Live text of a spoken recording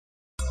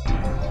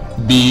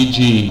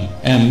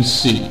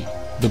Bgmc.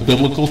 The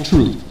biblical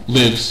truth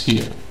lives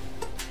here.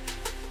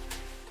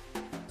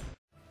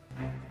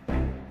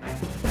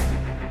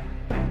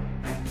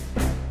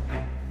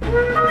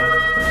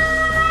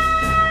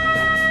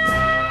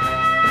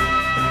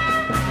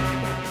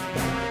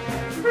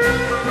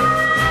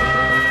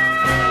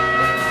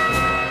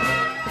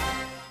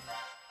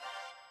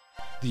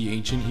 The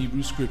ancient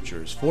Hebrew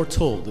scriptures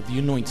foretold of the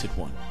Anointed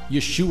One,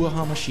 Yeshua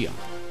HaMashiach.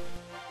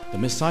 The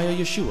Messiah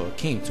Yeshua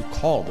came to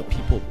call the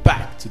people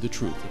back to the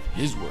truth of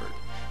His word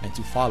and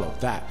to follow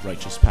that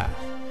righteous path.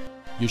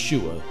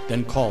 Yeshua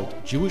then called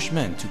Jewish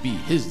men to be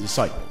His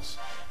disciples,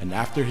 and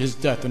after His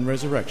death and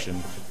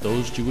resurrection,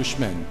 those Jewish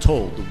men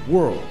told the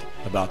world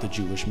about the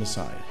Jewish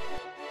Messiah.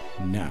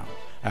 Now,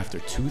 after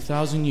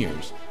 2,000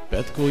 years,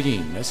 Beth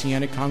Goyim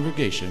Messianic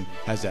Congregation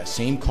has that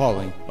same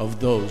calling of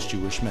those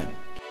Jewish men,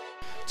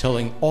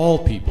 telling all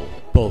people,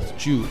 both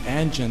Jew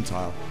and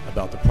Gentile,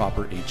 about the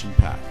proper ancient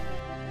path,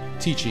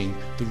 teaching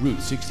the Route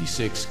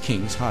 66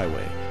 King's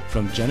Highway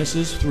from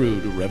Genesis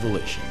through to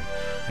Revelation,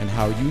 and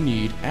how you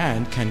need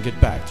and can get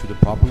back to the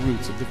proper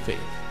roots of the faith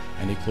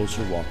and a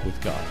closer walk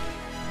with God.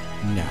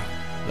 Now,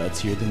 let's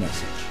hear the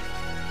message.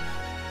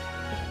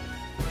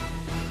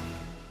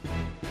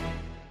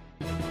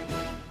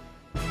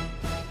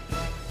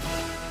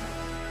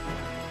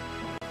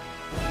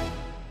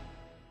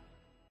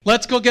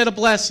 Let's go get a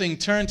blessing.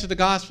 Turn to the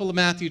Gospel of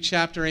Matthew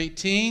chapter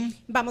 18.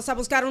 Vamos a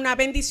buscar una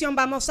bendición.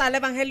 Vamos al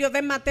Evangelio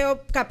de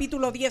Mateo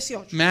capítulo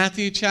 18.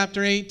 Matthew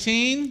chapter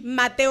 18.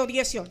 Mateo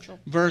 18.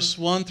 Verse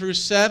 1 through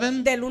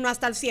 7. Del 1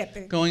 hasta el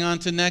 7. Going on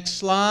to next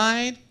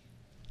slide.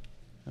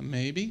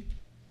 Maybe.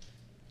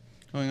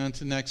 Going on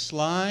to next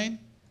slide.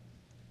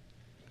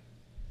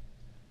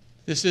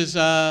 This is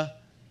the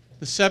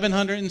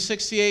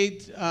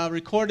 768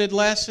 recorded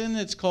lesson.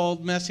 It's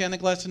called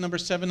Messianic Lesson number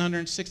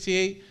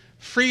 768.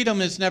 Freedom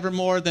is never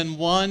more than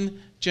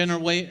one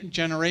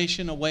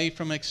generation away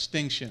from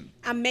extinction.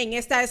 Amén.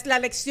 Esta es la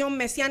lección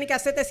mesiánica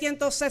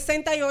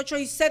 768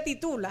 y se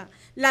titula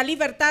La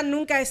libertad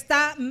nunca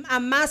está a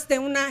más de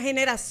una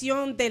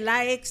generación de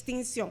la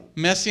extinción.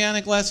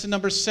 Messianic Lesson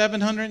number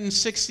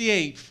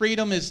 768.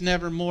 Freedom is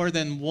never more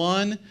than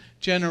one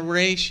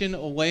generation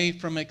away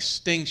from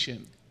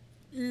extinction.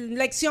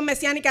 Lección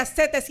mesiánica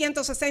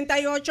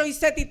 768 y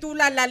se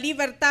titula La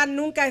libertad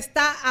nunca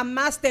está a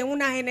más de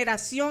una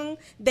generación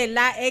de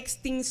la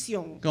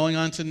extinción. Going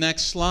on to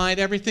next slide.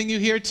 Everything you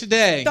hear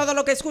today Todo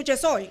lo que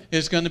escuches hoy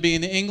is going to be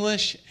in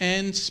English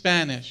and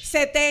Spanish.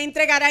 se te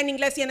entregará en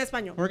inglés y en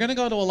español. We're going to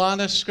go to a lot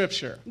of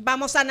scripture.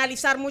 Vamos a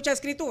analizar mucha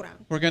escritura.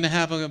 We're going to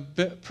have a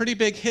pretty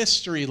big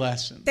history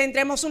lesson.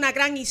 Tendremos una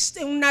gran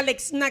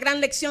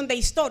lección de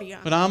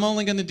historia. But I'm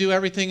only going to do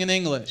everything in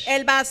English.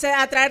 Él va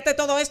a traerte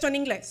todo esto en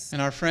inglés.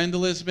 And our friend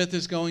Elizabeth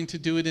is going to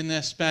do it in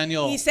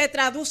Espanol. Y se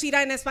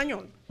traducirá en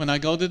español. When I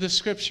go to the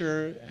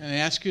scripture and I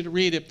ask you to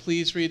read it,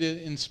 please read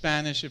it in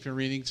Spanish if you're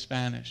reading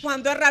Spanish.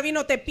 Cuando el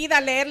rabino te pida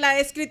leer la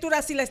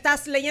escritura, si la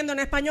estás leyendo en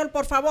español,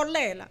 por favor,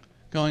 léela.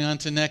 Going on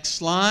to next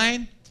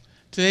slide.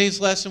 Today's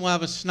lesson will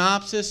have a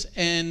synopsis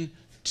and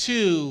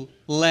 2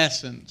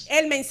 lessons.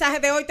 El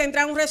mensaje de hoy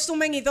tendrá un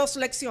resumen y 2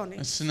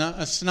 lecciones.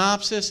 A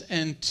synopsis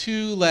and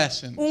 2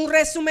 lessons. Un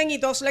resumen y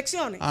 2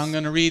 lecciones. I'm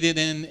going to read it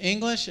in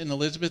English and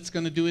Elizabeth's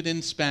going to do it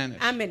in Spanish.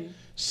 Amén.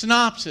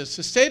 Synopsis.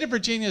 The state of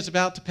Virginia is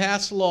about to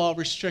pass a law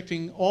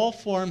restricting all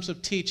forms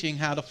of teaching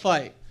how to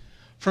fight,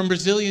 from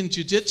Brazilian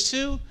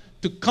Ju-jitsu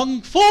to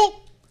Kung Fu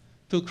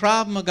to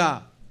Krav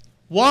Maga.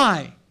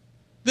 Why?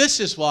 This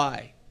is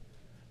why.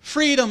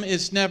 Freedom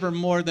is never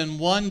more than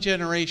one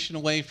generation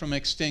away from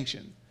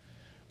extinction.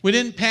 We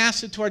didn't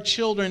pass it to our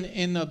children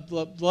in the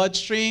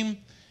bloodstream.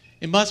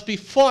 It must be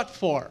fought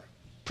for,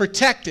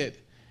 protected,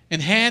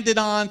 and handed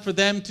on for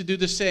them to do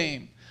the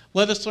same.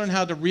 Let us learn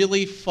how to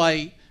really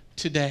fight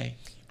today.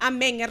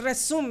 Amén. En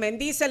resumen,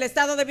 dice el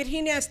estado de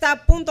Virginia está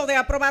a punto de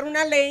aprobar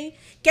una ley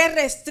que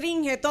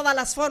restringe todas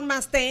las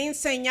formas de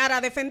enseñar a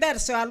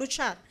defenderse o a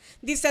luchar.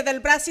 Dice del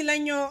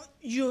brasileño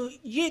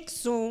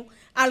Ju-jitsu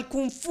al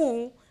Kung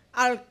Fu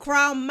al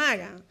Krav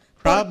Maga.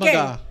 Krav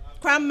Maga.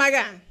 Krav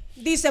Maga.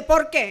 Dice,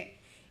 ¿por qué?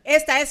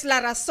 Esta es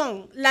la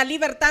razón. La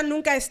libertad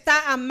nunca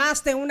está a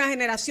más de una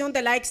generación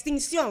de la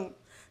extinción.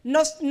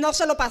 No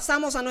se lo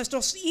pasamos a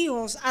nuestros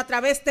hijos a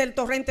través del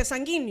torrente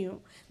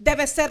sanguíneo.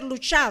 Debe ser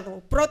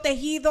luchado,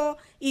 protegido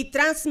y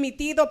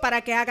transmitido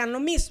para que hagan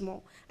lo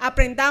mismo.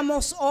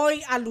 Aprendamos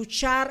hoy a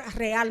luchar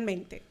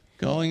realmente.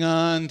 Going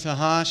on to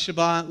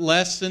HASHABBAT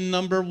Lesson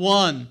number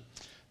 1.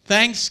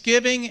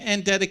 Thanksgiving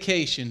and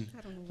dedication.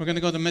 We're going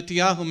to go to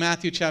Mattiyahu,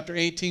 Matthew chapter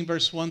 18,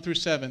 verse 1 through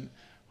 7.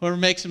 Whoever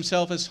makes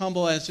himself as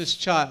humble as this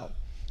child.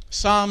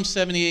 Psalm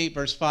 78,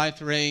 verse 5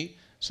 through 8,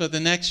 so the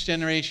next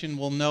generation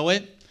will know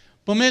it.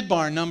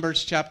 Bamidbar,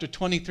 Numbers chapter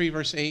 23,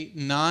 verse 8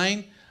 and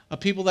 9, a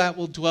people that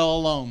will dwell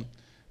alone.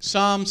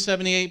 Psalm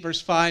 78,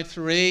 verse 5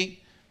 through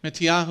 8.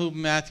 Mattiyahu,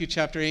 Matthew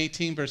chapter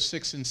 18, verse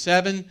 6 and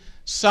 7.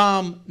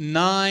 Psalm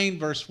 9,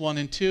 verse 1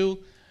 and 2.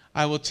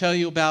 I will tell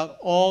you about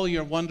all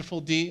your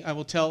wonderful deeds. I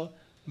will tell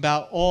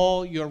about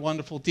all your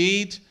wonderful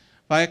deeds.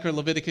 Vayikra,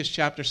 Leviticus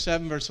chapter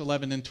 7, verse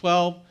 11 and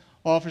 12.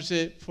 offers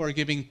it for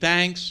giving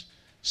thanks.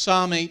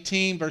 Psalm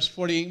 18, verse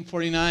 48 and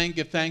 49,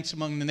 give thanks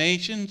among the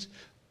nations.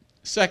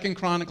 2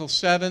 Chronicles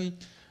 7,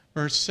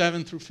 verse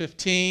 7 through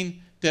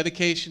 15,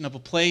 dedication of a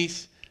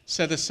place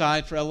set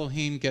aside for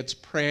Elohim gets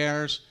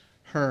prayers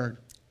heard.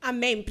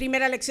 Amén.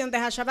 Primera lección de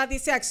HASHABBAT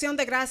dice acción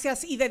de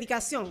gracias y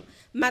dedicación.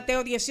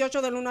 Mateo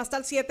 18 del 1 hasta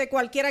el 7,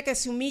 cualquiera que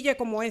se humille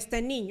como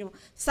este niño.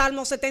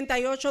 Salmo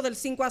 78 del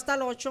 5 hasta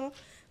el 8,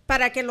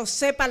 para que lo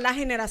sepa la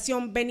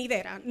generación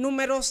venidera.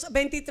 Números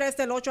 23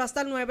 del 8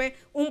 hasta el 9,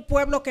 un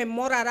pueblo que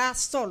morará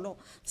solo.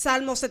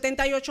 Salmo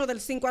 78 del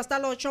 5 hasta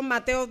el 8,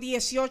 Mateo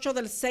 18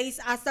 del 6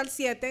 hasta el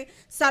 7,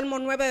 Salmo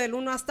 9 del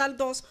 1 hasta el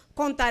 2,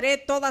 contaré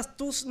todas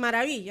tus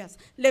maravillas.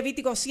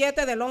 Levítico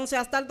 7 del 11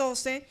 hasta el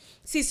 12,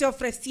 si se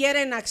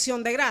ofreciera en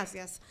acción de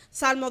gracias.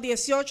 Salmo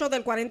 18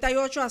 del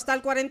 48 hasta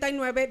el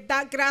 49,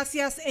 da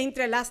gracias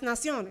entre las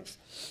naciones.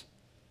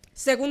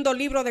 Segundo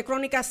libro de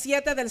Crónicas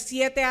 7 del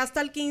 7 hasta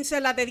el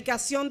 15, la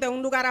dedicación de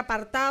un lugar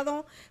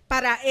apartado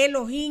para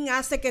Elohim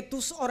hace que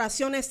tus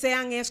oraciones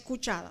sean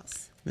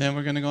escuchadas. Then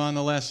we're going to go on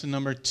to lesson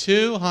number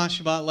 2,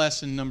 HASHABBAT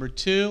lesson number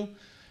 2,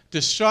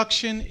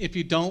 destruction if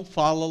you don't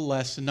follow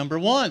lesson number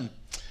 1.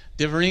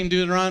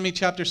 Deuteronomy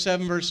chapter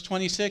 7 verse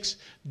 26,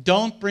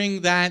 don't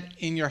bring that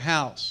in your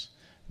house.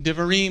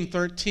 Devarim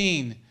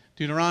 13,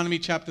 Deuteronomy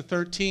chapter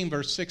 13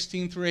 verse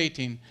 16 through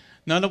 18.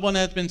 None of one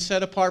has been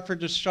set apart for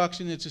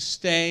destruction, is to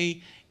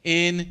stay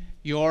in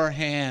your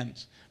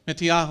hands.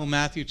 Mattiyahu,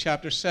 Matthew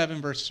chapter 7,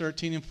 verse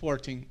 13 and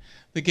 14.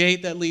 The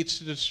gate that leads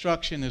to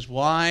destruction is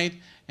wide,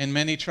 and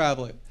many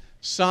travel it.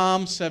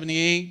 Psalm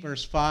 78,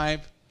 verse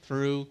 5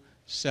 through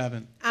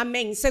 7.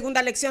 Amén.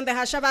 Segunda lección de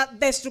HASHABBAT,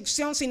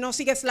 destrucción si no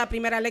sigues la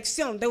primera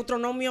lección.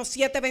 Deuteronomio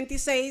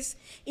 7:26,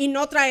 y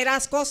no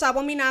traerás cosa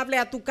abominable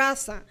a tu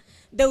casa.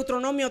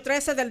 Deuteronomio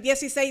 13 del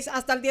 16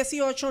 hasta el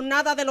 18,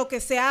 nada de lo que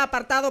se ha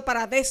apartado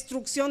para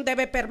destrucción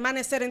debe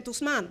permanecer en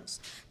tus manos.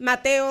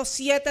 Mateo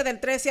 7 del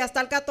 13 hasta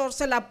el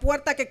 14, la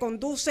puerta que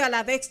conduce a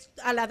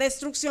la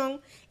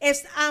destrucción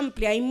es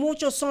amplia y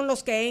muchos son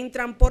los que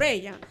entran por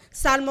ella.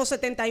 Salmo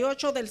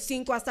 78 del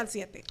 5 hasta el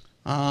 7.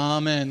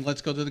 Amen.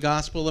 Let's go to the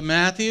Gospel of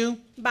Matthew.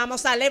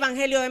 Vamos al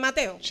Evangelio de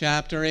Mateo.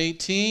 Chapter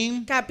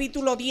 18.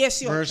 Capítulo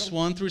 18. Verse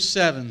 1 through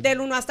 7.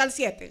 Del 1 hasta el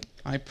 7.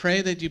 I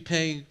pray that you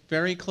pay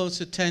very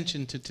close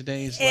attention to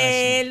today's lesson.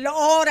 Él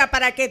ora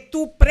para que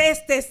tú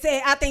prestes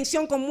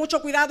atención con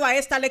mucho cuidado a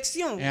esta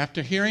lección.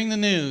 After hearing the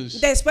news,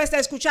 Después de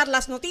escuchar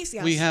las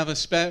noticias, we have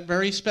a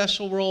very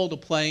special role to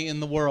play in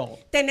the world.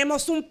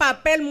 tenemos un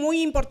papel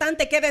muy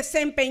importante que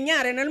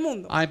desempeñar en el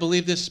mundo. I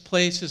believe this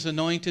place is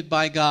anointed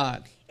by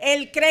God.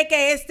 Él cree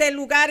que este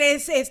lugar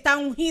está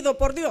ungido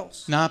por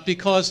Dios. Not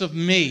because of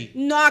me.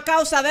 No a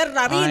causa del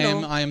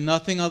rabino. I am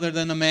nothing other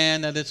than a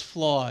man that is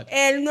flawed.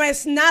 Él no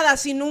es nada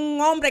sino un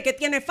hombre que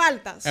tiene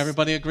faltas.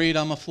 Everybody agreed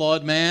I'm a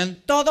flawed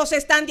man? ¿Todos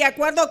están de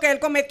acuerdo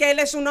que él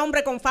es un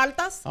hombre con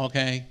faltas?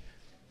 Okay.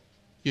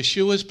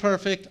 Yeshua is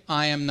perfect,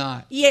 I am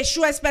not. Y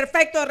Yeshua es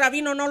perfecto, el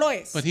rabino no lo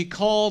es. But he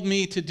called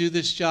me to do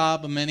this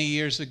job many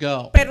years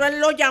ago. Pero él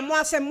lo llamó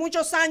hace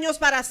muchos años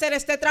para hacer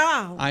este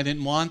trabajo. I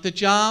didn't want the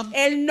job.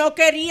 Él no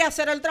quería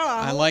hacer el I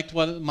trabajo. liked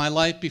my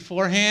life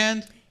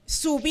beforehand.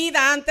 Su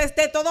vida antes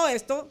de todo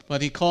esto.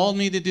 But he called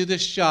me to do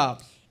this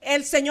job.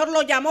 El Señor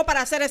lo llamó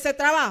para hacer ese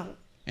trabajo.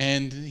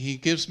 And he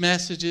gives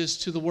messages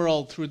to the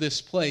world through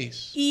this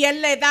place. Y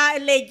él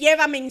le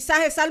lleva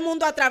mensajes al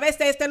mundo a través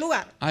de este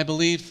lugar. I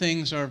believe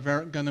things are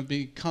going to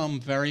become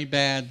very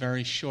bad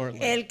very shortly.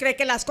 Él cree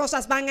que las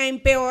cosas van a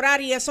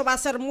empeorar y eso va a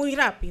ser muy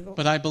rápido.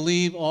 But I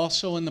believe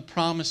also in the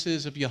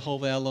promises of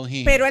Jehovah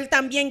Elohim. Pero él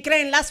también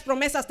cree en las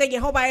promesas de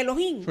Jehová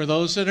Elohim. For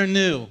those that are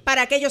new,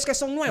 para aquellos que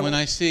son nuevos. when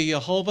I say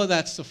Jehovah,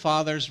 that's the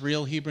Father's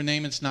real Hebrew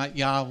name. It's not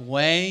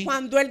Yahweh.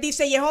 Cuando él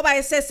dice Jehová,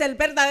 ese es el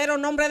verdadero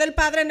nombre del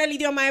Padre en el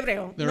idioma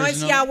hebreo. No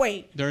es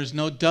Yahweh. There is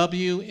no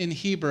W in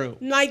Hebrew.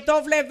 No hay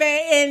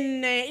W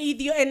en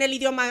el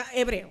idioma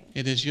hebreo.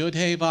 It is Yod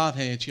Hey Vav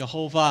Hey. It's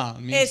Jehovah.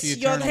 It means Es the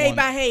Yod eternal Hey one.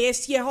 Vav Hey,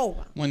 es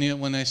Jehová.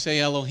 When I say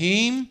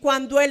Elohim,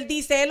 Cuando él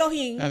dice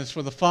Elohim, that is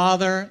for the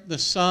Father, the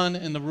Son,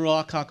 and the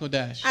Ruach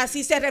HaKodesh.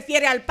 así se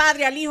refiere al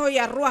Padre, al Hijo y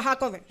al Ruach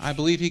HaKodesh. I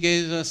believe he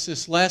gave us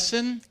this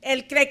lesson,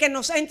 Él cree que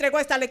nos entregó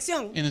esta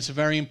lección and it's a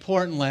very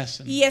important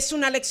lesson. y es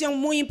una lección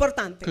muy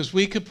importante. Because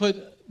we could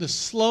put the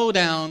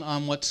slowdown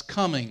on what's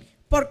coming.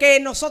 Porque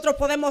nosotros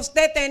podemos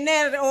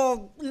detener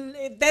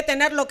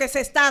lo que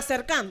se está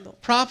acercando.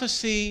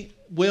 Prophecy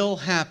will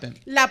happen.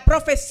 La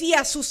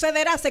profecía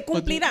sucederá, se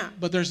cumplirá.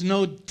 But there's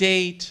no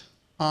date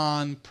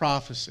on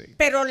prophecy.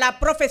 Pero la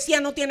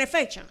profecía no tiene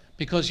fecha.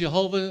 Because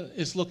Jehovah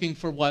is looking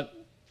for what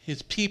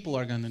his people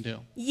are going to do.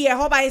 Y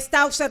Jehová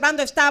está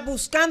observando, está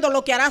buscando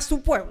lo que hará su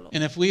pueblo.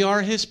 And if we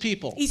are his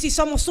people, Y si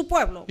somos su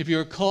pueblo, if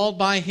you're called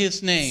by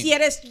his name, si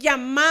eres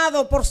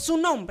llamado por su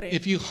nombre,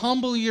 if you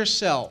humble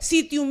yourself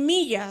si te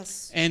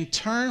humillas and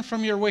turn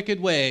from your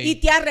wicked way y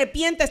te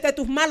arrepientes de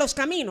tus malos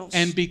caminos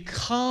and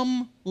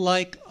become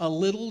like a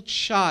little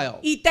child,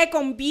 y te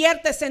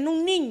conviertes en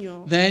un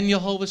niño, then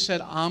Jehovah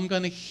said, I'm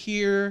going to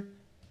hear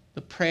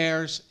the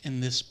prayers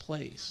in this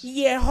place.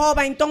 Y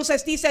Jehová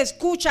entonces dice,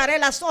 escucharé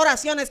las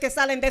oraciones que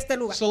salen de este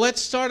lugar. So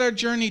let's start our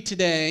journey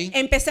today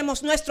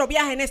Empecemos nuestro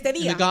viaje en este in the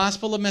día.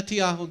 Gospel of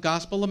Mattiyahu,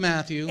 Gospel of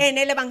Matthew, En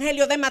el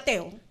Evangelio de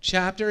Mateo,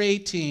 chapter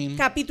 18,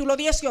 capítulo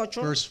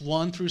 18, verse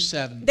 1 through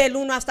 7. del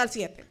 1 hasta el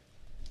 7.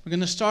 We're going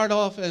to start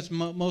off, as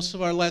most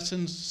of our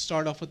lessons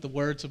start off with the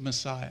words of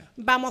Messiah.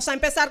 Vamos a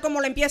empezar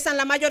como lo empiezan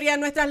la mayoría de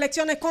nuestras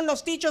lecciones, con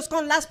los dichos,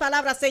 con las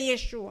palabras de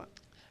Yeshua.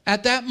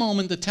 At that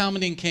moment, the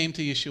Talmudim came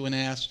to Yeshua and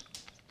asked,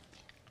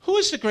 "Who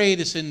is the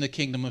greatest in the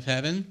kingdom of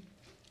heaven?"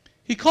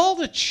 He called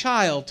a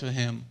child to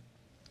him,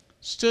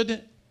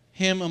 stood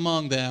him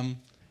among them,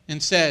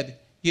 and said,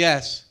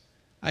 "Yes,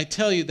 I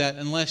tell you that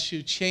unless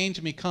you change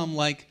and become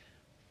like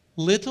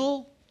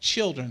little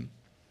children,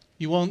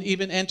 you won't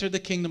even enter the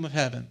kingdom of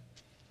heaven.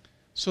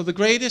 So the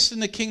greatest in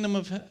the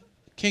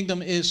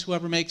kingdom is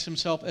whoever makes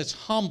himself as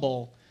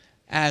humble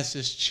as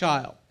this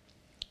child.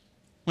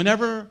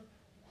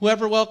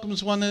 Whoever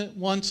welcomes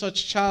one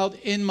such child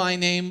in my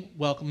name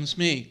welcomes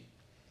me.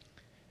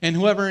 And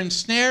whoever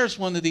ensnares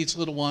one of these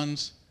little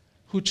ones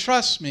who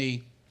trusts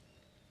me,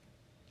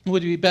 it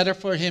would be better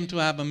for him to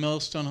have a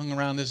millstone hung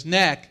around his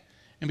neck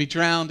and be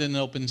drowned in the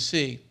open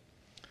sea.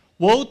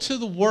 Woe to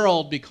the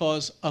world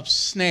because of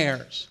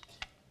snares.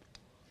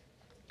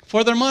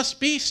 For there must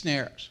be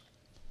snares.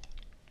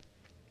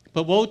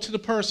 But woe to the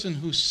person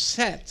who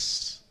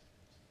sets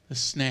the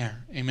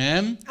snare."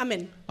 Amen?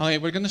 Amén. Okay,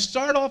 we're going to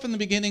start off in the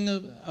beginning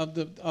of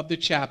the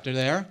chapter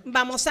there.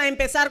 Vamos a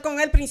empezar con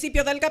el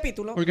principio del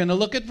capítulo. We're going to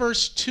look at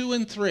verse 2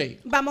 and 3.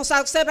 Vamos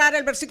a observar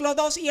el versículo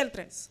 2 y el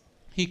 3.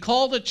 He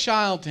called a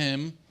child to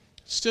him,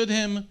 stood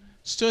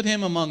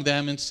him among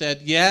them, and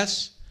said,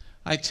 "Yes,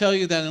 I tell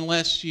you that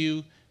unless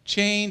you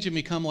change and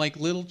become like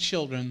little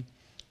children,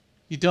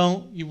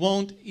 you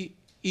won't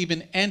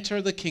even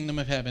enter the kingdom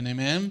of heaven."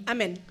 Amen.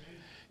 Amén.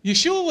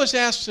 Yeshua was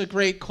asked a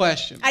great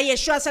question. A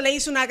Yeshua se le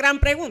hizo una gran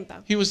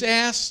pregunta. He was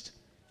asked,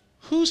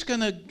 who's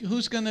gonna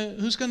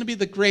be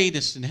the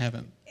greatest in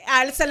heaven?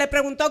 A él se le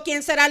preguntó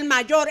quién será el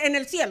mayor en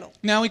el cielo.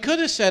 Now he could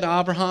have said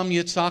Abraham,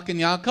 Yitzhak, and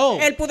Yaakov,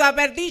 Él pudo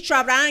haber dicho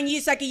Abraham,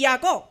 Isaac y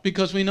Jacob,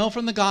 because we know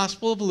from the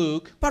Gospel of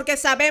Luke porque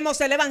sabemos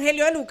del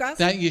Evangelio de Lucas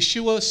that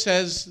Yeshua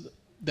says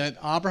that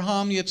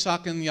Abraham,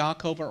 Yitzhak, and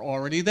Yaakov are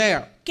already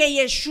there. que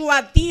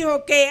Yeshua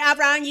dijo que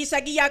Abraham,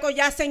 Isaac y Jacob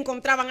ya se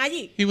encontraban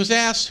allí. He was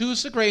asked,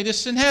 who's the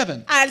greatest in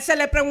heaven? A él se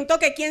le preguntó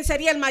que quién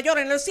sería el mayor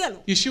en el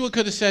cielo. Yeshua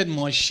could have said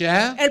Moshe,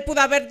 Él pudo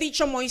haber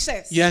dicho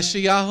Moisés,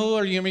 Yeshayahu,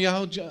 or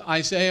Yirmiyahu,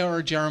 Isaiah,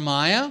 or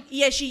Jeremiah.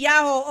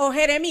 Yeshayahu o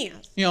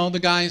Jeremías. You know, the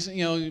guys,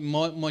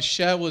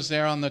 Moshe was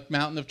there on the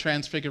mountain of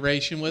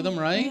transfiguration with him,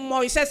 right?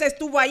 Moisés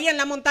estuvo ahí en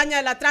la montaña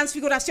de la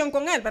transfiguración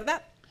con él,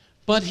 ¿verdad?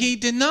 But he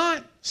did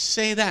not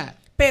say that.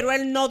 Pero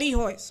él no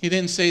dijo eso. He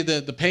didn't say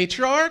the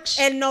patriarchs.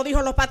 Él no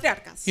dijo los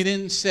patriarcas, He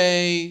didn't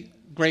say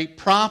great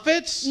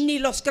prophets. ni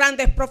los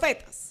grandes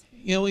profetas,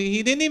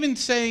 He didn't even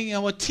say,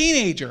 a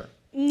teenager.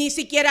 ni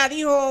siquiera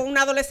dijo un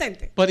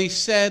adolescente. But he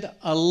said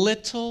a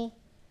little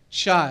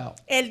child.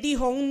 Él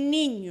dijo un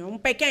niño, un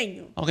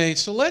pequeño. Okay,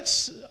 so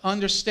let's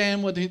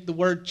understand what the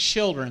word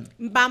children.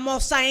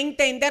 Vamos a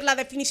entender la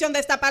definición de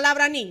esta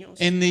palabra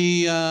niños. In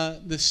the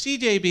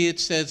CJB it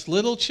says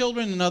little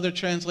children, in other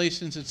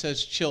translations it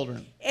says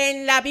children.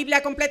 En la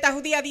Biblia completa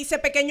judía dice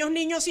pequeños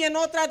niños y en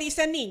otra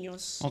dice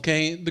niños.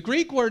 Okay, the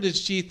Greek word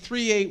is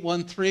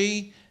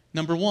G3813.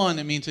 Number 1,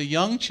 it means a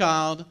young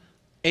child,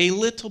 a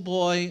little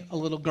boy, a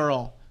little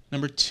girl.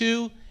 Number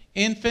 2,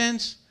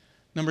 infants.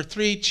 Number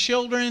 3,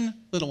 children,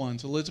 little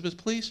ones. Elizabeth,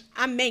 please.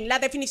 Amén. La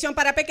definición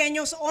para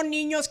pequeños o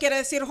niños quiere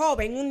decir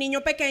joven, un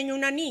niño pequeño,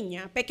 una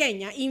niña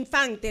pequeña,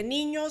 infante,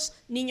 niños,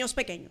 niños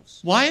pequeños.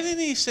 Why didn't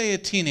he say a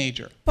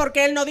teenager?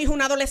 Porque él no dijo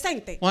un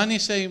adolescente. Why didn't he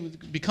say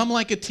become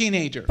like a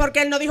teenager?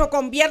 Porque él no dijo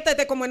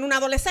conviértete como en un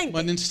adolescente.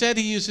 But instead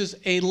he uses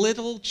a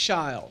little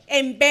child.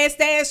 En vez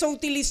de eso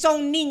utilizó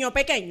un niño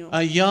pequeño.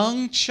 A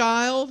young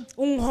child.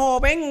 Un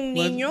joven, un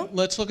niño.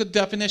 Let's look at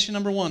definition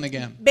number 1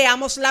 again.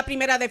 Veamos la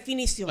primera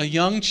definición. A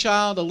young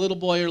child, a little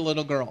boy or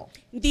little girl.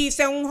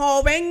 Dice un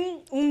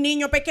joven, un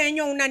niño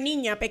pequeño, una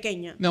niña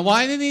pequeña. Now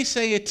why didn't he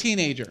say a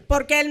teenager?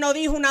 Porque él no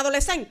dijo un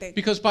adolescente.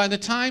 Because by the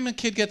time a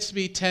kid gets to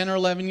be 10 or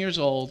 11 years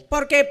old,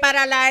 Porque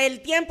para el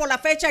tiempo, la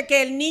fecha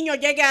que el niño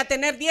llegue a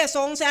tener 10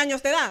 o 11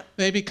 años de edad,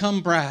 they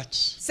become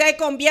brats. se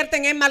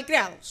convierten en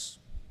malcriados.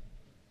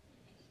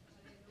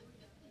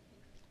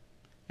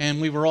 And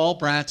we were all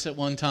brats at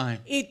one time.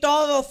 Y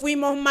todos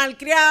fuimos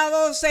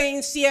malcriados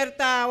en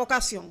cierta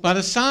ocasión. By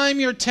the time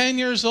you're 10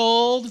 years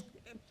old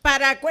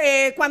Para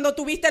cuando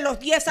tuviste los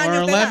 10 or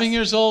años de 11 edad,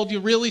 years old, you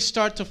really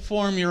start to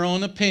form your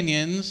own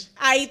opinions.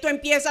 ahí tú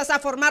empiezas a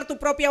formar tu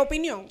propia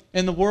opinión.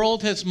 And the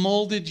world has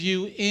molded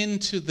you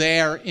into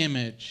their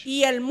image.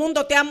 Y el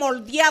mundo te ha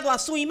moldeado a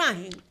su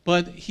imagen.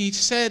 But he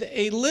said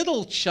a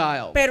little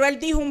child, Pero él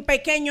dijo un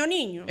pequeño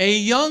niño,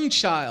 a young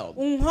child.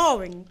 un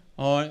joven.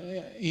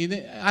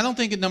 I don't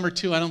think at number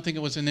 2, I don't think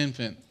it was an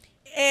infant.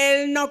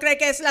 Él no cree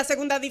que es la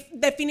segunda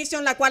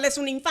definición, la cual es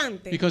un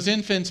infante. Because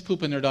infants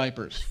poop in their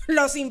diapers.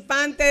 Los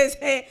infantes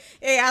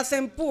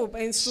hacen poop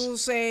en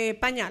sus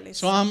pañales.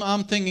 So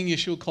I'm thinking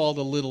Yeshua called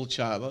a little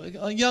child,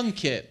 a young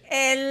kid.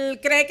 Él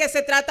cree que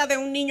se trata de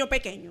un niño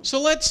pequeño. So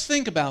let's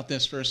think about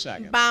this for a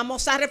second.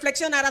 Vamos a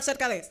reflexionar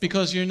acerca de esto.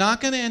 Because you're not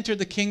going to enter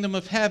the kingdom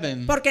of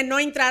heaven Porque no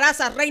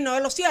entrarás al reino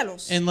de los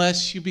cielos,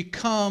 unless you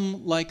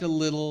become like a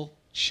little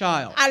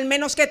child. al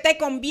menos que te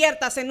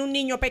conviertas en un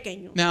niño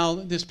pequeño. Now,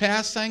 this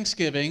past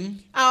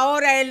Thanksgiving,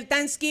 Ahora el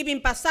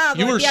Thanksgiving pasado,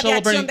 you el were Día de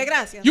Acción celebrating, de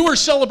Gracias, you were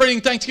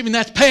celebrating Thanksgiving.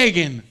 That's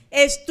pagan.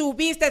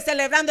 estuviste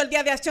celebrando el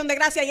Día de Acción de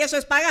Gracias y eso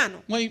es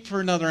pagano. Wait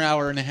for another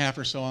hour and a half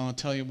or so. I'll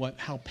tell you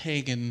how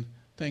pagan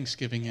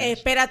Thanksgiving is.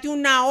 Espérate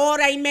una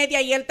hora y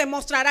media y él te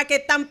mostrará qué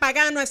tan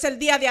pagano es el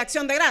Día de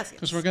Acción de Gracias.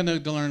 Because we're going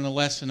to learn a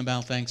lesson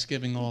about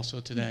Thanksgiving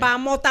also today.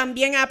 Vamos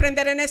también a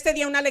aprender en este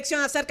día una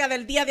lección acerca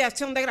del Día de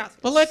Acción de Gracias.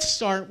 But let's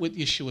start with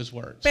Yeshua's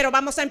words. Pero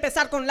vamos a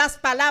empezar con las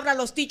palabras,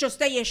 los dichos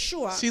de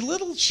Yeshua. See,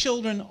 little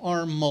children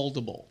are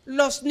moldable.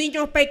 Los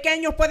niños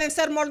pequeños pueden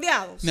ser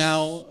moldeados.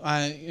 Now,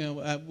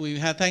 we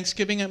had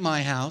Thanksgiving at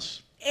my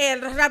house,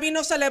 El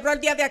rabino celebró el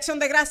Día de Acción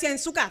de Gracia en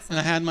su casa and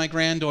I had my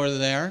granddaughter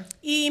there,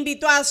 y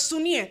invitó a su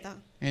nieta.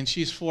 and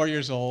she's 4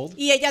 years old,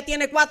 Y ella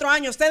tiene 4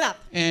 años de edad.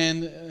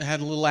 and had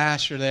a little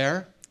Asher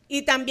there.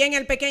 Y también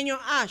el pequeño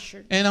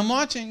Asher. And I'm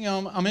watching,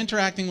 I'm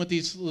interacting with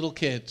these little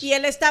kids. Y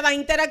él estaba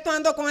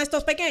interactuando con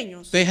estos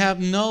pequeños. They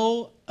have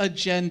no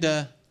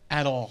agenda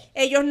at all.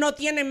 Ellos no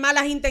tienen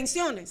malas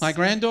intenciones. My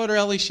granddaughter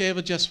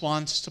Elisheva just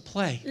wants to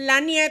play. La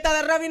nieta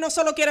del rabino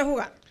solo quiere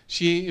jugar.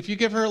 If you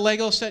give her a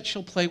Lego set,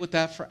 she'll play with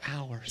that for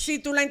hours. Si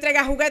tú le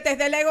entregas juguetes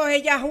de Legos,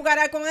 ella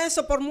jugará con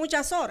eso por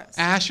muchas horas.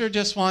 Asher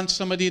just wants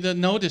somebody to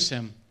notice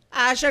him.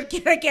 Asher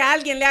quiere que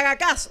alguien le haga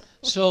caso.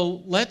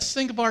 So let's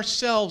think of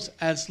ourselves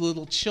as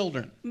little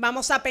children.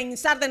 Vamos a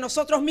pensar de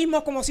nosotros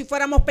mismos como si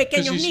fuéramos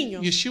pequeños Because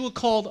niños. Yeshua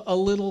called a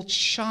little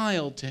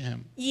child to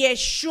him. Y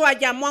Yeshua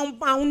llamó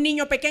a un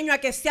niño pequeño a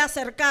que se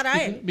acercara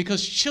a él.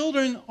 Because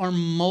children are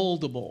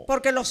moldable.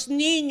 Porque los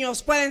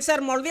niños pueden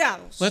ser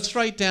moldeados. Let's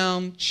write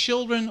down,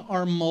 children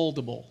are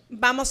moldable.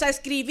 Vamos a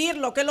escribir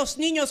lo que los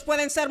niños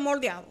pueden ser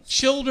moldeados.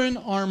 Children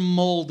are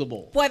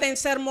moldable. Pueden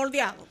ser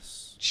moldeados.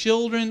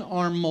 Children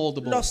are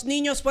moldable. Los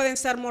niños pueden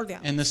ser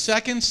moldeados. And the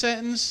second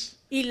sentence,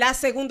 Y la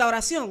segunda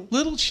oración.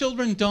 little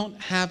children don't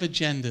have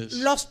agendas.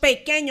 Los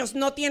pequeños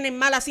no tienen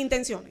malas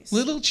intenciones.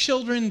 Little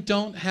children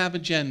don't have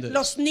agendas.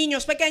 Los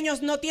niños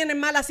pequeños no tienen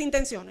malas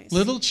intenciones.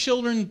 Little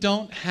children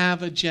don't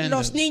have Los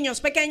agendas. niños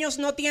pequeños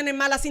no tienen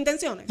malas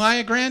intenciones.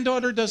 My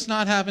granddaughter does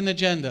not have an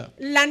agenda.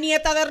 La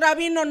nieta del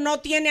rabino no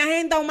tiene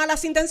agenda o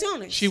malas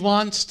intenciones. She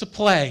wants to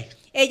play.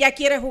 Ella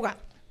quiere jugar.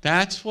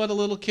 That's what a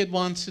little kid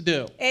wants to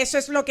do. Eso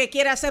es lo que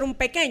quiere hacer un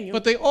pequeño.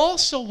 But they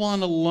also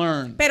want to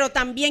learn. Pero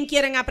también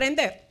quieren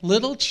aprender.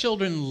 Little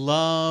children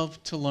love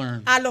to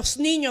learn A los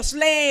niños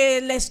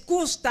les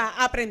gusta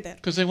aprender.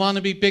 because they want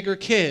to be bigger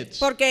kids.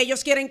 Porque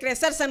ellos quieren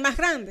crecer, ser más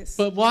grandes.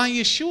 But why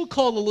Yeshua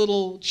called a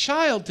little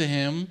child to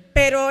him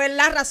Pero es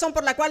la razón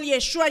por la cual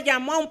Yeshua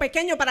llamó a un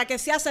pequeño para que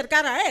se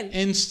acercara a él,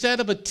 instead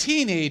of a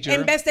teenager?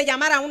 en vez de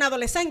llamar a un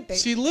adolescente.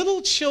 See,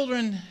 little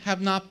children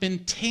have not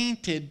been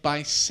tainted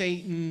by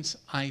Satan's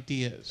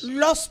ideas.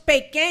 Los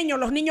pequeños,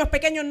 los niños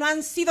pequeños no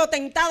han sido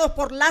tentados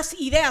por las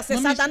ideas de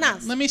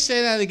Satanás. Let me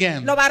say that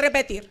again. Lo va a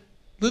repetir.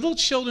 Little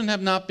children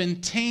have not been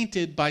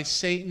tainted by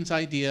Satan's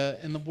idea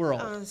in the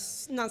world.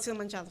 No han sido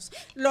manchados.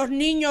 Los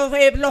niños,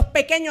 los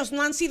pequeños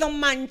no han sido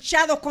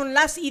manchados con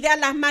las ideas,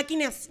 las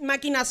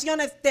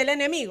maquinaciones del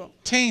enemigo.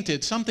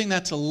 Tainted, something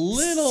that's a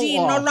little Sí,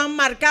 no off. lo han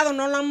marcado,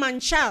 no lo han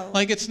manchado.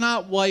 Like it's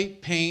not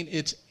white paint,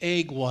 it's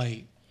egg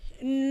white.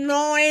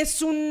 No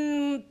es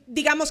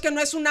digamos que no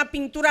es una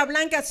pintura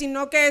blanca,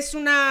 sino que es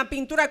una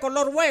pintura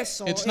color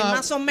hueso,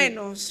 más o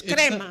menos,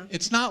 crema.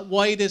 It's not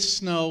white as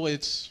snow,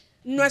 it's...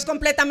 No es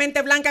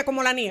completamente blanca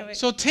como la nieve.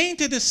 So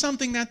tainted is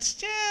something that's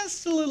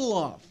just a little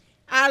off.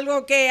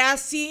 Algo que ha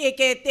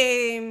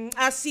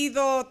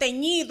sido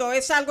teñido,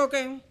 es algo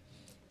que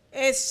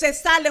se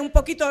sale un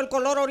poquito del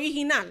color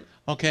original.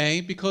 Okay,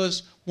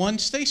 because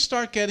once they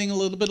start getting a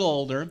little bit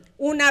older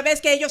Una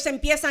vez que ellos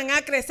empiezan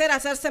a crecer, a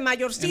hacerse and they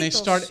mayorcitos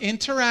start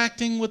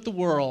interacting with the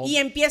world, y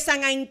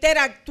empiezan a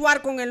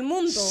interactuar con el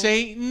mundo,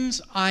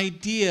 Satan's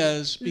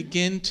ideas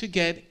begin to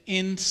get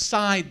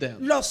inside them.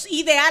 los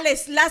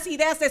ideales, las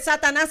ideas de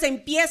Satanás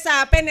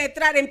empieza a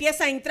penetrar,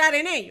 empieza a entrar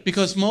en ellos.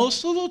 Because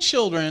most little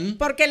children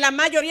Porque la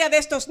mayoría de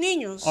estos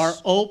niños are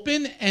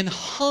open and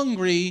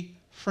hungry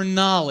for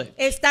knowledge.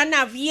 están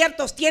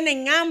abiertos,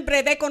 tienen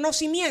hambre de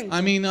conocimiento.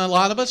 I mean, a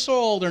lot of us are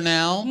older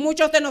now.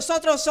 Muchos de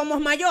nosotros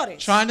somos mayores.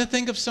 Trying to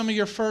think of some of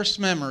your first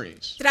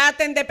memories.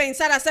 Traten de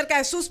pensar acerca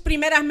de sus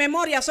primeras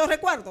memorias o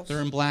recuerdos.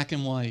 They're in black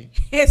and white.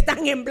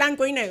 Están en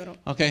blanco y negro.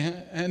 Okay,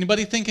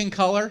 anybody think in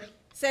color?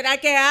 ¿Será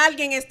que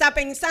alguien está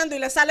pensando y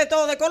le sale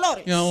todo de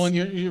colores? You know, when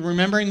you're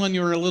remembering when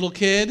you were a little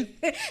kid?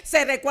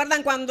 ¿Se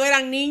recuerdan cuando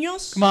eran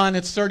niños? Come on,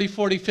 it's 30,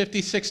 40,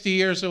 50, 60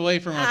 years away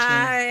from us.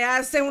 Ay,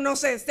 hace unos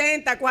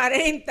 60,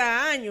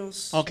 40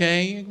 años.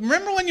 Okay?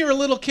 Remember when you were a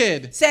little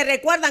kid? ¿Se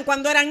recuerdan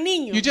cuando eran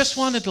niños? You just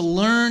wanted to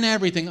learn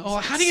everything. Oh,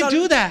 how do you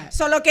do that?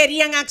 Solo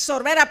querían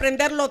absorber,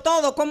 aprenderlo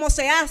todo. ¿Cómo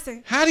se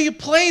hace? How do you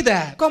play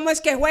that? ¿Cómo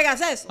es que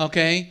juegas eso?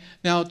 Okay?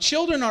 Now,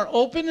 children are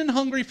open and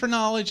hungry for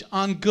knowledge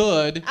on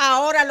good,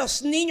 Ahora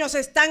los niños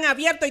están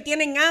abiertos y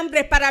tienen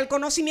hambre para el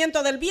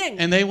conocimiento del bien.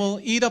 and they will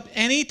eat up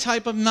any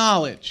type of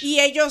knowledge. Y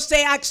ellos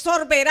se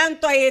absorberán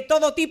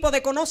todo tipo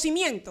de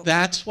conocimiento.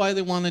 That's why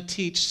they want to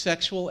teach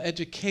sexual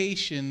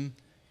education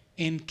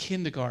in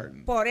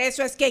kindergarten. Por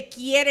eso es que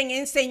quieren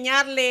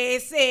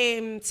enseñarles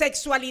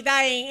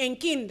sexualidad en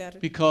kinder.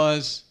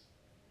 Because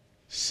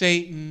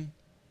Satan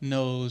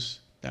knows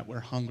that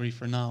we're hungry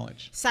for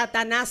knowledge.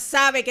 Satanás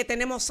sabe que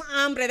tenemos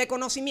hambre de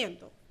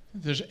conocimiento.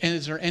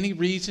 Is there any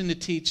reason to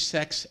teach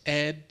sex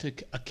ed to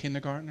a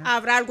kindergartner?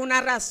 ¿Habrá alguna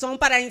razón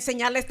para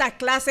enseñarle estas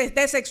clases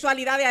de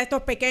sexualidad a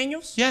estos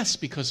pequeños? Yes,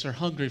 because they're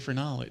hungry for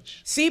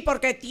knowledge. Sí,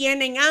 porque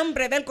tienen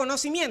hambre del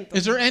conocimiento.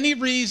 Is there any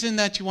reason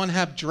that you want to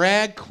have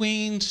drag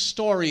queen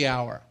story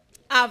hour?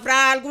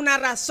 ¿Habrá alguna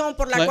razón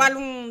por la cual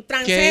un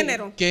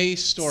transgénero? Gay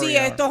story Sí,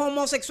 hour. estos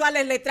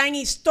homosexuales le traen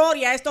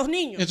historia a estos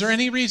niños. Is there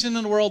any reason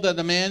in the world that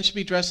a man should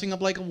be dressing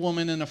up like a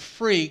woman and a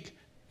freak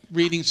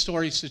reading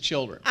stories to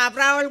children?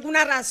 ¿Habrá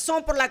alguna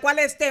razón por la cual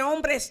este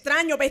hombre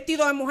extraño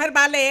vestido de mujer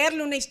va a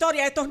leerle una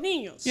historia a estos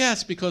niños?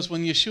 Yes, because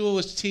when Yeshua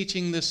was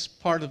teaching this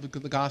part of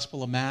the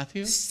Gospel of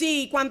Matthew,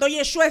 Sí, cuando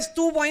Yeshua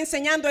estuvo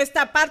enseñando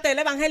esta parte del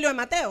Evangelio de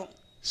Mateo,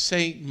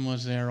 Satan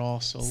was there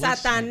also listening.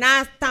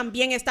 Satanás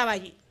también estaba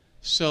allí.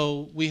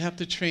 So we have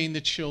to train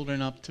the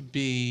children up to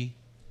be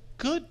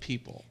good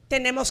people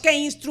Tenemos que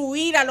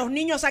instruir a los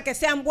niños a que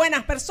sean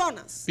buenas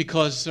personas,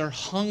 because they're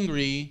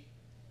hungry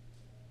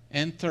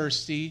and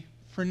thirsty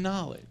for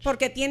knowledge.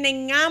 porque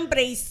tienen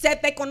hambre y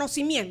sed de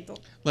conocimiento.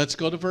 Let's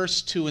go to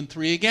verse 2 and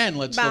 3 again.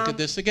 Let's look at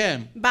this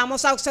again.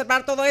 Vamos a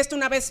observar todo esto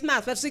una vez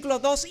más,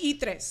 versículos 2 y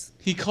 3.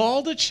 He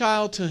called a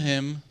child to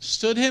him,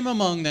 stood him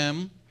among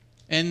them,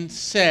 and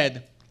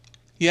said,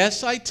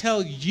 "Yes, I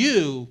tell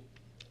you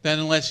that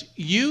unless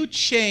you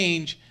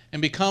change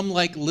and become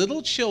like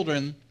little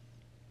children,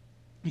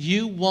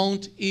 you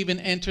won't even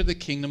enter the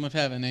kingdom of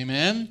heaven."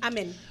 Amen.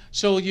 Amén.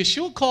 So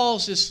Yeshua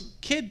calls this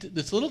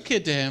little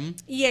kid to him,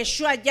 Y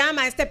Yeshua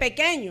llama a este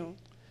pequeño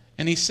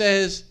and he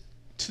says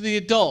to the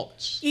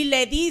adults, y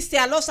le dice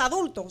a los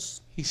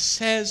adultos,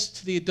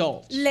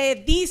 le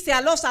dice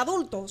a los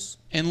adults,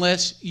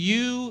 unless unless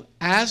you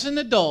as an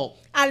adult,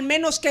 al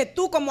menos que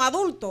tú como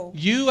adulto,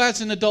 you as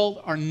an adult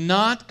are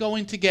not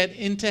going to get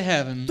into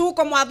heaven tú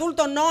como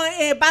adulto no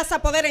vas a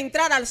poder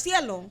entrar al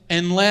cielo,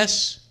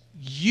 unless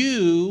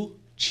you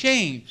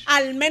change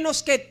al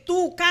menos que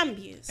tú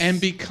cambies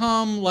and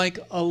become like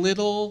a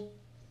little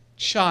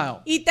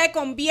child. y te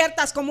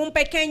conviertas como un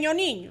pequeño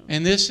niño.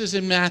 And this is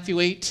in Matthew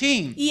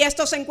 18. Y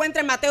esto se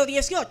encuentra en Mateo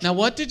 18. Now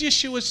what did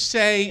Yeshua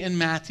say in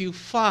Matthew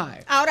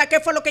 5? Ahora,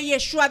 ¿qué fue lo que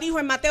Yeshua dijo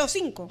en Mateo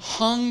 5?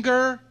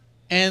 Hunger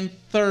and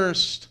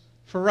thirst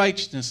for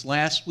righteousness,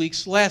 last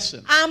week's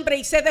lesson. Hambre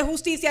y sed de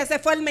justicia, ese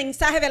fue el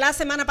mensaje de la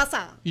semana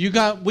pasada.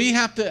 We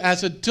have to,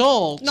 as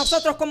adults,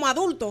 Nosotros como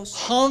adultos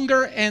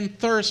hunger and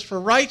thirst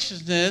for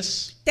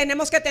righteousness.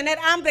 tenemos que tener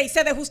hambre y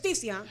sed de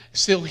justicia.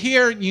 So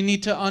here you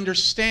need to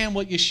understand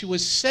what Yeshua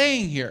is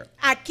saying here.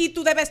 Aquí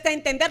tú debes de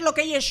entender lo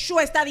que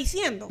Yeshua está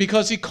diciendo.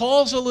 Because he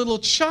calls a little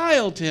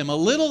child to him, a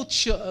little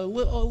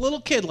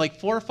kid like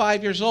 4 or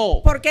 5 years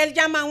old. Porque él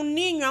llama a un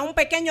niño, a un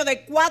pequeño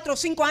de 4 o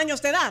 5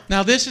 años de edad.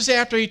 Now this is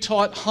after he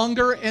taught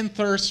hunger and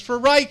thirst for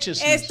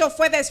righteousness. Esto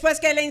fue después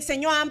que le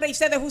enseñó hambre y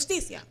sed de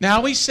justicia.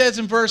 Now he says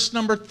in verse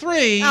number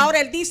 3, Ahora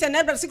él dice en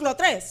el versículo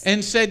 3,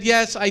 and said,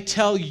 "Yes, I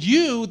tell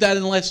you that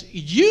unless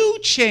you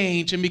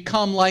change and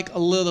become like a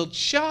little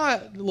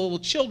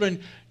children,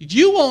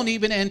 you won't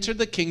even enter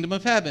the kingdom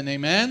of heaven."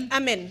 Amen.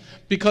 amén.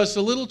 Because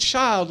the little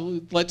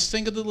child, let's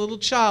think of the little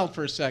child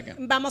for a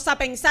second. Vamos a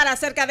pensar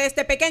acerca de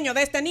este pequeño,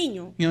 de este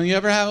niño. You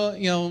ever have,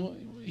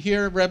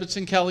 here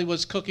Rebitson Kelly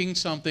was cooking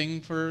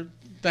something for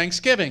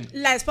Thanksgiving.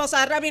 La esposa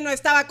de Rabino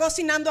estaba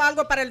cocinando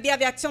algo para el Día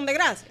de Acción de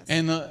Gracias.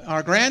 And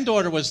our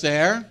granddaughter was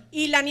there.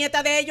 Y la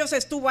nieta de ellos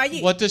estuvo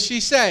allí. What does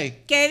she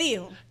say? ¿Qué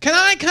dijo? Can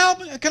I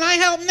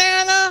help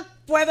Nana?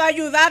 ¿Puedo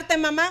ayudarte,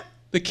 mamá?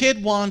 The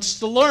kid wants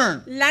to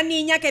learn. La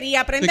niña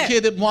quería The aprender.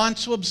 kid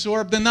wants to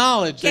absorb the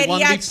knowledge. They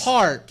want to be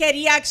part.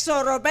 Quería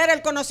absorber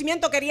el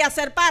conocimiento, quería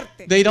ser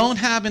parte. They don't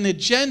have an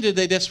agenda.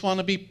 They just want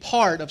to be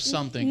part of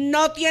something.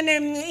 No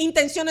tienen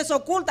intenciones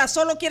ocultas,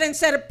 solo quieren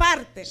ser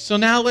parte. So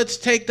now let's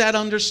take that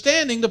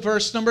understanding to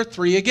verse number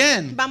 3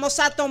 again. Vamos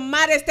a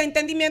tomar este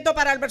entendimiento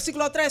para el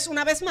versículo 3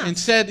 una vez And más.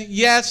 said,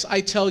 "Yes, I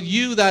tell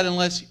you that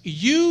unless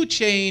you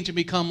change and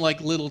become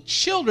like little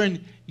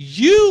children,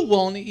 you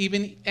won't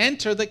even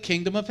enter the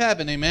kingdom of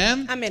heaven.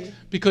 Amen? Amén.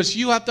 Because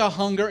you have to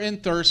hunger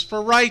and thirst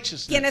for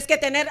righteousness. Tienes que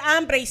tener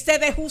hambre y sed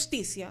de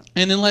justicia.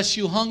 And unless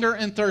you hunger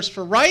and thirst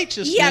for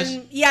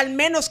righteousness, Y al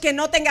menos que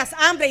no tengas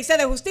hambre y sed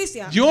de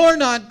justicia, you're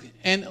not,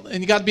 and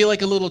you got to be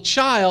like a little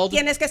child.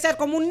 tienes que ser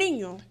como un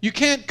niño. You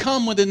can't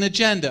come with an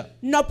agenda.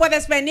 No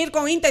puedes venir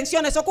con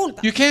intenciones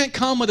ocultas. You can't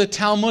come with a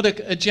Talmudic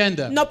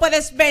agenda. No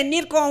puedes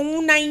venir con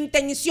una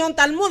intención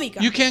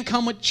talmúdica. You can't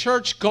come with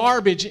church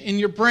garbage in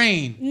your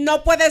brain.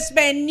 No puedes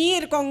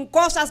venir con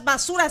cosas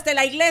basuras de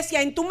la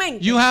iglesia en tu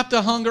mente. You have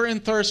to hunger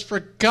and thirst for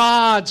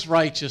God's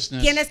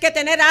righteousness. Tienes que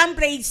tener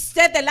hambre y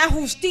sed de la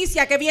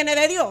justicia que viene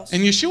de Dios.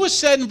 And Yeshua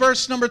said in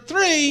verse number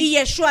 3, Y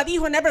Yeshua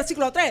dijo en el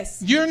versículo 3,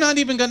 you're not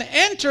even going to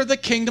enter the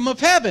kingdom of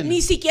heaven.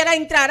 ni siquiera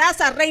entrarás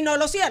al reino de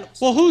los cielos.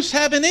 Well, whose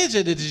heaven is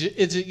it?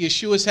 Is it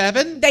Yeshua's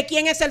heaven? ¿De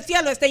quién es el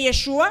cielo? ¿Es de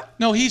Yeshua?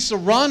 No, he's the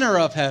runner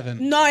of heaven.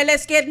 No, él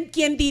es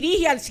quien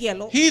dirige al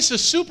cielo. He's the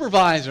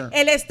supervisor.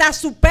 Él está But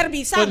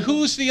supervisando.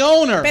 who's the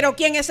owner? Pero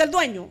 ¿quién es el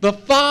dueño? The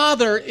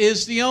Father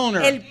is the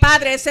owner. El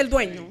Padre es el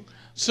dueño.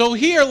 So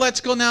here,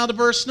 let's go now to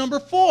verse number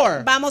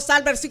 4. Vamos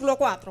al versículo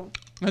 4.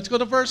 Let's go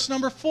to verse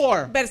number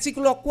 4.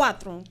 Versículo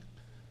 4.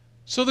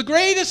 So the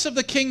greatest of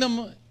the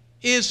kingdom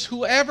is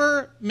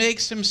whoever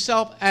makes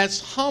himself as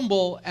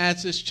humble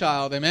as his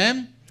child.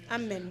 Amen?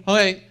 Amén.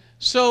 Okay,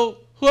 so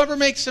whoever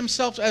makes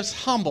himself as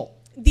humble.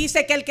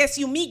 Dice que el que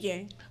se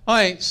humille.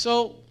 Okay,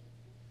 so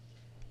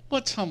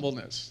what's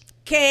humbleness?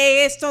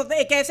 ¿Qué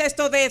es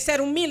esto de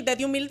ser humilde,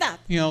 de humildad?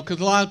 You know, because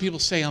a lot of people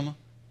say,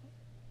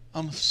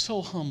 I'm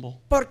so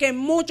humble. Porque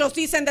muchos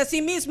dicen de sí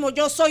mismos,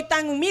 yo soy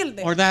tan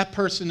humilde. Or that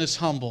person is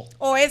humble.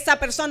 O esa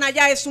persona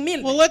ya es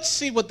humilde. Well, let's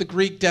see what the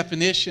Greek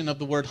definition of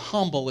the word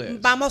humble is.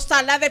 Vamos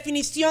a la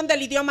definición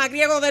del idioma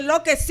griego de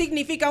lo que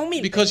significa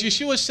humilde. Because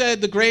Yeshua said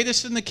the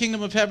greatest in the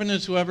kingdom of heaven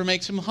is whoever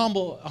makes him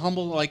humble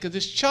like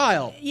this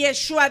child.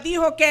 Yeshua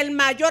dijo que el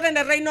mayor en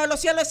el reino de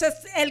los cielos es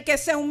el que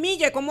se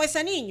humille como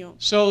ese niño.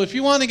 So if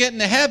you want to get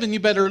into heaven,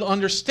 you better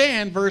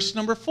understand verse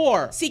number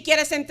 4. Si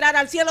quieres entrar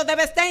al cielo,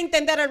 debes de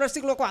entender el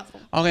versículo 4.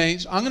 Okay,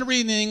 so I'm going to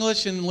read in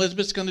English and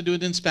Elizabeth's going to do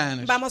it in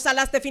Spanish. Vamos a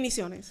las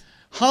definiciones.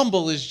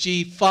 Humble is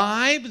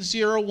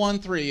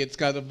G5013. It's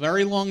got a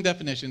very long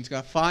definition. It's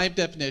got 5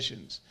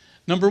 definitions.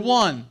 Number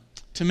 1,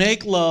 to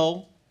make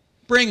low,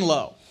 bring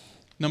low.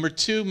 Number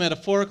 2,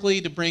 metaphorically,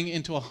 to bring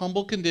into a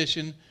humble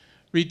condition,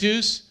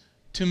 reduce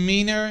to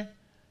meaner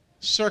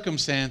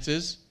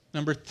circumstances.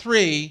 Number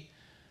 3,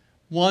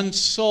 one's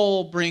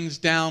soul brings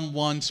down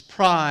one's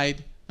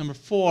pride. Number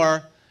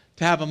 4,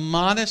 to have a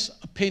modest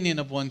opinion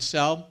of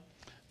oneself.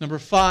 Number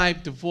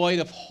 5, devoid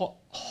of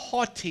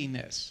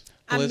haughtiness.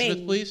 Elizabeth,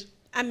 Amén. please.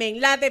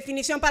 Amén. La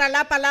definición para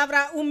la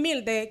palabra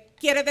humilde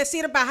quiere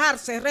decir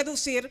bajarse,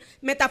 reducir,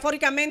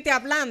 metafóricamente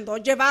hablando,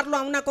 llevarlo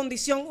a una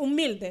condición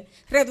humilde,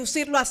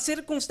 reducirlo a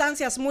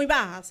circunstancias muy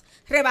bajas,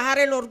 rebajar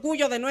el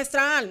orgullo de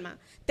nuestra alma,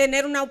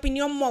 tener una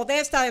opinión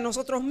modesta de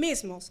nosotros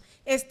mismos,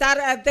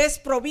 estar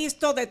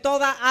desprovisto de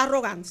toda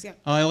arrogancia.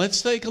 All right,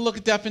 let's take a look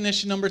at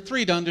definition number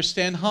 3 to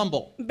understand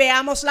humble.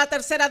 Veamos la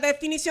tercera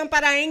definición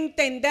para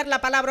entender la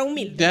palabra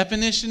humilde.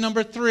 Definition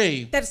number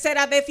 3.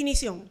 Tercera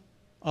definición.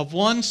 Of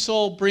one's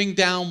soul bring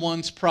down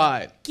one's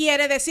pride.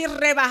 Quiere decir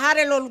rebajar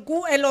el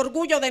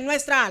orgullo de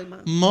nuestra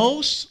alma.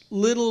 Most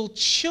little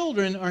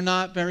children are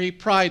not very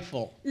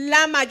prideful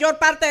La mayor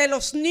parte de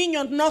los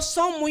niños no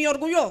son muy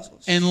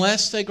orgullosos.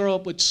 unless they grow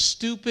up with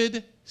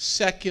stupid,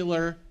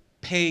 secular,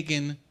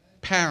 pagan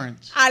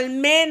parents. Al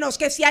menos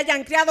que se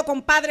hayan criado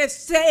con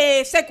padres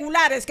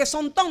seculares que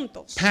son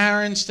tontos.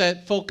 Parents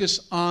that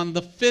focus on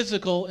the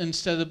physical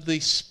instead of the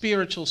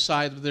spiritual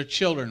side of their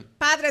children.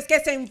 Padres que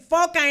se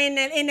enfocan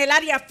en el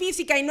área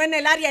física y no en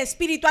el área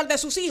espiritual de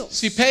sus hijos.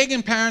 See,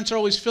 pagan parents are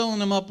always filling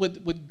them up with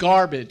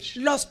garbage.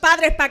 Los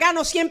padres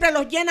paganos siempre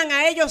los llenan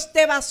a ellos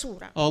de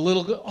basura. Oh,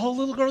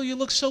 little girl, you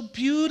look so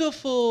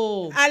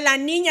beautiful. A la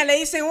niña le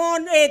dicen,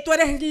 tú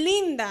eres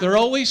linda. They're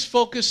always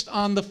focused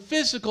on the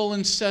physical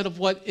instead of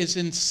what is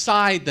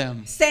inside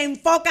them. Se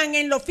enfocan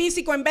en lo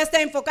físico en vez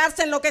de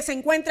enfocarse en lo que se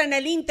encuentra en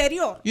el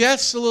interior.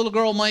 Yes, the little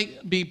girl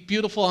might be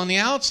beautiful on the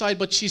outside,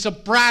 but she's a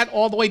brat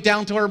all the way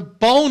down to her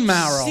bone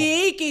marrow.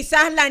 Sí,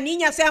 quizás la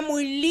niña sea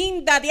muy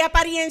linda de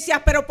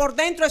apariencias, pero por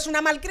dentro es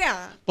una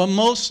malcriada. But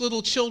most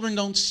little children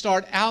don't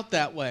start out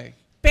that way.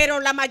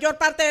 Pero la mayor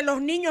parte de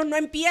los niños no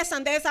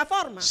empiezan de esa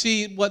forma.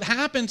 See, what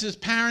happens is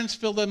parents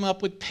fill them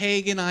up with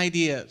pagan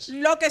ideas.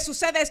 Lo que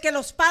sucede es que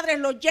los padres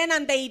los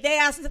llenan de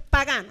ideas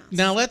paganas.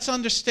 Now let's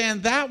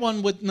understand that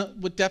one with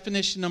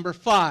definition number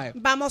 5.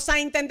 Vamos a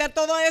entender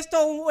todo esto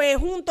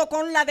junto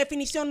con la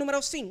definición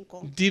número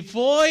 5.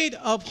 Devoid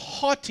of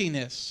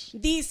haughtiness.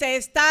 Dice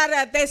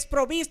estar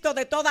desprovisto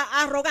de toda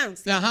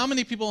arrogancia. Now, how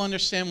many people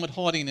understand what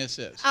haughtiness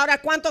is? Ahora,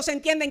 ¿cuántos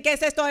entienden qué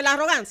es esto de la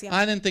arrogancia?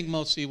 I didn't think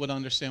most of you would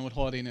understand what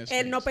haughtiness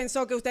Él no means.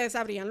 pensó que ustedes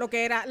sabrían lo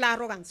que era la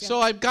arrogancia.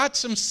 So I've got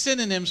some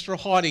synonyms for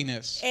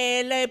haughtiness.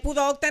 Él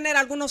pudo obtener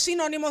algunos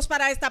sinónimos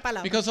para esta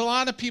palabra. Because a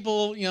lot of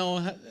people,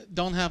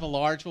 don't have a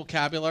large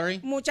vocabulary.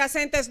 Muchas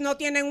gentes no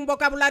tienen un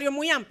vocabulario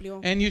muy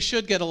amplio. And you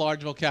should get a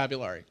large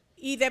vocabulary.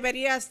 Y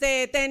deberías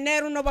de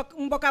tener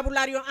un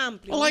vocabulario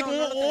amplio. Like, No,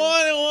 no lo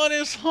tengo. what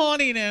is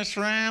haughtiness,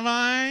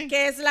 Rabbi?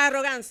 ¿Qué es la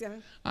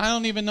arrogancia? I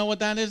don't even know what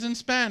that is in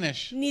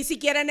Spanish. Ni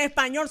siquiera en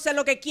español sé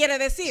lo que quiere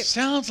decir.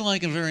 Sounds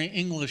like a very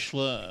English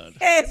word.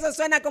 Eso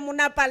suena como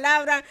una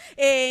palabra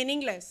en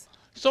inglés.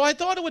 So I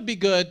thought it would be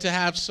good to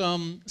have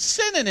some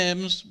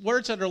synonyms,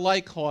 words that are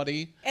like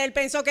haughty. Él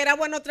pensó que era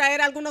bueno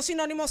traer algunos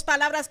sinónimos,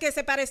 palabras que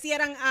se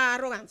parecieran a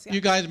arrogancia.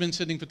 You guys have been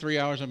sitting for 3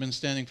 hours. I've been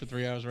standing for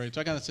 3 hours already, so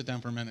I got to sit down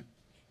for a minute.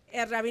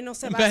 El rabino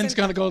se va a Ben's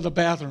going to sentar. go to the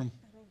bathroom.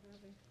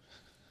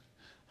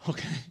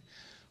 Okay.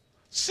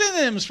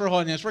 Synonyms for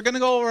haughtiness. We're going to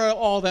go over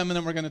all of them and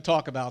then we're going to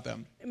talk about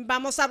them.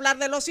 Vamos a hablar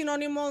de los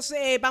sinónimos,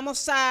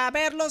 vamos a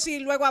verlos y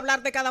luego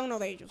hablar de cada uno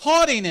de ellos.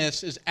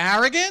 Haughtiness is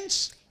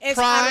arrogance, Es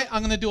pride.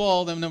 I'm going to do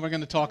all of them and then we're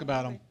going to talk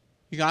about them.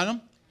 You got them?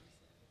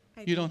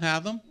 You don't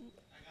have them?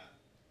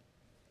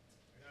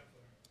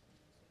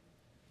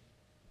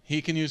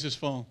 He can use his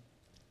phone.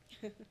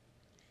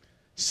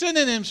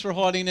 Synonyms for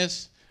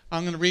haughtiness.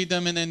 I'm going to read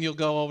them and then you'll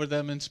go over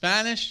them in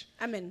Spanish.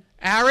 Amén.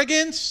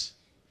 Arrogance,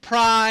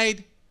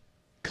 pride,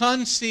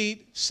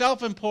 conceit,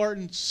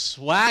 self-importance,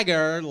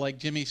 swagger, like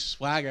Jimmy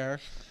Swagger,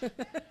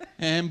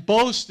 and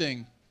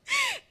boasting.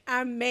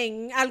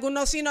 Amén.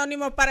 Algunos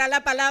sinónimos para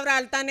la palabra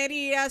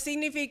altanería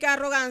significa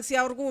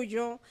arrogancia,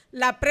 orgullo,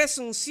 la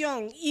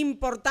presunción,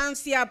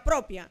 importancia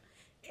propia,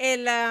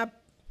 el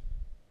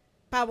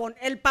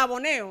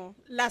pavoneo,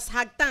 las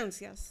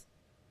jactancias.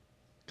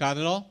 Got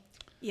it all?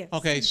 Yes.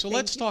 Okay, so Thank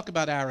let's you. talk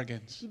about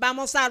arrogance.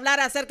 Vamos a hablar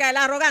acerca de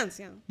la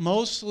arrogancia.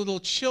 Most little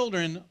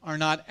children are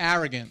not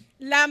arrogant.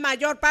 La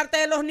mayor parte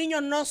de los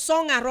niños no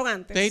son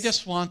arrogantes. They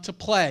just want to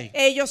play.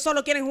 Ellos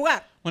solo quieren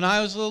jugar. When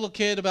I was a little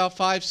kid, about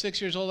 5, 6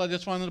 years old, I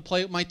just wanted to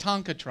play with my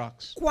Tonka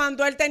trucks.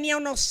 Cuando él tenía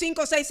unos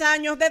 5 o 6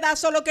 años de edad,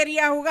 solo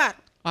quería jugar.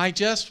 I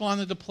just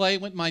wanted to play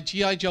with my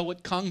G.I. Joe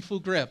with Kung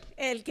Fu grip.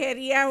 Él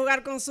quería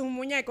jugar con sus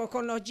muñecos,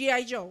 con los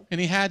G.I. Joe. And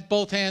he had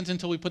both hands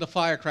until we put a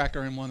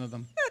firecracker in one of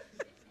them.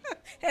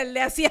 Él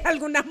le hacía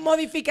algunas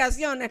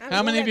modificaciones. al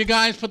How many of you juguete.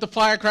 guys put the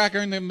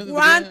firecracker in the...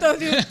 ¿Cuántos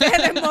de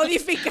ustedes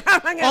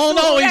modificaban a Oh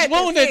sus no, he's juguetes?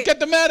 wounded. Sí. Get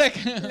the medic.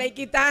 Le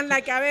quitaban la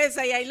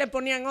cabeza y ahí le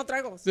ponían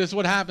otra cosa. This is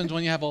what happens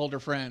when you have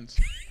older friends.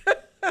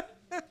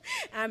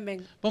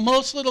 Amén. But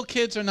most little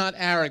kids are not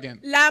arrogant.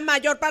 La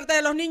mayor parte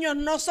de los niños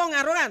no son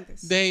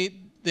arrogantes. They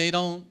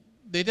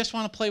just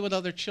want to play with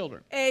other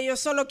children. Ellos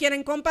solo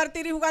quieren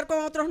compartir y jugar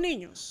con otros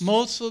niños.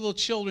 Most little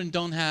children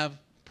don't have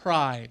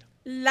pride.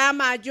 La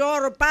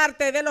mayor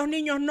parte de los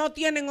niños no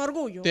tienen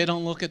orgullo. They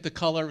don't look at the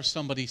color of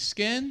somebody's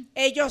skin.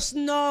 Ellos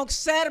no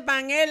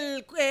observan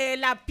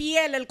la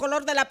piel, el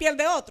color de la piel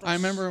de otros. I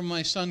remember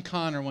my son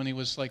Connor when he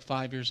was like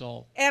 5 years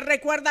old. Él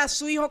recuerda a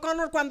su hijo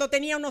Connor cuando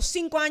tenía unos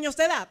 5 años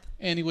de edad.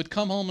 And he would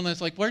come home and I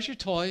was like, "Where's your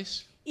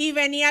toys?" Y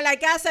venía a la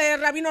casa y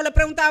el rabino le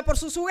preguntaba por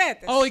sus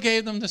juguetes. Oh, he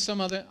gave them to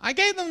some other. I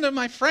gave them to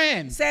my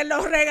friend. Se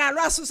los regaló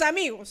a sus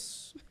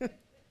amigos.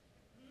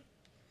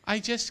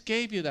 I just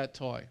gave you that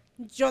toy.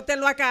 Yo te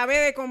lo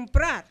acabé de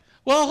comprar.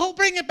 Well, he'll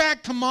bring it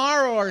back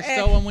tomorrow or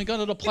so when we go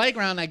to the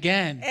playground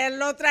again. Él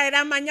lo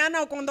traerá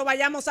mañana o cuando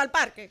vayamos al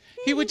parque.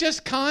 He would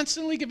just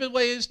constantly give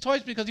away his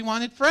toys because he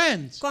wanted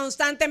friends.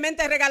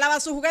 Constantemente regalaba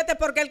sus juguetes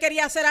porque él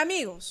quería ser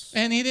amigos.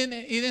 And he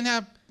didn't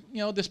have,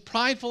 this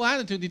prideful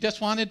attitude. He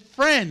just wanted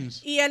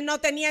friends. Y él no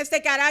tenía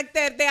este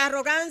carácter de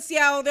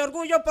arrogancia o de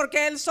orgullo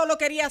porque él solo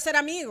quería ser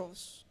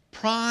amigos.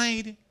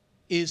 Pride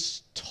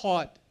is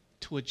taught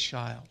to a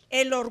child.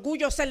 El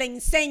orgullo se le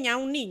enseña a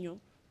un niño.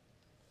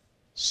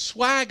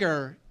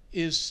 Swagger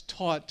is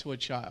taught to a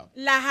child.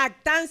 La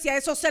jactancia,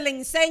 eso se le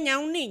enseña a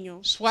un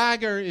niño.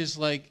 Swagger is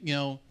like,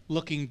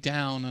 looking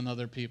down on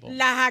other people.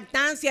 La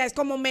jactancia es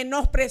como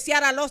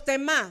menospreciar a los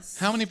demás.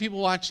 How many people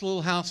watched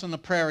Little House on the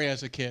Prairie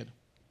as a kid?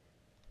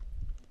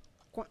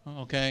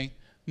 Okay.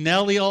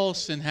 Nellie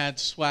Olson had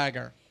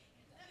swagger.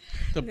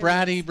 The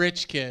bratty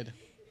rich kid.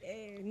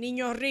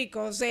 Niños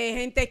ricos,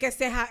 gente que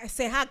se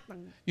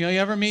jactan. You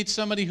ever meet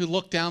somebody who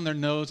looked down their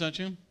nose at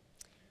you?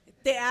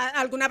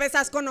 ¿Alguna vez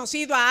has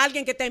conocido a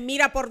alguien que te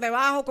mira por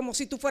debajo como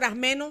si tú fueras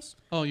menos?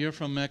 Oh, you're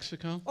from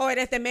Mexico? ¿O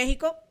eres de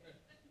México?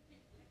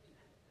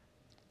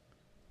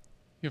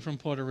 You're from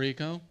Puerto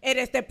Rico?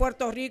 ¿Eres de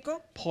Puerto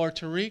Rico?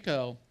 Puerto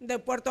Rico. De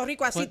Puerto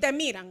Rico, así te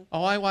miran.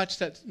 Oh, I watched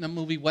that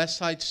movie West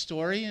Side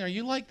Story. Are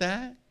you like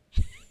that?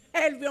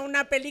 Él vio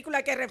una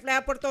película que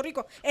refleja Puerto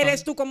Rico.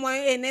 ¿Eres tú como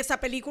en esa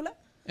película?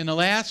 And the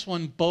last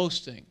one,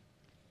 boasting.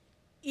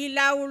 Y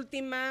la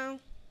última,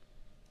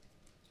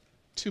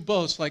 To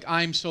boast, like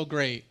I'm so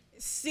great.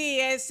 sí,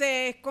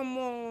 ese es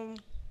como,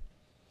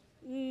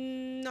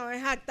 no,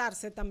 es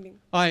jactarse también.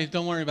 All right,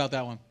 don't worry about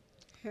that one.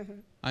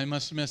 I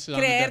must have missed it on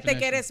the Creerte que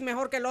definition. eres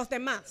mejor que los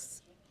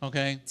demás.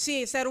 Okay,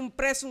 Sí, ser un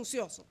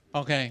presuncioso.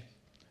 okay.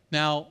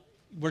 Now,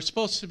 we're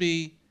supposed to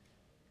be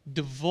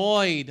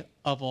devoid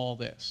of all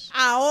this.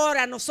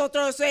 Ahora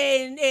nosotros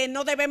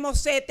no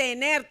debemos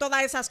tener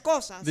todas esas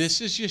cosas.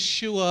 This is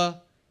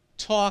Yeshua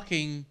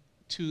talking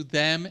to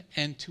them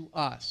and to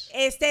us.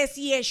 Este es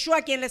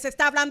Yeshua quien les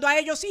está hablando a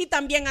ellos y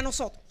también a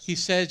nosotros. He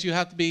says you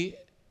have to be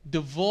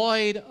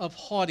devoid of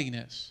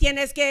haughtiness,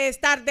 Tienes que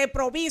estar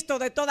desprovisto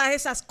de todas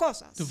esas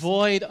cosas.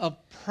 devoid of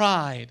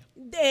pride,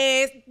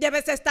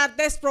 Debes estar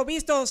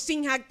desprovisto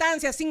sin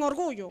jactancia, sin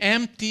orgullo,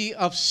 empty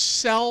of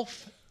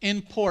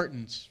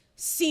self-importance,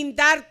 sin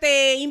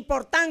darte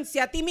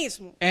importancia a ti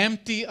mismo,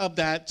 empty of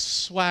that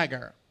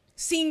swagger.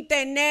 sin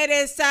tener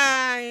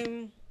esa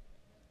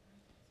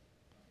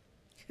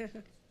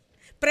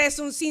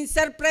sin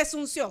ser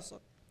presuncioso.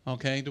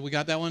 Okay, do we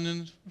got that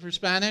one for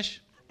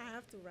Spanish? I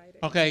have to write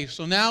it. Okay,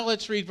 so now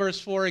let's read verse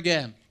 4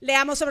 again.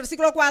 Leamos el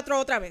versículo 4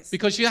 otra vez.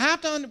 Because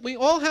we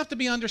all have to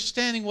be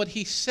understanding what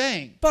he's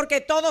saying.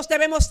 Porque todos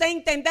debemos de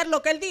entender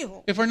lo que él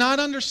dijo. If we're not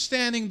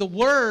understanding the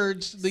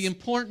words, the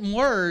important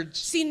words,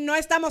 Si no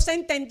estamos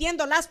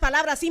entendiendo las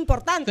palabras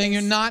importantes, then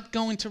you're not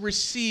going to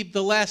receive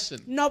the lesson.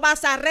 no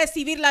vas a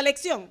recibir la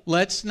lección.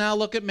 Let's now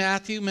look at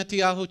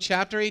Mattiyahu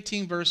chapter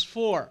 18, verse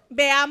 4.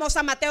 Veamos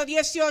a Mateo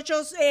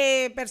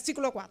 18,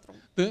 versículo 4.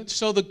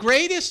 So the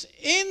greatest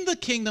in the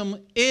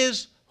kingdom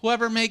is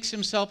whoever makes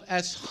himself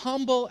as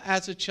humble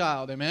as a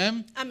child.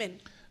 Amen? Amén.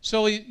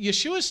 So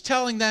Yeshua is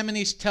telling them and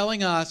he's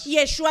telling us,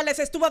 Yeshua les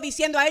estuvo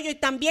diciendo a ellos y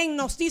también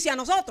nos dice a the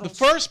nosotros.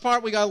 first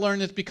part we got to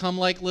learn is become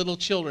like little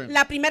children.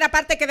 La primera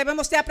parte que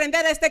debemos de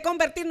aprender es de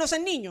convertirnos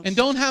en niños. And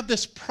don't have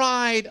this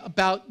pride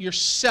about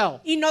yourself.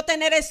 Y no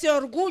tener ese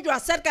orgullo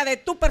acerca de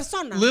tu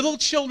persona. Little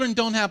children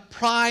don't have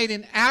pride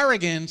and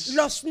arrogance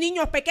Los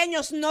niños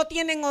pequeños no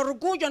tienen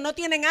orgullo, no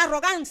tienen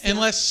arrogancia.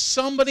 unless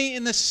somebody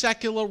in the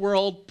secular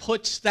world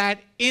puts that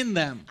in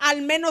them.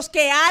 Al menos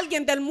que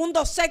alguien del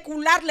mundo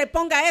secular le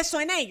ponga eso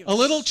en ellos. A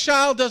little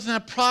child doesn't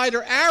have pride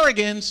or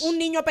arrogance Un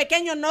niño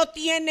pequeño no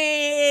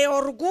tiene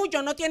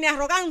orgullo, no tiene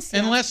arrogancia.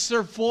 unless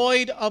they're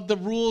void of the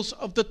rules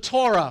of the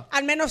Torah.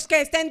 Al menos que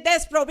estén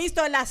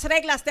desprovistos de las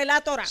reglas de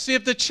la Torah. See,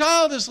 if the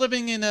child is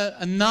living in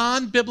a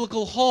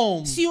non-biblical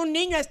home Si un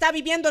niño está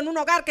viviendo en un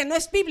hogar que no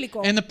es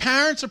bíblico and the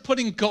parents are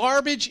putting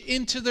garbage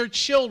into their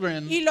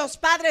children, y los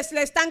padres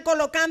le están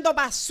colocando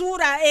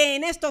basura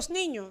en estos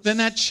niños, then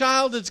that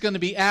child is going to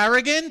be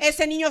arrogant.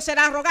 ese niño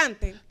será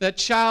arrogante. That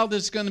child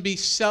is going to be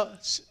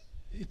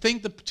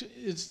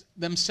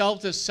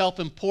themselves as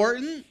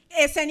self-important.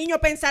 Ese niño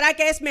pensará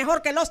que es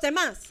mejor que los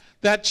demás.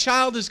 That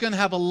child is going to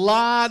have a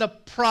lot of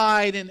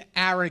pride and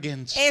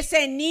arrogance.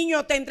 Ese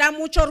niño tendrá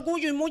mucho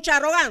orgullo y mucha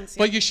arrogancia.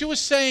 But Yeshua is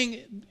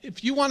saying,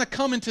 if you want to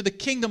come into the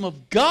kingdom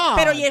of God,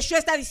 Pero Yeshua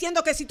está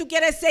diciendo que si tú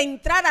quieres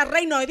entrar al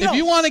reino de Dios, if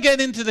you want to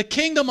get into the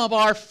kingdom of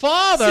our si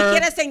Father,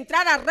 quieres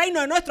entrar al reino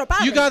de nuestro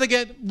Padre, you got to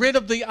get rid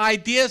of the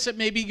ideas that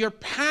maybe your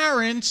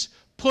parents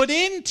put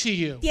into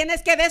you.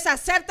 tienes que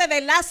deshacerte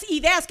de las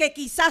ideas que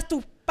quizás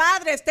tus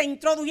padres te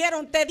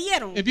introdujeron, te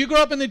dieron. If you grew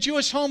up in a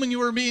Jewish home and you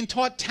were being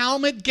taught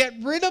Talmud, get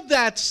rid of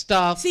that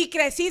stuff. Si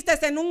creciste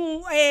en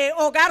un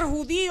hogar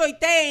judío y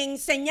te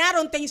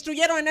enseñaron, te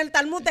instruyeron en el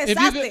Talmud,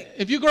 deshazte.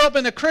 If you grew up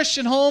in a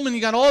Christian home and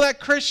you got all that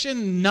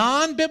Christian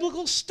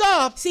non-biblical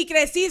stuff, Si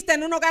creciste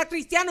en un hogar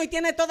cristiano y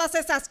tienes todas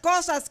esas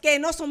cosas que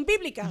no son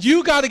bíblicas,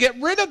 you got to get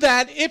rid of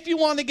that if you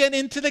want to get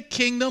into the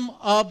kingdom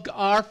of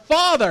our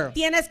Father.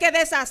 tienes que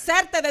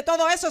deshacerte de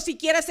todo eso si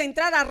quieres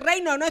entrar al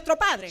reino de nuestro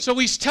Padre. So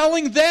he's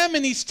telling them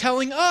and he's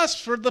telling us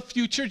for the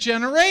future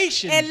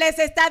generation Él les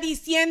está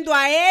diciendo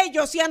a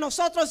ellos y a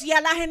nosotros y a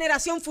la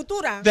generación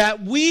futura that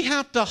we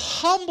have to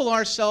humble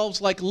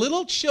ourselves like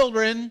little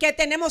children que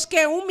tenemos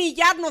que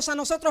humillarnos a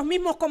nosotros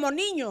mismos como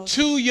niños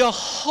to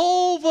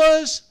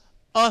Jehovah's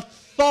authority.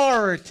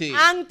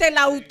 ante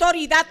la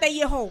autoridad de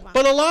Jehová.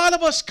 But a lot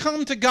of us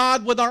come to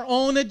God with our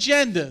own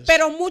agendas.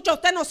 Pero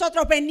muchos de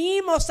nosotros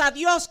venimos a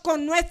Dios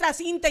con nuestras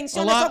A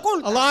intenciones lot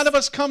ocultas. of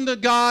us come to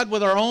God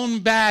with our own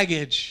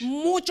baggage.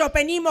 Muchos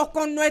venimos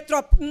con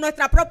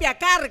nuestra propia A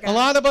carga.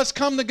 lot of us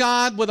come to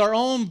God with our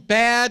own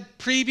bad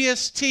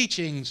previous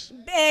teachings.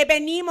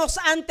 Venimos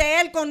ante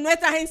Él con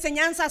nuestras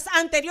enseñanzas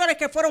anteriores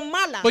que fueron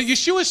malas. But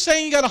Yeshua is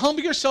saying you got to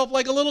humble yourself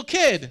like a little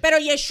kid. Pero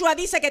Yeshua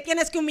dice que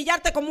tienes que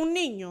humillarte como un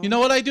niño. You know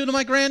what I do to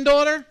my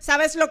granddaughter?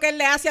 ¿Sabes lo que Él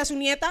le hace a su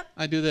nieta?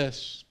 I do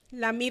this.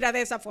 La mira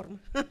de esa forma.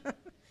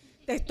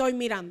 Te estoy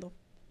mirando.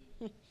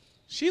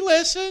 She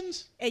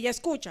listens. Ella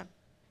escucha.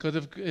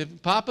 Because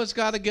if Papa's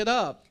got to get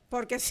up,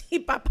 Porque si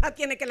papá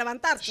tiene que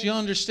levantarse, she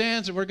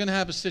understands that we're going to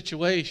have a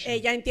situation.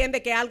 ella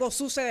entiende que algo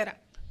sucederá.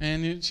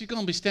 And she's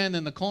going to be standing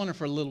in the corner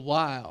for a little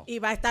while. Y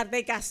va a estar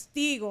de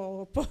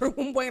castigo por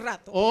un buen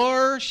rato.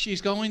 Or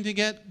she's going to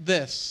get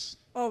this.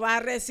 O va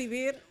a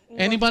recibir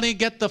Anybody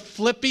get the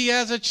flippy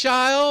as a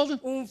child?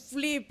 un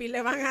flip y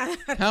le van a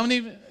dar. How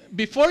many,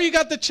 before you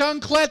got the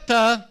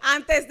chancleta,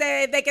 Antes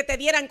de que te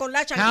dieran con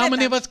la how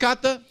many of chancleta, us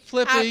got the ¿a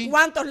flippy?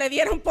 cuántos le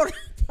dieron por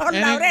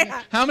la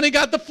oreja? How many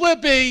got the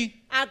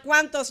flippy? ¿A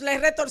cuántos les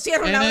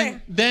retorcieron And la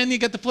oreja? then you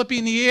get the flippy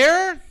in the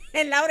ear,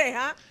 En la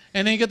oreja.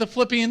 and then you get the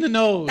flippy in the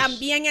nose.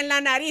 También en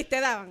la nariz te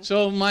daban.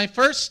 So my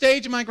first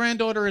stage of my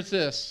granddaughter is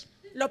this.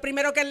 Lo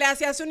primero que le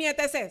hace a su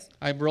nieta es eso.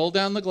 I roll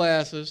down the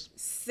glasses,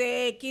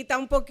 Se quita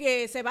un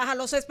poquito, se baja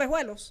los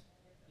espejuelos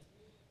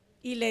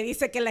y le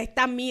dice que la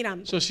está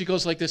mirando. so she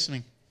goes like this to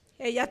me.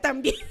 Ella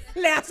también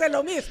le hace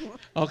lo mismo.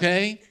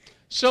 Okay?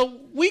 So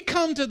we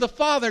come to the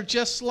Father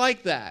just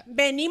like that.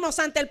 Venimos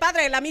ante el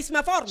Padre de la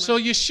misma forma. So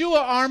Yeshua,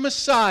 our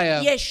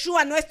Messiah,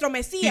 Yeshua, nuestro he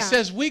Mesías,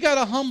 says we got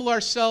to humble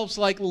ourselves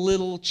like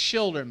little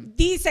children.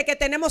 dice que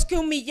tenemos que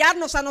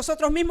humillarnos a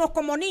nosotros mismos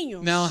como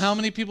niños. Now, how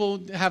many people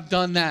have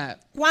done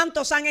that?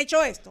 ¿Cuántos han hecho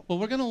esto? Well,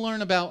 we're going to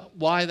learn about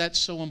why that's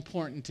so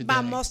important today.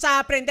 Vamos a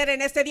aprender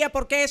en este día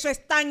por qué eso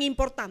es tan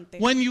importante.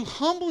 When you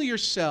humble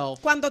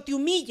yourself, Cuando te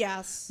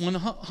humillas, when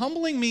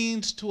humbling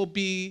means to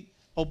be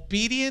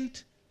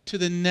obedient to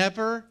the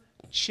never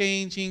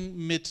changing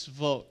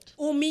mitzvot.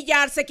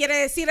 humillarse quiere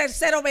decir el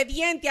ser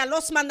obediente a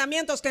los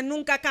mandamientos que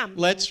nunca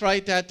cambian. Let's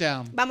write that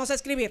down. Vamos a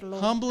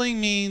escribirlo. Humbling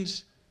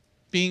means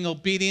being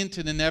obedient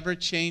to the never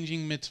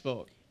changing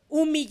mitzvot.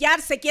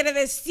 Humillarse quiere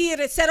decir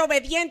ser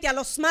obediente a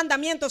los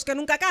mandamientos que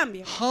nunca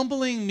cambian.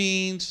 Humbling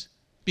means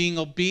being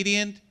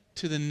obedient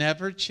to the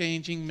never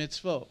changing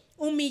mitzvot.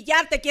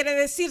 Humillarte quiere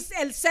decir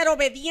el ser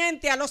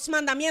obediente a los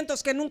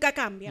mandamientos que nunca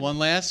cambian. One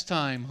last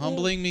time.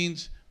 Humbling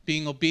means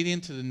being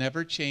obedient to the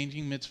never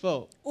changing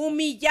mitzvot.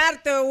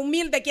 Humillarte,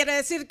 humilde quiere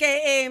decir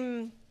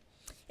que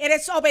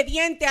eres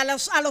obediente a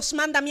los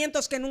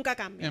mandamientos que nunca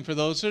cambian. And for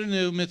those that are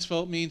new,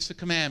 mitzvot means the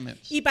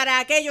commandments. Y para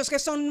aquellos que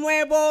son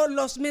nuevos,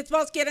 los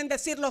mitzvot quieren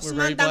decir los We're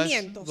very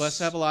mandamientos. blessed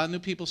to have a lot of new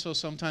people, so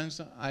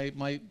sometimes I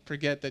might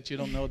forget that you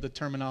don't know the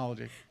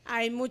terminology.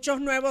 Hay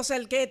muchos nuevos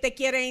el que te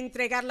quiere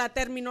entregar la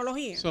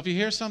terminología. So if you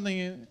hear something,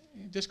 you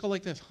just go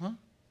like this, huh?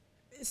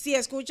 Si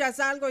escuchas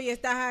algo y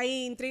estás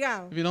ahí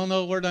intrigado If you don't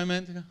know the word I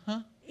meant, you go,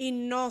 huh? y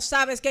no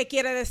sabes qué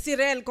quiere decir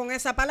él con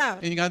esa palabra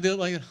And you got to do it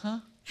like,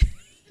 huh?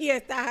 y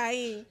estás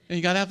ahí. And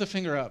you got to have the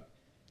finger up.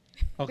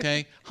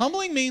 Okay?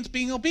 Humbling means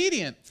being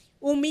obedient.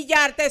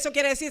 Humillarte, eso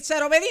quiere decir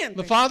ser obediente.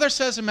 The Father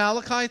says in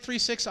Malachi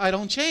 3:6, I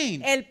don't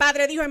change. El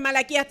Padre dijo en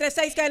Malaquías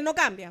 3:6 que él no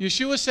cambia.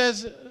 Yeshua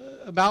says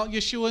about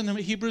Yeshua in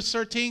Hebrews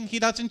 13, he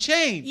doesn't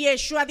change. Y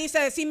Yeshua dice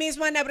de sí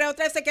mismo en Hebreo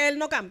 13 que él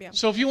no cambia.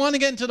 So if you want to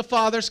get into the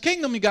Father's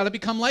kingdom, you got to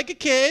become like a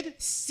kid.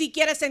 Si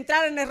quieres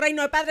entrar en el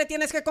reino del Padre,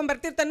 tienes que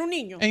convertirte en un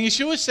niño. And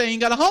Yeshua is saying you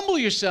got to humble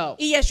yourself.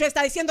 Y Yeshua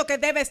está diciendo que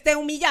debes de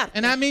humillarte.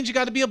 And that means you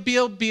got to be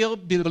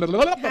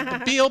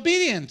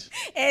obedient.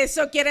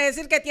 Eso quiere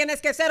decir que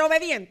tienes que ser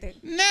obediente.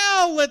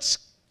 Now let's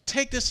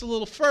take this a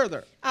little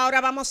further. Ahora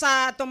vamos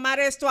a tomar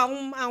esto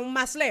aún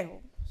más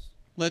lejos.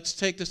 Let's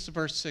take this to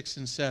verse 6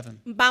 and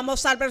 7.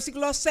 Vamos al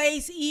versículo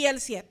 6 y el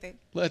 7.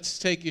 Let's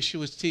take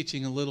Yeshua's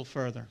teaching a little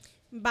further.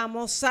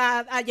 Vamos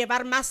a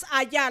llevar más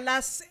allá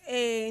las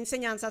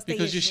enseñanzas de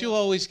Because Yeshua Yeshua.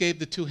 always gave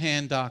the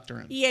two-hand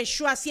doctrine. Y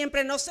Yeshua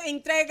siempre nos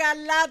entrega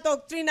la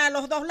doctrina de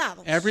los dos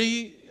lados.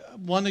 Every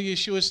one of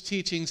Yeshua's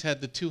teachings had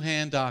the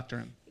two-hand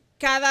doctrine.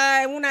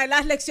 Cada una de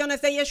las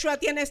lecciones de Yeshua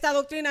tiene esta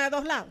doctrina de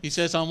dos lados. He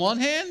says on one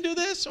hand do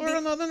this, or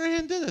on the other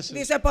hand do this.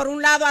 Dice, por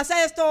un lado haz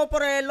esto,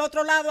 por el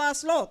otro lado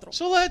haz lo otro.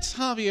 So let's,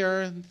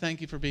 Javier, and thank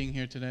you for being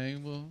here today.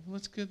 Well,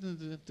 let's get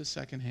the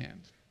second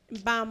hand.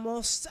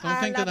 Vamos Don't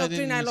a think la that I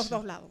didn't doctrina de miss los you.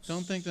 dos lados.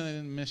 Don't think that I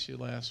didn't miss you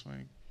last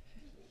week.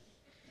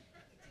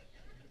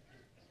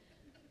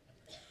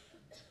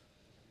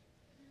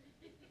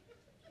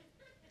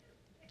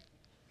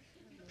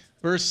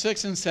 Verse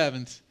 6 and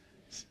 7.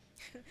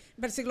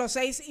 Versículos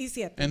 6 y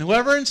 7. And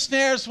whoever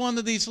ensnares one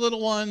of these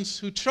little ones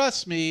who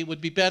trust me would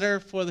be better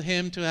for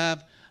him to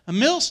have a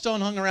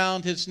millstone hung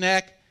around his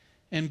neck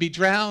and be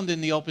drowned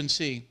in the open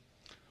sea.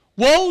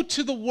 Woe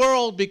to the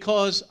world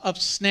because of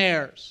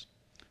snares.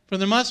 For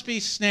there must be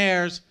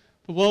snares,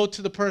 but woe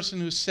to the person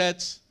who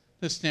sets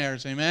the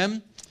snares.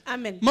 Amen?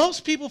 Amén.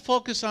 Most people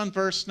focus on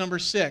verse number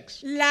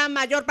 6. La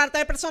mayor parte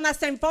de personas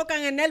se enfocan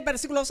en el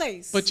versículo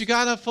 6. But you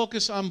got to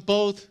focus on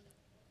both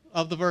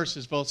of the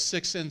verses, both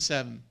 6 and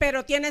 7.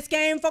 Pero tienes que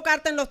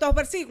enfocarte en los dos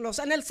versículos,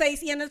 en el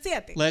 6 y en el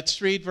 7.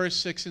 Let's read verse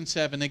 6 and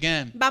 7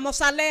 again.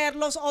 Vamos a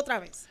leerlos otra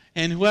vez.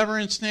 And whoever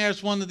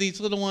ensnares one of these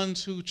little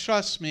ones who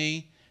trust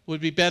me,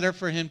 would be better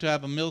for him to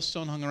have a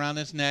millstone hung around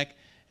his neck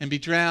and be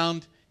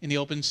drowned in the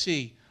open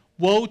sea.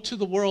 Woe to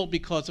the world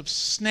because of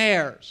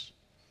snares.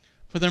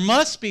 For there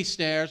must be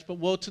snares, but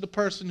woe to the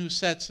person who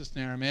sets the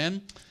snare.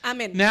 Amen?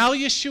 Amén. Now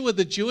Yeshua,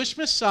 the Jewish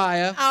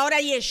Messiah,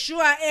 Ahora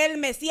Yeshua, el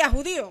Mesías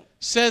judío,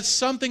 says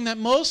something that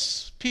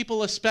most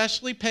people,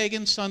 especially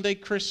pagan Sunday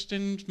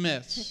Christians,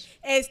 miss.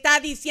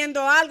 está diciendo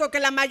algo que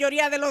la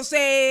mayoría de los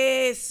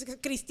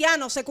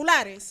cristianos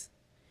seculares.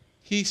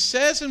 He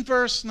says in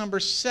verse number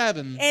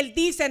 7, Él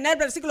dice en el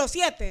versículo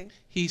 7,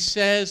 he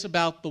says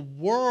about the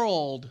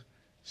world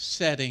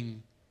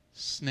setting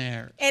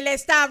snares. él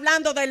está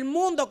hablando del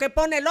mundo que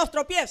pone los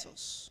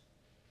tropiezos.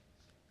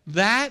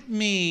 That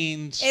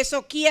means,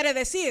 Eso quiere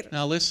decir,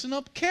 now listen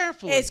up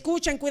carefully.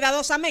 escuchen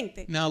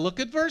cuidadosamente. Now look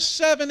at verse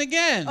 7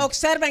 again.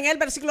 Observen el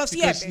versículo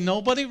Because 7,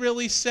 nobody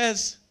really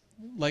says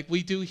like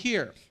we do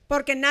here.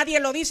 porque nadie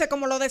lo dice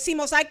como lo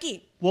decimos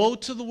aquí. Woe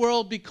to the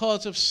world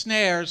because of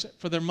snares,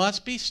 for there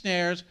must be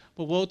snares,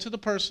 but woe to the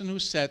person who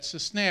sets the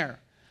snare.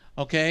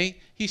 Okay?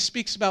 He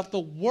speaks about the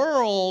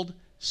world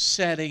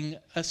setting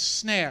a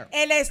snare.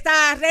 Él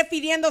está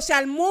refiriéndose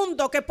al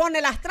mundo que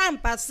pone las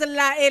trampas,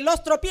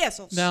 los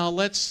tropiezos. Now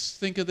let's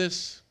think of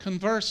this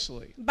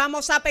conversely.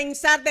 Vamos a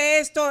pensar de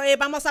esto,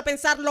 vamos a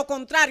pensar lo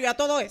contrario a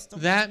todo esto.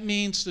 That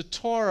means the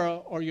Torah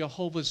or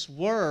Jehovah's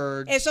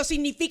word Eso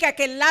significa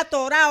que la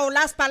Torah o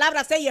las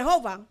palabras de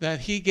Jehová, that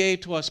he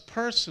gave to us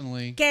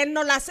personally, que Él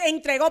nos las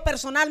entregó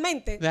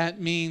personalmente, that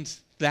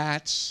means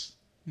that's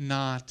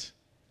not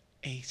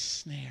a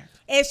snare.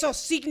 eso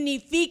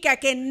significa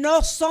que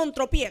no son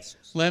tropiezos.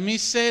 Let me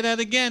say that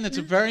again. It's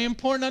a very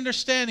important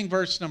understanding,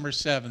 verse number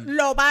 7.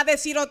 Lo va a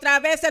decir otra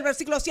vez, el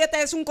versículo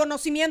 7 es un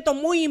conocimiento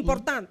muy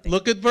importante.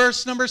 Look at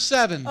verse number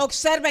 7.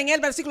 Observen el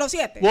versículo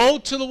 7. Woe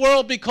to the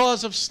world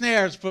because of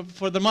snares,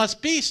 for there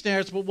must be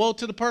snares, but woe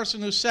to the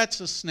person who sets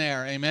a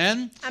snare.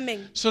 Amen?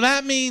 Amén. So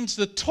that means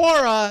the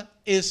Torah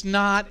is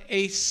not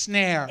a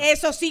snare.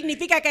 Eso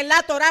significa que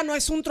la Torah no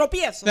es un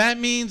tropiezo. That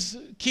means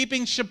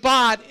keeping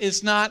Shabbat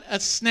is not a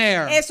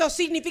snare. Eso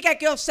significa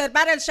que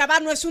observar el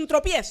Shabbat no es un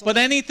tropiezo. But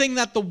anything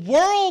that the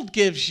world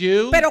gives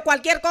you, Pero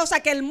cualquier cosa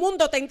que el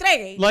mundo te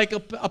entregue, like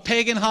a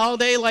pagan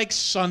holiday like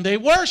Sunday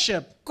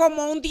worship,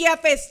 como un día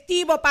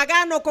festivo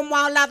pagano, como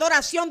la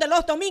adoración de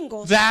los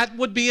domingos, that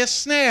would be a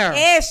snare.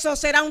 eso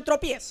será un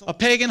tropiezo. A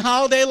pagan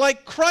holiday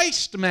like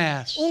Christ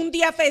Mass, Un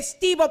día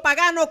festivo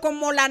pagano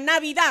como la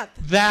Navidad,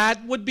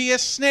 that would be a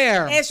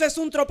snare eso es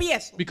un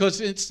tropiezo,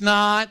 because it's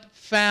not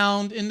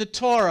found in the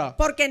Torah.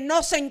 porque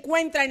no se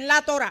encuentra en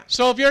la Torah.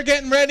 So if you're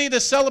getting ready to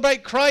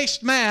celebrate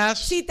Christ Mass,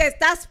 Si te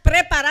estás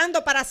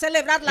preparando para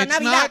celebrar la it's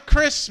Navidad, not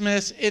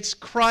Christmas, it's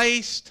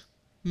Christ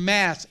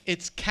Mass.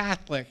 It's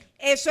Catholic.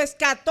 eso es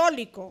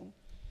católico,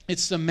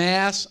 It's the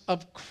Mass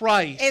of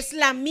Christ. es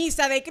la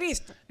misa de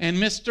Cristo. And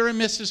Mr. and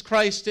Mrs.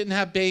 Christ didn't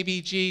have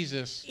baby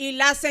Jesus. Y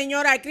la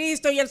señora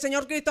Cristo y el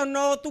Señor Cristo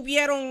no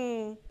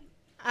tuvieron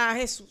a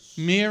Jesús.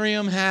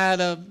 Miriam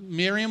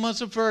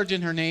was a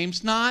virgin. Her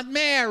name's not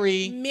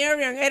Mary.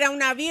 Miriam era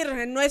una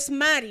virgen, no es I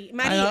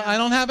María.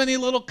 don't have any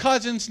little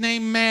cousins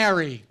named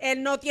Mary.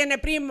 Él no tiene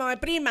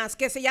primas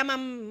que se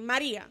llaman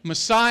María.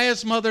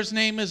 Messiah's mother's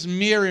name is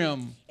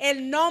Miriam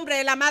El nombre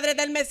de la madre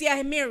del Mesías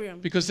es Miriam.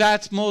 because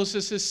that's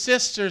Moses'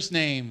 sister's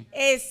name.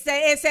 Ese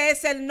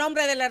es el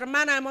nombre de la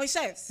hermana de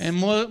Moisés. And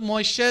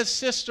Moshe's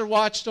sister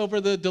watched over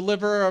the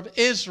deliverer of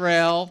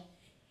Israel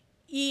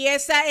Y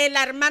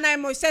la hermana de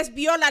Moisés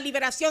vio la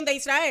liberación de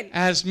Israel.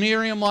 as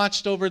Miriam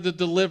watched over the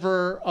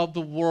deliverer of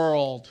the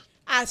world.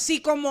 Así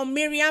como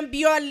Miriam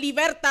vio al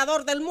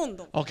libertador del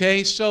mundo.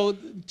 Okay, so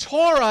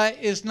Torah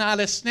is not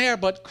a snare,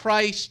 but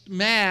Christ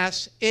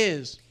Mass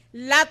is.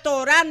 La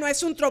Torah no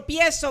es un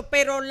tropiezo,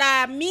 pero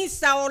la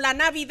misa o la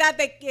Navidad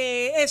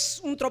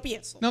es un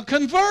tropiezo. Now,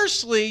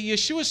 conversely,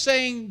 Yeshua is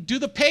saying, do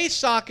the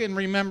Pesach in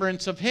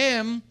remembrance of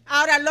him.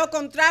 Ahora lo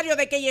contrario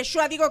de que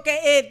Yeshua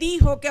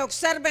dijo que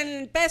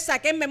observen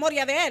Pesach en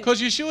memoria de él.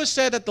 Because Yeshua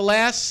said at the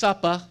Last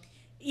Supper,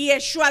 Y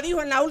Yeshua dijo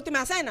en la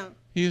última cena.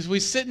 we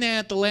sitting there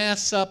at the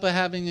Last Supper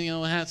having,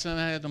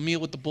 had a meal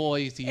with the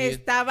boys.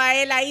 Estaba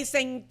él ahí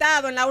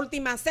sentado en la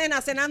última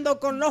cena cenando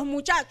con los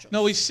muchachos.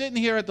 No, he's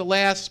sitting here at the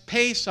last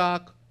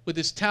Pesach with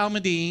his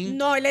Talmudim.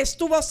 No, él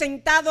estuvo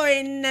sentado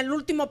en el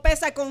último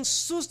Pesach con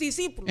sus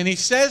discípulos. And he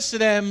says to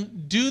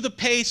them, do the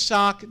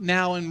Pesach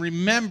now in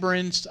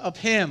remembrance of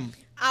him.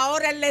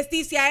 Ahora él les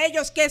dice a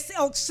ellos que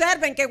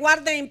observen, que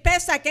guarden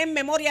Pesach en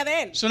memoria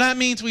de él. So that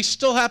means we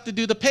still have to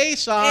do the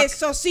Pesach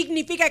Eso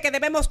significa que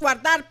debemos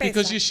guardar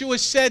because Pesach. Yeshua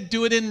said,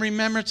 do it in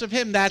remembrance of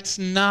him. That's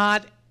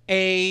not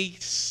a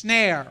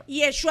snare.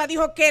 Y Yeshua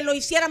dijo que lo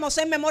hiciéramos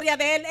en memoria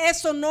de él.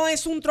 Eso no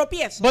es un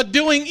tropiezo. But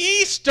doing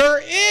Easter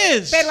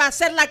is. Pero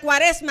hacer la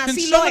cuaresma Can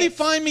sí lo somebody es.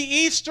 find me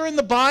Easter in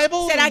the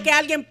Bible? ¿Será que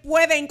alguien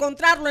puede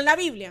encontrarlo en la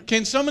Biblia?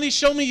 Can somebody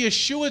show me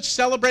Yeshua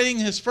celebrating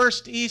his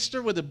first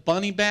Easter with a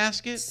bunny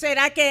basket?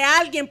 ¿Será que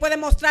alguien puede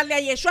mostrarle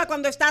a Yeshua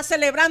cuando está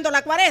celebrando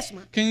la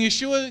cuaresma?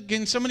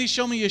 Can somebody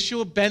show me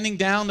Yeshua bending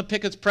down to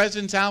pick his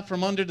presents out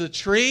from under the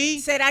tree?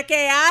 ¿Será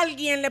que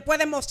alguien le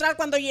puede mostrar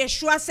cuando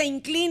Yeshua se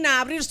inclina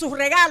a abrir sus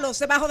regalos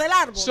debajo del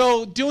árbol?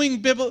 So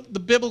doing the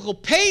biblical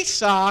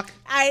Pesach,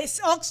 A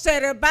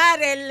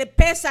observar el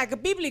Pesach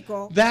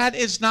bíblico, that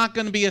is not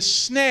going to be a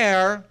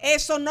snare.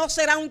 eso no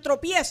será un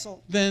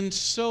tropiezo. Then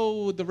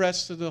so would the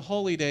rest of the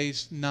holy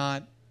days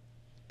not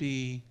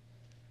be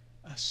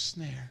a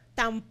snare.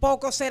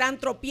 Tampoco serán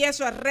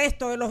tropiezo el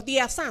resto de los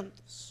días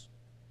santos.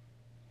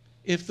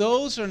 If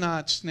those are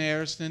not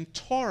snares, then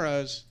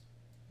Torah's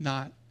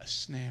not a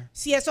snare.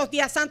 Si esos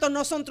días santos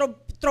no son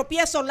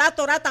tropiezo, la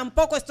Torah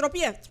tampoco es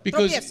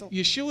Because tropiezo.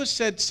 Yeshua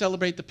said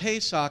celebrate the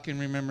Pesach in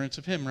remembrance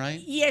of him,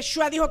 right? Y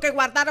Yeshua dijo que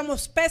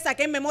guardáramos Pesach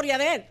en memoria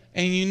de él.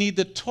 And you need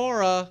the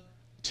Torah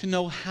to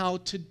know how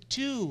to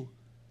do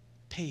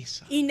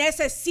Pesach. Y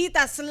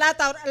necesitas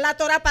la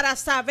Torah para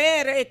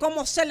saber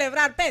cómo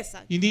celebrar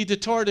Pesach. You need the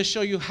Torah to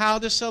show you how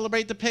to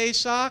celebrate the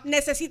Pesach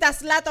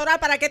Necesitas la Torah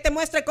para que te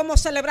muestre cómo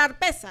celebrar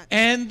Pesach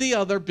and the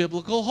other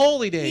biblical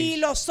holy y days.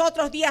 los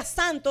otros días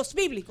santos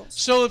bíblicos.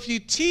 So if you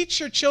teach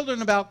your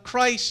children about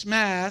Christ's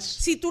Mass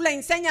Si tú le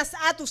enseñas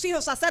a tus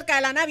hijos acerca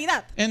de la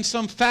Navidad and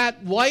some fat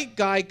white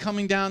guy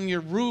coming down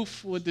your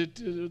roof with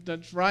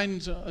that's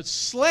riding a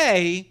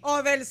sleigh,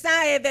 o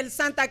del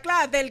Santa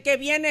Claus, del que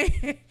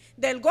viene,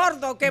 del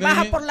gordo que Then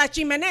baja you- por la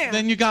chimenea,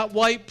 then you got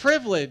white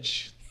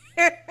privilege.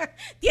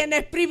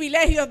 tienes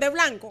privilegios de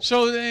blanco.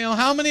 So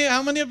how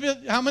many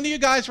of you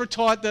guys were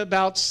taught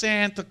about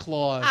Santa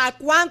Claus? ¿A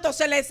cuánto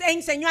se les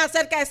enseñó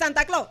acerca de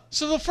Santa Claus?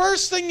 So the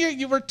first thing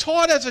you were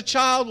taught as a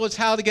child was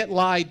how to get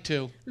lied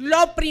to.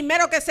 Lo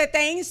primero que se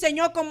te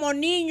enseñó como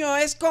niño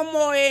es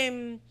como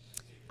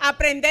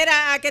aprender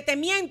a que te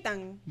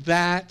mientan.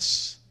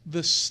 That's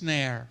the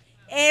snare.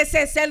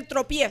 Ese es el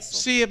tropiezo.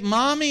 See, if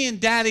mommy and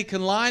daddy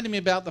can lie to me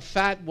about the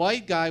fat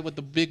white guy with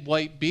the big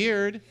white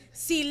beard,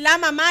 Si la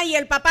mamá y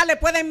el papá le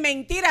pueden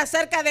mentir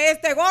acerca de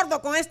este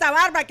gordo con esta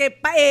barba que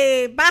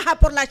baja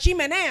por la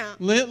chimenea,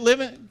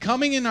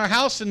 coming in our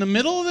house in the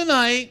middle of the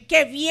night,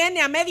 que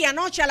viene a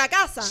medianoche a la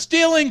casa,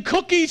 stealing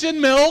cookies and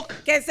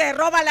milk, que se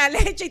roba la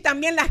leche y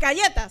también las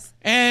galletas,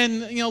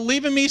 and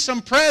leaving me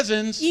some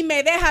presents, y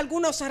me deja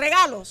algunos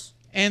regalos.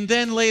 and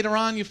then later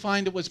on you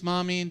find it was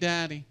mommy and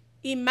daddy.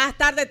 Y más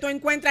tarde tú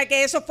encuentras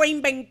que eso fue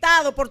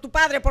inventado por tu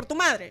padre, por tu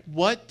madre.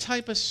 What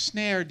type of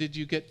snare did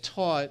you get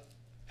taught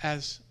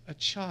as a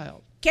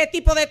child? ¿Qué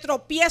tipo de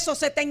tropiezo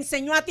se te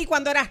enseñó a ti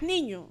cuando eras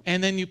niño?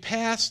 And then you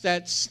pass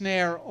that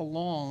snare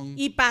along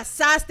Y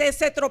pasaste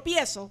ese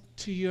tropiezo,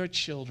 to your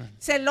children.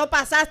 se lo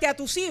pasaste a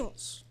tus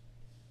hijos.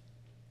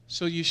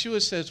 So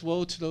Yeshua says,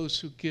 woe to those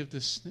who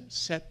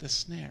set the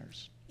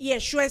snares. Y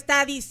Yeshua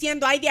está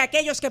diciendo, hay de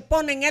aquellos que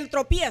ponen el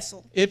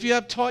tropiezo. If you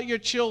have taught your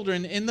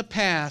children in the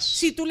past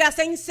Si tú le has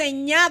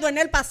enseñado en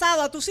el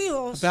pasado a tus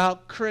hijos,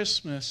 about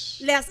Christmas,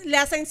 le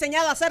has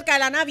enseñado acerca de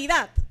la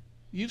Navidad,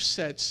 you've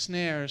set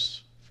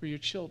snares for your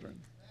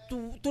children.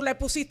 tú le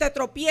pusiste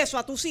tropiezo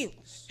a tus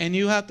hijos. And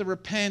you have to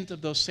repent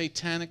of those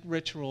satanic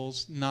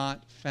rituals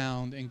not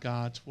found in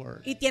God's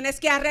Word. Y tienes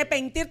que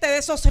arrepentirte de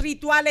esos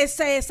rituales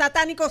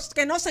satánicos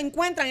que no se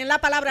encuentran en la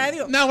palabra de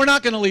Dios. Now, we're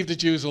not going to leave the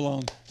Jews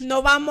alone.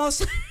 No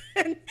vamos,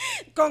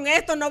 con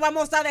esto no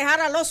vamos a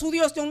dejar a los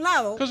judíos de un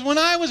lado. Because when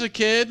I was a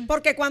kid,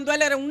 Porque cuando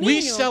él era un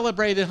we niño,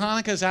 celebrated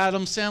Hanukkah's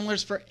Adam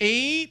Sandlers for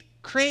 8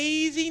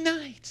 crazy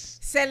nights.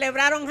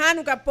 celebraron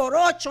Hanukkah por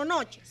 8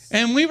 noches.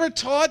 And we were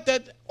taught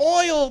that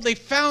they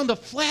found a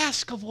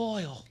flask of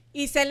oil.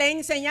 Y se le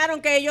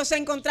enseñaron que ellos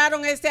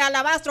encontraron este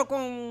alabastro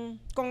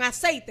con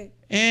aceite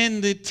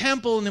In the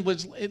temple, and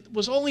it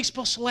was only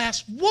supposed to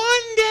last 1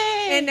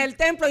 day. en el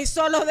templo y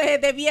solo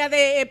debía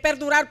de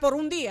perdurar por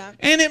un día.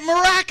 And it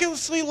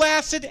miraculously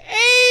lasted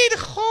 8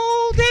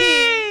 whole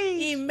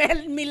days. Y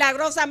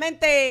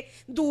milagrosamente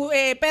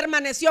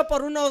permaneció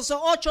por unos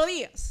 8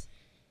 días.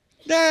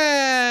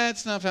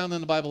 That's not found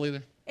in the Bible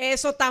either.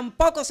 Eso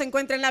tampoco se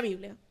encuentra en la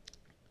Biblia.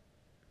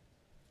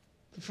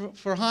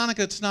 For Hanukkah,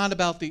 it's not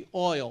about the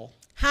oil.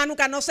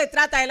 Hanukkah no se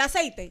trata del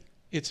aceite,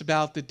 It's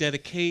about the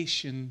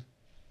dedication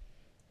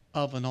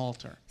of an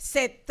altar.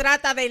 se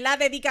trata de la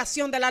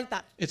dedicación del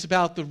altar. It's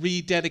about the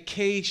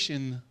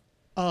rededication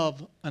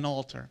of an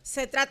altar.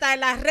 Se trata de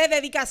la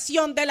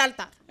rededicación del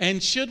altar.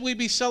 And should we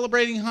be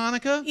celebrating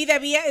Hanukkah? ¿Y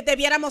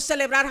debiéramos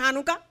celebrar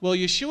Hanukkah? Well,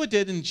 Yeshua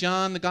did in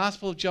John, the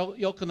Gospel of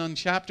Yochanan,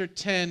 chapter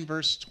 10,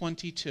 verse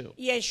 22.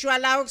 Y Yeshua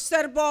la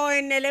observó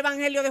en el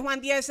Evangelio de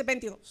Juan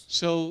 10:22.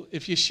 So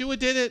if Yeshua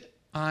did it,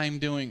 I'm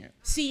doing it.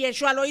 Si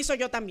Yeshua lo hizo,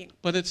 yo también.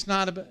 But it's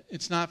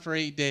not for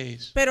 8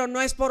 days. Pero no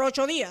es por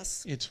 8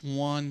 días. It's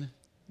 1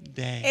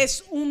 day.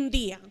 Es un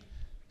día.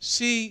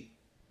 See,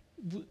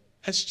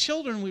 as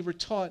children, we were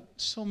taught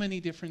so many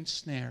different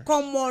snares.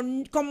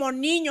 Como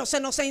niños se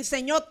nos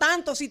enseñó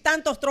tantos y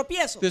tantos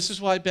tropiezos. This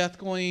is why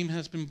Bethlehem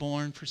has been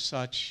born for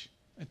such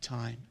a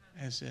time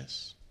as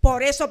this.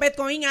 Por eso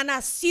Bethlehem ha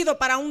nacido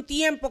para un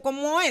tiempo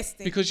como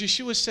este. Because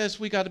Yeshua says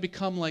we got to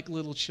become like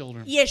little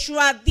children. Y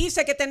Yeshua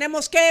dice que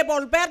tenemos que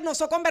volvernos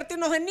o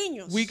convertirnos en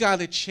niños. We got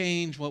to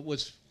change what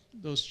was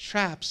those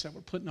traps that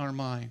were put in our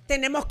mind.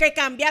 Tenemos que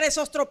cambiar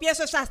esos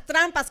tropiezos, esas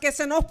trampas que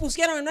se nos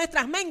pusieron en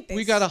nuestras mentes.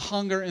 We got to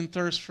hunger and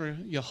thirst for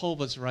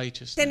Jehovah's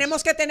righteousness.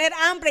 Tenemos que tener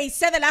hambre y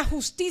sed de la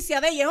justicia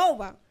de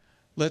Jehová.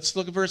 Let's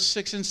look at verse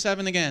 6 and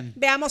 7 again.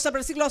 Veamos el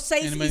versículo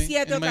 6 y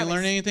 7 otra Anybody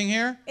learn vez. anything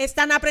here?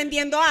 ¿Están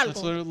aprendiendo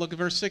Let's algo? look at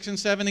verse 6 and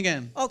 7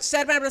 again.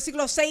 Observen el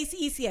versículo 6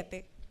 y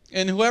 7.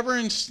 And whoever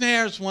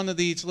ensnares one of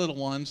these little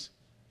ones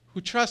who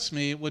trusts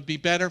me, it would be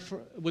better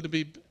for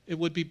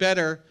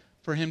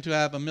him to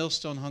have a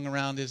millstone hung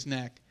around his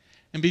neck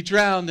and be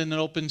drowned in an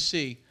open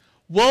sea.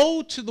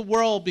 Woe to the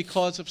world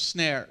because of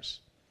snares,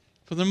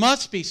 for there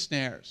must be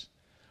snares.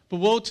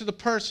 But woe to the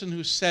person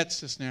who sets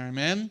the snare.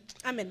 Amen?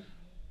 Amén.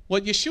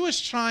 What Yeshua is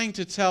trying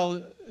to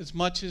tell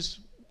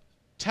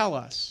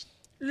us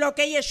Lo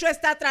que Yeshua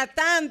está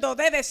tratando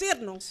de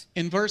decirnos.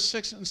 In verse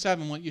 6 and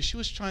 7, what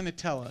Yeshua is trying to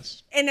tell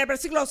us En el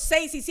versículo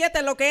 6 y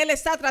 7 lo que él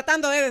está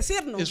tratando de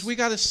decirnos. is we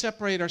got to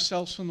separate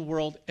ourselves from the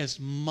world as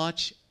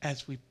much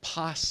as we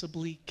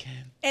possibly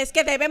can. Es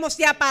que debemos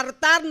de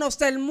apartarnos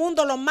del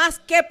mundo lo más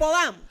que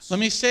podamos. Let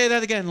me say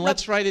that again.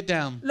 Let's write it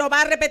down. Lo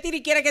va a repetir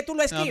y quiere que tú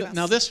lo escribas.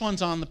 Now this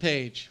one's on the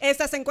page.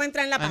 Esta se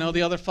encuentra en la I know página.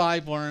 the other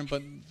 5 weren't,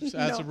 but as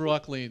the No.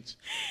 Ruach leads.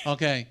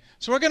 Okay.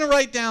 So we're going to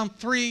write down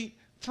three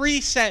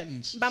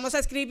sentences. Vamos a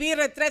escribir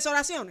 3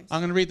 oraciones. I'm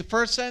going to read the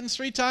first sentence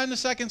 3 times, the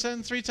second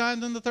sentence 3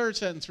 times, and the third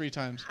sentence 3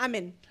 times.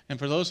 Amén. And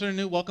for those that are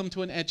new, welcome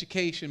to an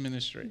education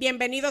ministry.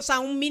 Bienvenidos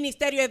a un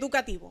ministerio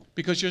educativo.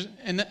 Because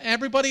and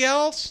everybody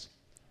else,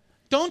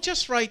 don't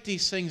just write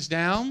these things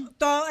down.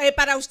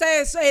 Para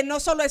ustedes no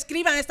solo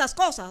escriban estas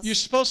cosas. You're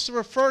supposed to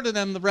refer to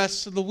them the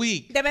rest of the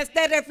week. Debes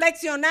de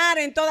reflexionar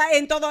en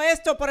todo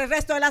esto por el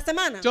resto de la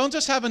semana. Don't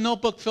just have a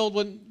notebook filled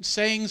with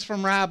sayings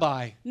from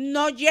Rabbi.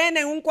 No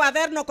llenen un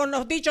cuaderno con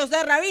los dichos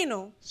del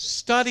rabino.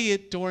 Study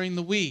it during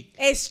the week.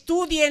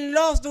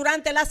 Estudienlos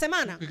durante la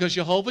semana. Because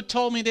Jehovah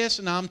told me this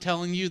and I'm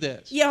telling you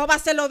this. Jehová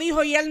se lo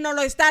dijo y él nos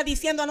lo está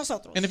diciendo a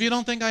nosotros. And if you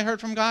don't think I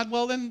heard from God,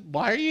 well then,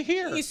 why are you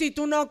here? Y si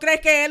tú no crees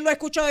que él lo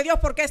escuchó de Dios,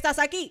 ¿por qué estás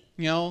aquí?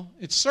 You know,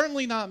 it's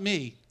certainly not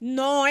me.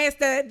 No es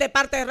de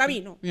parte del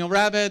rabino. You know,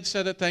 Rab Ed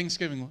said at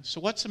Thanksgiving, so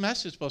what's the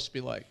message supposed to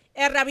be like?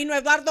 El rabino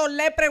Eduardo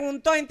le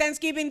preguntó en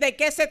Thanksgiving de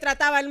qué se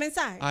trataba el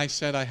mensaje. I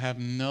said, I have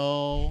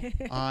no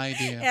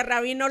idea. El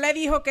rabino le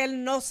dijo que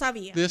él no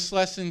sabía. This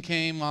lesson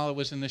came while I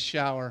was in the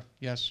shower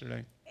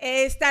yesterday.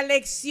 Esta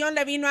lección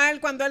le vino a él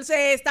cuando él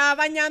se estaba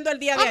bañando el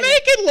día de I'm ayer.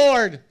 naked,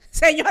 Lord.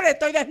 Señor,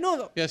 estoy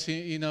desnudo. Yes,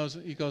 he knows.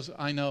 He goes,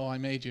 I know, I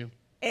made you.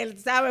 Él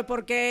sabe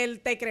por qué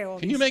él te creó.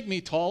 Can you make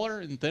me taller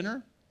and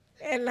thinner?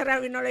 El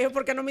rabino le dijo,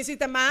 ¿por qué no me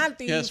hiciste más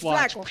alto y Yes,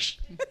 watch. flaco?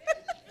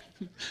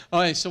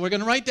 Okay, so we're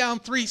going to write down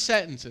 3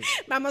 sentences.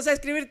 Vamos a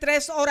escribir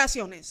 3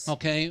 oraciones.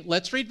 Okay,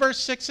 let's read verse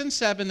 6 and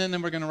 7, and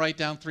then we're going to write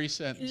down 3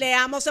 sentences.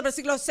 Leamos el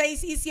versículo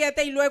 6 y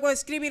 7 y luego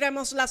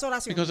escribiremos las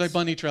oraciones. Because I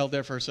bunny trailed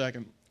there for a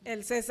second.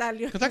 Él se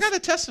salió. Because I got to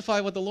testify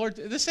what the Lord,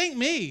 this ain't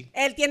me.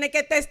 Él tiene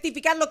que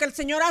testificar lo que el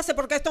Señor hace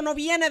porque esto no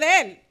viene de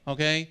él.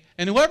 Okay,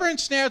 and whoever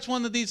ensnares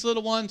one of these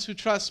little ones who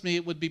trust me,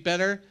 it would be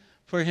better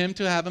for him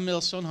to have a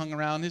millstone hung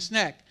around his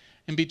neck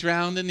and be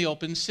drowned in the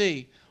open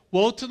sea.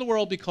 Woe to the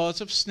world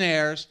because of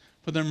snares,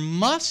 for there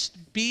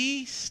must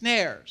be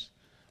snares.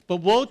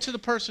 But woe to the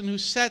person who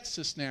sets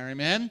the snare.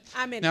 Amen?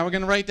 Amen. Now we're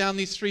going to write down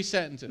these 3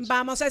 sentences.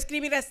 Vamos a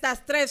escribir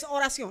estas 3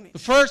 oraciones. The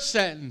first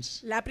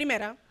sentence, La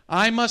primera,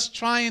 I must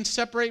try and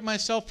separate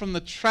myself from the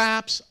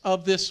traps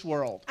of this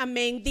world.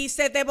 amén,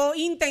 dice, debo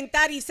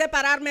intentar y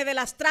separarme de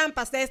las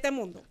trampas de este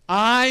mundo.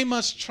 I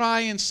must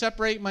try and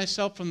separate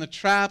myself from the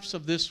traps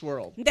of this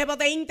world. Debo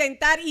de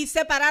intentar y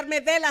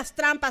separarme de las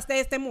trampas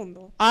de este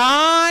mundo.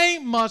 I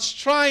must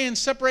try and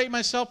separate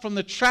myself from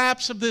the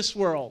traps of this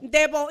world.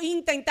 Debo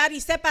intentar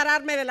y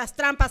separarme de las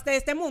trampas de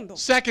este mundo.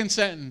 Second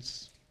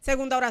sentence.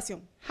 Segunda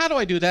oración. How do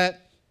I do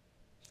that?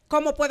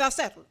 ¿Cómo puedo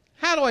hacerlo?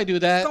 How do I do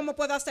that? ¿Cómo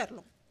puedo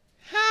hacerlo?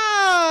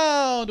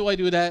 How do I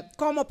do that?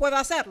 ¿Cómo puedo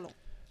hacerlo?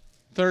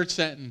 Third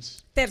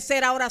sentence.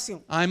 Tercera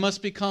oración. I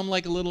must become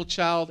like a little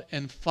child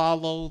and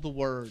follow the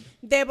word.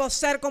 Debo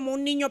ser como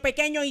un niño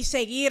pequeño y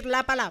seguir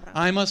la palabra.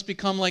 I must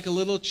become like a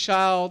little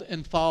child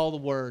and follow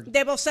the word.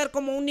 Debo ser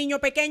como un niño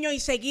pequeño y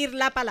seguir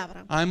la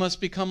palabra. I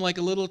must become like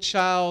a little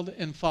child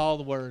and follow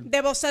the word.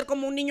 Debo ser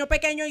como un niño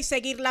pequeño y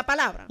seguir la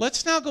palabra.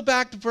 Let's now go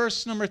back to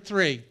verse number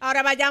 3.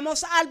 Ahora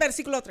vayamos al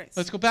versículo 3.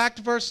 Let's go back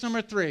to verse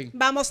number 3.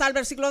 Vamos al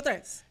versículo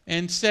 3.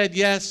 And said,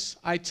 yes,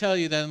 I tell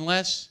you that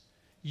unless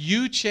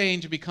you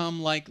change and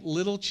become like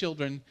little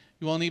children,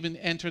 you won't even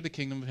enter the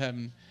kingdom of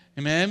heaven.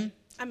 Amen?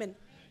 Amén.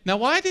 Now,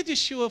 why did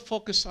Yeshua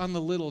focus on the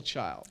little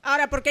child?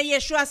 Ahora, ¿por qué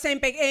Yeshua se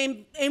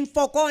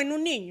enfocó en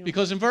un niño?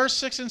 Because in verse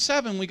 6 and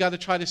 7, we got to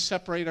try to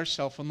separate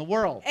ourselves from the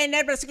world. En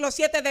el versículo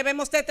 7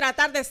 debemos de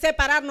tratar de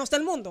separarnos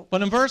del mundo.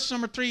 But in verse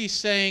number 3, he's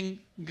saying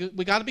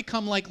we got to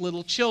become like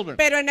little children.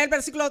 Pero en el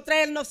versículo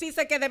 3 él nos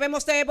dice que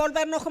debemos de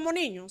volvernos como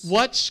niños.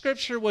 What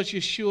scripture was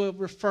Yeshua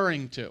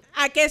referring to?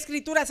 ¿A qué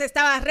escritura se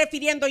estaba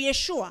refiriendo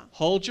Yeshua?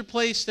 Hold your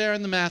place there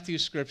in the Matthew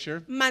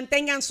scripture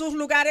Mantengan sus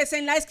lugares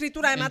en la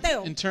escritura de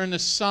Mateo. and turn to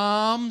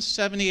Psalm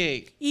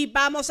 78. Y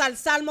vamos al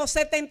Salmo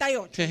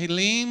 78.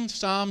 Tehillim,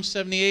 Psalm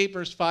 78,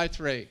 verse 5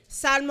 through 8.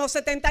 Salmo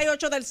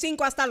 78 del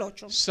 5 hasta el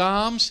 8.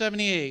 Psalm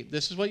 78.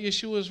 This is what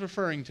Yeshua is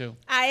referring to.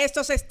 A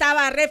esto se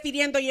estaba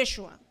refiriendo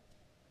Yeshua.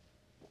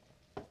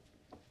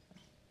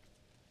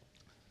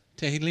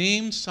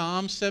 Tehillim,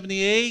 Psalm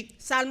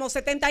 78, Salmo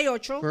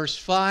 78 verse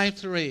 5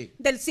 through 8.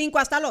 del 5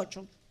 hasta el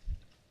 8.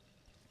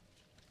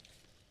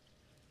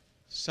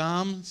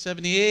 Psalm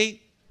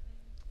 78,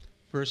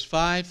 verse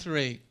 5 through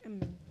 8.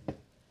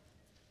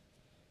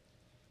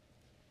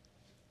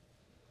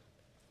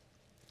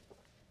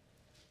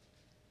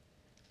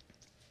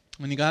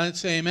 When you got it,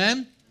 say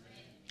amen.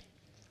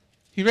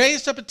 He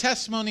raised up a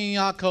testimony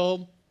in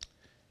Yaakov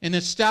and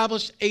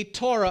established a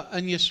Torah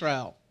in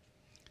Israel.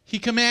 He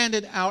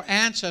commanded our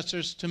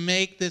ancestors to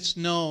make this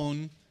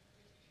known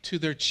to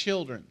their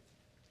children.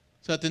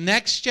 so that the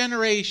next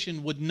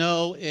generation would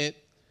know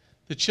it,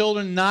 the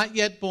children not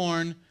yet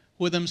born,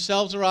 who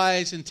themselves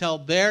arise and tell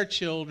their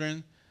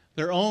children,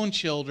 their own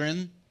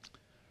children,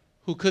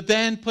 who could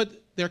then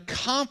put their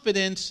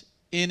confidence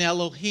in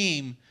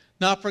Elohim,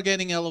 not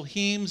forgetting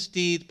Elohim's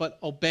deeds, but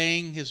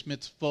obeying his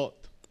mitzvot.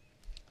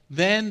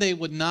 Then they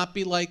would not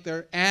be like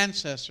their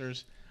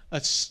ancestors,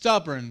 a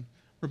stubborn,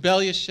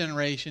 rebellious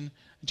generation,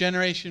 a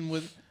generation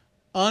with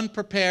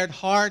unprepared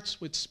hearts,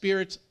 with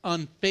spirits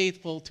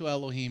unfaithful to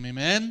Elohim.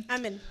 Amen?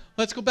 Amén.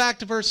 Let's go back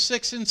to verse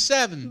 6 and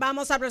 7.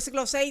 Vamos al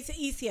versículo 6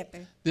 y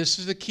 7. This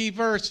is the key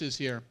verses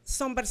here.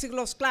 Son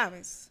versículos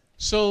claves.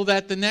 So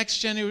that the next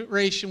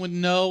generation would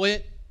know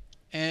it,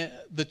 and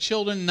the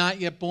children not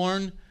yet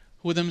born,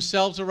 who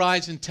themselves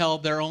arise and tell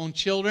their own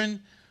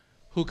children,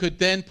 who could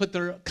then put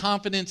their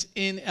confidence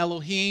in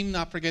Elohim,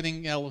 not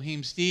forgetting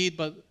Elohim's deeds,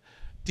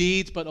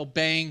 but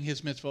obeying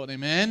his mitzvot.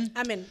 Amen?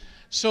 Amén.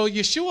 So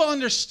Yeshua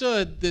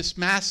understood this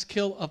mass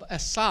kill of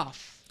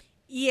Asaph.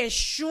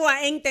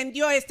 Yeshua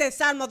entendió este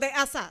salmo de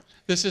Asaf.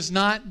 This is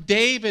not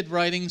David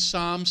writing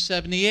Psalm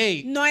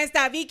 78. No es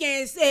David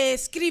quien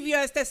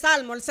escribió este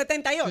salmo, el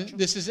 78.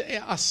 This is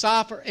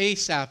Asaph or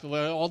Asaph.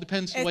 Well, it all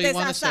depends on what you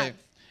want to say.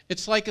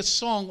 It's like a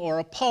song or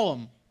a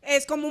poem.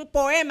 Es como un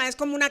poema, es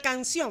como una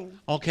canción.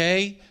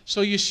 Okay?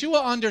 So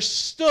Yeshua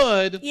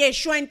understood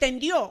Yeshua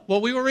entendió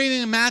what we were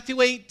reading in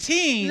Matthew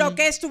 18. lo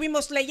que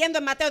estuvimos leyendo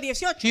en Mateo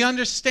 18. He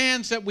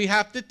understands that we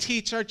have to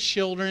teach our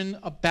children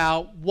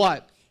about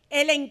what?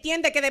 Él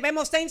entiende que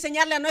debemos de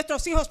enseñarle a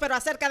nuestros hijos, pero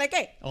 ¿acerca de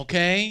qué?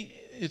 Okay?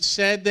 It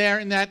said there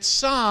in that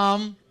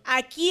psalm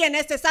Aquí en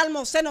este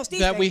salmo se nos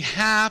dice that we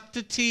have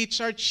to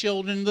teach our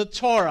children the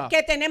Torah.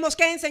 que tenemos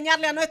que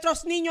enseñarle a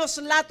nuestros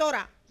niños la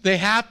Torah. They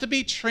have to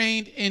be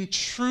trained in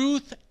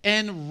truth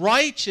and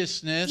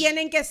righteousness.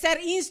 Tienen que ser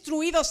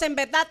instruidos en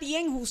verdad y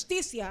en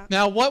justicia.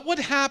 Now, what would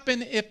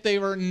happen if they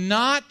were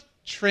not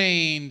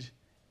trained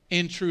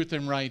in truth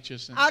and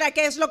righteousness? Ahora,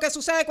 ¿qué es lo que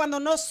sucede cuando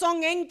no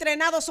son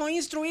entrenados o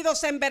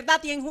instruidos en verdad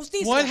y en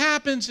justicia? What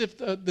happens if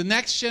the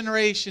next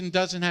generation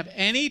doesn't have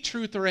any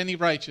truth or any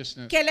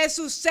righteousness? ¿Qué le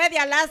sucede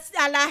a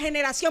la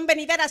generación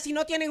venidera si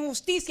no tienen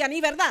justicia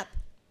ni verdad?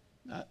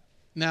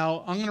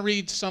 Now, I'm going to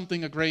read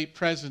something a great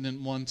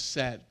president once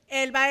said.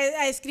 Él va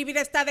a escribir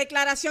esta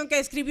declaración que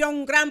escribió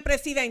un gran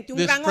presidente, un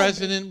This gran hombre.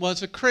 president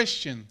was a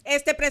Christian.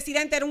 Este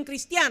presidente era un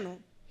cristiano.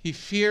 He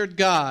feared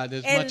God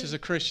as much as a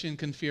Christian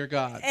can fear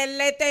God. Él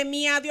le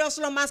temía a Dios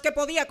lo más que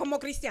podía como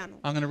cristiano.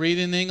 I'm going to read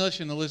it in English,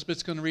 and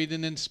Elizabeth's going to read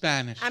it in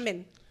Spanish.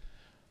 Amén.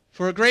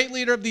 For a great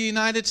leader of the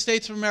United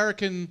States of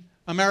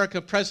America,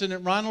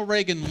 President Ronald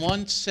Reagan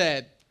once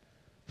said,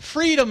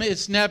 "Freedom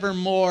is never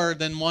more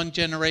than one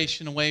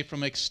generation away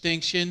from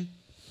extinction.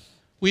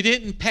 We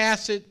didn't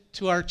pass it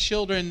to our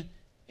children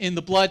in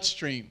the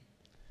bloodstream.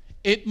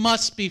 It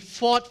must be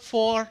fought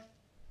for,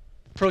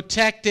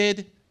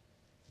 protected,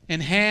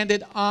 and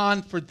handed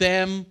on for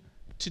them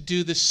to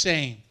do the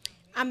same."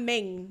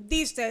 Amén.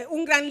 Dice,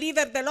 un gran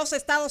líder de los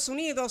Estados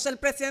Unidos, el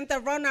presidente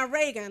Ronald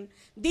Reagan,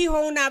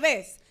 dijo una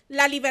vez,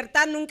 la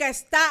libertad nunca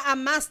está a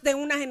más de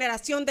una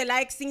generación de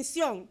la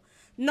extinción.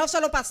 No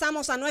se lo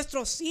pasamos a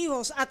nuestros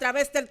hijos a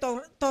través del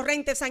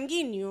torrente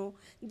sanguíneo.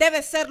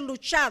 Debe ser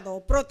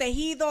luchado,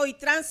 protegido y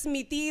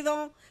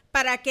transmitido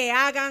para que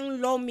hagan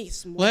lo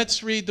mismo.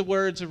 Let's read the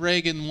words of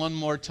Reagan one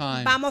more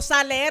time. Vamos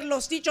a leer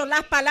los dichos,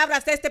 las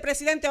palabras de este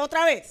presidente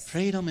otra vez.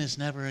 Freedom is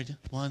never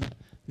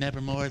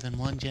more than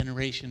one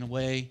generation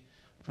away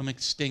from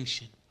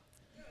extinction.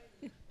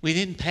 We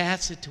didn't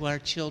pass it to our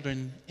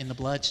children in the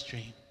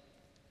bloodstream.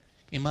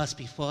 It must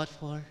be fought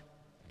for,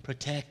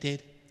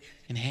 protected,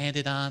 and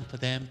handed on for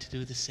them to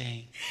do the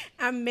same.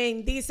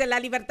 Amén. Dice, la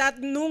libertad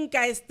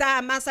nunca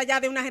está más allá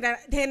de una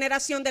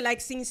generación de la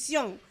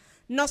extinción.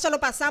 No se lo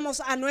pasamos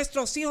a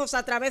nuestros hijos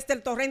a través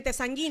del torrente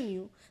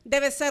sanguíneo.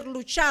 Debe ser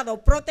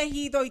luchado,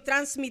 protegido y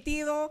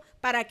transmitido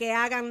para que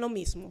hagan lo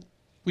mismo.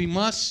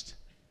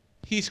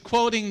 He's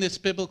quoting this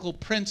biblical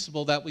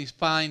principle that we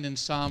find in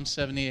Psalm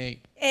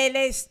 78. Él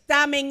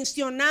está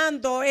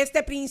mencionando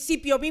este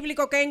principio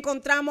bíblico que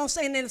encontramos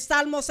en el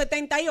Salmo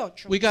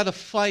 78. We got to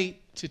fight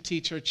to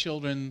teach our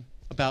children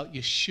about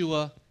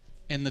Yeshua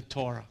and the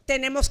Torah.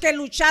 Tenemos que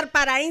luchar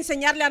para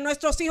enseñarle a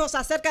nuestros hijos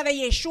acerca de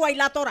Yeshua y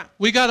la Torah.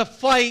 We got to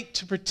fight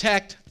to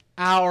protect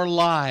our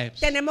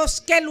lives. Tenemos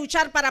que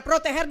luchar para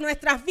proteger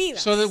nuestras vidas.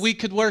 So that we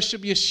could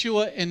worship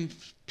Yeshua in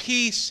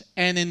peace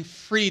and in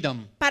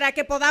freedom. Para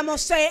que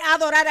podamos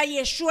adorar a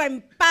Yeshua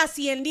en paz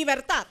y en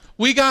libertad.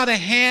 We got to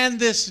hand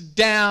this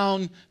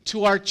down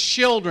to our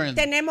children.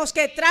 Tenemos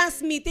que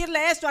transmitirle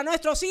esto a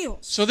nuestros hijos.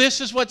 So this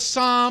is what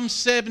Psalm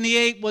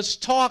 78 was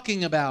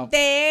talking about.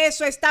 De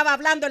eso estaba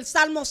hablando el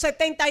Salmo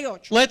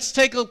 78. Let's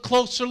take a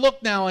closer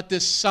look now at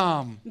this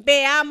psalm.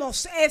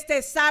 Veamos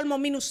este salmo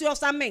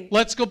minuciosamente.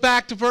 Let's go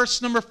back to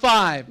verse number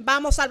 5.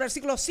 Vamos al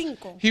versículo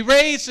 5. He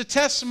raised a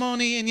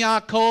testimony in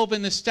Yaakov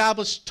and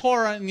established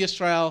Torah in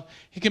Israel.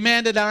 He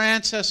commanded our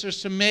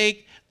ancestors to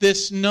make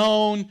this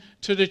known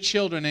to the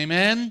children.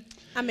 Amen.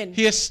 Amén.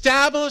 He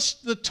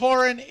established the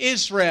Torah in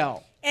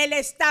Israel. Él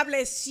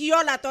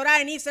estableció la Torah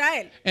en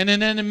Israel. And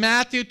then in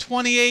Matthew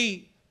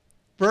 28,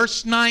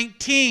 verse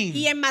 19.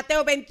 Y en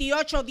Mateo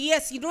 28,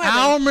 19,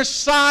 Our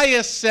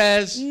Messiah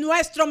says,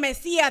 nuestro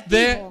Mesías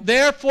dijo,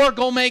 therefore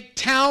go make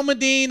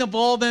Talmudim of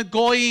all the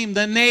Goyim,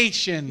 the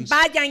nations.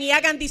 vayan y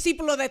hagan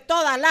discípulos de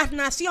todas las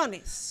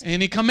naciones.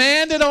 And he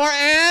commanded our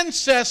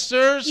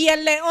ancestors Y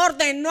él le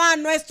ordenó a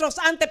nuestros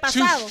to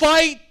antepasados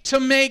fight to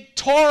make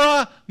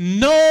Torah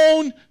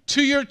known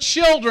to your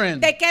children.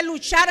 de que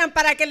lucharan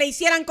para que le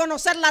hicieran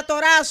conocer la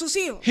Torá a sus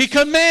hijos. He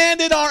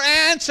commanded our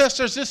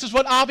ancestors. This is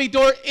what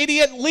Avidor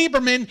idiot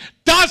Lieberman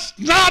does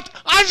not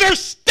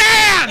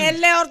understand.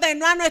 Él le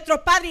ordenó a nuestros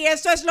padres y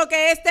eso es lo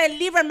que este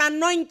Lieberman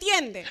no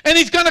entiende. And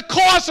he's going to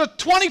cause a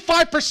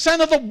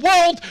 25% of the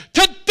world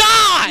to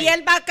Y die.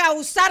 él va a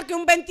causar que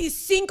un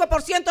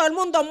 25% del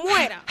mundo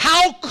muera.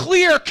 How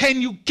clear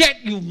can you get,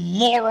 you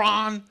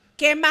moron?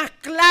 ¿Qué más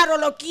claro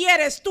lo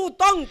quieres tú,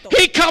 tonto?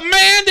 He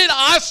commanded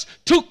us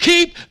to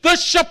keep the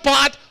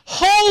Shabbat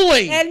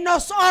holy. Él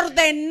nos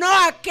ordenó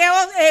a que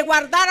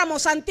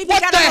guardáramos, What the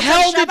santificáramos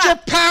hell el did your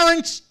Shabbat.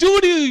 parents do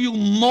to you, you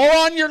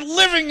moron? You're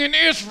living in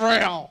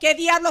Israel. ¿Qué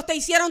diablos te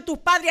hicieron tus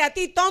padres a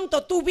ti,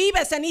 tonto? Tú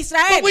vives en But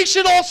Israel. we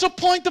should also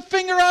point the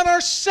finger at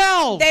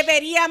ourselves.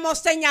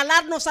 Deberíamos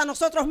señalarnos a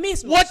nosotros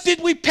mismos. What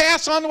did we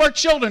pass on to our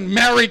children?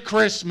 Merry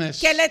Christmas.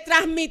 ¿Qué le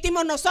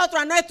transmitimos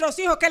nosotros a nuestros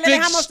hijos? ¿Qué le Big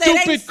dejamos de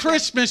stupid herencia?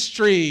 Christmas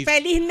trees.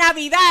 Feliz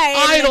Navidad.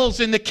 Idols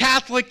in the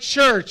Catholic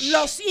Church.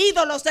 Los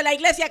ídolos de la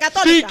Iglesia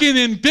Católica. Speaking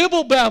in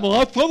Bible babble.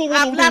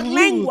 Hablar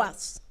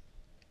lenguas.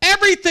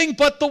 Everything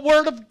but the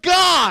Word of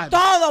God.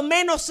 Todo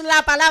menos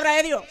la palabra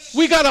de Dios.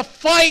 We got to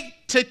fight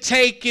to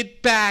take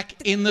it back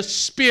in the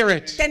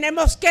Spirit.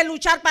 Tenemos que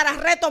luchar para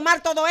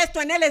retomar todo esto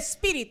en el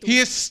Espíritu. He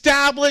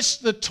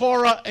established the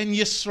Torah in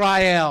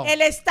Israel.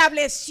 Él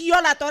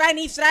estableció la Torah en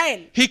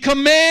Israel. He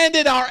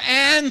commanded our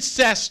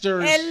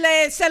ancestors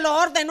Él se lo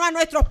ordenó a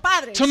nuestros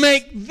padres to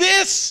make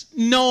this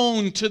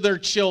known to their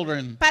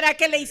children. para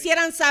que le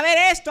hicieran saber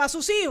esto a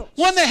sus hijos.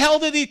 When the hell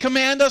did he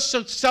command us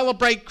to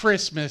celebrate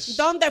Christmas?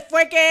 ¿Dónde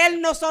fue que Él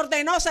nos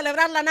ordenó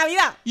celebrar la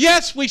Navidad?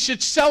 Yes, we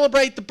should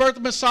celebrate the birth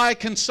of Messiah.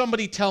 Can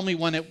somebody tell me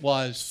when it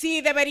was?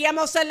 Sí,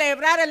 deberíamos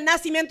celebrar el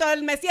nacimiento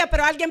del Mesías,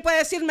 pero alguien puede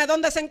decirme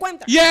dónde se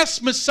encuentra.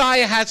 Yes,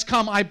 Messiah has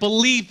come. I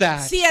believe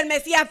that. Sí, el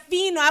Mesías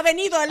vino, ha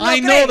venido, Él lo I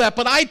cree. know that,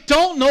 but I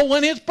don't know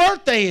when his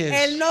birthday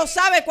Él is. no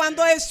sabe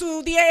cuándo es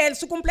su día,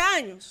 su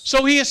cumpleaños.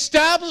 So he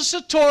established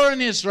the Torah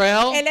in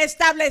Israel, Él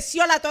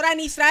estableció la Torah en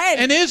Israel.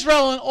 and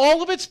Israel and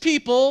all of its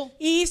people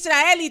Y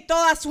Israel y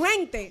toda su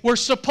gente were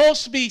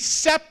supposed to be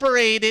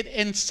separated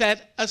and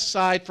set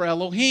aside for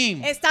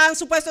Elohim. estaban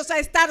supuestos a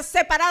estar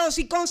separados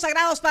y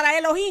consagrados para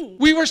Elohim.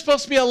 We were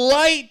supposed to be a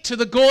light to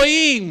the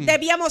Goyim.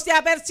 Debíamos de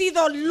haber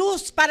sido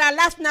luz para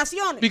las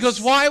naciones. Because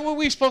why were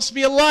we supposed to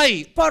be a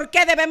light? ¿Por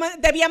qué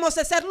debíamos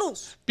de ser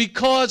luz?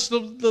 Because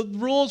the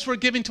rules were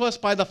given to us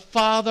by the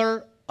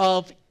Father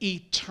of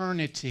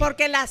eternity.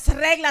 Porque las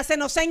reglas se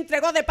nos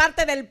entregó de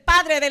parte del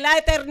Padre de la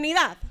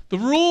eternidad. The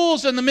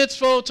rules and the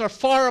mitzvot are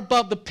far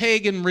above the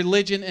pagan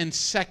religion and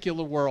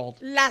secular world.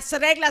 Las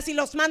reglas y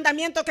los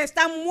mandamientos que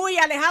están muy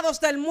alejados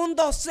del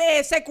mundo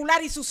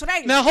secular y sus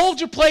reglas. Now hold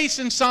your place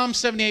in Psalm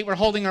 78. We're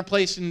holding our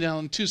place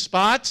in two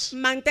spots.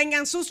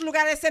 Mantengan sus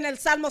lugares en el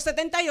Salmo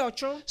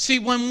 78. See,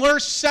 when we're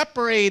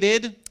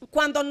separated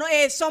Cuando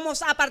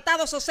somos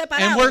apartados o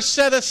and we're separados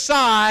set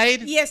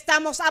aside, y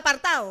estamos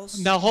apartados.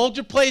 now hold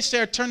your place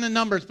there. Turn the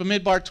Numbers,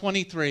 Bamidbar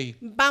 23.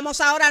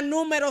 Vamos ahora a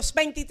Números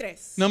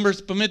 23.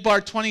 Numbers,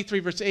 Bamidbar 23,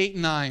 verse 8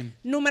 and 9.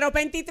 Número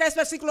 23,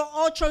 versículos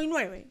 8 y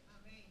 9.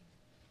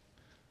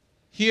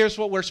 Here's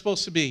what we're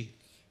supposed to be.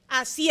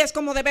 Así es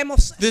como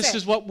debemos This ser.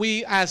 is what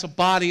we as a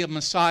body of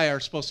Messiah are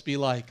supposed to be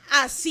like.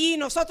 Así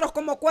nosotros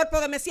como cuerpo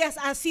de Mesías,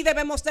 así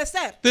debemos de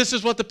ser. This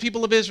is what the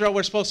people of Israel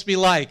were supposed to be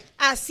like.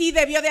 Así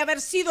debió de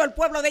haber sido el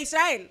pueblo de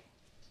Israel.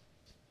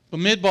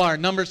 Bamidbar,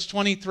 Numbers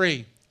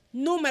 23,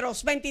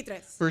 Números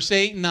 23, verse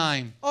 8 and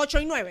 9. 8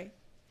 y 9.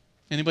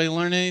 Anybody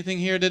learn anything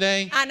here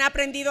today? ¿Han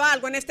aprendido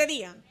algo en este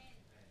día?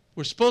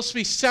 We're supposed to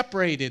be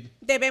separated,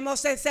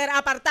 Debemos de ser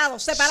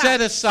apartados, set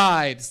separados,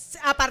 aside,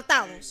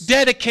 apartados,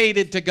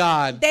 dedicated to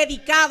God.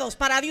 dedicados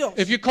para Dios.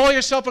 If you call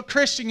yourself a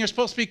Christian, you're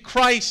supposed to be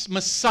Christ,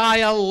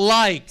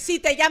 Messiah-like. Si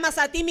te llamas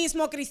a ti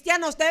mismo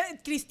cristiano,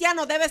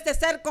 debes de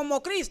ser como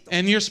Cristo.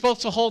 And you're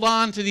supposed to hold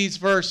on to these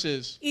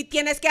verses. Y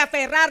tienes que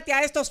aferrarte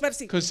a estos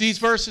versículos. Because these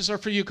verses are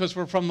for you because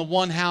we're from the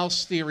one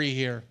house theory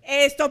here.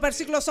 Estos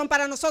versículos son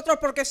para nosotros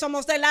porque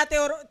somos de la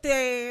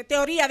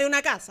teoría de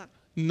una casa.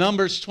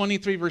 Numbers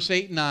 23, verse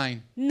 8 and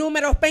 9.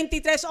 Números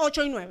 23,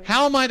 8 y 9.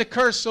 How am I to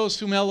curse those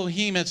whom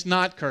Elohim has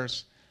not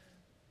cursed?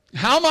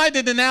 How am I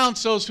to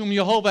denounce those whom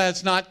Jehovah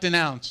has not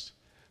denounced?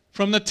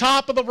 From the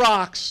top of the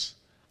rocks,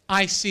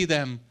 I see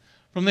them.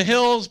 From the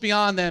hills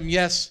beyond them,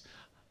 yes,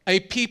 a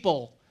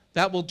people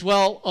that will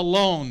dwell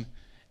alone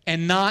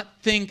and not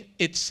think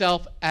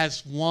itself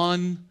as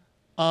one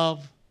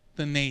of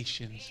the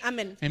nations.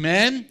 Amén.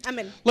 Amen?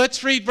 Amén.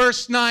 Let's read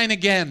verse 9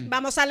 again.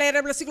 Vamos a leer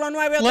el versículo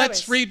 9 otra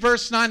Let's vez. read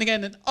verse 9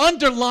 again and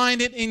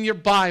underline it in your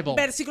Bible.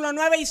 Versículo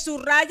 9 y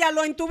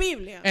subráyalo en tu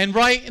Biblia. And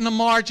write in the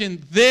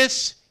margin,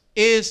 this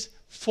is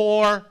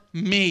for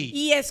me.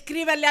 Y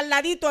escríbele al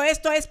ladito,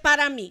 esto es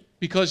para mí.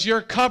 Because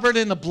you're covered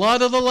in the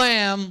blood of the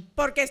Lamb.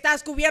 Porque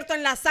estás cubierto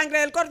en la sangre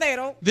del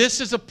Cordero. This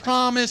is a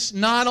promise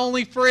not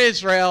only for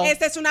Israel,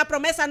 Esta es una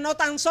promesa no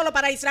tan solo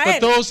para but Israel,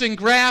 those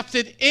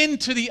engrafted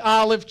into the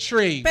olive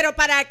tree. pero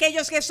para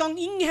aquellos que son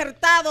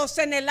injertados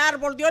en el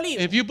árbol de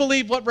olivo. If you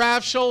believe what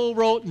Rav Shaul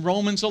wrote in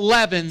Romans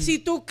 11, Si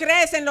tú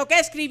crees en lo que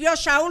escribió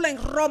Shaul en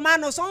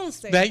Romanos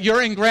 11, that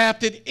you're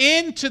engrafted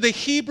into the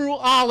Hebrew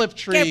olive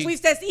que tree,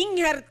 fuiste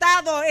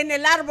injertado en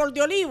el árbol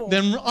de olivo,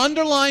 then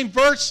underline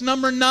verse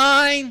number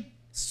 9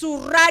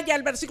 subraya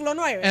el versículo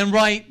 9 and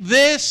write,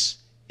 this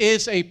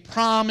is a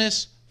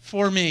promise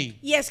for me.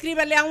 y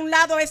escríbele a un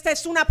lado, esta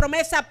es una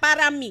promesa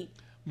para mí.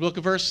 Look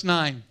at verse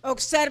 9.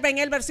 Observen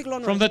el versículo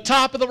 9. From the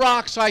top of the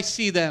rocks I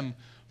see them.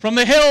 From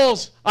the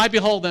hills I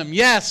behold them.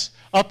 Yes,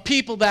 a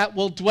people that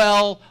will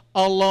dwell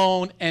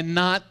alone and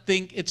not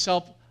think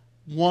itself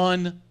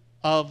one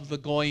of the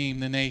Goyim,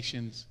 the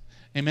nations.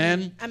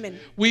 Amen. Amén.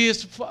 We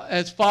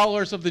as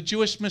followers of the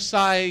Jewish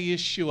Messiah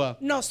Yeshua,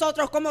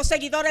 Nosotros como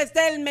seguidores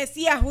del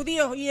Mesías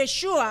judío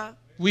Yeshua,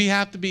 we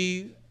have to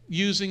be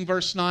using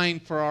verse 9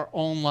 for our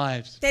own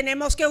lives.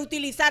 tenemos que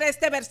utilizar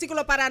este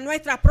versículo para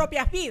nuestras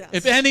propias vidas.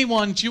 If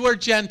anyone, Jew or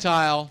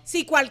Gentile,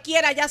 Si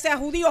cualquiera, ya sea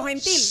judío o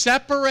gentil,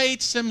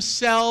 separates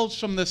themselves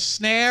from the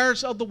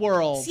snares of the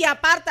world se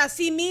aparta a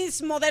sí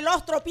mismo de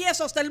los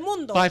tropiezos del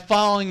mundo, by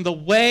following the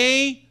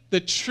way, the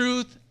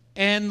truth,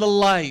 and the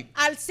light.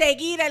 al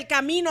seguir el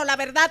camino, la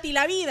verdad y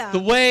la vida. The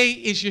way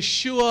is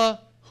Yeshua,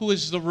 who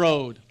is the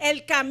road.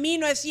 El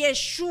camino es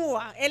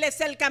Yeshua, Él es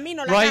el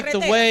camino, la Right? The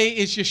carretera. way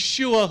is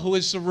Yeshua, who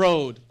is the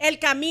road. El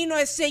camino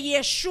es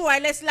Yeshua,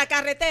 Él es la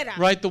carretera.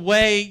 Right? The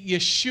way,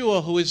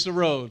 Yeshua, who is the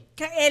road.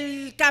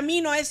 El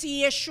camino es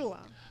Yeshua.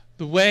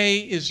 The way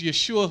is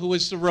Yeshua, who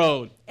is the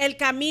road. El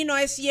camino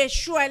es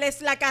Yeshua, Él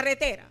es la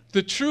carretera.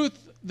 The truth,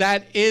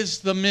 that is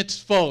the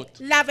mitzvot.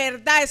 La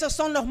verdad, esos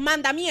son los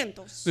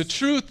mandamientos. The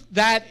truth,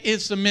 that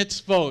is the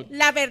mitzvot.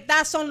 La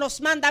verdad son los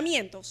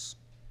mandamientos.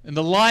 And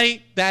the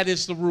light, that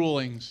is the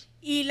rulings.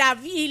 Y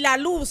la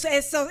luz,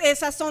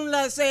 esas son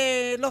los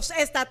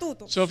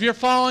estatutos. So if you're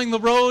following the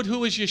road,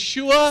 who is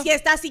Yeshua? Si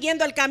estás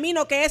siguiendo el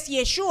camino que es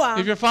Yeshua,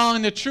 If you're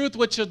following the truth,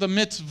 which are the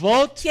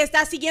mitzvot, si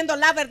estás siguiendo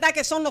la verdad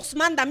que son los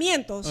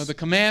mandamientos, the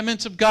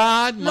commandments of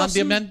God, Los-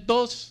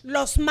 mandamientos.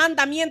 los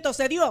mandamientos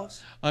de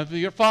Dios. If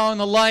you're following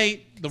the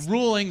light, the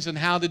rulings and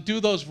how to do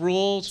those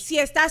rules, Si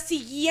estás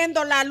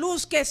siguiendo la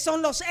luz que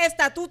son los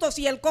estatutos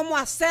y el cómo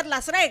hacer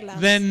las reglas,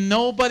 then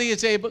nobody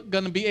is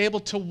going to be able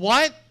to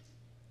what?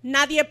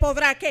 nadie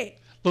podrá ¿qué?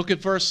 Look at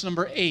verse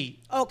number 8.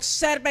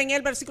 Observen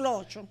el versículo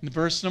 8. In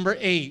verse number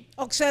 8.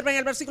 Observen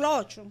el versículo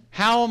 8.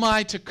 How am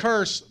I to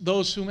curse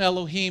those whom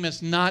Elohim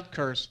has not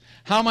cursed?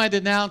 How am I to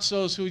denounce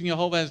those whom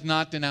Jehovah has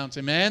not denounced?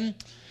 Amen?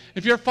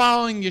 If you're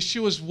following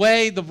Yeshua's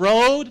way, the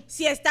road,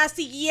 Si estás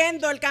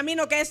siguiendo el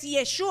camino que es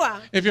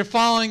Yeshua, if you're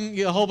following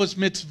Jehovah's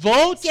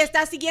mitzvot, si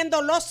estás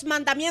siguiendo los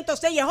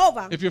mandamientos de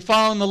Jehová, if you're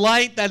following the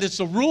light, that is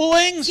the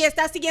rulings, si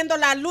estás siguiendo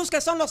la luz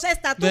que son los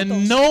estatutos,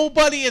 then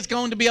nobody is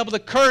going to be able to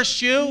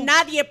curse you.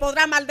 nadie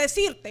podrá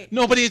maldecirte.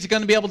 Nobody is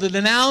going to be able to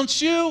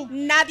denounce you.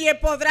 Nadie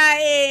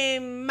podrá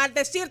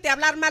maldecirte,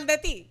 hablar mal de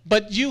ti.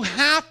 But you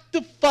have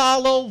to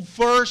follow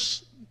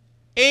verse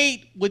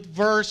 8 with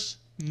verse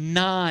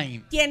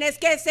 9. Tienes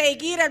que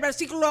seguir el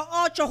versículo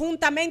 8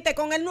 juntamente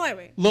con el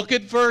 9. Look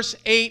at verse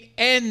 8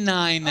 and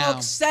 9 now.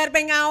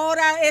 Observen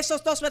ahora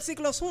esos dos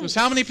versículos juntos. Because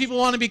how many people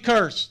want to be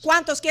cursed?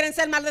 ¿Cuántos quieren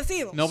ser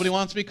maldecidos? Nobody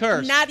wants to be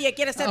cursed. Nadie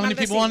quiere ser How many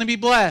people want to maldecido. be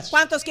blessed?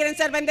 ¿Cuántos quieren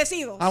ser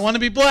bendecidos? I want to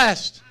be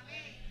blessed.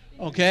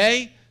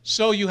 Okay?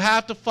 So you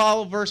have to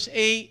follow verse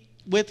 8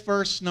 with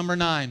verse number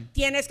 9.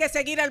 Tienes que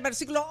seguir el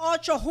versículo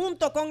 8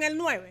 junto con el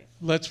 9.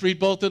 Let's read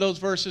both of those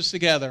verses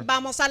together.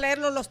 Vamos a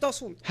leerlos los dos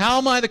juntos. How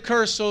am I to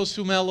curse those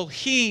whom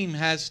Elohim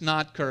has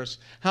not cursed?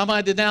 How am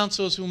I to denounce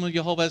those whom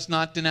Jehovah has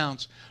not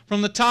denounced?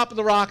 From the top of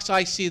the rocks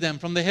I see them.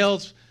 From the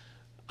hills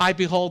I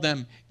behold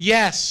them.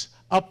 Yes,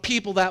 a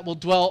people that will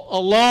dwell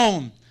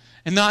alone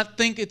and not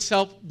think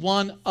itself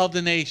one of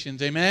the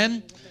nations.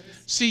 Amen?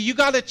 See, you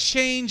got to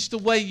change the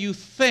way you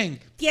think.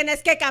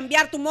 Tienes que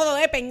cambiar tu modo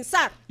de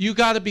pensar. You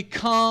got to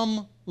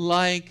become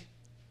like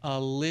a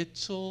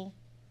little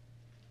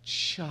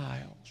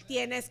child.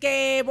 Tienes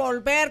que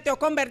volverte o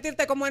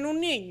convertirte como en un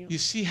niño. You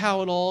see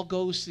how it all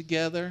goes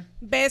together?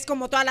 ¿Ves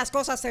cómo todas las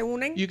cosas se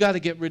unen? You got to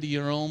get rid of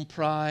your own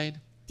pride.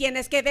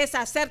 Tienes que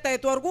deshacerte de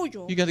tu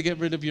orgullo. You got to get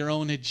rid of your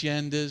own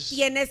agendas.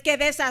 Tienes que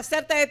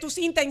deshacerte de tus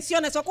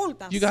intenciones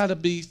ocultas. You got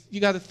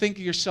to think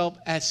of yourself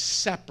as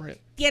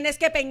separate. Tienes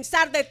que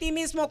pensar de ti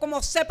mismo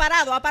como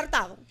separado,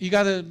 apartado. You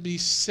got to be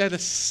set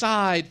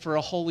aside for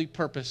a holy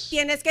purpose.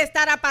 Tienes que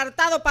estar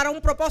apartado para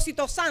un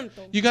propósito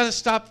santo. You got to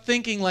stop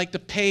thinking like the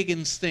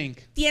pagans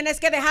think. Tienes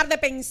que dejar de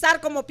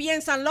pensar como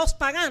piensan los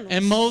paganos.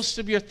 And most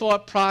of your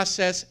thought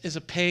process is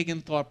a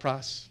pagan thought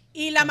process.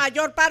 Y la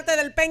mayor parte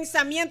del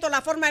pensamiento, la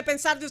forma de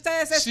pensar de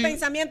ustedes es See,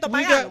 pensamiento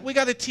we pagano.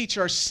 got to teach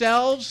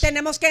ourselves,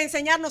 Tenemos que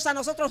enseñarnos a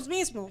nosotros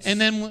mismos. and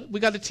then we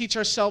got to teach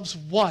ourselves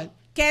what?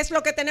 ¿Qué es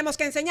lo que tenemos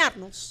que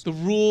enseñarnos? The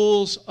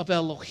rules of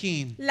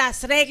Elohim.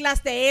 Las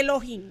reglas de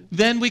Elohim.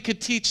 Then we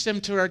could teach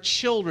them to our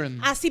children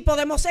Así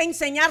podemos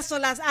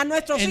enseñárselas a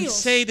nuestros and hijos.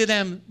 say to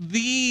them,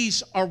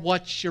 these are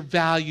what your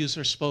values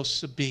are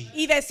supposed to be.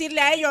 Y decirle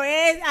a ellos,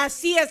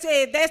 así es,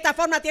 de esta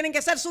forma tienen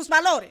que ser sus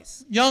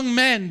valores. Young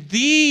men,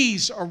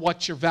 these are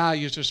what your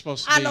values are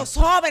supposed to A be. los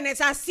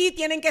jóvenes, así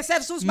tienen que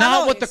ser sus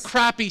Not what the valores.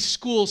 crappy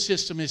school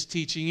system is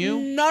teaching you.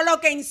 No lo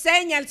que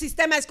enseña el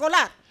sistema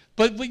escolar.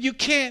 But you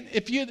can't,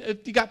 if you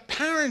got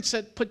parents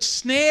that put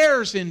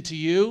snares into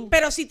you,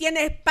 Pero si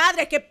tienes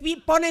padres que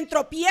ponen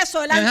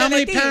tropiezo and how delante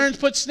many de ti, parents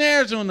put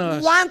snares on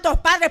us?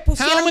 ¿cuántos padres How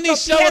pusieron many tropiezo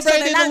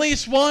celebrated at delante?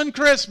 least one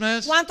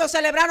Christmas? ¿Cuántos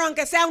celebraron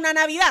aunque sea una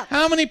Navidad?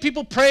 How many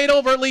people prayed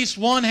over at least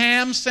one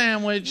ham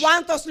sandwich?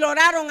 ¿Cuántos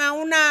lograron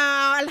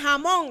al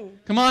jamón?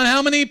 Come on,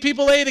 how many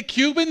people ate a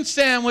Cuban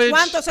sandwich?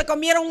 ¿Cuántos se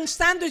comieron un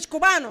sándwich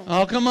cubano?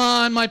 Oh, come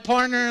on, my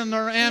partner in the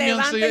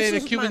ambulance ate a Levanten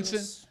sus Cuban manos.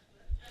 sandwich.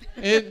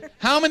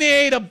 How many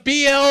ate a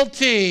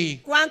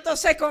BLT? ¿Cuántos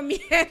se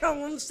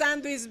comieron un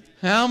sándwich?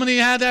 How many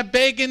had that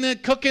bacon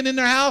cooking in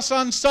their house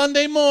on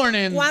Sunday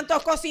morning?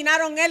 ¿Cuántos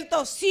cocinaron el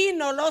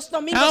tocino los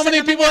domingos How en many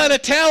la people had mañana? a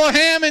tail of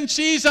ham and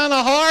cheese on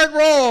a hard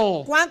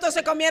roll ¿Cuántos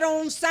se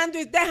comieron un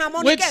sándwich de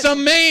jamón y with queso?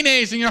 some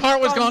mayonnaise and your heart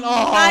was Con going,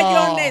 oh.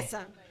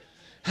 mayonesa.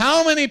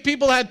 How many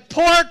people had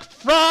pork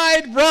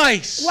fried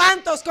rice?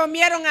 ¿Cuántos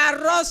comieron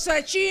arroz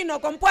chino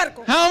con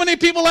puerco? How many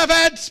people have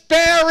had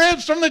spare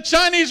ribs from the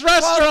Chinese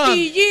restaurant?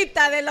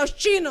 Costillita de los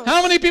chinos.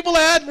 How many people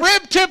had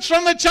rib tips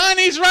from the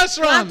Chinese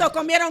restaurant? ¿Cuántos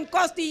comieron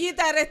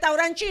costillita de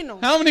restaurante chino?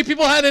 How many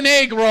people had an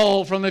egg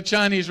roll from the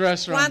Chinese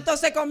restaurant? ¿Cuántos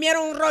se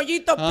comieron un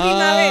rollito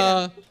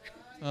primavera?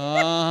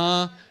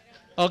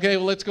 Okay,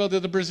 well, let's go to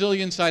the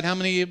Brazilian side. How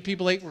many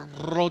people ate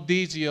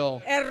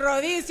rodizio? El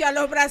rodicio a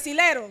los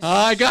brasileros.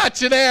 I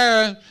got you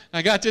there.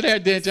 I got you there,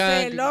 did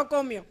Se I? lo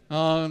comió.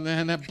 Oh,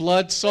 and that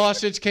blood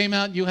sausage came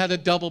out. You had a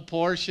double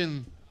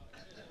portion.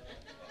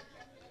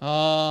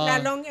 La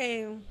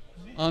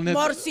On the,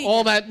 morcilla.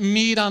 all that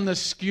meat on the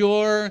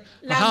skewer.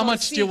 La How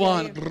much do you morcilla,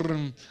 want?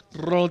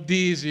 yeah.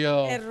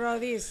 Rodizio. El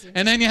rodicio.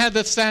 And then you had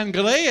the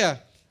sangria.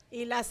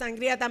 Y la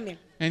sangría también.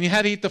 And you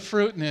had to eat the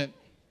fruit in it.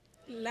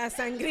 La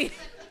sangría.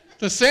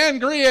 The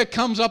sangria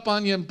comes up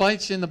on you and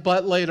bites you in the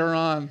butt later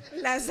on.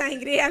 La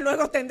sangría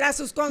luego tendrá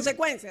sus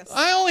consecuencias.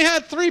 I only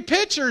had 3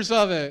 pictures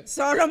of it.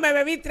 Solo me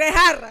bebí 3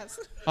 jarras.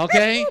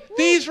 Okay?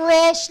 These were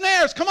all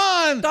snares. Come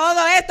on. Todo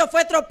esto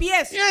fue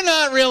tropiezo. You're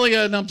not really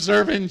an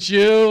observant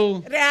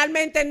Jew.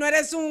 Realmente no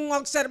eres un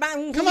Come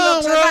judío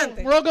on,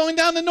 observante. we're all going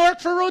down to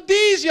Newark for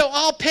rodizio.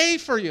 I'll pay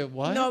for you.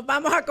 What? Nos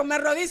vamos a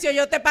comer rodicio,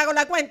 yo te pago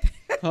la cuenta.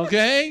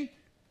 Okay?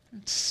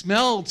 It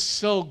smelled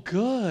so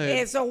good.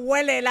 Eso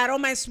huele, el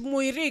aroma es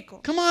muy rico.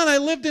 Come on, I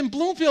lived in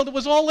Bloomfield. It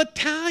was all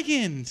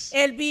Italians.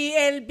 Él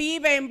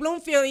vive en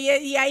Bloomfield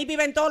y ahí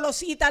viven todos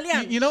los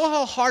italianos. You know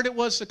how hard it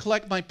was to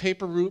collect my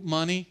paper route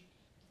money?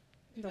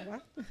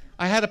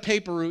 I had a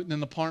paper route in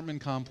an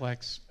apartment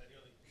complex.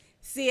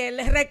 Si el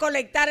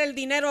recolectar el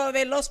dinero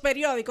de los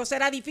periódicos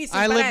era difícil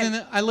para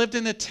él. I lived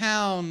in a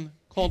town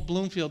called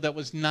Bloomfield that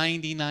was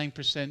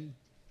 99%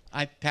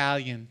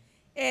 Italian.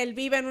 Él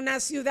vive en una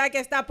ciudad que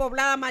está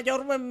poblada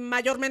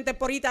mayormente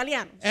por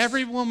italianos.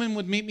 Every woman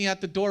would meet me at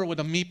the door with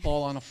a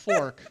meatball on a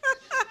fork.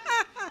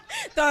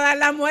 Todas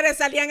las mujeres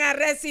salían a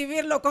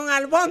recibirlo con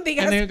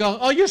albóndigas And they would go,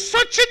 oh, you're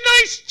such a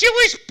nice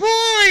Jewish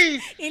boy.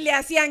 y le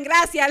hacían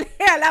gracia, le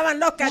alaban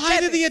los Why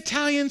do the cachetes.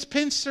 Italians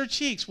pinch their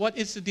cheeks? What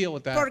is the deal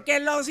with that? Porque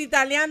los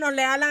italianos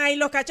le alan ahí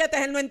los cachetes,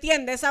 él no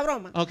entiende esa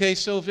broma. Okay,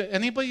 so if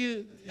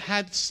anybody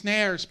had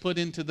snares put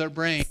into their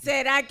brain,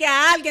 ¿Será que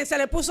a alguien se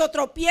le puso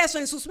tropiezo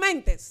en sus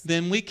mentes?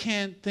 then we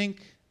can't think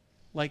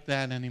like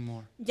that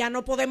anymore. Ya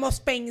no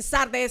podemos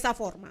pensar de esa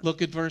forma.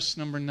 Look at verse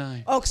number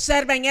 9.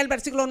 Observen el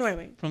versículo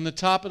 9. From the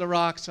top of the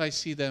rocks I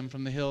see them,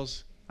 from the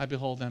hills I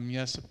behold them.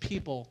 Yes, a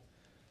people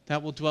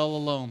that will dwell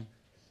alone,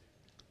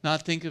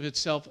 not think of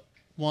itself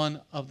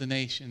one of the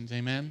nations.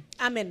 Amen?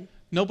 Amén.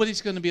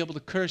 Nobody's going to be able to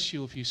curse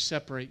you if you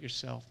separate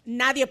yourself.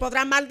 Nadie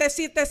podrá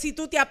maldecirte si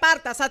tú te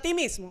apartas a ti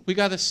mismo. We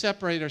got to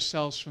separate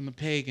ourselves from the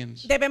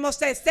pagans. Debemos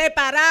de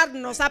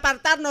separarnos,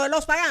 apartarnos de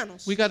los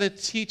paganos. We got to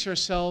teach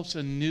ourselves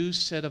a new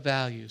set of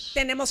values.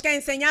 Tenemos que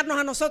enseñarnos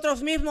a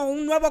nosotros mismos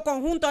un nuevo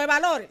conjunto de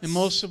valores. And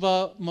most of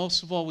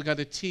all, we got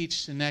to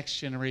teach the next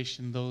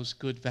generation those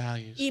good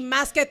values. Y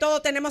más que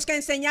todo tenemos que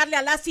enseñarle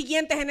a la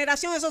siguiente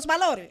generación esos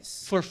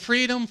valores. For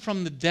freedom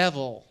from the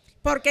devil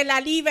Porque la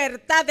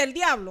libertad del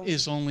diablo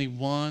is only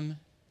one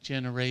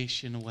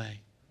generation away.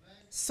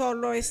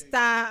 solo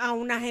está a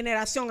una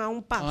generación, a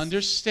un paso.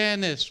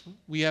 Understand this.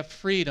 We have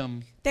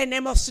freedom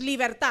Tenemos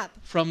libertad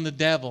from the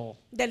devil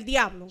del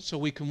diablo so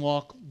we can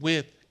walk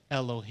with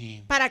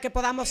Elohim. para que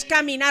podamos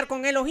caminar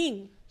con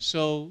Elohim.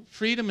 So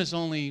freedom is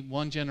only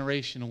one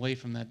generation away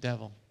from that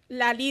devil.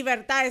 La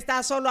libertad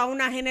está solo a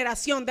una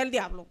generación del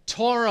diablo.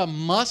 Torah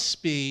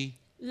must be,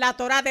 La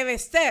Torah debe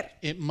ser,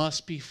 it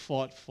must be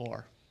fought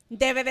for.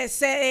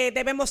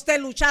 debemos de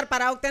luchar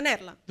para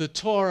obtenerla. The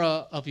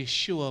Torah of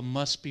Yeshua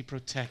must be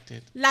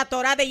protected. La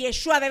Torah de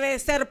Yeshua debe de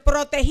ser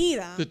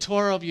protegida. The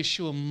Torah of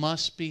Yeshua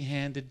must be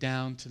handed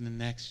down to the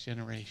next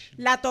generation.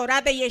 La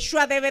Torah de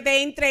Yeshua debe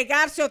de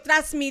entregarse o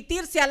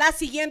transmitirse a la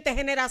siguiente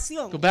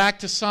generación. Go back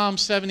to Psalm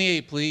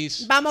 78,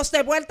 please. Vamos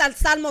de vuelta al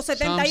Salmo Psalm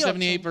 78.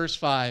 78, verse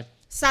 5.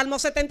 Salmo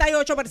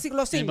 78,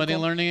 versículo 5. Anybody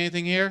learning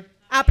anything here?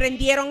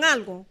 ¿Aprendieron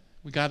algo?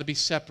 We got to be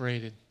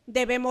separated.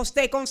 Debemos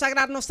de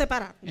consagrarnos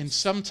separados. And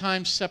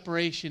sometimes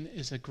separation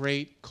is a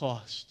great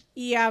cost.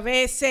 Y a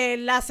veces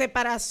la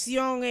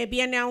separación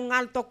viene a un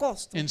alto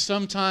costo. And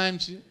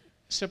sometimes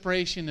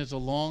separation is a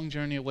long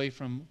journey away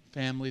from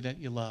family that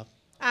you love.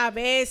 A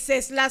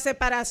veces la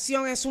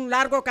separación es un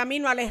largo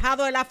camino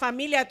alejado de la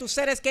familia de tus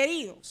seres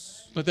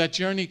queridos. But that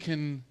journey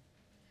can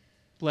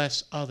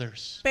bless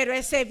others. Pero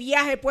ese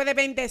viaje puede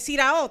bendecir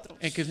a otros.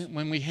 And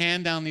when we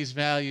hand down these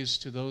values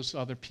to those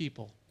other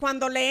people,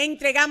 Cuando le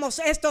entregamos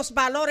estos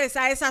valores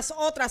a esas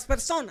otras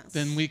personas,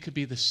 then we could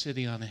be the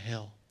city on a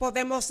hill.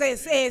 podemos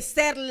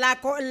ser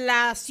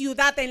la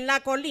ciudad en la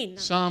colina.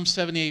 Psalm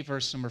 78,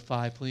 verse number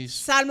 5, please.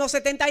 Salmo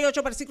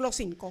 78, versículo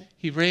 5.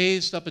 He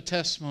raised up a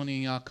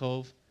testimony in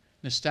Yaakov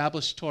and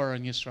established Torah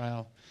in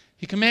Israel.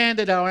 He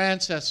commanded our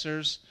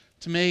ancestors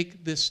to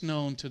make this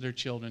known to their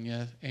children.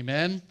 Yeah,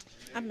 amen.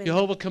 Amén.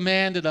 Jehovah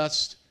commanded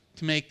us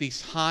to make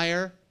these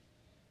higher,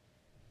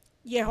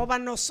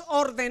 Jehová nos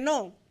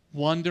ordenó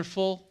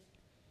wonderful,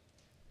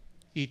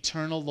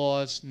 eternal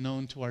laws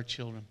known to our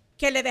children.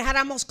 que le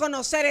dejáramos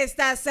conocer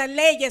estas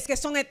leyes que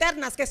son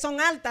eternas, que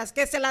son altas,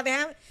 que se las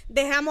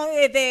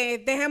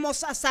dejemos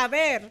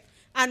saber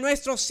a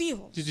nuestros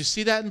hijos. Did you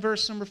see that in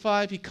verse number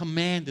 5? He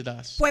commanded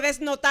us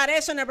Puedes notar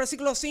eso en el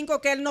versículo 5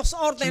 que él nos to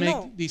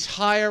ordenó make these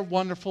higher,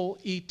 wonderful,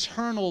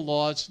 eternal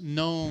laws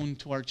known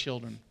to our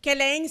children. que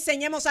le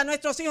enseñemos a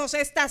nuestros hijos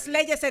estas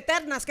leyes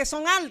eternas que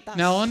son altas.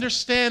 Now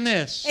understand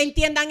this.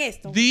 Entiendan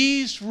esto.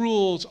 These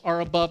rules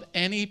are above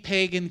any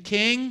pagan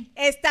king,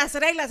 Estas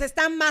reglas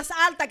están más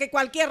altas que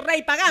cualquier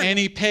rey pagano,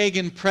 any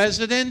pagan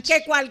president,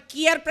 que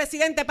cualquier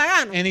presidente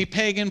pagano, any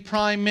pagan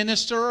prime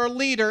minister or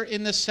leader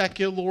in the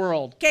secular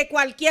world. que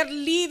cualquier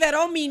líder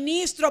o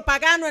ministro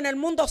pagano en el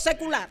mundo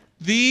secular.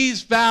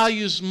 These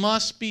values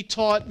must be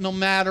taught no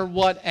matter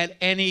what, at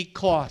any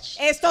cost.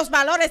 Estos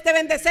valores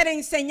deben de ser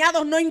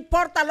enseñados no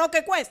importa lo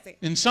que cueste.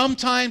 And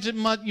sometimes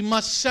you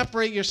must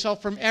separate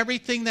yourself from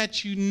everything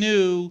that you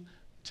knew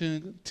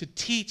to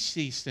teach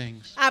these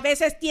things. A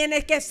veces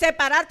tienes que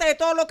separarte de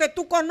todo lo que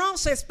tú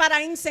conoces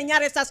para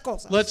enseñar esas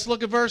cosas. Let's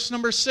look at verse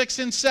number 6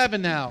 and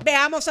 7 now.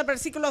 Veamos el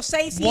versículo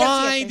 6 y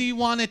Why el do 7. you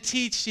want to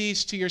teach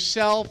these to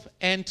yourself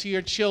and to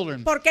your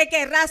children? ¿Por qué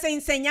querrás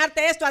enseñarte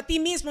esto a ti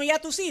mismo y a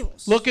tus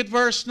hijos? Look at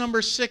verse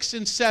number 6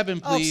 and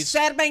 7, please.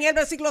 Observen el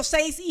versículo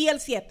 6 y el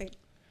 7.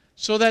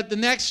 So that the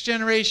next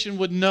generation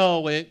would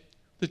know it,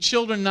 the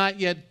children not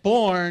yet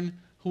born,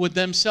 who would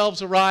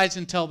themselves arise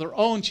and tell their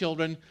own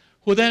children,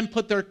 who then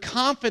put their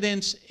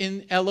confidence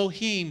in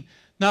Elohim,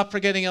 not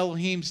forgetting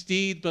Elohim's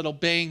deed, but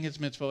obeying his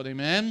mitzvot.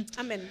 Amen?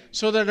 Amén.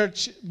 So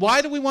that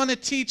why do we want to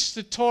teach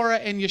the Torah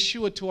and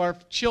Yeshua to our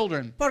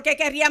children? Porque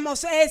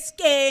queríamos es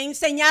que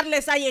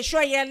enseñarles a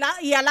Yeshua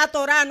y a la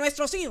Torah a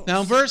nuestros hijos.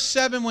 Now in verse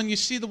 7, when you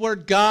see the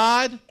word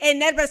God,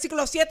 En el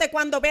versículo 7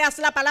 cuando veas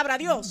la palabra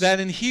Dios, that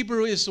in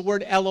Hebrew is the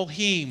word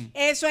Elohim.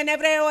 eso en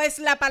hebreo es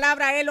la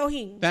palabra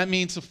Elohim, That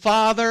means the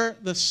Father,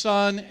 the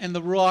Son, and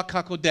the Ruach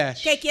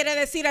HaKodesh. que quiere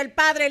decir el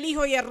Padre, el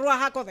Hijo y el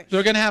Ruach HaKodesh.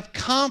 They're going to have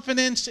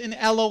confidence in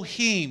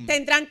Elohim.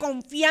 Tendrán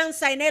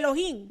confianza en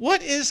Elohim.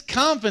 What is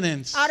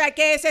confidence? Ahora,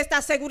 ¿qué es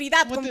esta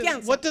seguridad,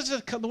 confianza? What does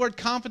the word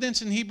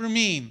confidence in Hebrew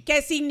mean?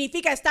 ¿Qué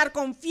significa estar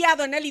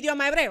confiado en el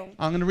idioma hebreo?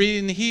 I'm going to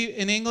read it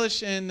in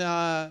English, and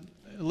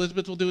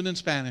Elizabeth will do it in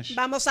Spanish.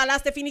 Vamos a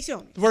las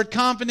definiciones. The word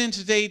confidence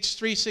is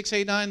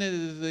H3689. It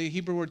is the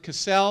Hebrew word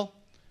kasel.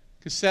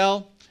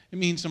 Kasel. It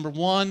means number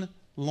 1,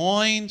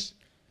 loins,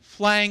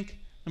 flank.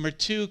 Number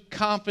 2,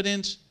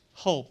 confidence,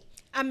 hope.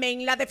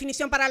 Amén. La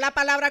definición para la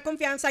palabra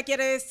confianza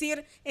quiere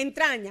decir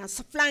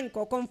entrañas,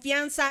 flanco,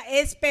 confianza,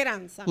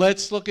 esperanza.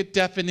 Let's look at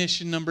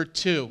definition number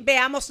 2.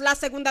 Veamos la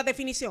segunda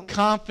definición.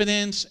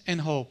 Confidence and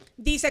hope.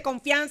 Dice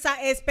confianza,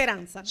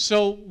 esperanza.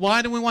 So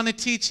why do we want to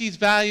teach these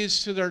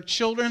values to their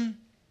children?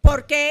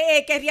 ¿Por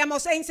qué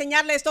queríamos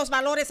enseñarle estos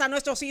valores a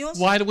nuestros hijos?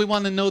 Why do we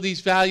want to know these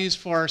values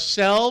for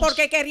ourselves? ¿Por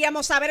qué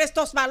queríamos saber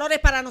estos valores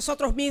para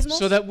nosotros mismos?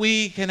 So that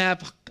we can have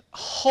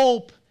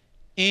hope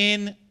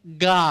in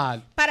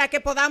God. Para que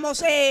podamos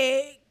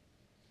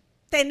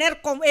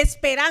tener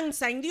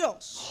esperanza en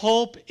Dios.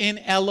 Hope in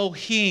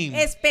Elohim.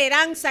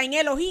 Esperanza en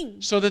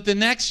Elohim. So that the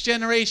next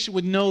generation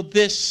would know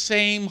this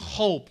same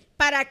hope.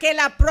 Para que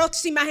la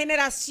próxima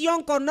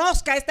generación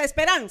conozca esta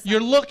esperanza.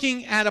 You're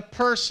looking at a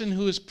person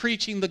who is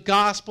preaching the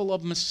gospel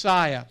of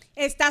Messiah.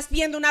 Estás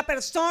viendo una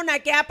persona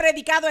que ha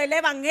predicado el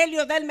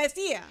evangelio del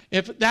Mesías.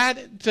 If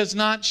that does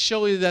not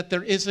show you that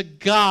there is a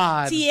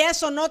God, Si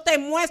eso no te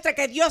muestra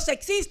que Dios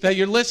existe, that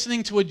you're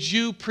listening to a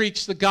Jew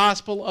preach the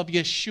gospel of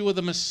Yeshua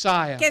the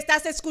Messiah, que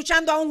estás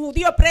escuchando a un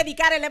judío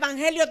predicar el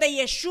evangelio de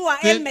Yeshua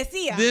el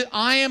Mesías, that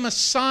I am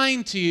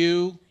assigned to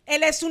you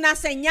Él es una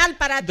señal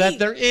para that ti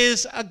there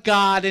is a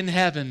God in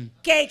heaven.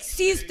 que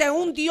existe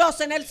un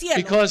Dios en el cielo.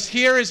 Because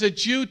here is a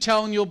Jew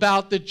telling you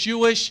about the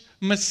Jewish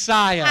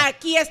Messiah.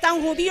 Aquí está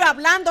un judío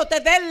hablándote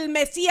del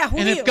Mesías And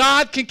judío. if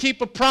God can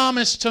keep a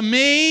promise to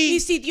me, Y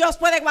si Dios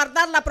puede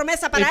guardar la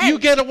promesa para if you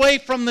él, get away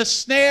from the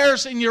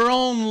snares in your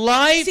own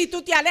life, si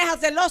tú te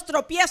alejas de los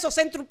tropiezos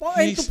en tu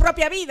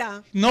propia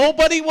vida,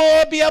 nobody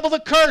will be able to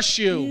curse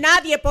you.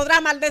 nadie podrá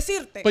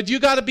maldecirte. But you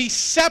got to be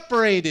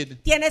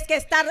separated. Tienes que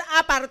estar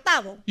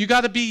apartado. You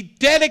got to be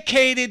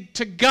dedicated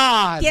to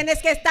God.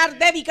 Tienes que estar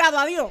dedicado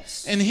a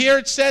Dios. And here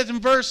it says in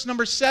verse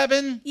number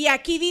 7, Y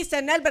aquí dice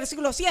en el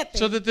versículo 7,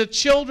 so that the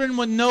children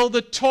would know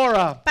the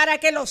Torah. para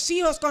que los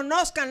hijos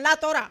conozcan la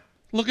Torah.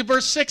 Look at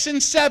verse 6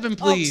 and 7,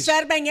 please.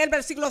 Observen el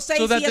versículo 6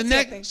 So y that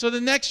el 7.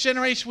 the next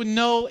generation would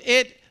know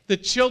it, the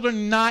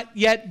children not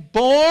yet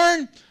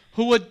born,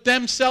 who would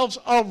themselves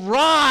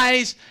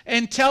arise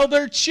and tell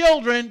their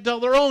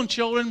own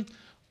children,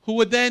 who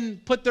would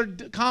then put their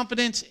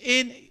confidence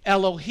in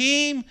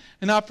Elohim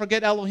and not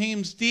forget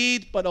Elohim's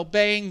deed, but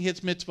obeying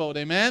his mitzvot.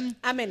 Amen?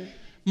 Amén.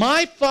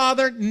 My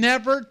father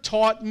never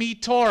taught me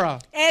Torah.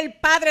 El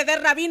padre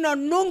del rabino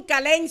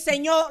nunca le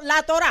enseñó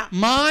la Torah.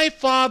 My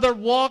father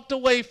walked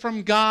away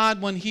from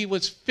God when he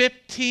was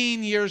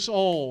 15 years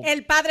old.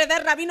 El padre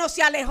del rabino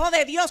se alejó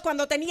de Dios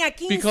cuando tenía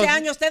 15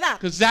 años de edad.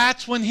 Because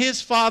that's when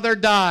his father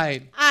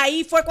died.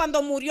 Ahí fue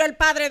cuando murió el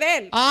padre de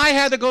él. I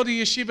had to go to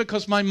yeshiva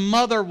because my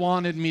mother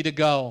wanted me to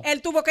go.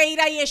 Él tuvo que ir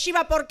a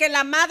yeshiva porque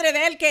la madre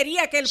de él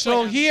quería que él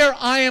So fuera. here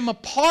I am a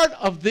part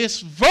of this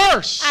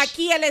verse.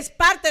 Aquí él es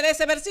parte de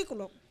ese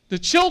versículo. The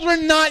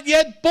children not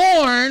yet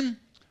born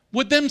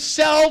would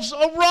themselves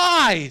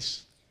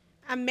arise.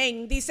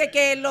 Amén. Dice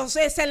que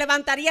se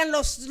levantarían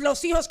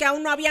los hijos que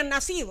aún no habían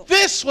nacido.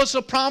 This was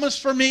a promise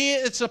for me.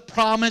 It's a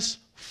promise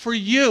for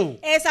you.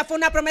 Esa fue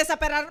una promesa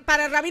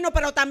para el rabino,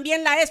 pero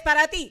también la es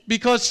para ti.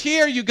 Because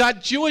here you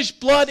got Jewish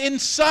blood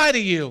inside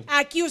of you.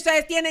 Aquí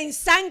ustedes tienen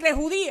sangre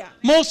judía.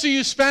 Most of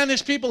you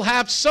Spanish people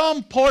have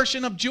some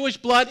portion of Jewish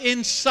blood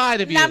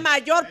inside of you. La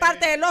mayor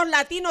parte de los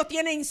latinos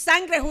tienen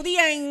sangre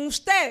judía en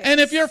ustedes. And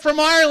if you're from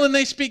Ireland,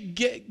 they speak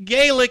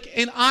Gaelic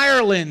in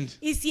Ireland.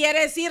 Y si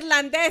eres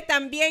irlandés,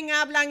 también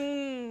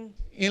hablan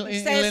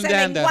ese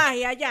Irlanda.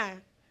 lenguaje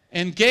allá.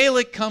 And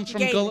Gaelic comes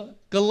from Gaelic.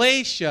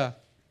 Galatia,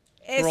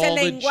 where Ese all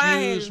the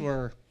lenguaje Jews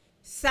were.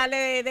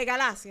 sale de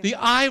Galacia. The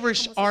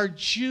Irish are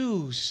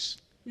Jews.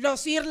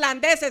 Los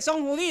irlandeses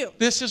son judíos.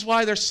 This is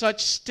why they're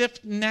such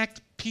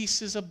stiff-necked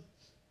pieces of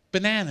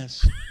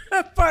bananas.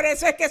 Por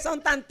eso es que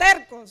son tan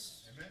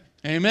tercos.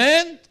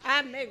 Amen?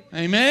 Amén.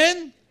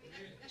 Amen?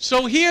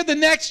 So here the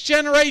next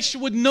generation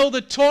would know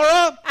the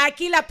Torah.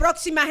 Aquí la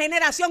próxima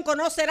generación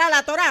conocerá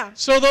la Torá.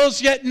 So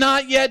those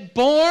not yet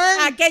born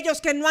Aquellos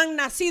que no han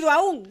nacido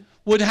aún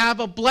would have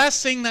a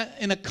blessing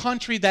in a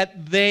country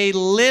that they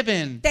live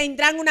in.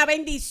 tendrán una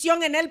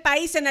bendición en el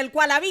país en el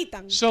cual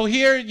habitan. So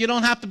here you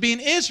don't have to be in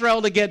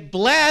Israel to get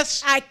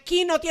blessed,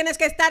 Aquí no tienes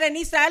que estar en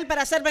Israel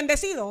para ser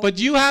bendecido. but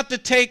you have to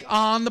take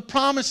on the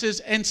promises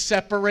and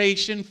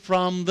separation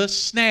from the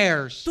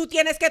snares. Tú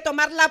tienes que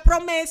tomar la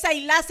promesa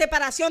y la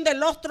separación de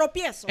los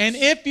tropiezos. And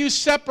if you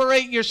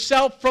separate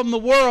yourself from the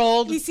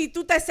world, Y si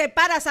tú te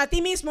separas a ti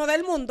mismo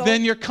del mundo,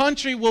 then your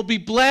country will be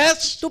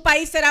blessed, tu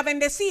país será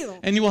bendecido.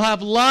 and you will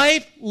have life,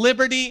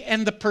 liberty,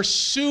 and the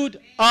pursuit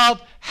of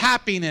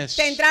happiness.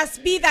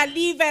 Tendrás vida,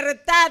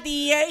 libertad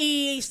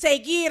y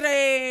seguir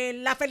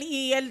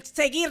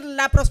seguir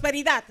la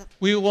prosperidad.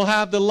 We will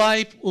have the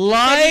life,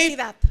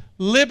 Felicidad.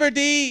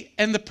 liberty,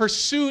 and the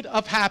pursuit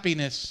of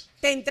happiness.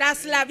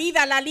 Tendrás la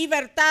vida, la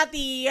libertad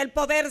y el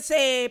poder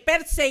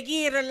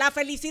perseguir la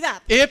felicidad.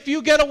 If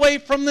you get away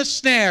from the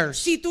snares,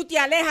 Si tú te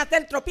alejas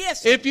del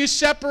tropiezo, if you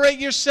separate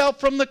yourself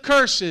from the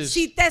curses,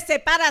 si te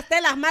separas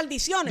de las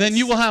maldiciones, then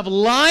you will have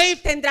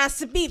life, tendrás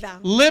vida,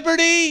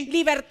 liberty,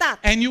 libertad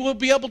and you will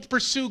be able to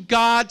pursue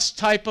God's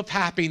type of y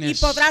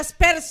happiness. podrás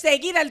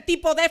perseguir el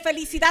tipo de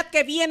felicidad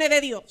que viene de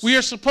Dios. We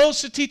are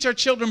supposed to teach our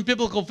children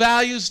biblical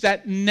values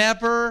that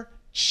never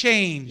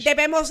change.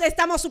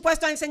 Estamos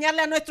supuestos a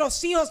enseñarle a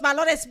nuestros hijos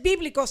valores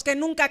bíblicos que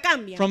nunca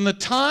cambian. From the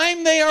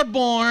time they are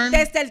born,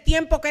 Desde el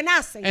tiempo que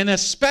nacen, and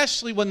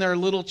especially when they're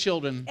little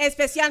children.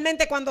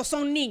 especialmente cuando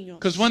son niños.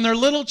 Because when they're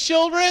little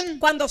children,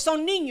 Cuando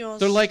son niños,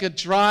 they're like a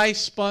dry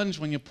sponge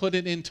when you put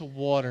it into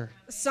water.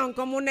 son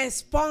como una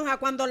esponja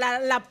cuando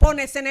la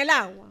pones en el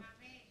agua.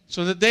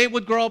 So that they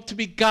would grow up to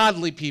be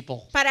godly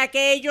people Para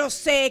que ellos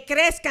se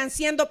crezcan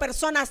siendo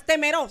personas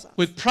temerosas,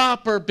 with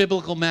proper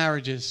biblical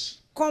marriages.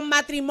 con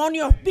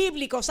matrimonios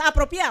bíblicos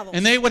apropiados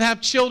And they would have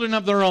children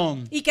of their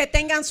own. y que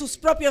tengan sus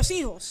propios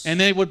hijos.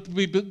 And they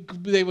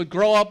would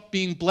grow up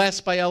being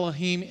blessed by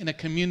Elohim in a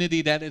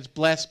community that is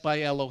blessed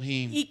by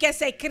Elohim. Y que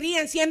se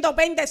críen siendo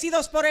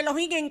bendecidos por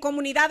Elohim en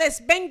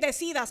comunidades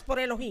bendecidas por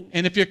Elohim.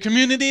 And if your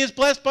community is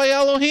blessed by Y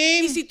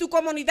Elohim, si tu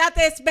comunidad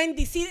es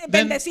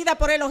bendecida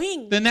por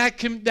Elohim, then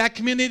that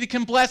community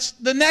can bless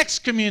the next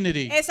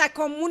community. esa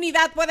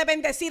comunidad puede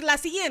bendecir la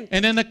siguiente.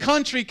 And then the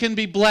country can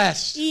be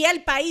blessed. Y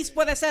el país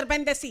puede ser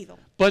bendecido.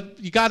 But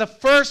you got to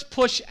first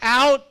push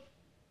out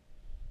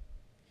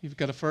You've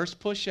got to first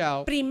push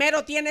out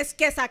Primero tienes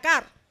que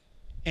sacar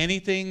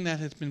anything that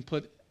has been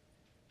put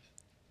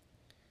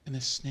in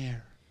a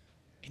snare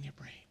in your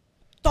brain.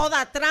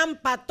 toda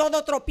trampa,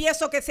 todo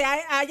tropiezo que se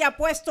haya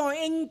puesto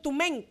en tu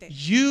mente.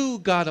 You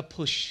got to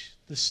push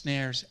the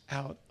snares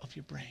out of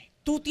your brain.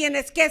 Tú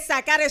tienes que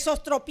sacar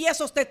esos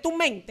tropiezos de tu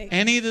mente.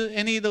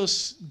 Any of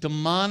those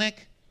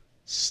demonic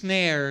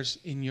snares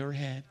in your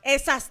head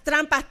Esas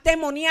trampas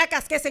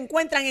demoníacas que se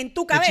encuentran en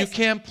tu that you cabeza.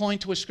 can't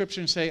point to a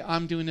scripture and say,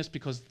 I'm doing this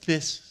because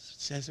this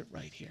says it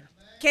right here.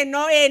 Que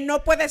no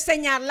puedes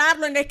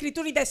señalarlo en la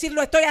escritura y decir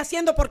lo estoy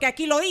haciendo porque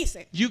aquí lo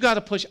dice. You got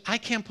to push. I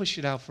can't push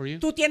it out for you.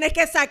 Tú tienes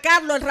que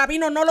sacarlo, el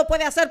rabino no lo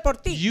puede hacer por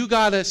ti. You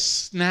got to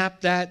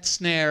snap that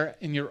snare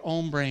in your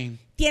own brain.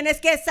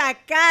 Tienes que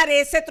sacar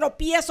ese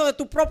tropiezo de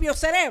tu propio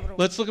cerebro.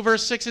 Let's look at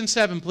verse 6 and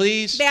 7,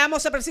 please.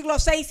 Veamos el versículo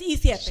 6 y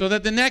 7. So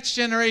that the next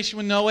generation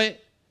would know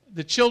it,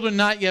 the children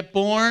not yet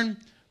born,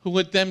 who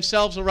would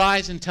themselves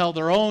arise and tell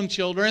their own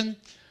children,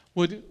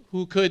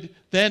 who could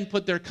then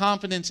put their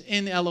confidence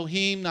in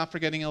Elohim, not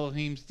forgetting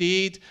Elohim's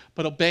deeds,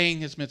 but obeying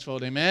his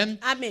mitzvot. Amen?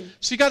 Amén.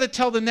 So you got to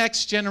tell the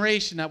next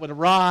generation that would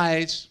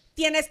arise,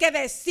 Tienes que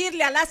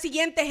decirle a la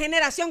siguiente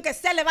generación que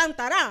se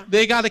levantará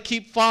they got to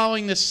keep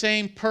following the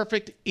same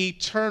perfect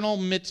eternal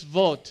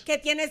mitzvot. que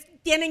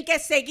tienen que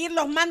seguir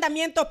los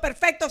mandamientos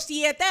perfectos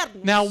y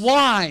eternos. Now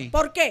why?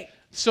 ¿Por qué?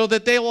 So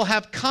that they will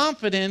have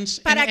confidence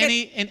in Para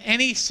que-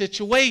 any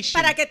situation.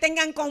 Para que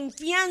tengan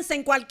confianza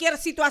en cualquier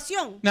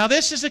situación. Now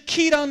this is a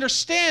key to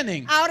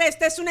understanding. Ahora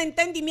este es un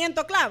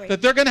entendimiento clave.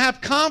 That they're going to have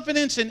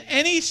confidence in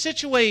any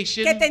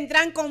situation. Que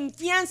tendrán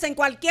confianza en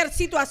cualquier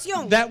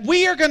situación. That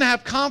we are going to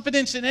have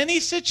confidence in any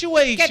Que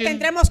situation.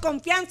 tendremos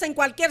confianza en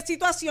cualquier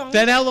situación.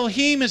 That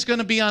Elohim is going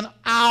to be on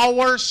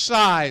our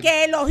side.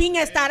 Que Elohim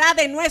estará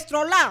de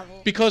nuestro lado.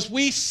 Because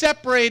we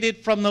separated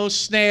from those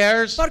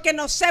snares. Porque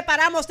nos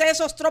separamos de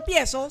esos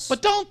tropiezos.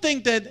 But don't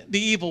think that the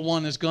evil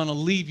one is going to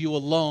leave you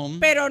alone.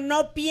 Pero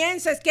no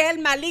pienses que el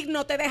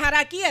maligno te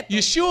dejará quieto.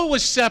 Yeshua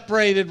was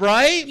separated,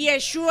 right?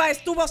 Yeshua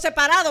estuvo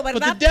separado, But the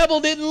 ¿verdad? devil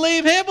didn't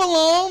leave him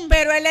alone.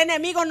 Pero el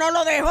enemigo no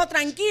lo dejó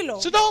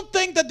tranquilo. So don't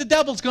think that the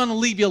devil's going to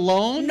leave you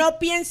alone. No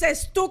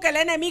pienses tú que el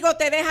enemigo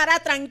te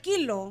dejará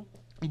tranquilo.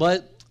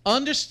 But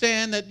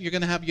understand that you're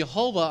going to have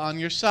Jehovah on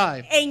your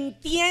side.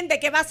 Entiende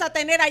que vas a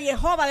tener a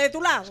Jehová de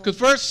tu lado. Because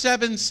verse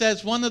 7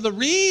 says one of the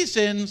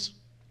reasons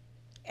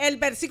El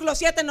versículo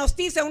 7 nos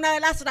dice una de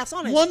las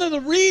razones.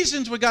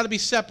 we got to be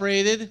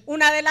separated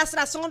Una de las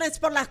razones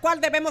por las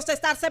cuales debemos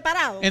estar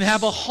separados. and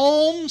have a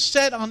home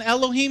set on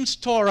Elohim's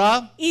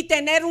Torah Y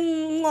tener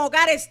un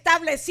hogar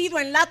establecido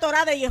en la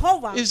Torah de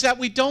Jehová. is that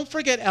we don't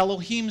forget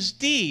Elohim's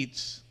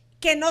deeds.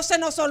 Que no se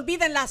nos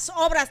olviden las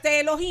obras de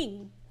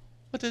Elohim.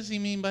 What does he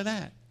mean by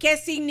that? ¿Qué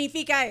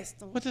significa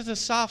esto? What does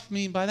Asaph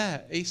mean by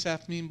that?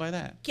 Asaph mean by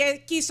that?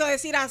 ¿Qué quiso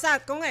decir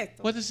Asad con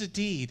esto? What is a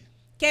deed?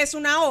 ¿Qué es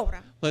una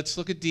obra? Let's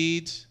look at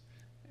deeds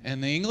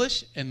in the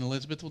English, and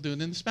Elizabeth will do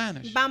it in the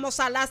Spanish. Vamos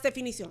a las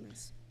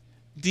definiciones.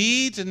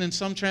 Deeds, and in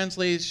some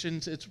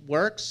translations it's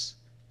works.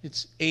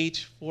 It's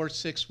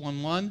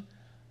H4611.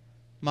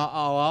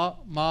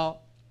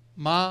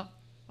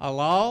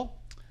 Ma'alal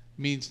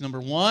means number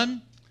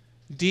 1.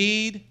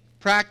 Deed,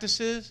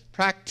 practice.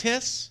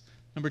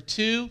 Number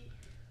 2,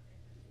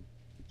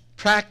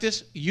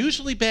 practice,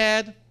 usually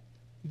bad.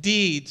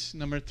 Deeds.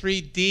 Number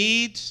 3,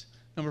 deeds.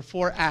 Number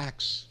 4,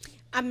 acts.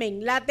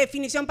 Amén. La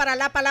definición para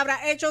la palabra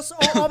hechos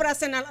o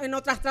obras en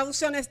otras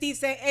traducciones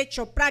dice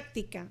hecho,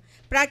 práctica.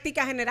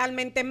 Práctica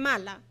generalmente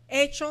mala.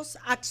 Hechos,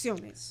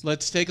 acciones.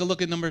 Let's take a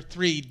look at number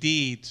 3,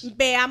 deeds.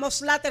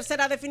 Veamos la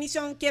tercera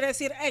definición, quiere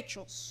decir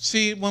hechos.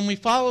 See, when we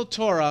follow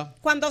Torah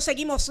Cuando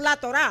seguimos la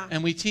Torah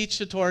and we teach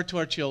the Torah to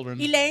our children,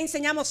 y le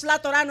enseñamos la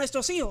Torah a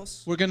nuestros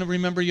hijos, we're going to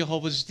remember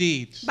Jehovah's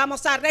deeds.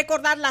 vamos a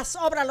recordar las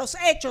obras, los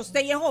hechos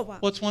de Jehová.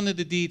 What's one of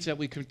the deeds that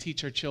we can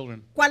teach our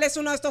children? ¿Cuál es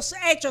uno de estos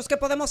hechos que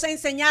podemos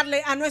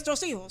enseñarle a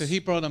nuestros hijos? That he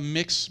brought a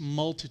mixed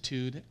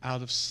multitude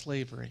out of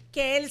slavery.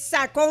 Que él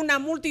sacó una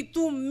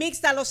multitud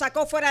mixta, lo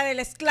sacó fuera de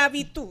la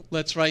esclavitud.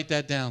 Let's write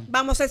that down.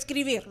 Vamos a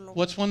escribirlo.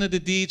 What's one of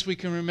the deeds we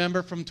can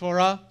remember from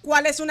Torah?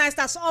 ¿Cuál es una de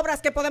estas obras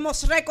que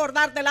podemos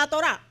recordar de la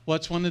Torah?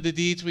 What's one of the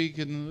deeds we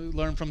can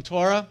learn from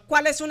Torah?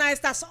 ¿Cuál es una de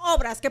estas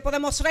obras que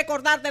podemos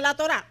recordar de la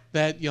Torah?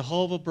 That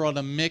Jehovah brought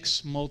a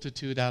mixed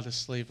multitude out of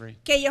slavery.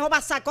 Que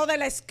Jehová sacó de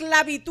la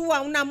esclavitud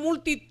a una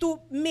multitud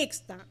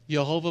mixta.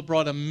 Jehovah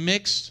brought a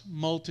mixed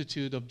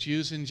multitude of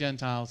Jews and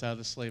Gentiles out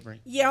of slavery.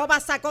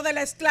 Jehová sacó de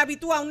la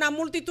esclavitud a una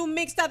multitud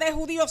mixta de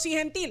judíos y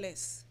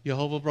gentiles.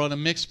 Jehovah brought a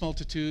mixed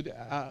multitude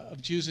of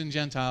Jews and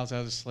Gentiles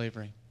out of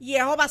slavery.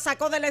 Jehová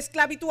sacó de la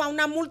esclavitud a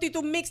una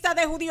multitud mixta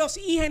de judíos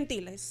y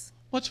gentiles.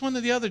 What's one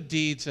of the other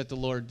deeds that the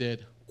Lord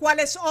did? ¿Cuál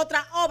es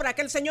otra obra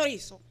que el Señor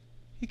hizo?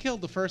 He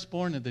killed the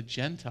firstborn of the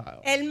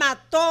Gentiles. Él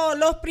mató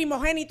los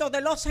primogénitos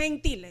de los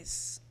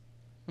gentiles.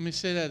 Let me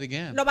say that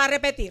again. Lo va a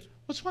repetir.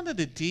 What's one of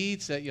the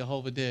deeds that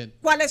Jehovah did?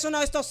 ¿Cuál es uno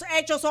de estos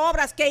hechos o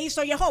obras que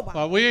hizo Jehová?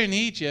 While we were in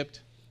Egypt,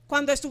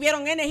 Cuando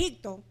estuvieron en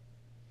Egipto,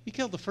 he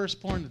killed the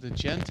firstborn of the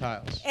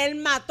Gentiles. él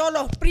mató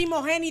los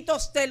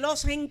primogénitos de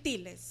los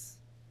gentiles.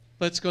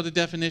 Let's go to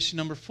definition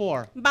number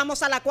 4.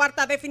 Vamos a la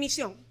cuarta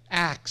definición.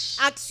 Acts.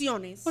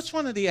 Acciones. What's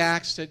one of the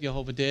acts that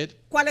Jehovah did?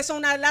 ¿Cuáles son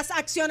una de las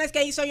acciones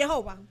que hizo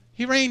Jehová?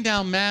 He rained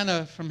down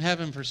manna from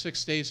heaven for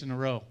 6 days in a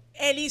row.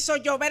 Él hizo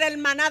llover el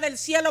maná del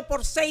cielo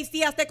por 6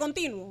 días de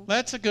continuo.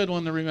 That's a good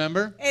one to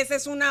remember. Esa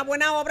es una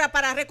buena obra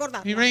para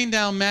recordar. He rained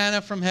down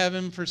manna from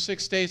heaven for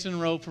 6 days in a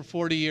row for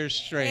 40 years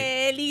straight.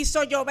 Él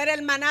hizo llover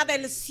el maná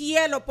del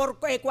cielo por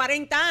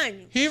 40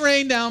 años. He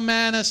rained down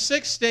manna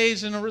 6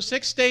 days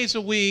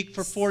a week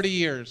for 40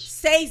 years.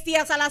 6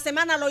 días a la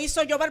semana lo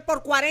hizo llover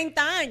por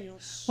 40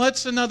 años.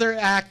 What's another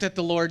act that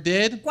the Lord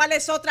did? ¿Cuál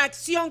es otra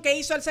acción que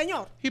hizo el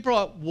Señor? He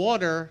brought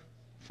water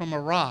from a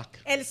rock.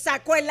 Él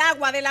sacó el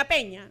agua de la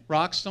peña.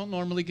 Rocks don't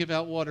normally give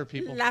out water,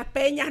 people. Las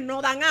peñas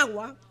no dan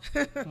agua.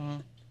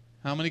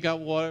 How many got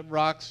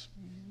rocks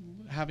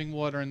having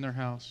water in their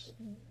house?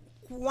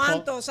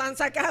 ¿Cuántos han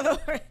sacado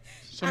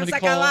Somebody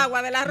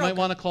agua de la you might roca?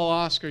 want to call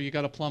Oscar. You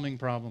got a plumbing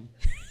problem.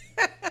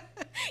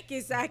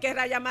 Quizás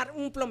querrá llamar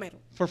un plomero.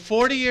 For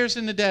 40 years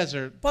in the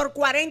desert, Por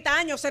 40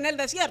 años en el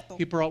desierto,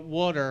 he brought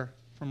water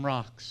from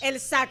rocks. él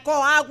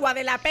sacó agua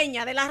de la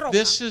peña, de la roca.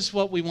 This is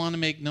what we want to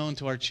make known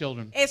to our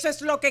children. Eso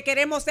es lo que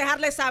queremos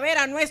dejarle saber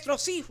a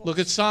nuestros hijos. Look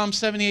at Psalm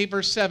 78,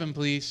 verse 7,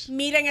 please.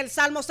 Miren el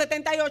Salmo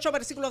 78,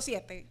 versículo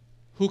 7.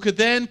 Who could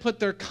then put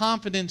their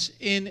confidence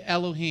in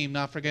Elohim,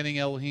 not forgetting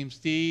Elohim's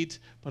deeds,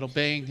 but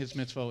obeying his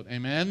mitzvot.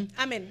 Amen.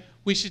 Amén.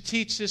 We should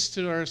teach this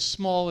to our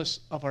smallest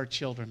of our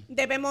children.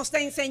 Debemos de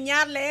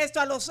enseñarle esto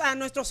a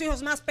nuestros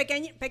hijos más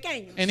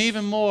pequeños. And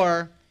even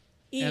more,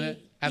 Y, at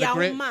y a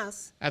aún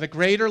más. at a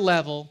greater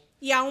level,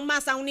 Y aún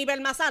más a un nivel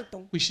más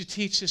alto. we should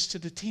teach this to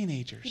the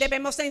teenagers.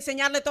 Debemos de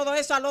enseñarle todo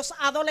eso a los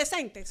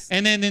adolescentes.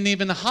 And then an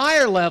even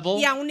higher level,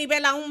 Y a un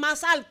nivel aún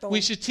más alto. we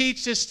should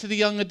teach this to the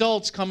young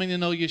adults coming to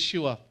know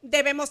Yeshua.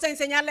 Debemos de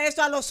enseñarle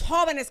esto a los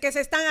jóvenes que se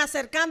están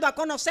acercando a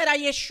conocer a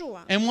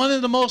Yeshua. And one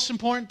of the most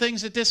important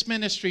things that this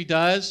ministry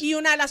does, Y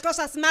una de las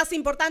cosas más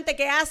importantes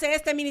que hace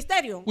este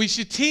ministerio, we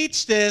should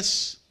teach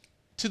this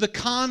to the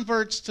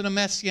converts to the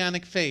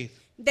Messianic faith.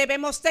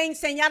 debemos de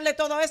enseñarle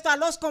todo esto a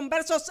los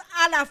conversos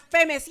a la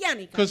fe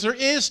mesiánica. Because there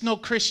is no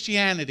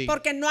Christianity.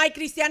 Porque no hay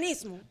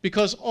cristianismo.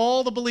 Because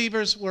all the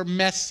believers were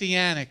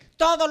Messianic.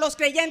 Todos los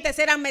creyentes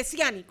eran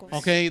mesiánicos.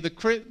 Okay, the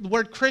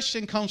word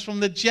Christian comes from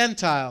the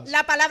Gentiles.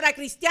 La palabra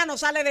cristiano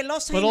sale de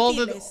los But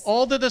gentiles.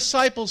 all the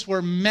disciples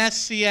were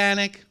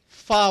Messianic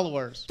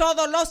followers.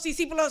 Todos los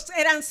discípulos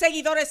eran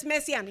seguidores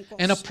mesiánicos.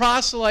 And a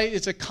proselyte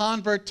is a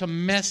convert to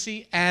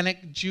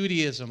Messianic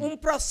Judaism. Un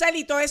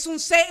prosélito es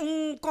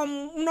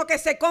uno que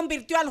se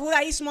convirtió al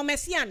judaísmo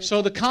mesiánico.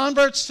 So the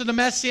converts to the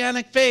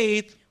Messianic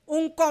faith,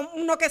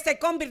 Uno que se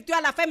convirtió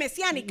a la fe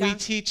mesiánica. we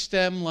teach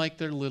them like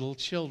they're little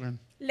children.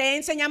 Le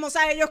enseñamos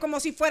a ellos como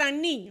si fueran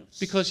niños.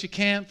 Because you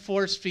can't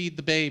force feed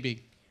the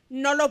baby.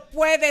 No lo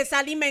puedes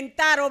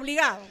alimentar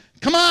obligado.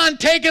 Come on,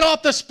 take it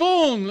off the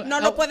spoon. No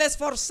lo puedes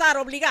forzar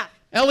obligado.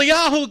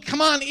 Eliyahu,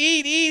 come on,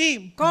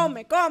 eat.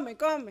 Come, come,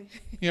 come.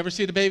 You ever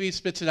see the baby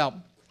spits it out?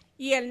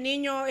 Y el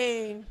niño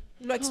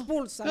lo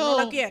expulsa, no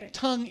lo quiere.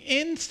 Tongue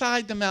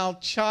inside the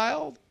mouth,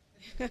 child.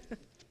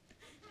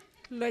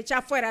 Lo echa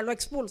afuera, lo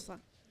expulsa.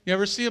 You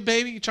ever see a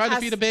baby? You try to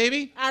feed a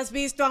baby? ¿Has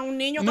visto a un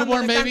niño A cuando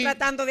newborn le están baby?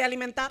 tratando de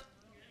alimentar?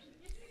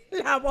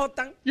 La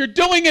botan. You're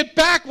doing it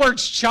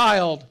backwards,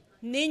 child.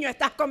 Niño,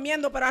 estás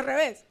comiendo pero al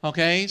revés.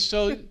 Okay,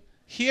 so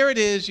here it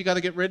is. You got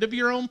to get rid of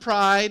your own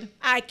pride.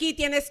 Aquí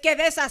tienes que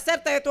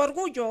deshacerte de tu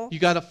orgullo. You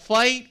got to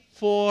fight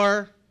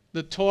for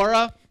the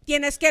Torah.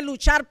 Tienes que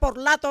luchar por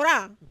la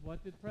Torá.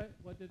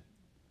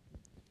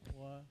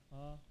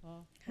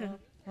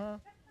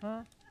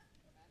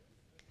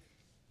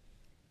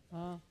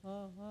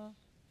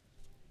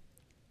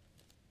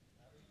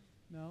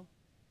 No.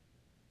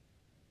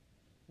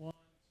 1,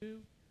 2,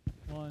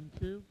 1,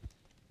 2.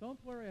 Don't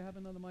worry, I have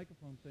another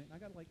microphone thing. I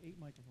got like 8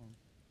 microphones.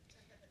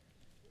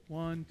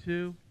 1,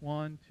 2,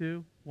 1,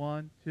 2,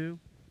 1, 2.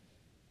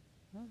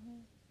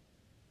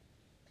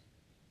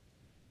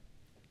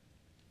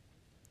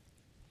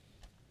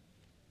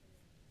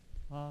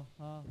 Ha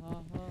ha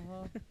ha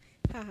ha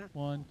ha.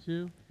 1,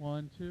 2,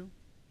 1, 2.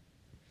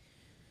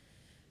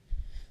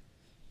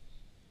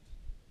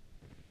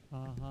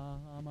 Ha ha,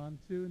 I'm on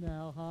 2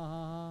 now. Ha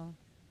ha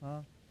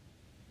ha.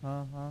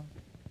 Ha ha.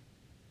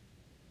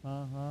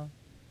 Ha ha.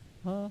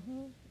 Ha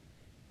ha.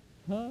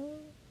 Ha.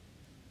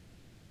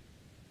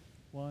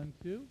 1,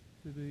 2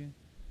 to the.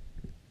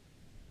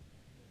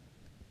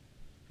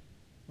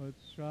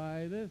 Let's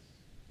try this.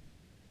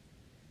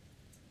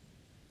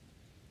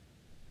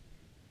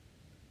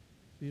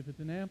 See if it's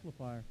an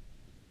amplifier.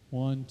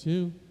 1,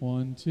 2,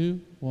 1,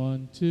 2,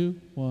 1,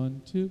 2,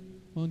 1, 2,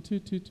 1, 2,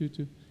 2, 2,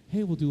 2.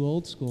 Hey, we'll do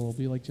old school. I'll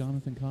be like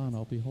Jonathan Kahn.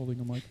 I'll be holding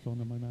a microphone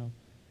in my mouth.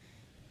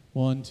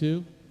 1,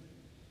 2.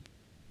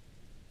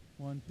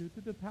 1, 2.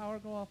 Did the power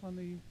go off on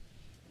the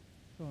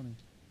Sony?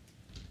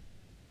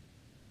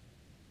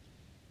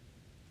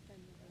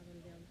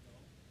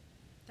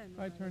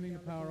 Try turning the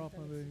power off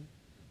of the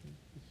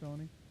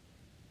Sony.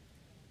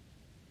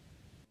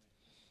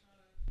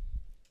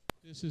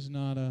 This is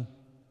not a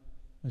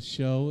a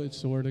show.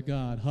 It's the word of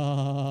God. Ha ha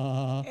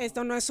ha ha.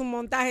 Esto no es un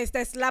montaje, esta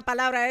es la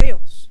palabra de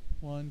Dios.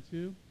 1,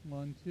 2,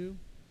 1, 2.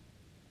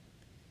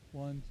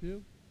 1,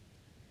 2.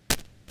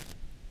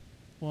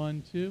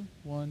 1, 2,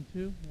 1,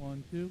 2,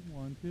 1, 2,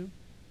 1, 2.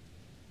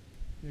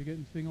 You're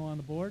getting signal on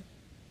the board?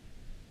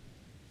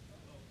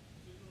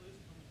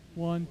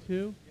 1,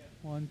 2,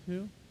 1,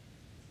 2.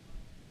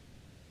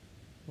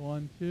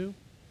 1, 2.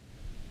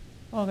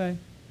 Okay.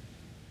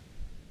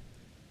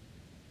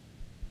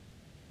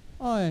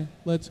 All right,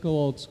 let's go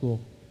old school.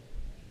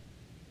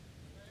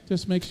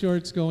 Just make sure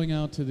it's going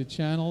out to the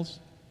channels.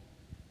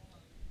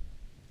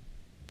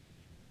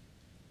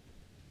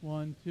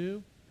 1,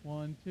 2,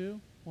 1,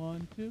 2,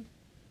 1, 2.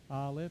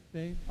 Aleph,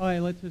 David. All right,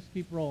 let's just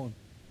keep rolling.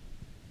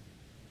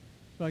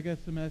 So I guess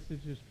the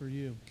message is for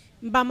you.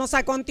 Vamos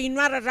a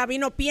continuar. El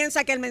rabino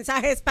piensa que el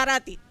mensaje es para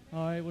ti.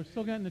 All right, we're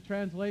still getting the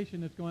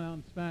translation that's going out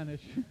in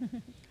Spanish.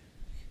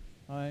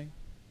 All right,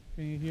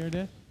 can you hear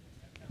this?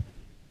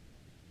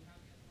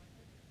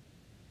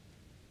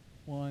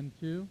 1,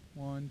 2,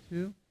 1,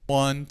 2.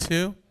 1,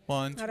 2,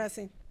 1, 2. Ahora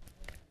sí.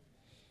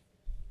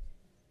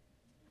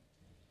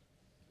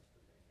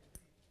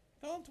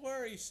 Don't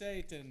worry,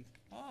 Satan.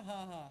 Ha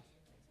ha ha.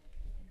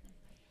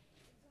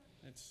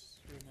 It's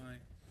through my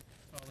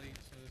colleague,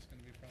 so there's going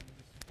to be a problem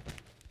with this.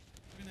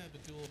 We're going to have a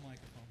dual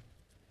microphone.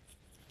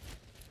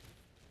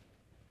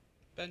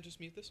 Ben, just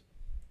mute this.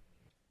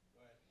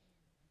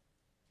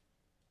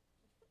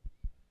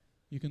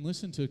 You can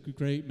listen to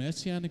great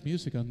Messianic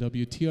music on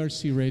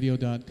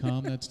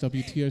WTRCradio.com. That's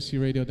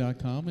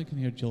WTRCradio.com. You can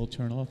hear Joel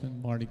Chernoff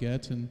and Marty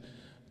Getz and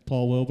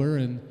Paul Wilbur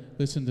and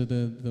listen to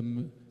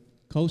the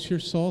Kosher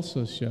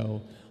Salsa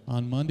show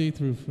on Monday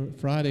through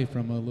Friday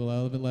from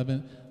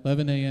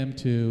 11 a.m.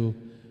 to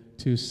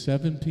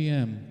 7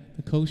 p.m.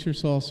 The Kosher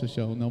Salsa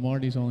show. No,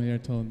 Marty's only there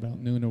till about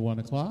noon or 1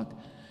 o'clock.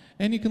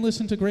 And you can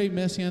listen to great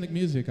Messianic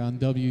music on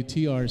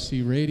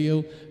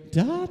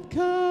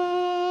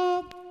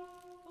WTRCradio.com.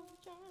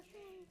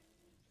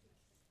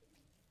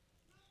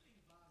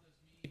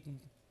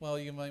 Well,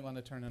 you might want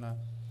to turn it on.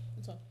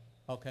 It's on.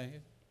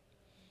 Okay.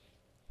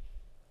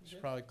 You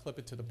should probably clip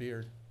it to the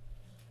beard.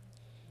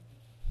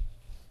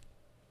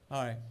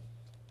 All right.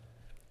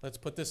 Let's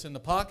put this in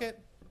the pocket.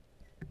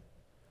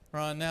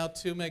 We're on now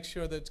to make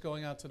sure that it's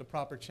going out to the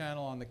proper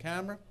channel on the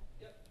camera.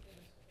 Yep.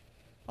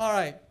 All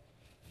right.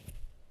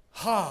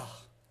 Ha.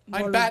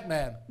 I'm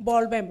Batman.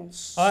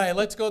 Volvemos. All right,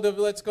 let's go to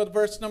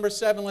verse number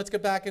 7. Let's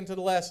get back into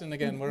the lesson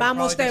again.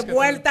 Vamos de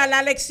vuelta a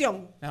la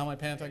lección. Now my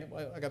pants, I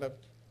got to,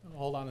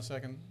 hold on a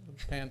second. The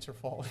pants are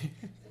falling.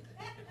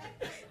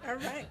 All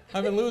right.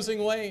 I've been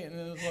losing weight,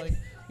 and it's like,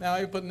 now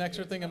I put an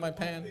extra thing in my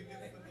pants.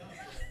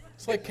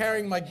 It's like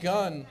carrying my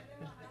gun.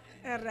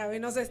 El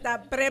rabino se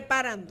está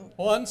preparando.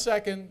 1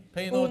 second,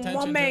 pay no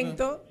attention. Un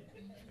momento.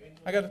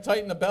 I got to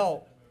tighten the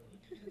belt.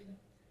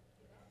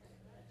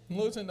 I'm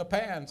losing the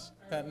pants.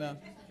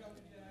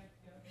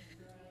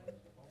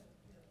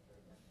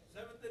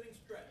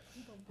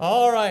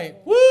 All right.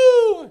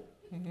 Woo!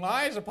 My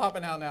eyes are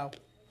popping out now.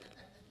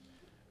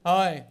 All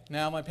right.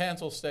 Now my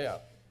pants will stay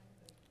up.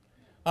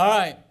 All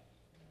right.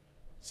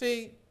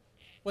 See,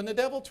 when the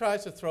devil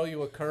tries to throw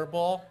you a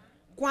curveball,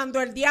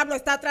 Cuando el diablo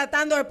está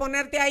tratando de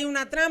ponerte ahí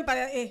una trampa,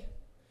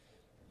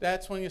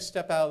 that's when you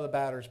step out of the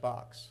batter's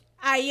box.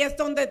 Ahí es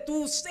donde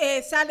tú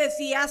sales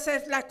y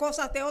haces las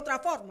cosas de otra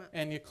forma.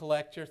 And you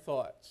collect your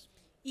thoughts.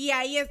 Y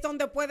ahí es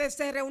donde puedes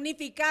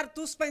reunificar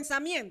tus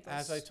pensamientos.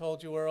 As I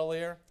told you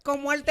earlier,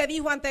 como él te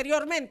dijo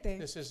anteriormente,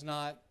 this is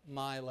not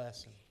my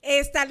lesson.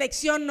 Esta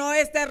lección no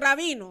es del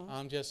rabino.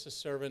 I'm just a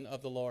servant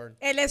of the Lord.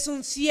 Él es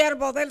un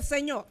siervo del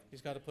Señor.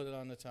 He's got to put it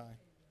on the tie,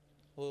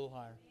 a little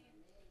higher.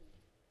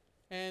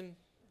 And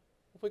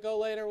if we go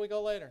later, we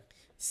go later.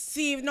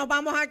 Si nos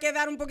vamos a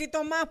quedar un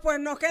poquito más, pues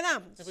nos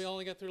quedamos. If we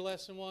only get through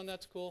lesson 1,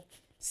 that's cool.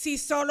 Si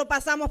solo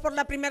pasamos por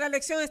la primera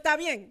lección, está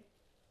bien.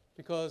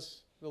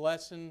 Because the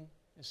lesson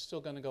is still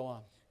going to go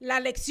on. La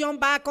lección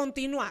va a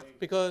continuar.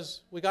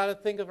 Because we got to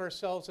think of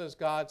ourselves as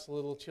God's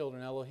little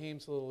children,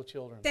 Elohim's little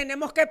children.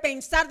 Tenemos que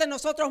pensar de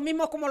nosotros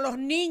mismos como los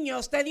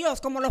niños de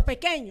Dios, como los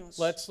pequeños.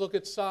 Let's look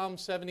at Psalm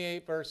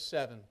 78, verse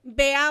 7.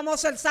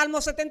 Veamos el Salmo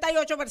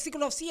 78,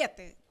 versículo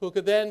 7. Who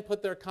could then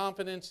put their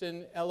confidence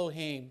in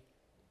Elohim,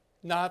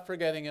 not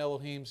forgetting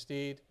Elohim's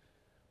deed,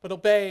 but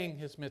obeying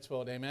his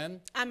mitzvot.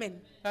 Amen?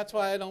 Amén. That's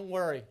why I don't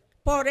worry.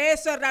 Por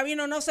eso el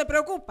rabino no se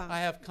preocupa. I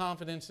have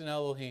confidence in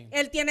Elohim.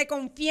 Él tiene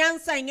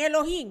confianza en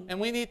Elohim.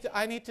 And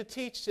I need to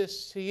teach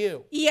this to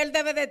you. Y él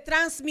debe de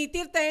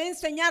transmitirte,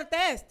 enseñarte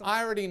esto.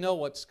 I already know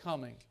what's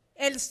coming.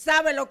 Él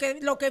sabe lo que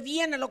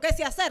viene, lo que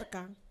se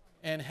acerca.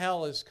 And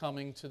hell is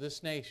coming to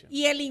this nation.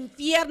 Y el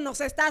infierno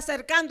se está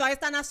acercando a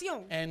esta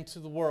nación. And to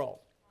the world.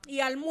 Y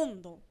al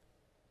mundo.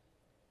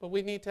 But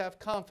we need to have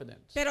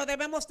confidence. Pero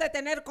debemos de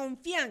tener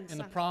confianza. In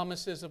the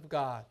promises of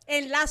God.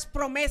 En las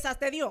promesas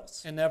de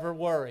Dios. And never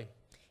worry.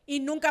 y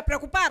nunca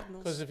preocuparnos.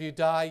 Because if you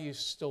die, you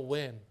still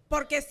win.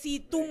 Porque si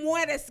tú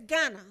mueres,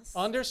 ganas.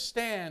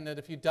 Understand that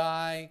if you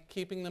die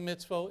keeping the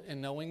mitzvot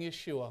and knowing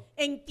Yeshua,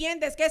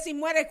 Entiendes que si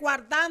mueres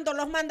guardando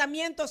los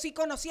mandamientos y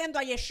conociendo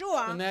a the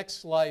Yeshua,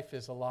 next life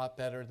is a lot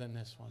better than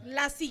this one.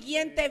 la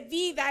siguiente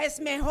vida es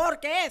mejor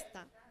que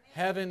esta.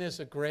 Heaven is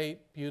a great,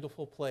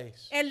 beautiful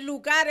place El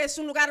lugar es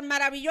un lugar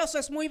maravilloso,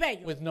 es muy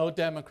bello. with no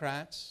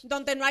Democrats,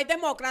 Donde no hay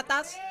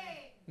demócratas,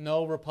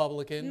 no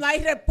Republicans, no hay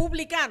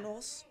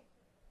republicanos,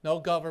 no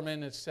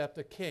government except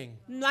a king,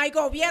 no hay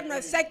gobierno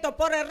excepto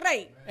por el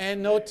rey,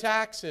 and no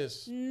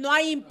taxes, no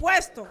hay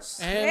impuestos.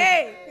 and,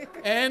 ¡Hey!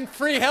 and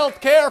free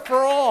health care for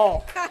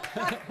all.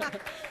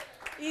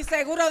 Y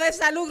seguro de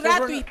salud 'Cause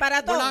gratis para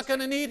we're not todos. going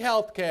to need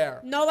health care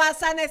No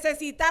vas a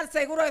necesitar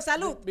seguro de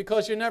salud.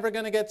 because you're never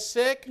going to get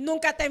sick,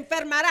 Nunca te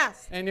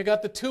enfermarás. and you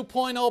got the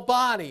 2.0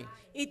 body.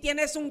 Y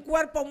tienes un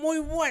cuerpo muy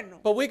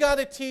bueno. But we got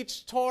to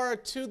teach Torah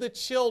to the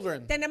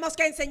children. Tenemos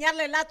que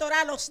enseñarle la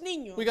Torah a los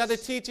niños. We got to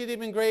teach it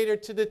even greater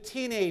to the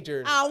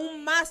teenagers.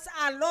 Aún más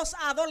a los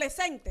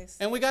adolescentes.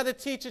 And we got to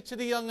teach it to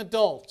the young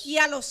adults Y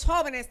a los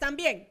jóvenes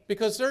también.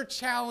 because they're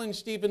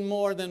challenged even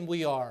more than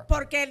we are.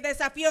 Porque el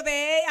desafío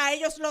a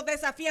ellos los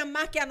desafían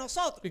más que a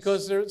nosotros.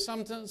 Because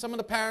some of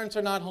the parents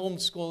are not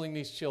homeschooling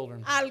these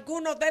children.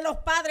 Algunos de los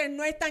padres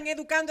no están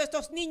educando a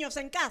estos niños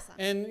en casa.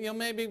 And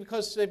maybe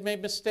because they've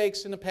made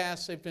mistakes in the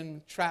past, they've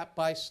been trapped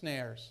by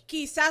snares.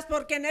 Quizás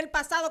porque en el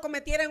pasado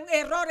cometieron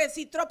errores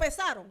y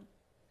tropezaron.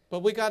 But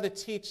we got to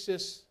teach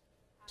this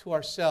to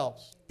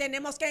ourselves.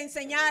 Tenemos que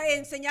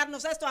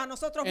enseñarnos esto a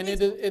nosotros And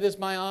mismos. it is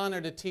my honor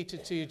to teach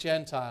it to you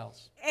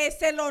Gentiles, Es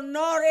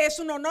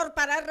un honor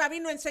para el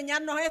rabino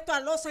enseñarnos esto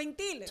a los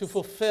gentiles. to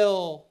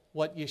fulfill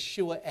what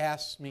Yeshua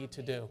asked me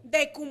to do.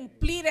 De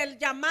cumplir el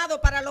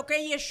llamado para lo que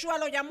Yeshua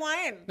lo llamó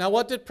a él. Now,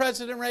 what did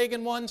President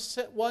Reagan once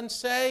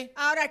say?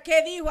 Ahora,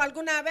 ¿qué dijo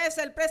alguna vez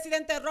el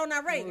presidente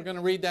Ronald We're Reagan? going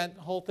to read that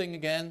whole thing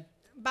again.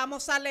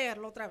 Vamos a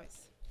leerlo otra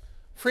vez.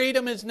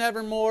 Freedom is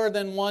never more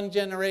than one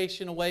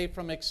generation away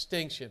from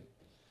extinction.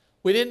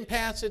 We didn't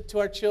pass it to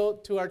our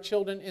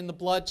children in the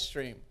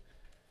bloodstream.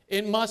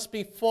 It must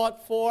be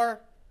fought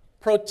for,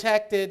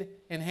 protected,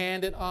 and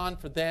handed on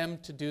for them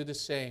to do the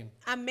same.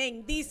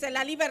 Amén. Dice,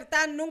 la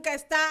libertad nunca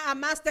está a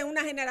más de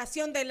una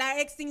generación de la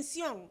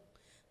extinción.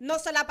 No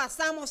se la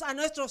pasamos a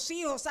nuestros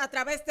hijos a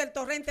través del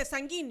torrente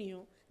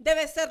sanguíneo.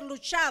 Debe ser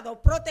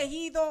luchado,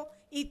 protegido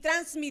y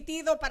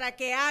transmitido para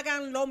que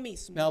hagan lo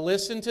mismo. Now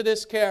listen to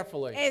this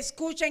carefully.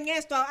 Escuchen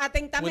esto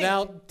atentamente.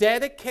 Without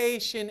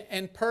dedication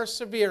and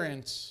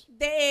perseverance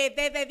De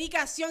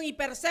dedicación y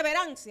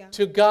perseverancia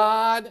to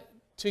God,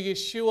 to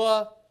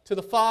Yeshua, to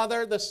the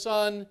Father, the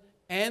Son,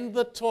 and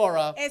the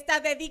Torah, esta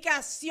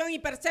dedicación y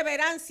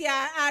perseverancia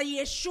a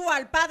Yeshua,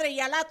 al Padre y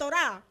a la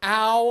Torah,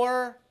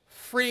 our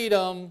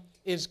freedom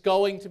is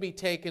going to be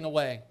taken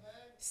away.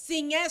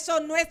 sin eso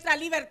nuestra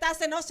libertad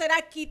se nos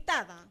será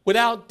quitada.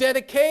 Without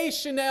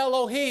dedication to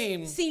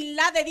Elohim, Sin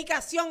la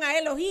dedicación a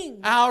Elohim,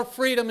 our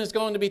freedom is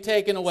going to be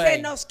taken se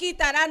away. nos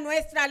quitará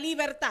nuestra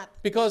libertad.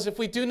 Because if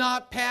we do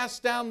not pass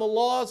down the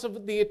laws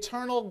of the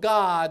eternal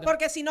God,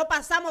 Porque si no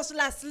pasamos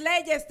las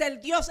leyes del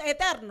Dios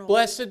eterno,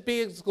 blessed be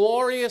His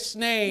glorious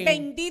name,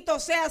 bendito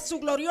sea su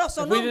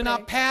glorioso if we do nombre.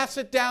 not pass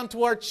it down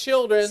to our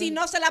children, Si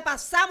no se la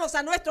pasamos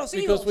a nuestros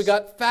because hijos, we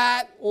got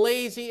fat,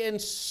 lazy, and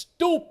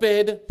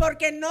stupid,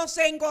 porque nos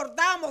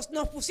engordamos,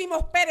 nos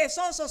pusimos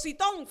perezosos y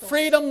tontos.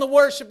 freedom to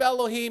worship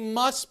Elohim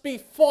must be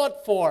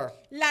fought for.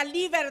 La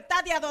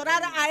libertad de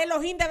adorar a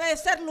Elohim debe de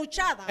ser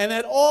luchada. And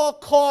at all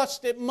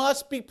cost, it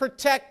must be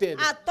protected.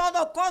 A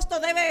todo costo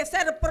debe de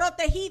ser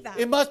protegida.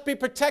 It must be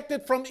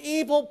protected from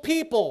evil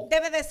people.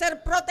 Debe de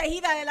ser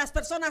protegida de las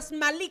personas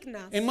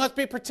malignas, It must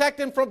be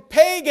protected from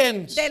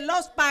pagans. de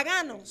los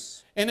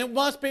paganos. And it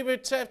must be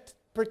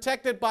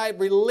protected by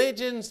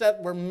religions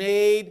that were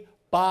made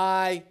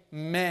by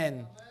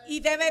men. Y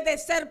debe de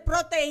ser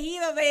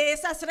protegido de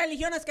esas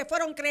religiones que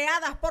fueron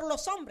creadas por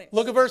los hombres.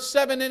 Look at verse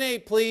 7 and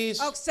 8, please.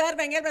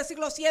 Observen el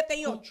versículo 7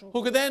 y 8.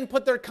 Who could then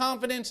put their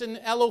confidence in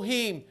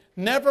Elohim,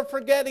 never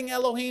forgetting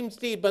Elohim's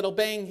deed, but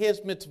obeying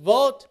His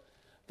mitzvot.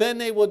 Then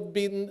they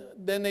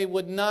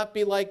would not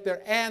be like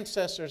their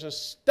ancestors, a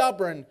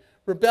stubborn,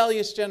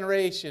 rebellious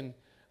generation,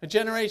 a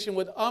generation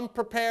with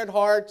unprepared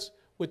hearts,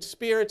 with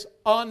spirits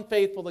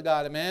unfaithful to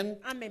God. Amen.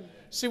 Amén.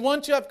 See,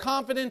 once you have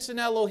confidence in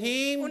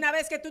Elohim Una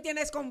vez que tú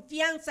tienes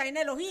confianza en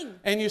Elohim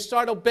and you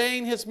start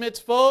obeying His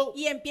mitzvot,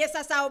 y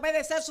empiezas a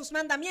obedecer sus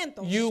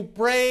mandamientos, you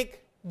break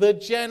the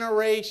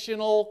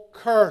generational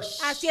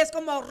curse. así es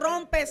como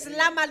rompes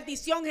la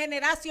maldición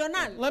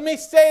generacional. Let me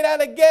say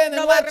that again and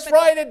Lo va a let's repetir.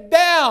 write it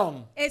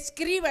down.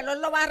 Escríbelo,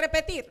 él lo va a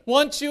repetir.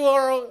 Once you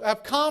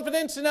have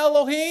confidence in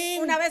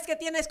Elohim, Una vez que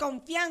tienes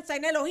confianza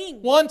en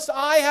Elohim, once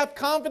I have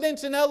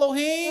confidence in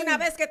Elohim, una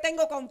vez que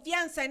tengo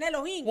confianza en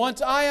Elohim,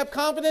 once I have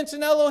confidence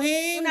in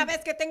Elohim, una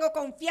vez que tengo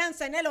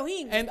confianza en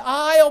Elohim and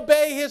I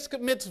obey His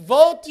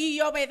mitzvot, y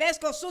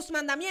obedezco sus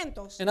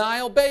mandamientos, and I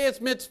obey His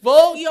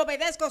mitzvot, y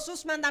obedezco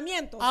sus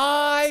mandamientos, mandamientos.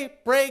 I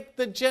break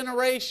the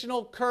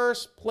generational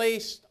curse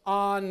placed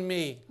on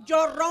me.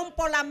 Yo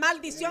rompo la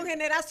maldición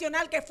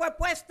generacional que fue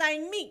puesta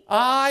en mí.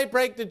 I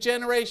break the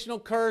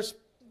generational curse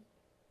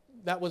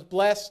that was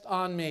blessed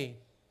on me.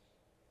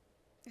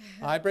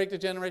 I break the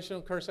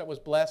generational curse that was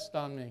blessed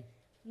on me.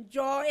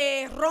 Yo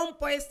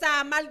rompo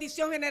esa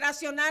maldición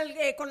generacional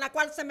con la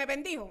cual se me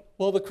bendijo.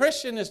 Well, the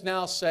Christian is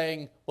now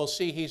saying, well,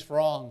 see, he's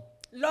wrong.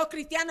 Los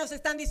cristianos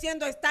están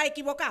diciendo está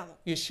equivocado.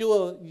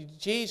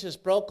 Jesus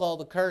broke all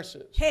the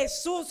curses.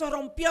 Jesús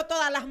rompió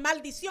todas las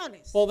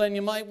maldiciones. Well, then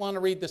you might want to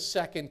read the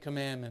second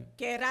commandment.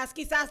 Querrás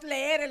quizás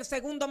leer el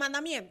segundo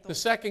mandamiento. The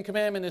second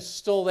commandment is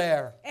still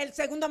there. El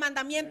segundo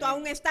mandamiento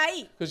aún está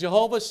ahí. Because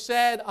Jehovah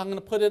said, I'm going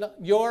to put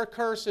your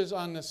curses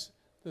on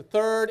the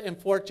third and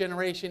fourth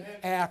generation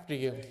after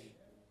you.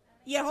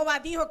 Y Jehová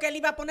dijo que él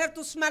iba a poner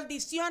tus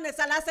maldiciones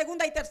a la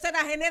segunda y tercera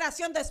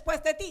generación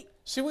después de ti.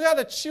 See, we got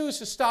to choose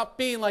to stop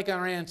being like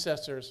our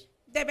ancestors.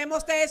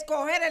 Debemos de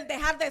escoger el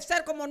dejar de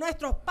ser como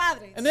nuestros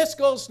padres. And this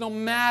goes no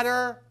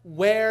matter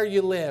where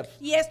you live.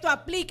 Y esto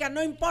aplica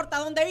no importa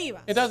dónde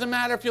vivas. It doesn't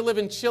matter if you live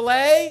in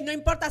Chile No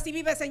importa si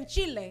vives en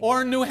Chile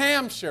or in New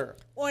Hampshire,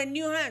 o en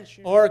New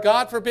Hampshire. or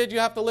God forbid you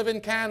have to live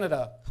in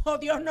Canada, O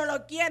Dios no lo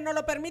quiere, no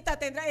lo permita,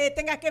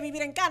 tengas que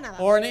vivir en Canadá.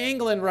 or in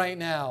England right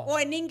now. O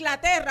en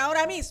Inglaterra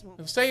ahora mismo.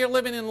 Say you're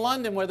living in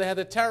London where they had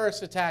a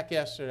terrorist attack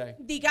yesterday.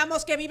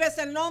 Digamos que vives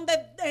en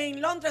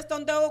Londres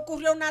donde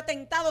ocurrió un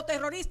atentado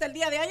terrorista el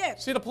día de ayer.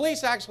 See, the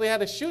police actually had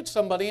to shoot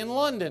somebody in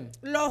London.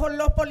 Los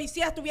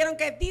policías tuvieron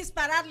que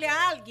dispararle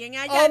a alguien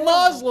allá A en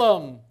Londres.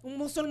 Muslim Un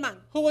musulmán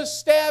who was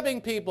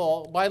stabbing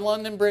people by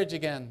London Bridge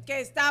again. que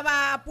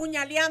estaba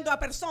apuñaleando a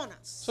personas.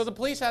 So the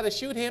police had to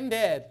shoot him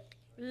dead.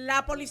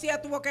 La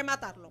policía tuvo que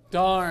matarlo.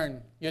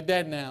 Darn, you're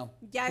dead now.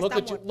 Ya Look está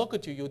at you, muerto. look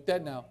at you, you're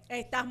dead now.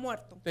 Estás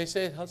muerto. They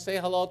say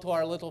hello to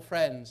our little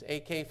friends,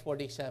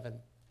 AK-47.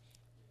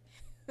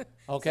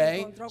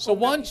 Okay? encontró So con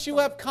una once you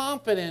pistola. have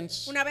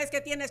confidence Una vez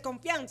que tienes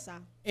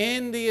confianza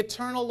in the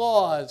eternal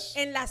laws,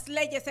 en las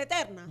leyes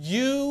eternas,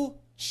 you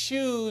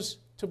choose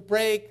to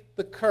break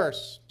the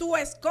curse. tú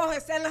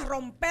escoges el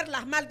romper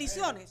las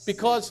maldiciones.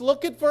 Because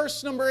look at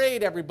verse number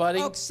 8, everybody.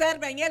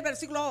 Observen el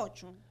versículo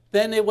 8.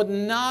 Then they would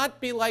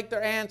not be like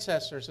their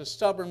ancestors, a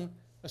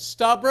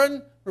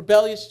stubborn,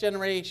 rebellious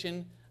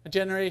generation, a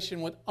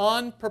generation with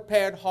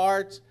unprepared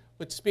hearts,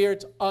 with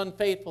spirits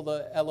unfaithful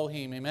to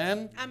Elohim.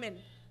 Amen? Amén.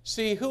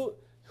 See, who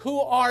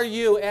are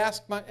you?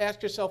 Ask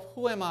yourself,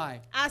 who am I?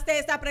 Hazte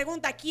esta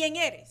pregunta, ¿quién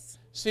eres?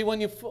 See, when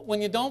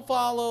you don't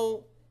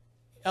follow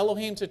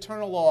Elohim's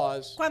eternal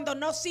laws, Cuando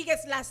no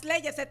sigues las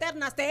leyes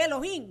eternas de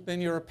Elohim,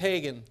 then you're a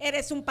pagan.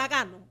 eres un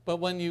pagano. But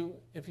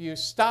if you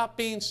stop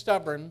being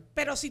stubborn,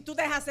 Pero si tú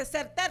dejas de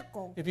ser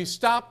terco, if you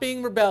stop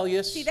being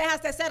rebellious, si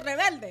dejas de ser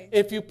rebelde,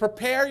 if you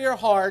prepare your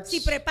hearts, si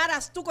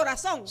preparas tu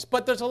corazón,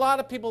 but there's a lot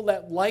of people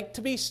that like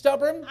to be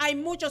stubborn. hay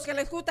muchos que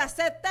les gusta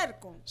ser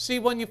terco. See,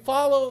 when you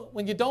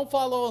don't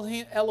follow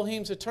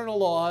Elohim's eternal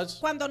laws,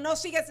 Cuando no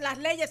sigues las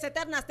leyes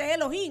eternas de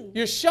Elohim,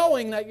 you're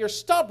showing that you're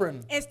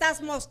stubborn.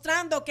 estás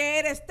mostrando que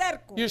eres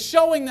terco. You're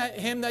showing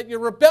him that you're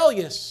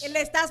rebellious.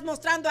 Le estás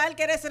mostrando a él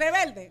que eres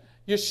rebelde.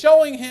 You're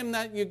showing him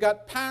that you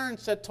got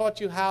parents that taught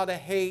you how to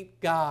hate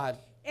God.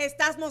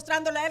 Estás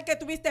mostrándole a él que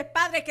tuviste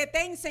padres que te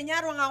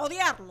enseñaron a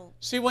odiarlo.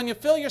 See, when you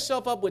fill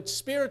yourself up with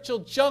spiritual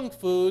junk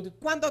food,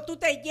 Cuando tú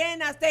te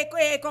llenas de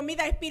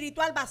comida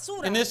espiritual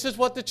basura. and this is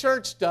what the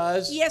church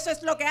does, Y eso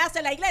es lo que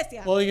hace la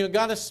iglesia. well, you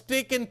got to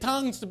speak in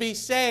tongues to be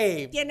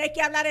saved. Tienes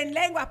que hablar en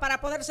lenguas para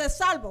poder ser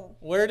salvo.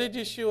 Where did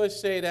Yeshua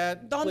say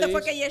that? ¿Dónde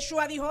fue Please? que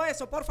Yeshua dijo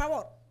eso? Por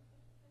favor.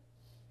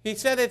 He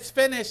said it's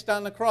finished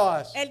on the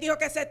cross. Él dijo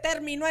que se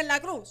terminó en la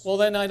cruz. Well,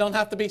 then I don't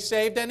have to be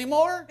saved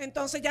anymore?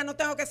 Entonces ya no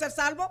tengo que ser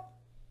salvo.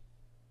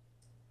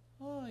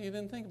 Oh, you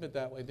didn't think of it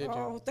that way, did you?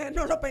 Oh, ustedes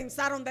no lo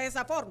pensaron de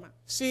esa forma.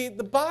 See,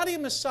 the body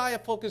of Messiah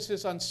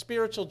focuses on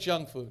spiritual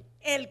junk food.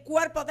 El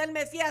cuerpo del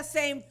Mesías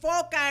se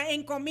enfoca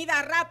en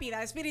comida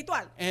rápida,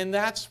 espiritual. And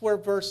that's where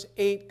verse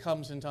 8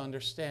 comes into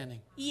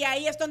understanding. Y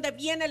ahí es donde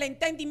viene el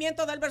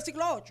entendimiento del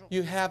versículo 8.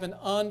 You have an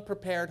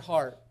unprepared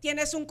heart,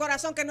 Tienes un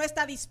corazón que no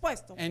está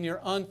dispuesto. and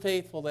you're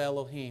unfaithful to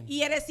Elohim.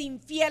 Y eres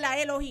infiel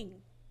a Elohim.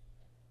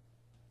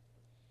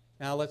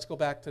 Now let's go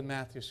back to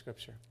Matthew's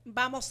scripture.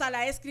 Vamos a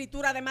la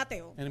escritura de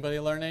Mateo. Anybody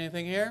learn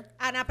anything here?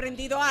 ¿Han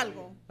aprendido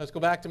algo? Let's go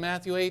back to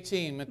Matthew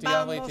 18,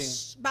 Mattiyahu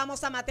 18.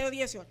 Vamos a Mateo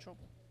 18.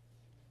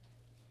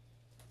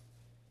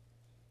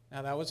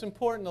 Now that was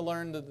important to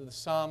learn the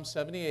Psalm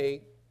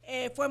 78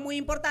 Fue muy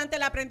importante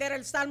el aprender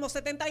el Salmo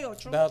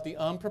 78. about the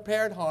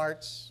unprepared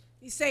hearts,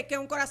 Dice que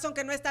un corazón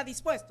que no está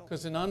dispuesto.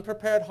 because an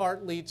unprepared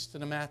heart leads to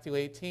the Matthew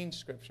 18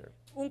 scripture.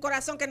 Un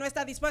corazón que no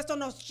está dispuesto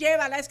nos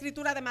lleva a la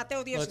escritura de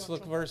Mateo Let's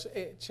look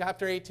 18.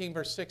 chapter 18,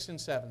 verse 6 and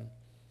 7.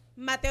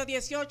 Mateo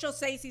 18,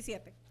 6 y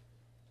 7.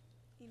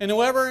 And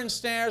whoever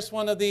ensnares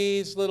one of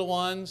these little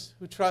ones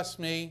who trust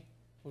me, it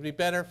would be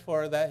better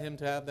for him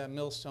to have that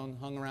millstone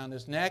hung around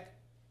his neck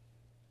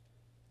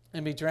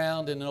and be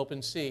drowned in an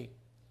open sea.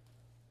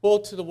 Woe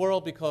to the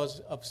world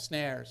because of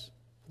snares.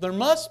 There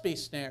must be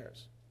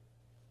snares,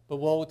 but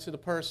woe to the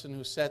person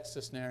who sets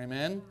the snare.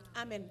 Amen?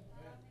 Amén.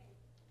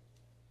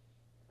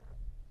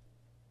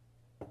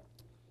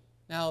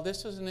 Now,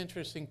 this is an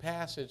interesting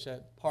passage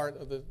that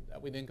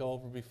we didn't go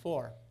over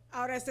before.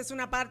 Ahora, esta es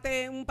una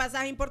parte, un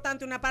pasaje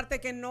importante, una parte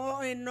que no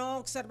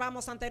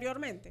observamos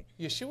anteriormente.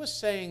 Yeshua is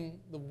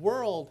saying the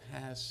world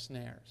has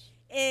snares.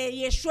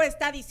 Yeshua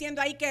está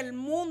diciendo ahí que el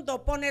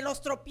mundo pone los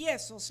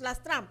tropiezos,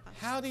 las trampas.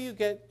 How do you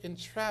get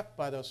entrapped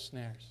by those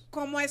snares?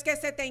 ¿Cómo es que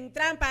se te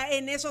entrampa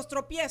en esos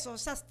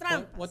tropiezos, esas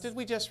trampas? What did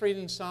we just read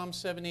in Psalm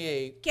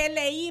 78, ¿Qué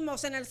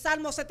leímos en el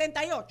Salmo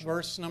 78,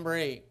 verse number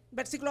 8?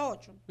 versículo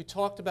 8? We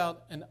talked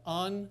about an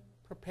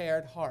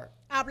unprepared heart.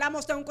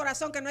 Hablamos de un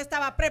corazón que no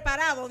estaba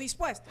preparado,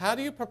 dispuesto. How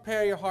do you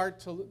prepare your heart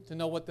to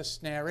know what the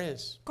snare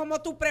is?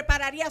 ¿Cómo tú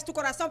prepararías tu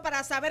corazón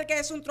para saber que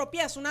es un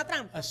tropiezo, una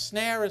trampa? A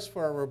snare is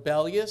for a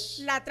rebellious,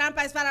 La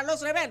trampa es para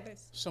los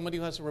rebeldes. somebody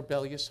who has a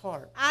rebellious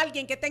heart.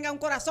 Alguien que tenga un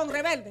corazón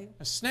rebelde.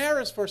 A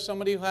snare is for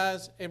somebody who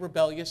has a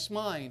rebellious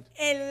mind.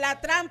 La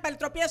trampa, el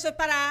tropiezo es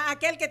para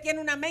aquel que tiene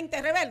una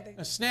mente rebelde.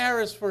 A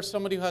snare is for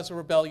somebody who has a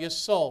rebellious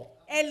soul.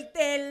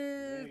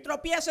 El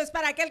tropiezo es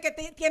para aquel que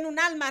tiene un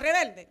alma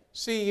rebelde.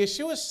 See,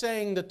 Yeshua is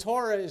saying the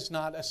Torah is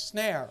not a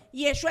snare.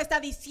 Y Yeshua está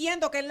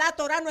diciendo que la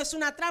Torah no es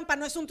una trampa,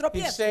 no es un He's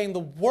tropiezo. saying the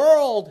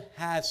world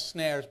has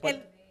snares,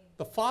 but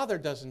the Father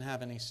doesn't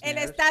have any Él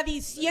snares. está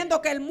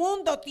diciendo que el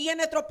mundo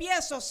tiene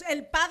tropiezos,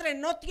 el Padre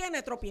no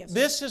tiene tropiezos.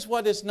 This is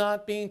what is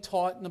not being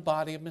taught in the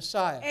body of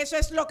Messiah. Eso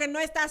es lo que no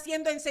está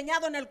siendo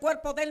enseñado en el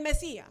cuerpo del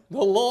Mesías.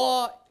 The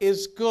law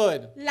is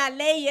good. La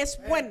ley es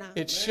buena.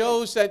 It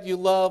shows that you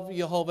love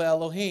Jehovah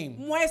Elohim.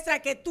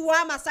 Muestra que tú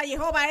amas a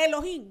Jehová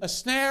Elohim. A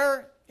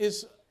snare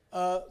is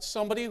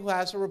somebody who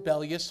has a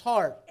rebellious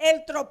heart.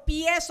 El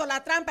tropiezo, la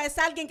trampa es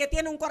alguien que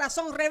tiene un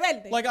corazón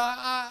rebelde. Like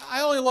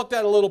I only looked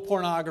at a little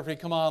pornography.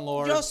 Come on,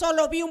 Lord. Yo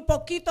solo vi un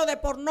poquito de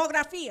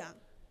pornografía.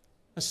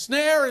 A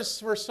snare is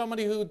for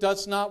somebody who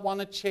does not want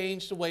to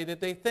change the way that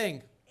they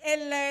think.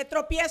 El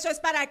tropiezo es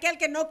para aquel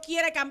que no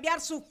quiere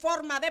cambiar su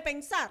forma de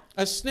pensar.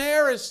 A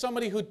snare is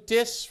somebody who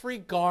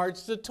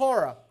disregards the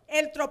Torah.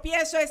 El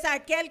tropiezo es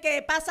aquel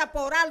que pasa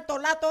por alto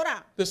la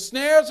Torah. The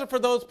snares are for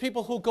those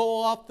people who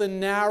go off the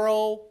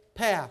narrow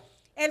path.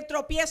 El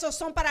tropiezo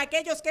son para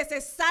aquellos que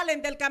se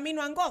salen del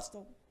camino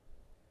angosto.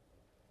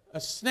 A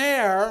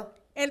snare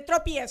El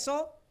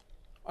tropiezo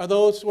are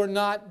those who are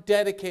not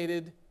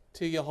dedicated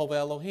to Jehovah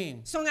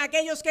Elohim. son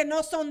aquellos que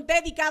no son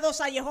dedicados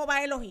a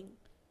Jehová Elohim.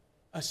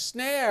 A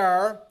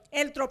snare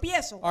El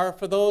tropiezo are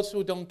for those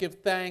who don't give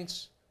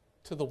thanks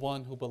to the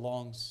one who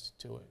belongs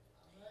to it.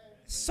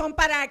 son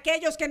para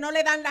aquellos que no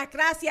le dan las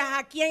gracias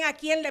a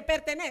quien le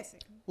pertenece.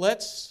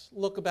 Let's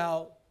look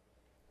about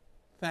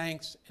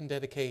thanks and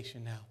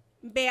dedication now.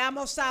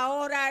 Veamos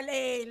ahora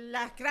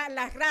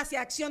las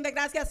gracias, acción de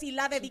gracias y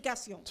la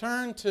dedicación.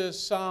 Turn to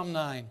Psalm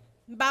 9.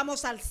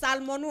 Vamos al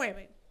Salmo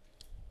 9.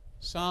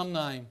 Psalm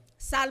 9.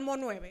 Salmo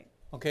 9.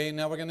 Okay,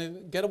 now we're going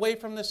to get away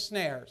from the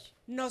snares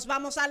Nos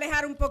vamos a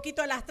alejar un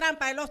poquito de las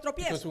trampas, de los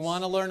because tropiezos. we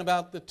want to learn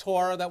about the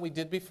Torah that we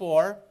did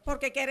before.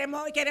 Porque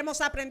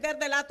queremos aprender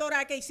de la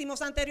Torah que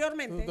hicimos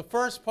anteriormente. The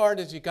first part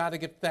is you got to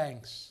give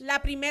thanks. La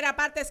primera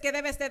parte es que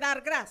debes de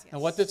dar gracias.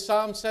 And what did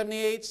Psalm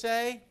 78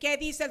 say? ¿Qué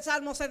dice el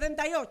Salmo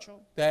 78?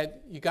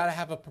 That you got to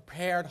have a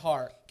prepared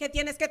heart. Que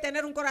tienes que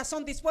tener un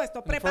corazón dispuesto,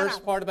 And the first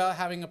preparado. part about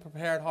having a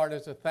prepared heart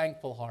is a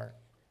thankful heart.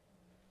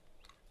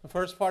 The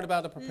first part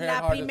about a prepared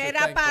La heart is a primera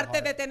thankful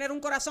parte de heart. tener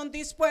un corazón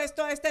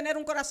dispuesto es tener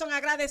un corazón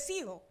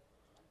agradecido.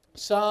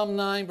 Psalm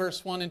 9,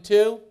 verse 1 and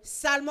 2.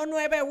 Salmo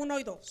 9, 1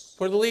 y 2.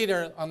 For the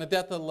leader on the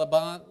death of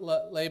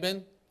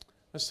Laban,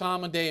 a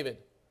psalm of David.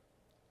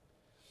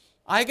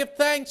 I give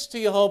thanks to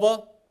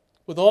Jehovah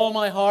with all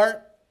my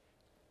heart.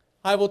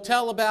 I will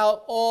tell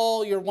about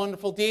all your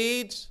wonderful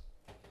deeds.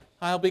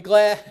 I'll be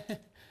glad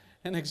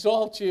and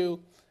exalt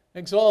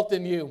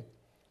in you.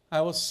 I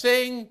will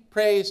sing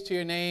praise to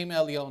your name,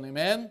 Elion.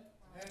 Amen.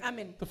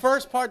 Amén. The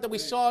first part that we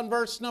saw in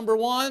verse number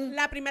 1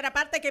 La primera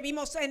parte que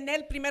vimos en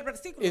el primer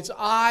versículo is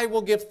I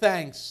will give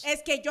thanks.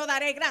 es que yo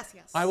daré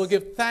gracias. I will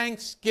give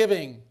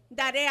thanksgiving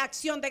Daré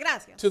acción de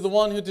gracias to the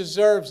one who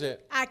deserves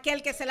it. a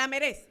aquel que se la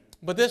merece.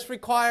 But this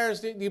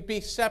requires that you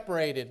be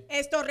separated.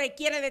 Esto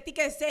requiere de ti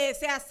que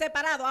seas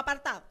separado,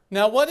 apartado.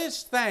 Now, what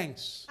is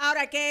thanks?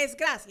 Ahora, ¿qué es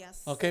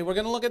gracias? Okay, we're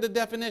going to look at the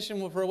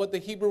definition for what the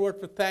Hebrew word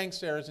for thanks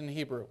there is in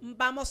Hebrew.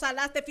 Vamos a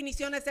las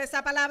definiciones de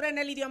esa palabra en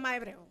el idioma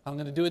hebreo. I'm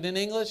going to do it in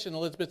English, and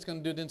Elizabeth's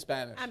going to do it in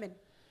Spanish. Amén.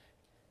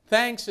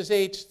 Thanks is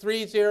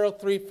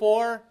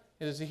H3034.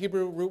 It is the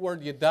Hebrew root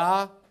word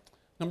yada.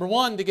 Number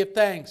 1, to give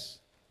thanks.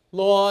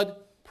 Lord,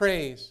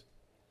 praise.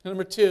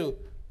 Number 2,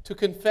 to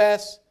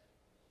confess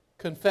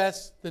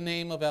the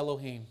name of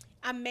Elohim.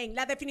 Amén.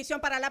 La definición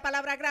para la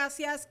palabra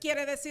gracias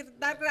quiere decir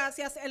dar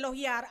gracias,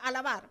 elogiar,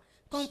 alabar,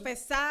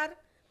 confesar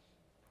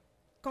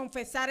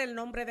el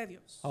nombre de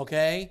Dios.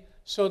 Okay?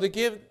 So to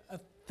give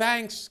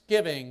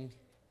thanksgiving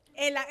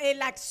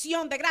La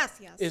acción de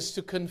gracias is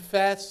to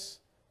confess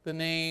the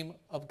name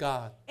of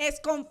God. es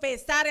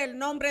confesar el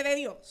nombre de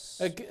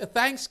Dios. A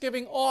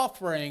thanksgiving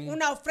offering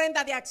Una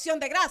ofrenda de acción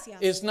de gracias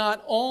is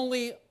not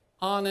only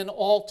on an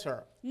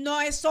altar, no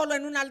es solo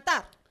en un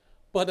altar,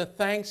 but a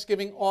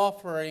thanksgiving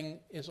offering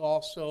is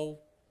also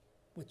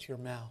with your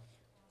mouth.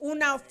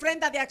 Una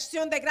ofrenda de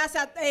acción de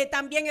gracia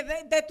también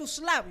es de tus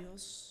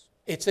labios.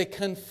 It's a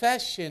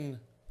confession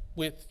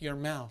with your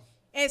mouth.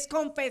 Es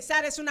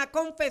confesar, es una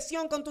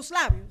confesión con tus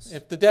labios.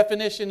 If the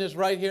definition is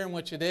right here, in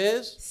which it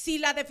is, Si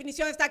la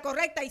definición está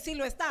correcta, y sí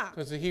lo está.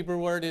 because the Hebrew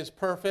word is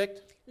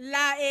perfect,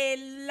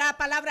 La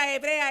palabra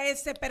hebrea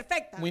es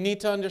perfecta. we need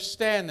to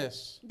understand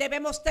this,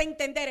 Debemos de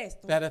entender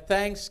esto. that a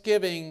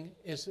thanksgiving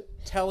is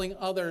telling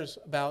others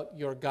about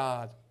your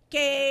God.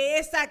 Que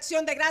esta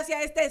acción de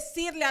gracia es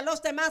decirle a los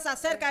demás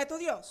acerca de tu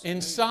Dios.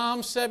 In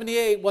Psalm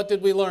 78, what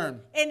did we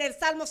learn? En el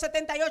Salmo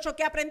 78,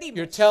 ¿qué aprendimos?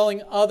 You're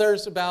telling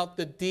others about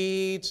the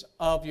deeds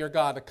of your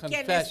God, a Que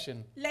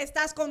confession. le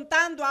estás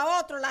contando a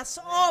otros las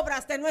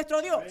obras de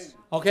nuestro Dios.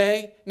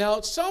 Okay?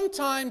 Now,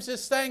 sometimes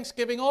this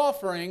Thanksgiving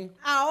offering,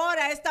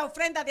 Ahora esta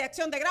ofrenda de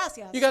acción de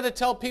gracias, you got to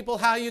tell people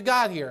how you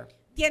got here.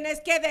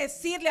 tienes que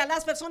decirle a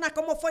las personas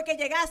cómo fue que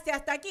llegaste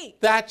hasta aquí.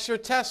 That's your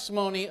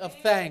testimony of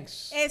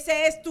thanks. Ese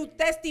es tu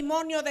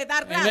testimonio de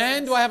dar gracias.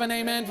 Amen? Do I have an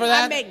amen for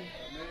that? Amén.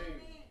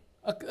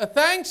 A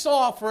thanks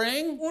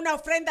offering Una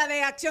ofrenda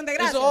de acción de is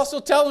gracias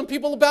also telling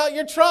people about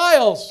your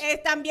trials.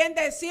 es también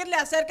decirle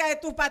acerca de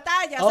tus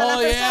batallas a las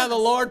Oh, yeah, the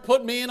personas. Lord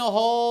put me in a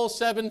hole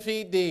 7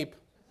 feet deep.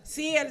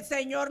 Sí, el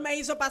Señor me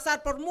hizo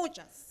pasar por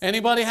muchas.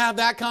 Anybody have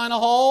that kind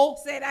of hole?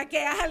 ¿Será que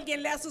a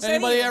alguien le ha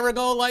Anybody sucedido? ever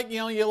go like,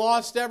 you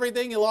lost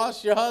everything, you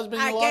lost your husband,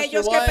 you lost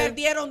your Aquellos que wife,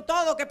 perdieron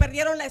todo, que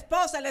perdieron la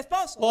esposa, el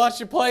esposo, lost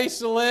your place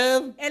to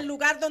live, el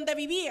lugar donde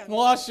vivían,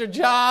 lost your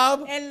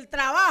job, el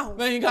trabajo,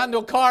 then you got into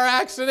a car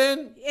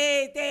accident,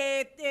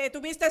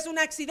 tuviste un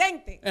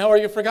accidente, or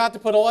you forgot to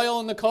put oil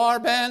in the car,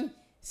 Ben,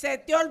 se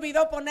te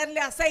olvidó ponerle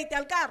aceite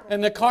al carro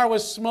and the car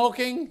was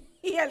smoking,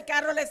 y el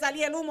carro le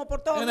salía el humo por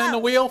todos and then the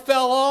lados, wheel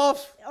fell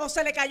off o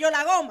se le cayó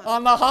la goma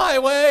on the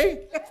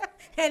highway,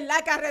 en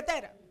la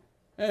carretera.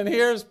 and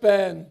here's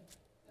Ben.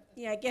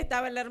 Y aquí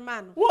estaba el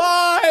hermano.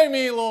 Why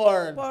me,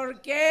 Lord?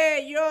 ¿Por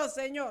qué yo,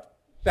 Señor?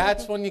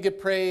 That's when you get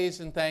praise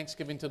and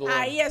thanksgiving to the Lord.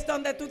 Ahí es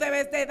donde tú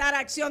debes de dar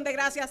acción de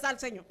gracias al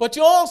Señor. But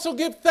you also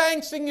give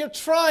thanks in your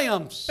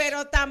triumphs.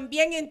 Pero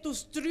también en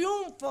tus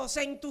triunfos,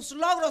 en tus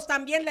logros,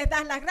 también les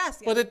das las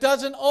gracias. But it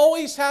doesn't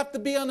always have to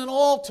be on an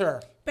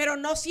altar. Pero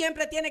no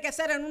siempre tiene que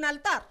ser en un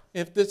altar.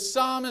 If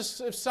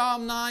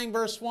Psalm 9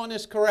 verse 1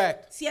 is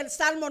correct, Si el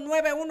Salmo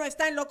 9.1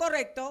 está en lo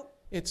correcto,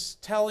 it's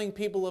telling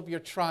people of your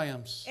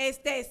triumphs. es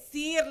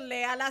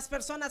decirle a las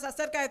personas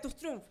acerca de tus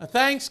triunfos. A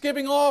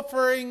thanksgiving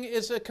offering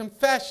is a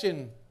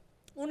confession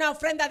Una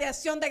ofrenda de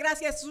acción de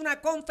gracias es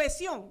una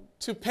confesión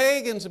to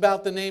pagans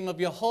about the name of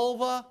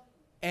Jehovah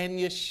and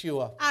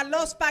Yeshua. a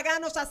los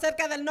paganos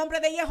acerca del nombre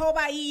de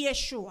Jehová y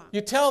Yeshua.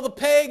 You tell the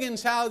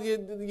pagans how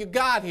you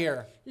got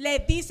here. Le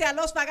dice a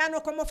los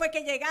paganos cómo fue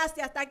que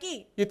llegaste hasta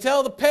aquí. You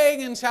tell the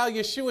pagans how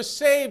Yeshua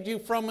saved you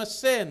from a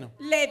sin.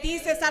 Le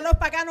dices a los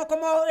paganos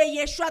cómo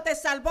Yeshua te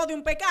salvó de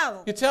un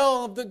pecado. You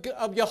tell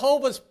of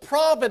Jehovah's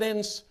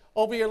providence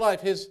over your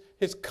life, his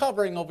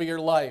covering over your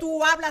life.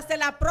 Tú hablas de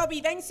la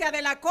providencia,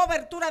 de la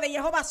cobertura de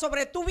Jehová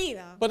sobre tu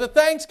vida. But a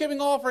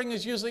thanksgiving offering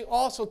is usually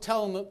also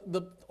telling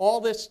all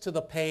this to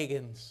the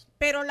pagans.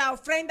 Pero la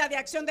ofrenda de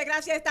acción de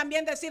gracia es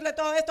también decirle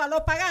todo esto a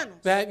los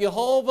paganos. That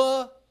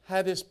Jehovah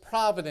had his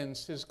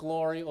providence, his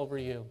glory over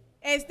you.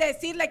 Es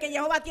decirle que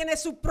Jehová tiene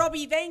su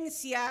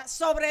providencia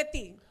sobre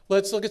ti.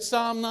 Let's look at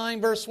Psalm 9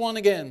 verse 1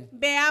 again.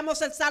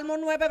 Veamos el Salmo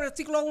 9,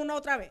 versículo 1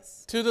 otra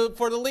vez.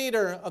 For the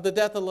leader of the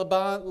death of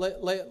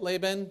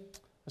Laban,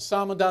 a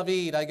psalm of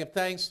David, I give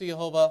thanks to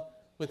Jehovah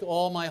with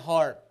all my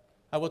heart.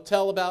 I will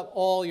tell about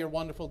all your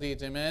wonderful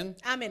deeds. Amen.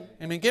 Amén.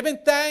 Amen. Giving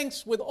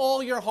thanks with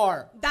all your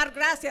heart. Dar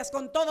gracias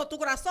con todo tu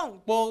corazón.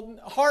 Well,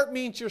 heart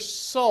means your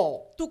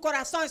soul. Tu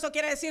corazón, eso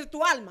quiere decir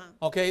tu alma.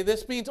 Okay,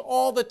 this means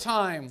all the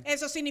time.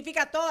 Eso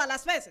significa todas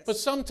las veces. But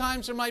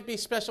sometimes there might be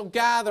special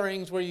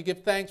gatherings where you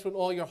give thanks with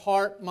all your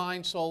heart,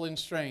 mind, soul, and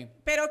strength.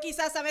 Pero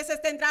quizás a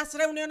veces tendrás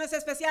reuniones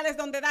especiales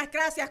donde das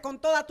gracias con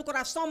toda tu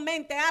corazón,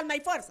 mente, alma y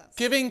fuerzas.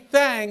 Giving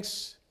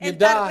thanks, El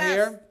yadah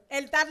here.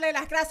 darle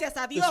las gracias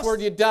a Dios. This word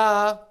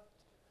yadah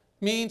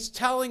means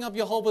telling of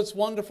Jehovah's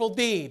wonderful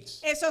deeds.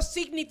 Eso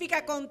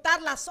significa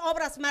contar las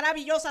obras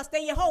maravillosas de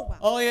Jehová.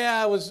 Oh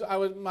yeah,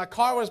 my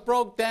car was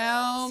broke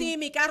down. Sí,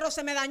 mi carro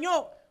se me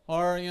dañó.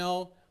 Or,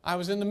 I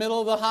was in the middle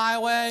of the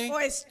highway. O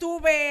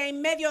estuve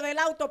en medio de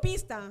la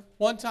autopista.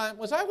 One time,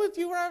 was I with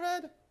you,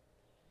 Ravid?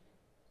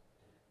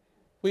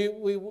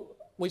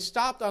 We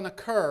stopped on a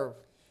curve.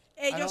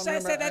 Ellos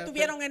don't se remember.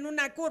 detuvieron en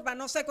una curva.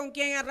 No sé con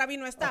quién el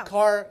rabino A estaba.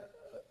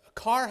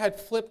 car had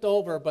flipped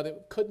over, but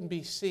it couldn't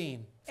be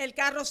seen. El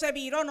carro se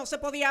viró, no se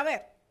podía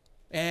ver.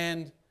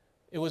 And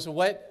it was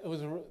wet.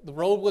 The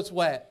road was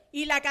wet.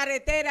 Y la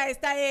carretera,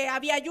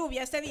 había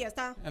lluvia ese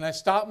día. And I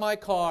stopped my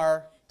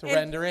car to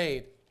render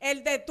aid.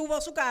 Él detuvo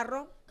su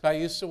carro. I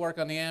used to work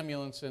on the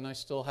ambulance, and I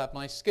still have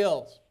my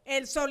skills.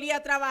 Él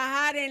solía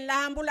trabajar en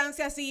las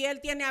ambulancias y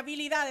él tiene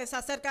habilidades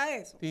acerca de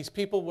eso. These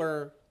people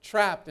were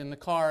trapped in the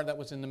car that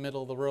was in the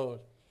middle of the road.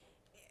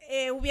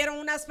 Hubieron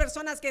unas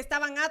personas que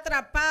estaban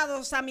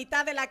atrapados a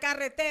mitad de la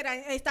carretera,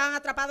 estaban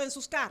atrapados en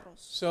sus carros.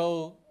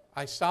 So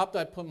I stopped,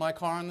 I put my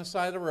car on the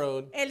side of the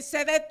road. Él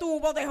se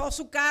detuvo, dejó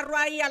su carro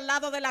ahí al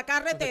lado de la The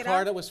car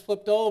carretera that was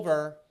flipped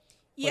over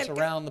Y was el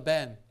ca- around the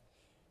bend.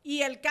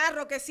 y el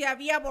carro que se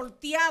había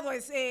volteado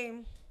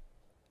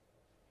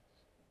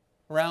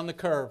Around the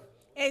curve.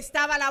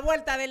 estaba a la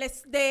vuelta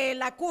de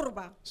la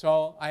curva.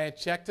 So I had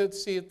checked to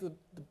see if the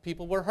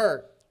people were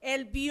hurt.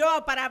 Él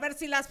vio para ver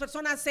si las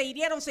personas se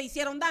hirieron, se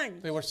hicieron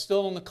daño. They were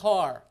still in the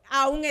car.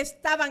 Aún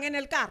estaban en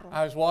el carro.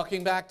 I was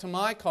walking back to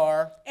my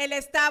car Él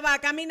estaba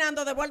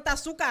caminando de vuelta a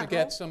su to carro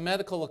get some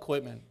medical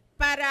equipment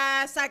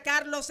para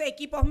sacar los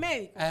equipos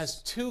médicos.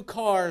 as 2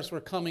 cars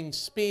were coming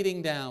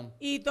speeding down.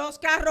 Y 2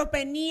 carros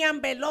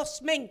venían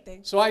velozmente.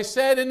 So I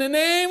said, in the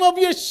name of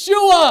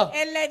Yeshua,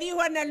 Él le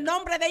dijo en el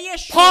nombre de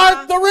Yeshua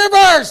part the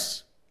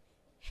rivers.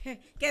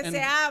 que And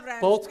se abra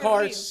both el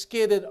cars río.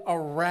 skidded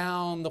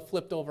around the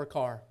flipped over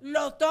car.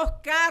 Los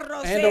 2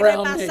 carros And se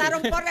around me.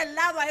 repasaron por el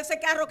lado a ese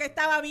carro que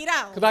estaba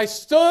virado. Because I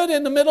stood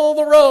in the middle of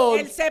the road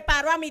Él se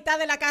paró a mitad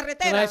de la and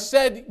carretera. I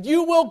said,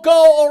 you will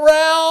go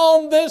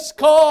around this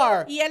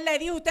car. Y él le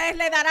dijo, ustedes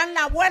le darán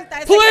la vuelta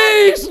a ese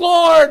Please,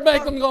 Lord,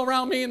 make them go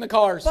around me in the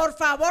cars. carro. Por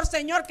favor,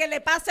 Señor, que le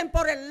pasen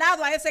por el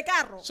lado a ese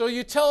carro. So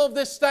you tell of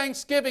this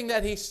Thanksgiving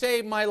that he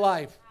saved my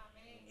life.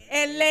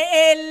 Él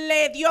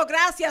le dio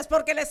gracias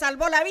porque le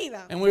salvó la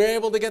vida. And we were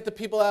able to get the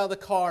people out of the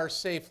car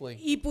safely.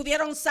 Y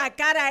pudieron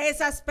sacar a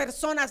esas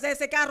personas de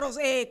ese carro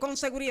con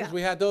seguridad. Because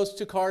we had those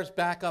 2 cars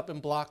back up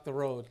and block the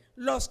road.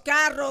 Los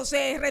carros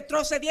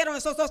retrocedieron,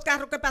 esos 2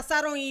 carros que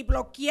pasaron y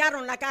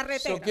bloquearon la So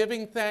carretera.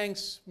 giving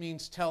thanks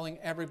means telling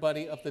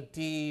everybody of the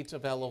deeds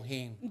of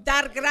Elohim.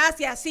 Dar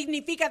gracias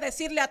significa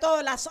decirle a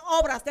todas las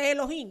obras de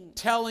Elohim.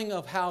 Telling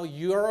of how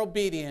your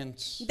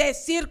obedience,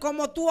 Decir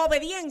como tu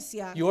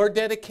obediencia, your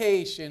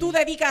dedication, tu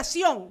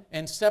dedicación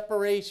and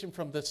separation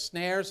from the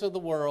snares of the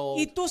world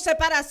y tu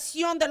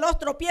separación de los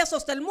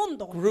tropiezos del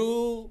mundo.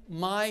 grew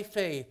my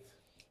faith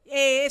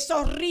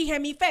Eso rige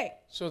mi fe.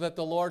 so that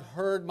the Lord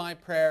heard my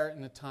prayer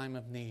in the time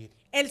of need.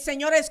 El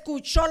Señor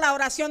escuchó la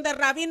oración del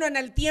rabino en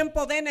el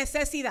tiempo de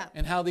necesidad.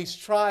 And how these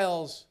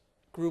trials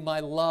grew my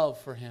love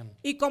for him.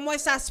 Y como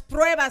esas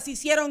pruebas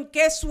hicieron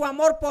que su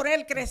amor por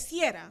él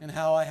creciera. And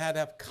how I had to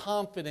have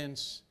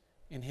confidence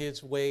in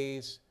his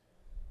ways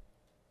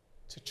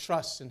to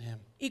trust in him.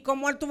 Y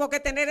como él tuvo que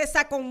tener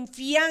esa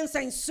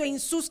confianza en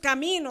sus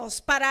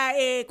caminos para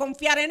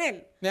confiar en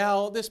él.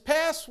 Now, this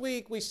past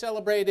week we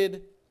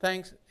celebrated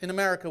in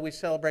America we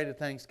celebrated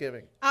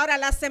Thanksgiving. Ahora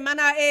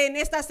en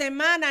esta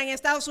semana en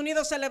Estados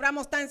Unidos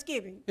celebramos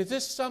Thanksgiving. Is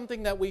this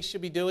something that we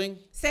should be doing?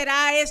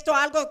 ¿Será esto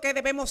algo que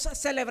debemos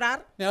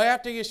celebrar? Now,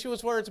 after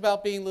Yeshua's words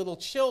about being little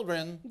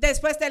children,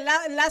 Después de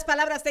las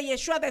palabras de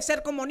Yeshua de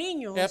ser como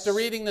niños. after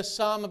reading the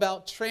psalm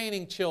about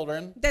training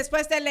children,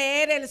 Después de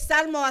leer el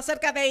salmo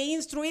acerca de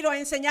instruir o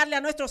enseñarle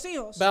a nuestros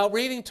hijos. about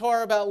reading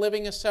Torah about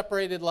living a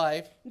separated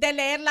life, De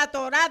leer la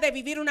Torah, de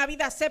vivir una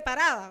vida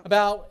separada.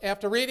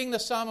 after reading the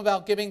psalm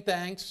about giving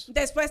thanks,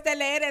 Después de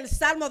leer el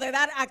salmo de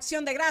dar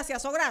acción de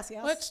gracias o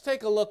gracias. let's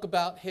take a look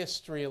about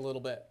history a little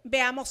bit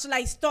Veamos la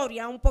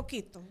historia un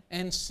poquito.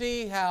 and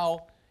see how,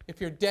 if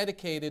you're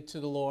dedicated to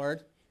the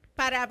Lord,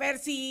 Para ver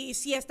si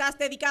estás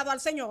dedicado al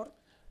Señor.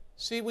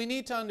 see, we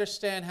need to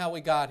understand how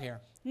we got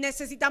here.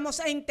 Necesitamos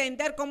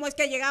entender cómo es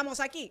que llegamos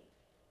aquí.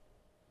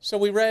 So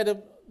we read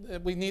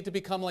that we need to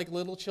become like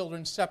little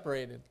children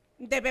separated.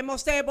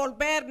 Debemos de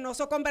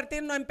volvernos o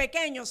convertirnos en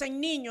pequeños, en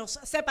niños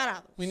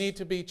separados. We need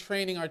to be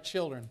training our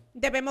children.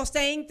 Debemos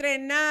de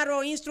entrenar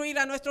o instruir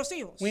a nuestros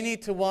hijos. We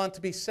need to want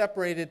to be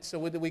separated so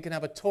that we can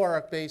have a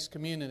Torah-based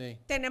community.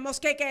 Tenemos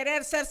que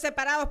querer ser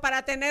separados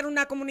para tener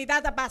una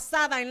comunidad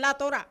basada en la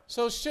Torah.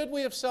 So should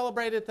we have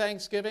celebrated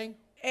Thanksgiving?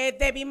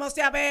 Debimos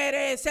de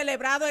haber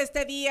celebrado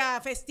este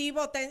día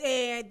festivo,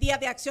 Día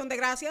de Acción de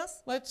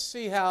Gracias. Let's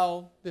see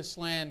how this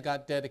land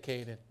got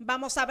dedicated.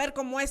 Vamos a ver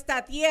cómo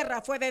esta tierra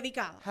fue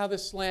dedicada. How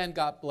this land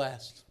got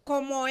blessed.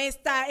 Cómo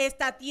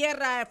esta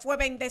tierra fue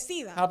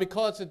bendecida. How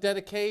because of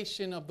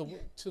dedication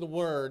to the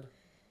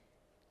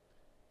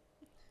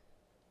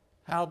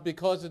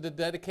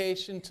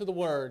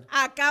word,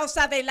 A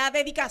causa de la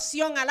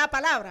dedicación a la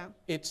palabra,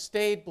 it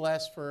stayed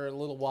blessed for a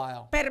little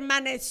while.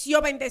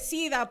 permaneció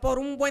bendecida por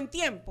un buen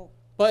tiempo.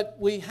 But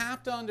we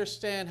have to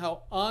understand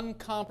how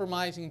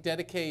uncompromising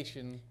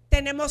dedication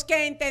Tenemos que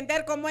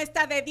entender cómo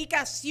esta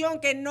dedicación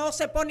que no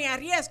se pone a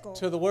riesgo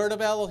to the word of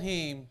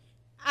Elohim,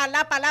 a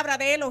la palabra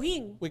de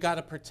Elohim, we got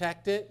to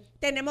protect it.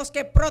 tenemos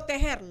que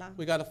protegerla.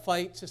 We got to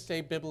fight to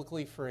stay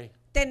biblically free.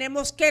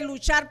 Tenemos que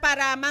luchar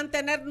para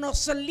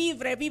mantenernos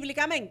libres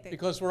bíblicamente.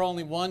 Because we're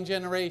only one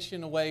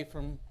generation away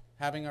from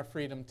having our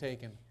freedom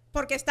taken.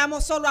 Porque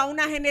estamos solo a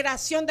una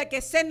generación de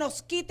que se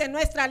nos quite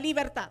nuestra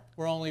libertad.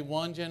 We're only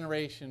one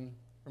generation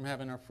from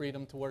having our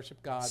freedom to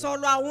worship God.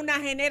 Solo a una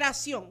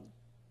generación.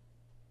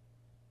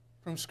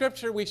 From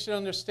Scripture, we should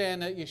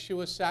understand that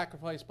Yeshua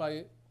sacrificed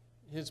by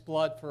his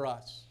blood for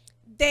us.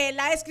 de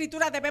la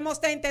escritura debemos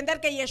de entender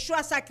que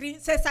Yeshua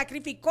se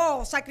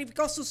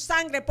sacrificó su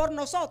sangre por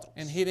nosotros.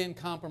 And he didn't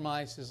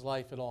compromise his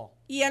life at all.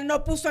 Y él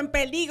no puso en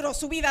peligro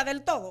su vida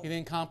del todo. He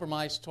didn't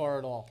compromise Torah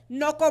at all.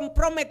 No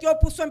comprometió,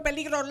 puso en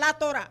peligro la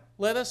Torah.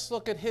 Let us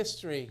look at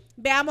history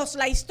Veamos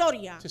la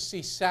historia to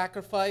see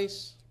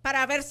sacrifice,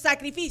 para ver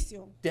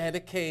sacrificio,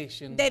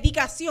 dedication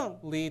dedicación,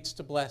 leads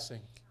to blessing.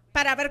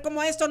 para ver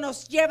cómo esto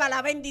nos lleva a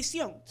la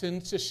bendición.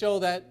 To show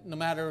that no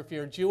matter if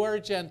you're a Jew or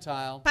a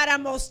Gentile, Para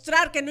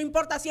mostrar que no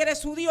importa si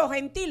eres judío o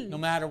gentil, no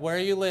matter where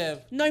you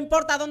live, no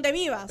importa dónde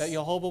vivas, that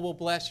Jehovah will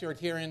bless your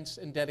adherence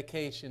and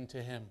dedication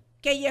to him.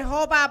 que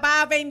Jehová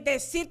va a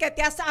bendecir que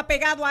te has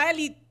apegado a él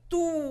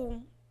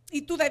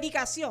y tu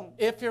dedicación.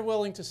 If you're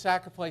willing to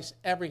sacrifice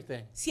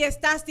everything Si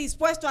estás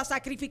dispuesto a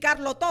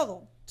sacrificarlo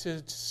todo to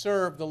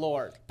serve the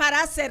Lord,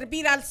 para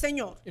servir al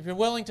Señor. if you're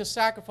willing to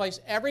sacrifice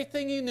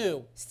everything you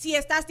knew, Si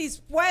estás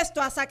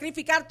dispuesto a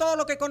sacrificar todo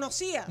lo que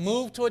conocías,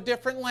 move to a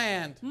different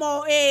land,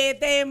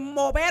 de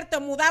moverte,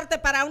 mudarte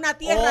para una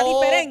tierra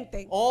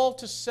diferente, all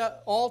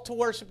to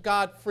worship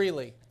God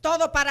freely.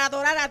 todo para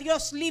adorar a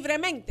Dios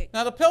libremente.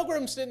 Now the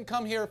pilgrims didn't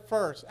come here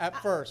at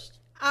first.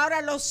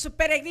 Ahora los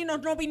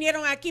peregrinos no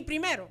vinieron aquí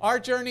primero. Our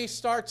journey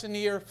starts in the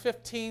year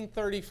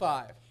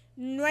 1535.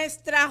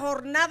 Nuestra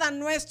jornada,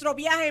 nuestro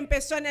viaje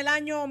empezó en el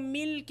año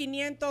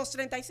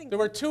 1535. There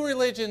were two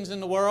religions in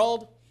the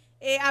world.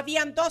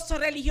 Habían dos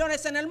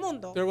religiones en el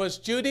mundo, There was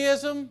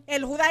Judaism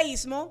el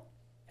judaísmo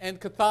and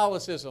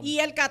Catholicism. y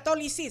el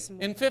catolicismo.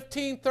 In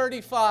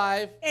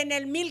 1535, En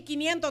el the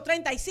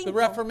 1535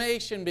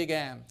 Reformation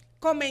began.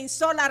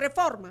 comenzó la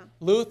reforma.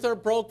 Luther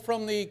broke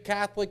from the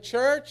Catholic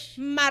Church,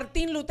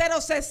 Martín Lutero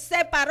se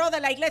separó de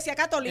la Iglesia and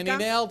he Católica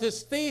nailed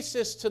his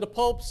thesis to the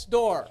Pope's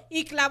door.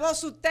 y clavó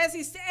su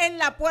tesis en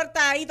la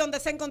puerta ahí donde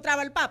se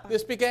encontraba el Papa.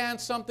 This began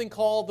something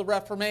called the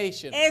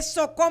Reformation.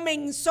 Eso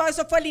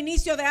fue el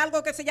inicio de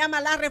algo que se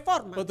llama la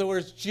reforma. But there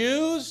was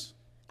Jews,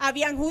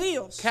 Habían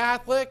judíos,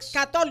 Catholics,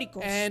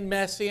 católicos and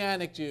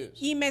Messianic Jews.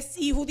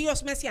 y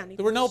judíos mesiánicos.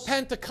 There were no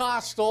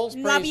Pentecostals,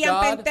 No praise habían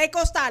God.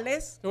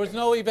 pentecostales There was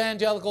no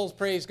evangelicals,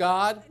 praise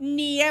God.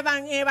 ni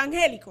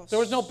evangélicos, There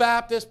was no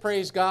Baptists,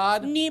 praise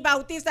God. ni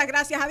bautistas,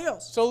 gracias a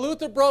Dios. So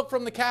Luther broke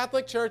from the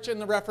Catholic Church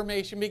and the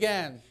Reformation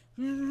began.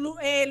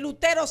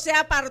 Lutero se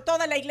apartó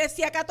de la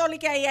Iglesia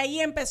Católica y ahí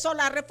empezó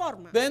la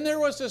reforma. Then there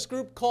was this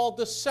group called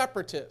the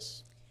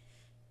Separatists.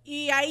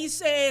 Y ahí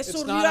It's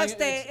surgió not,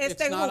 este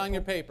it's not on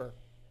your grupo. paper.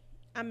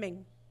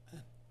 Amén.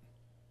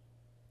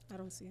 I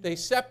don't see it. They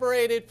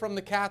separated from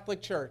the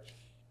Catholic Church.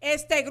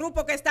 Este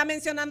grupo que está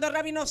mencionando el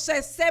rabino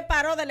se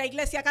separó de la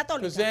Iglesia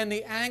Because Católica. then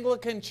the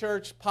Anglican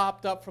Church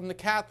popped up from the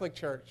Catholic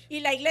Church. Y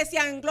la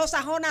Iglesia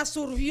anglosajona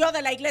surgió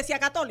de la Iglesia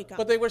Católica.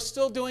 But they were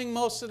still doing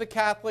most of the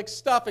Catholic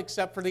stuff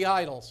except for the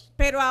idols.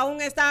 Pero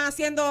aún están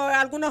haciendo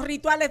algunos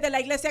rituales de la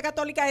Iglesia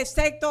Católica,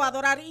 excepto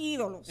adorar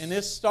ídolos. And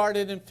this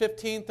started in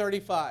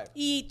 1535.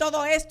 Y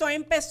todo esto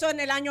empezó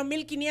en el año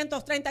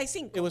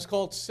 1535. It was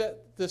called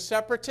the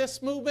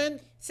Separatist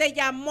movement. Se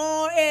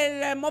llamó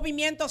el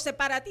movimiento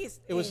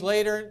separatista. It was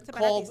later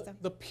called separatista.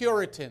 the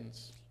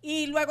Puritans.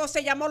 Y luego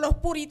se llamó los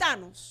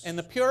puritanos. And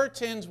the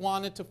Puritans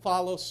wanted to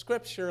follow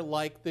scripture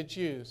like the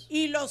Jews.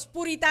 Y los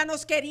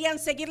puritanos querían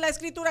seguir la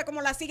escritura como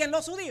la siguen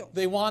los judíos.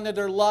 They wanted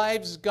their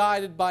lives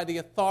guided by the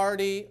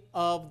authority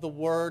of the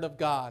Word of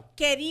God.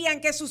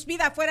 Querían que sus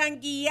vidas fueran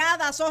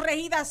guiadas o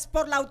regidas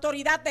por la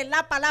autoridad de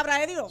la palabra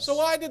de Dios. So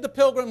why did the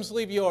Pilgrims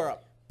leave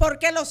Europe? ¿Por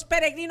qué los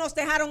peregrinos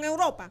dejaron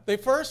Europa? The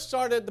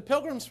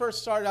Pilgrims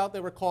first started out, they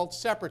were called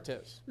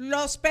separatists.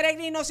 Los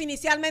peregrinos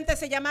inicialmente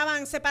se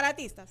llamaban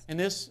separatistas. And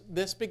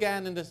this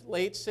began in the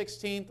late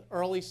 16th,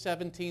 early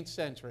 17th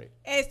century.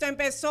 Esto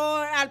empezó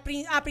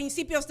a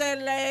principios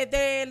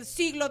del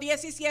siglo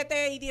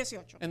XVII y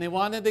XVIII. And they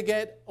wanted to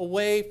get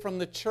away from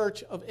the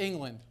Church of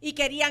England. Y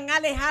querían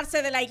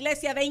alejarse de la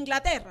iglesia de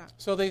Inglaterra.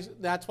 So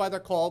that's why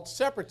they're called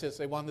separatists.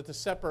 They wanted to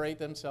separate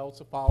themselves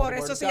to follow Por the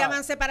Word eso of se God.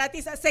 llaman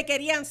separatistas. Se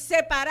querían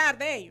separar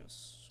de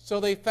ellos. So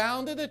they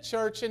founded a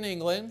church in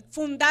England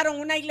Fundaron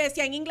una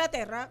iglesia en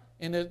Inglaterra,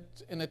 in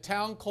a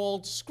town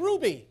called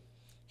Scrooby.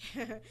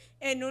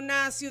 en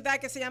una ciudad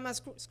que se llama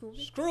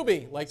Scrooby.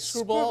 Scrooby, like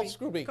screwball,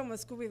 Scrooby. Como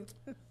Scooby.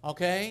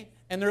 Okay?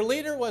 And their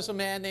leader was a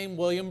man named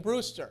William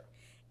Brewster.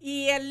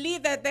 Y el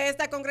líder de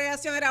esta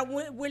congregación era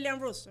William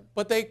Brewster.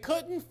 But they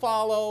couldn't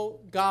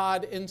follow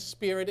God in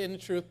spirit and in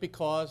truth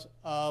because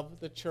of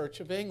the Church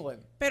of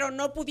England. Pero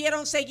no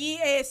pudieron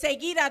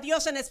seguir a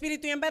Dios en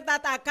espíritu y en verdad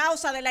a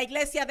causa de la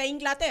iglesia de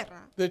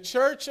Inglaterra. The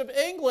Church of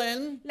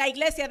England La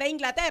iglesia de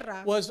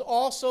Inglaterra was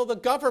also the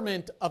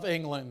government of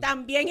England,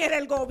 también era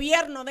el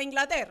gobierno de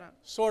Inglaterra.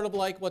 sort of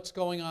like what's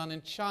going on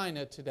in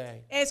China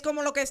today. Es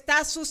como lo que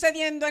está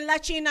sucediendo en la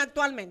China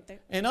actualmente.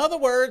 In other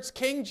words,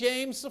 King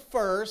James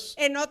I,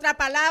 En otra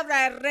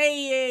palabra, el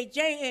rey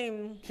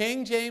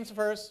King James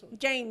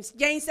I,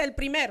 James el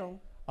primero,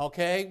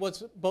 okay,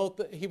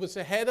 he was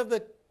the head of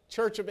the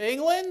Church of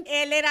England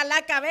él era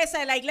la cabeza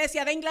de la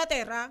iglesia de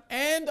Inglaterra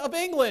and of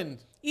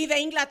England. Y de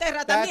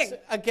Inglaterra That's también.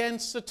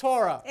 against the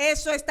Torah.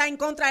 Eso está en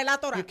contra de la You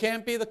Torah.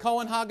 can't be the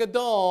Kohen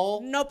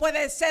HaGadol No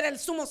puede ser el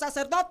sumo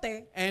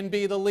sacerdote and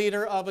be the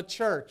leader of a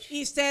church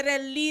y ser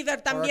el líder or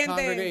a también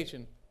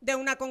congregation. de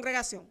una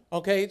congregación.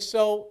 Okay,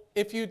 so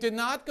if you did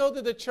not go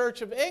to the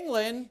Church of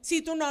England,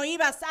 Si tú no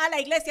ibas a la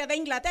iglesia de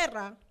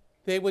Inglaterra,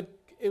 it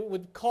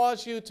would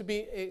cause you to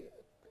be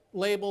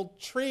labeled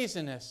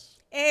treasonous.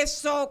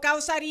 eso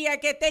causaría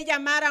que te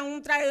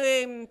llamaran,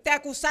 te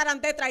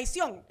acusaran de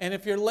traición. And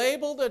if you're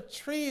labeled a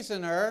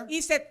treasoner,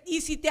 Y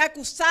si te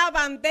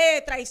acusaban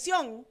de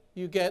traición,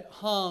 you get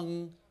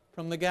hung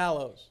from the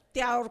gallows.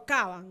 te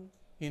ahorcaban.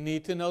 You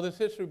need to know this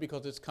history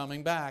because it's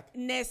coming back.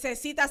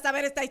 Necesitas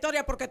saber esta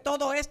historia porque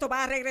todo esto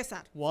va a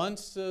regresar.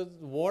 Once the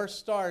war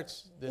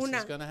starts, this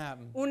is going to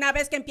happen. Una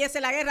vez que empiece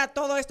la guerra,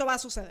 todo esto va a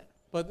suceder.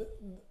 But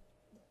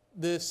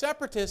the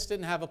separatists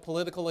didn't have a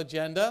political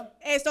agenda.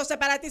 Estos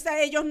separatistas,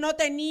 ellos no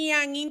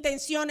tenían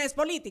intenciones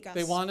políticas.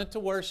 They wanted to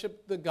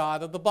worship the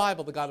God of the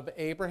Bible, the God of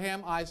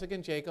Abraham, Isaac,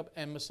 and Jacob,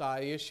 and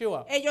Messiah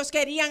Yeshua. Ellos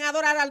querían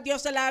adorar al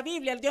Dios de la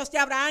Biblia, el Dios de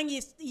Abraham,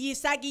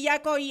 Isaac y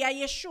Jacob y a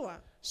Yeshua.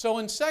 So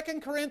in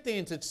 2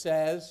 Corinthians it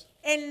says,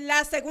 En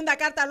la segunda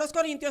carta a los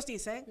Corintios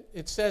dice,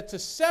 it said to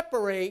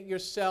separate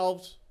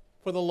yourselves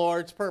for the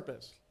Lord's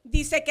purpose.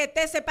 dice que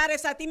te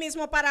separes a ti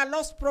mismo para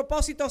los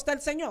propósitos del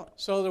Señor.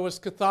 So there was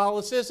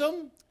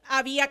Catholicism,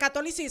 Había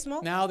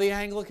catolicismo, now the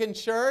Anglican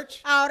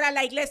Church, ahora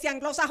la iglesia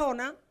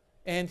anglosajona,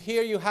 and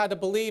here you had to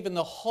believe in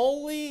the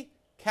Holy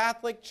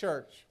Catholic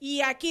Church.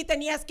 y aquí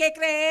tenías que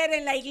creer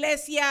en la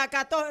iglesia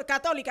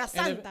católica And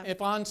santa.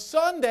 if on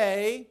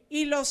Sunday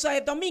Y los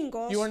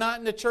domingos, you were not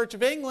in the Church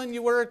of England,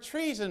 you were a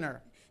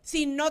treasoner.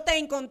 si no te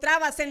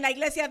encontrabas en la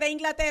iglesia de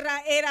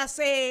Inglaterra, eras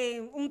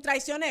un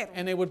traicionero.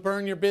 And they would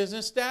burn your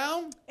business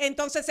down,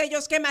 Entonces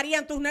ellos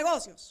quemarían tus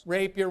negocios.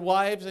 rape your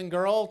wives and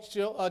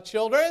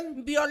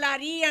children.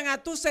 Violarían a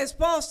tus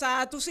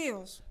esposas, a tus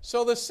hijos.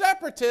 So the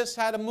separatists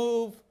had to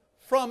move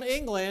from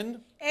England,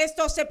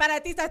 Estos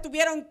separatistas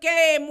tuvieron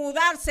que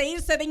mudarse,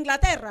 irse de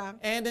Inglaterra.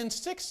 and in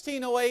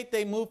 1608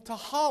 they moved to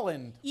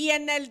Holland Y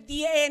en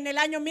el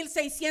año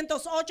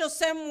 1608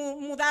 se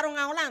mudaron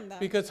a Holanda.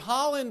 because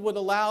Holland would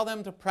allow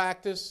them to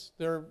practice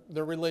their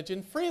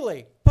religion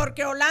freely.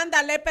 Porque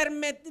Holanda le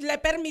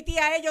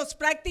permitía a ellos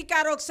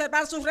practicar o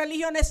observar sus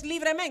religiones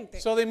libremente.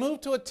 So they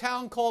moved to a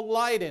town called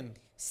Leiden.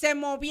 Se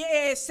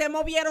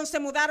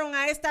mudaron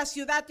a esta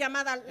ciudad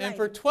llamada And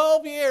for Leiden.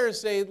 12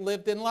 years they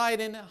lived in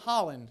Leiden,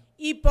 Holland.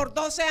 Y por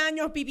 12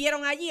 años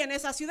vivieron allí en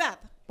esa ciudad.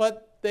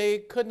 But they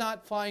could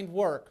not find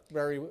work.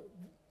 Pero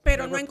They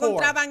no were poor.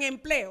 encontraban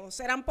empleos,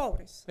 eran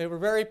pobres. They were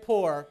very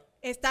poor.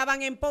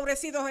 Estaban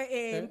empobrecidos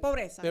en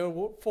pobreza. They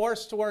were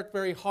forced to work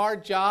very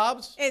hard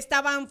jobs.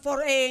 Estaban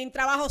en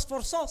trabajos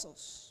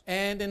forzosos.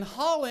 And in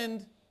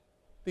Holland,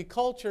 the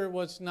culture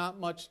was not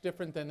much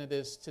different than it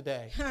is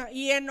today.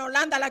 Y en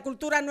Holanda la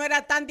cultura no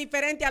era tan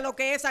diferente a lo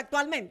que es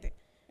actualmente.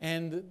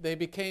 And they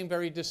became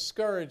very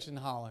discouraged in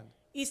Holland.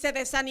 Y se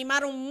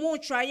desanimaron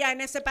mucho allá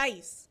en ese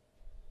país.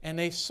 And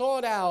they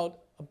sought out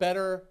a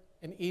better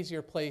and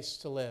easier place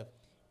to live.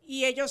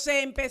 Y ellos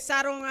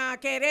empezaron a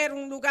querer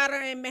un lugar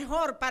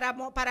mejor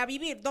para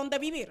vivir, donde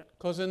vivir.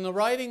 Because in the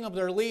writing of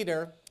their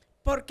leader,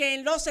 Porque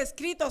en los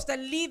escritos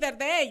del líder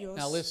de ellos,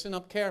 now listen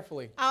up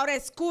carefully. ahora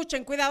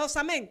escuchen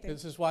cuidadosamente.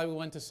 This is why we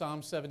went to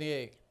Psalm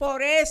 78.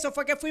 Por eso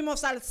fue que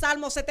fuimos al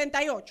Salmo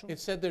 78. It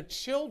said their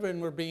children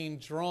were being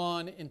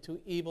drawn into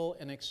evil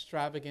and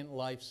extravagant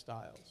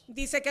lifestyles.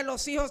 Dice que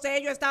los hijos de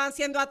ellos estaban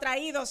siendo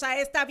atraídos a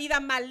esta vida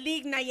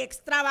maligna y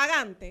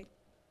extravagante.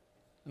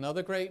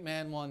 Another great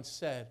man once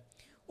said,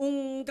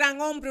 Un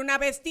gran hombre una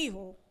vez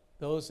dijo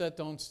those that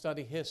don't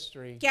study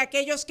history que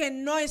aquellos que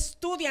no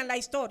estudian la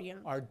historia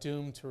are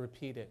doomed to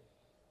repeat it.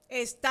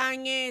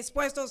 están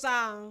expuestos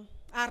a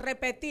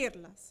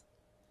repetirlas.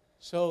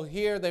 So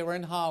here they were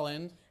in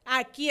Holland,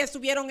 Aquí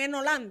estuvieron en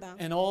Holanda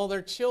and all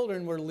their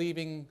children were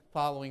leaving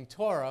following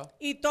Torah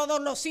y todos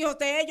los hijos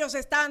de ellos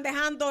estaban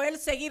dejando él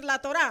seguir la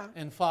Torá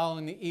and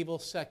following the evil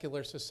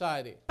secular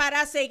society.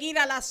 para seguir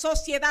a la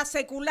sociedad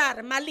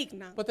secular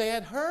maligna. But they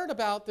had heard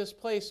about this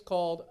place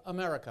called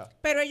America.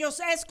 Pero ellos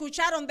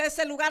escucharon de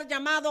ese lugar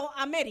llamado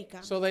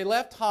América. So they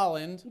left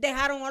Holland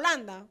Dejaron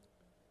Holanda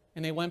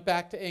and they went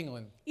back to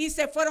England. y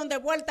se fueron de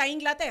vuelta a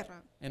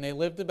Inglaterra. And they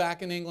lived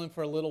back in England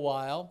for a little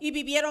while, Y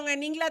vivieron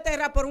en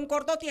Inglaterra por un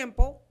corto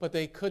tiempo, but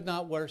they could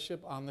not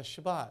worship on the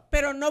Shabbat.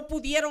 pero no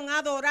pudieron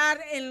adorar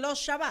en los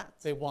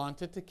Shabbats. They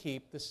wanted to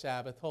keep the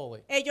Sabbath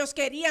holy. Ellos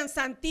querían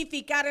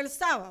santificar el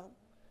sábado.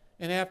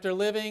 And after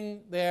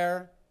living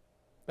there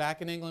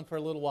back in England for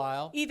a little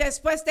while, Y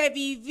después de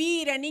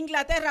vivir en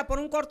Inglaterra por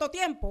un corto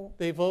tiempo,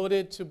 they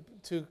voted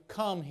to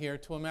come here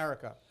to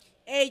America.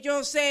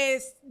 ellos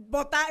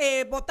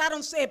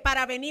votaron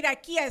para venir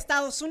aquí a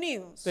Estados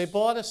Unidos. They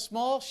bought a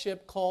small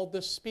ship called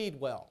the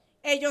Speedwell,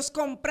 Ellos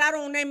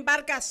compraron una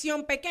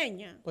embarcación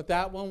pequeña, but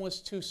that one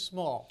was too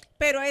small.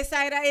 pero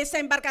esa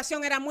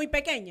embarcación era muy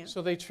pequeña.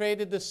 So they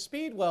traded the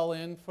Speedwell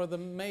in for the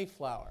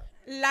Mayflower.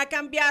 La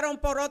cambiaron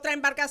por otra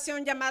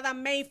embarcación llamada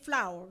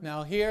Mayflower.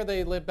 Now here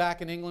they lived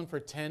back in England for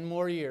 10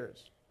 more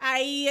years.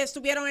 Ahí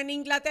estuvieron en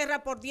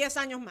Inglaterra por 10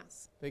 años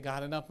más. They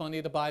got enough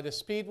money to buy the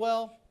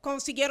Speedwell.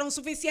 Consiguieron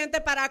suficiente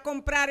para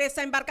comprar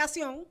esa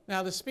embarcación.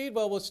 Now the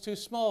Speedwell was too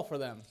small for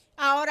them.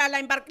 Ahora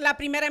la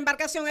primera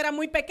embarcación era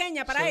muy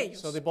pequeña para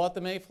ellos. So they bought the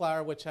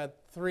Mayflower, which had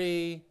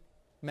 3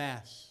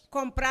 masts.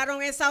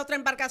 Compraron esa otra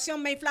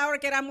embarcación Mayflower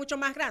que era mucho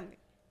más grande.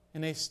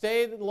 And they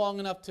stayed long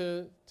enough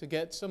to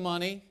get some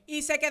money.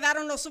 Y se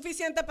quedaron lo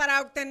suficiente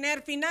para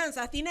obtener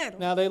finanzas, dinero.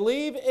 Now they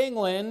leave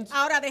England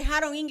Ahora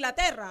dejaron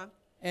Inglaterra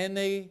and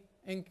they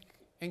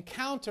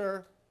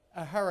encounter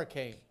a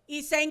hurricane.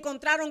 y se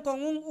encontraron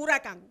con un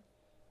huracán.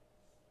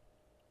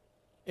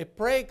 It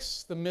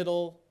breaks the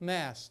middle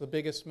mast, the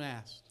biggest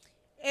mast.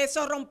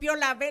 Eso rompió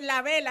la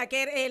vela,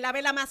 que era la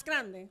vela más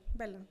grande.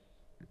 ¿Verdad?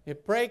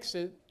 It breaks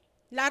it,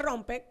 La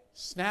rompe,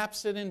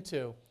 snaps it in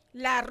two.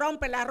 la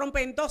rompe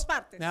en 2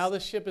 partes. Now the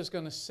ship is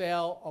going to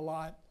sail a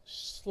lot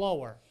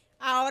slower.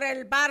 Ahora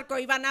el barco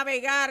iba a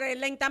navegar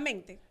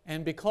lentamente.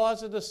 And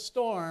because of the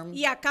storm,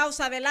 Y a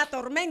causa de la they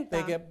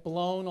tormenta, get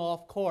blown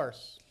off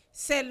course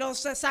se los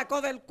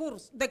sacó de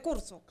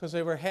curso. because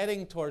they were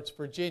heading towards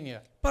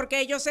Virginia, Porque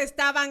ellos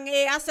estaban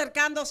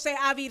acercándose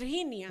a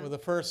Virginia. where the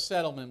first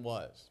settlement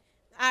was.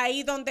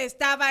 Ahí donde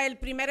estaba el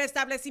primer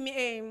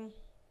establecimiento,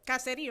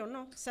 caserío,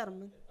 ¿no?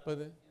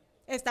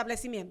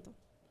 Establecimiento.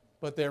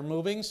 But they're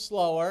moving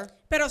slower.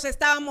 Pero se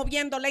estaban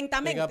moviendo They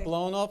lentamente. got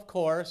blown off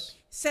course.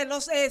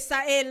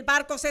 El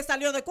barco se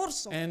salió de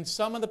curso. And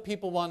some of the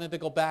people wanted to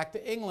go back to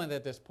England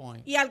at this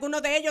point. Y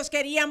algunos de ellos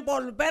querían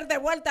volver de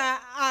vuelta,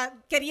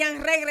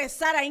 querían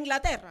regresar a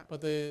Inglaterra.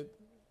 But the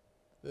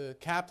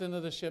captain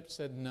of the ship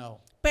said,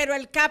 no, Pero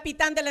el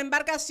capitán de la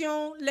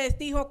embarcación les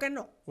dijo que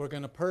no. we're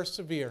going to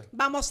persevere.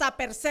 Vamos a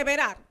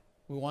perseverar.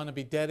 We want to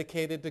be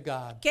dedicated to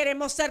God.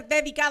 Queremos ser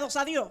dedicados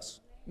a Dios.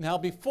 Now,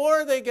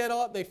 before they get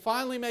off, they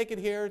finally make it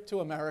here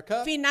to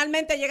America.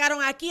 Finalmente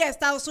llegaron aquí a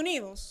Estados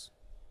Unidos.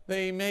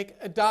 They make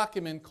a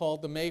document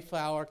called the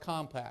Mayflower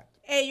Compact.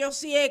 Ellos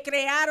sí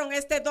crearon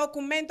este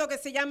documento que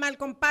se llama el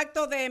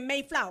Compacto de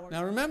Mayflower.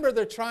 Now, remember,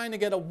 they're trying to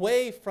get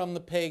away from the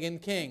pagan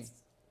king.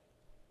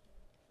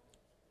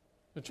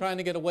 They're trying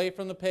to get away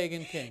from the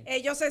pagan king.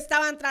 Ellos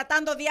estaban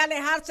tratando de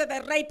alejarse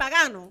del rey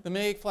pagano. The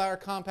Mayflower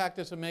Compact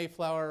is a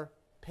Mayflower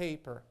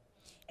paper.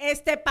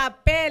 Este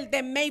papel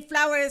de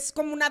Mayflower es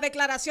como una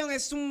declaración,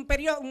 es un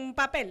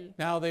papel.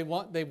 Now, they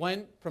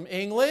went from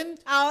England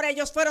Ahora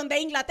ellos fueron de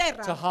to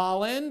Inglaterra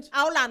Holland.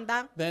 a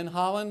Holanda. Then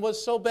Holland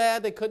was so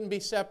bad they couldn't be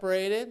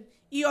separated.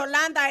 Y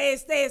Holanda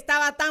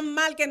estaba tan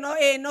mal que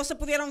no se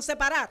pudieron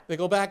separar. They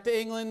go back to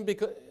England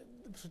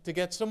to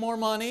get some more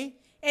money,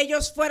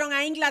 Ellos fueron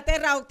a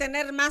Inglaterra a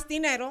obtener más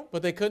dinero,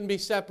 but they couldn't be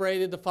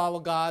separated to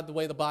follow God the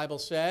way the Bible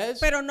says.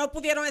 pero no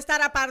pudieron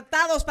estar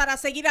apartados para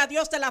seguir a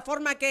Dios de la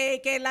forma que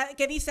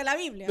dice la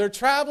Biblia. They're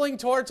traveling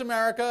towards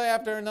America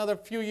after another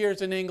few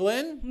years in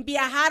England.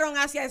 Viajaron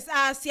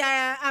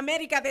hacia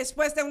América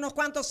después de unos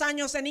cuantos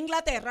años en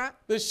Inglaterra.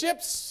 The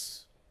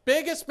ship's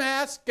biggest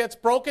mast gets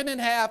broken in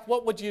half.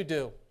 What would you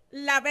do?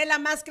 La vela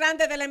más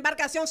grande de la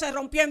embarcación se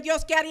rompió en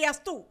Dios. ¿Qué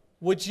harías tú?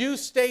 Would you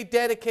stay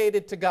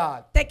dedicated to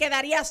God? ¿Te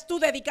quedarías tú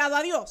dedicado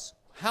a Dios?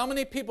 How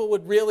many people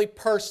would really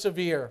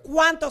persevere?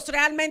 ¿Cuántos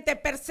realmente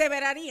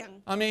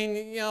perseverarían? I mean,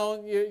 you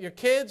know, your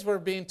kids were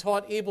being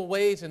taught evil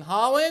ways in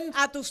Holland.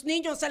 A tus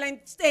niños se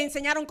les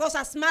enseñaron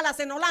cosas malas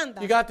en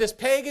Holanda. You got this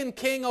pagan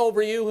king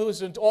over you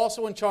who's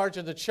also in charge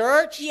of the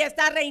church. Y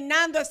está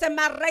reinando ese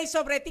mal rey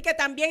sobre ti que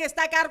también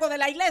está a cargo de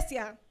la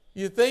iglesia.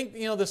 You think,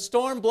 you know, the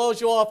storm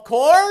blows you off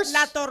course?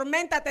 La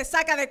tormenta te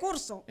saca de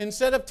curso.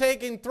 Instead of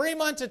taking 3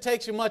 months, it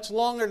takes you much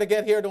longer to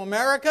get here to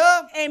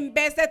America. En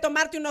vez de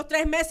tomarte unos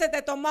 3 meses,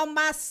 te tomó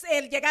más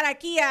el llegar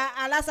aquí a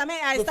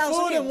The Estados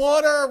food and Unidos.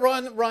 water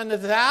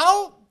runs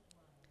out.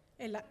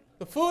 El-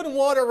 The food and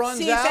water runs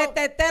Si se out.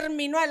 te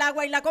terminó el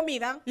agua y la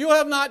comida, You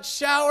have not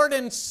showered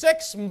in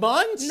 6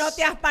 months. no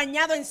te has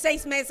bañado en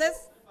 6 meses.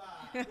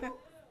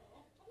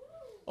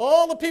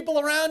 All the people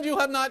around you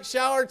have not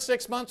showered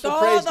 6 months. So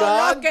praise Todos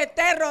los God. que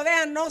te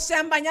rodean no se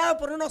han bañado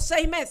por unos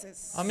 6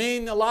 meses. I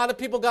mean, a lot of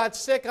people got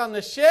sick on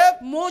the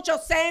ship.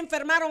 Muchos se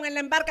enfermaron en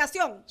la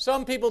embarcación.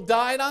 Some people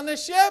died on the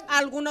ship.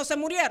 Algunos se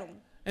murieron.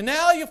 And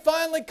now you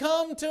finally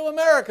come to Y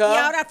America.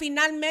 ahora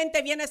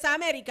finalmente vienes a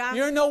América.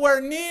 You're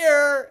nowhere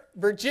near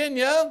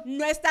Virginia.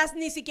 No estás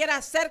ni siquiera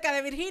cerca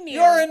de Virginia.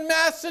 You're in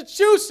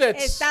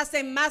Massachusetts. Estás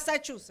en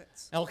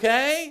Massachusetts.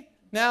 Okay?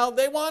 Now,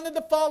 they wanted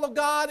to follow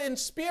God in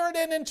spirit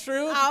and in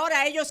truth.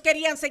 Ahora ellos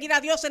querían seguir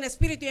a Dios en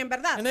espíritu y en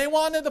verdad. And they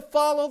wanted to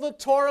follow the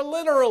Torah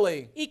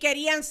literally. Y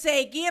querían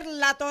seguir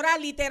la Torah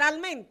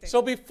literalmente.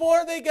 So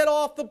before they get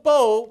off the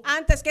boat,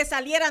 Antes que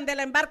salieran de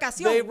la they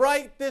embarcación,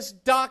 write this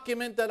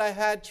document that I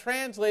had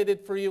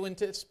translated for you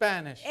into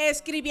Spanish.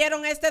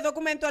 escribieron este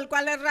documento, el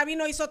cual el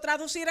rabino hizo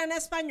traducir en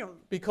español.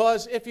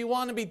 Because if you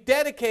want to be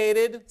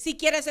dedicated, Si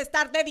quieres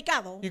estar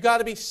dedicado, you got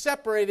to be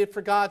separated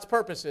for God's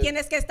purposes.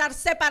 tienes que estar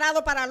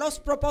separado para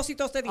los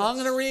propósitos de I'm going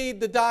to Dios. read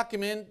the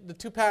document, the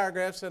 2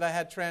 paragraphs that I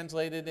had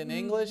translated in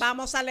English,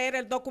 Vamos a leer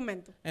el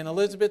documento. and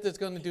Elizabeth is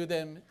going to do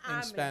them in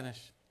Amen.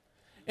 Spanish.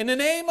 In the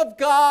name of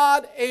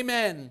God,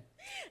 amen.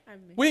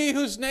 Amén. We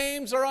whose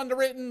names are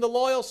underwritten, the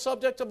loyal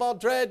subject of our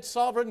dread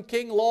sovereign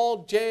King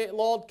Lord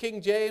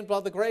King James, by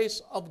the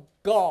grace of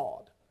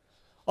God,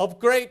 of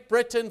Great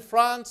Britain,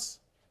 France,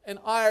 and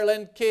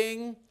Ireland,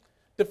 King,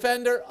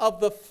 defender of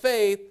the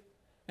faith,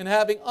 and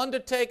having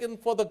undertaken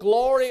for the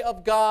glory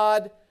of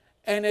God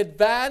an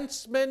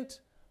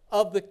advancement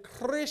of the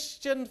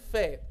Christian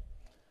faith,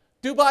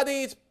 do by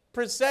these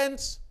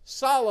presents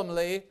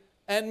solemnly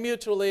and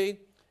mutually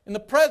in the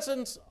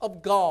presence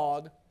of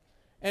God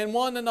and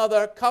one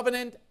another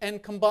covenant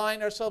and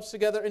combine ourselves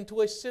together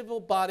into a civil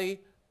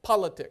body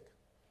politic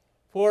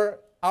for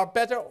our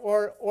better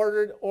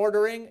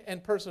ordering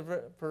and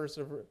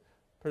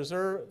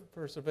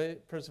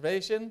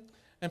preservation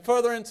and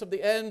furtherance of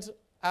the ends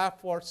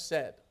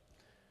aforesaid.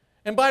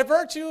 And by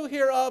virtue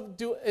hereof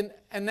do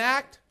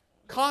enact,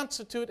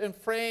 constitute, and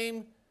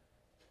frame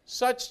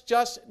such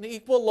just and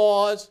equal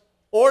laws,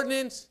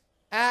 ordinance,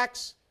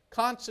 acts,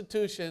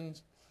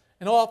 constitutions,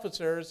 and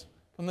officers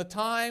from the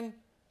time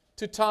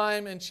to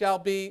time, and shall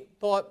be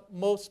thought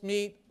most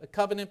meet the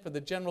covenant for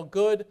the general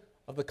good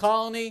of the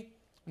colony,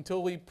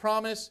 until we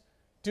promise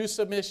due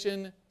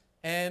submission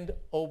and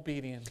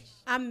obedience.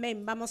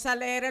 Amén. Vamos a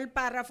leer el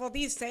párrafo.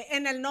 Dice,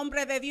 en el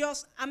nombre de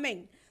Dios,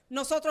 amén.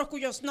 Nosotros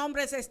cuyos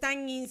nombres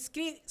están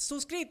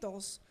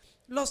suscritos,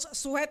 los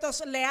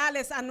sujetos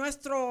leales a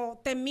nuestro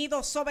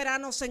temido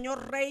soberano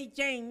señor Rey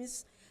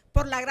James,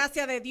 por la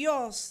gracia de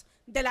Dios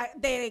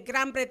de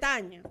Gran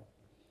Bretaña,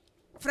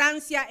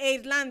 Francia e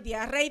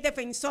Irlanda, Rey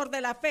defensor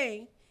de la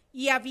fe,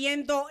 y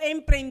habiendo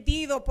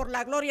emprendido por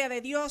la gloria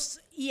de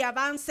Dios y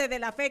avance de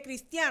la fe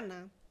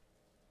cristiana,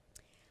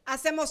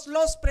 hacemos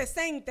los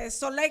presentes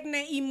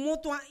solemne y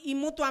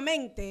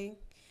mutuamente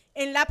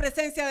en la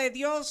presencia de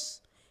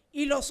Dios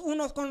y los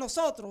unos con los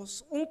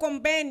otros, un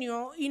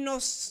convenio, y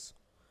nos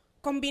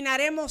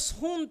combinaremos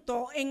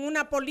juntos en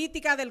una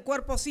política del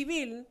cuerpo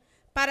civil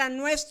para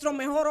nuestro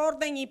mejor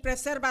orden y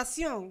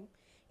preservación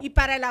y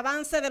para el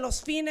avance de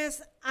los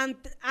fines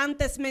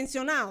antes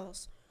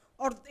mencionados.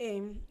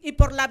 Y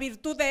por la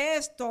virtud de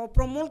esto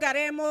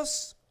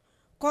promulgaremos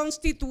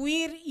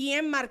constituir y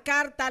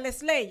enmarcar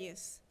tales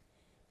leyes,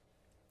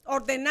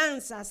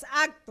 ordenanzas,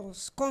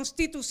 actos,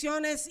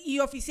 constituciones y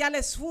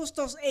oficiales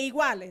justos e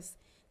iguales,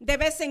 de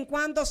vez en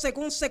cuando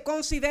según se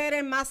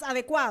considere más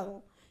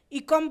adecuado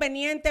y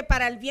conveniente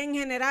para el bien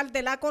general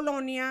de la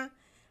colonia,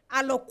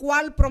 a lo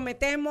cual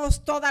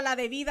prometemos toda la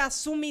debida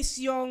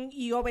sumisión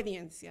y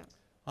obediencia.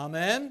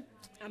 Amen.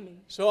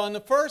 Amén. So on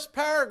the first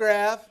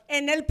paragraph,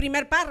 En el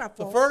primer the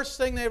párrafo, first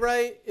thing they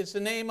write is the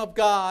name of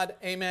God.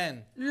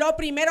 Amen. lo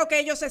primero que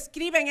ellos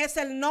escriben es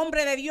el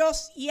nombre de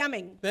Dios y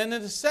amén. Then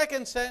in the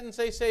second sentence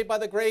they say by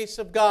the grace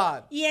of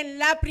God. Y en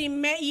la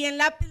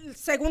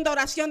segunda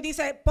oración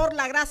dice por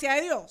la gracia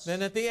de Dios.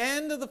 Then at the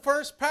end of the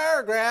first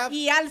paragraph,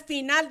 Y al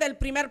final del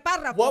primer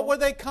párrafo, what were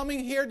they coming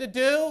here to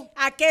do?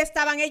 ¿a qué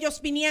estaban ellos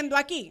viniendo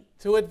aquí?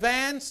 To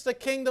advance the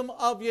kingdom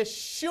of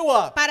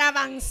Yeshua. Para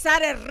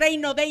avanzar el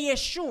reino de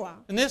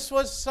Yeshua. And this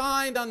was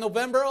signed on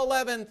November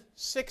 11th,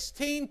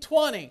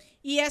 1620.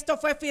 Y esto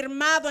fue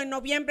firmado en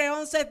noviembre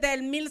 11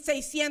 del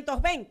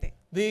 1620.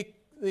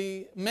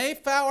 The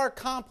Mayflower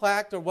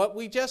Compact, or what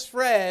we just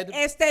read,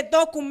 Este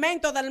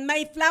documento del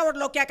Mayflower,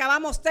 lo que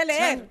acabamos de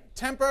leer,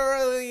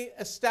 temporarily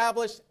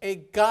established a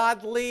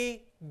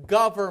godly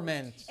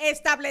government.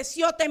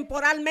 estableció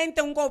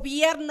temporalmente un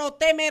gobierno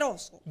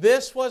temeroso.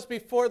 This was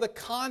before the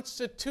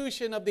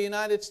Constitution of the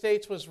United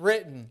States was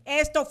written.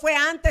 Esto fue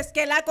antes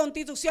que la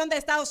Constitución de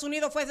Estados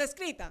Unidos fuese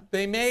escrita.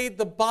 They made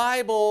the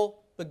Bible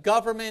the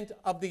government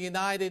of the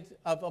United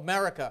of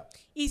America.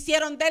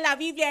 Hicieron de la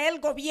Biblia el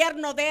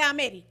gobierno de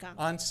América.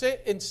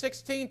 In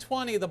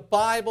 1620, the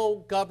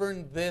Bible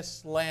governed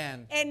this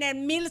land. En el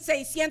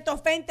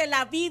 1620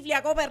 la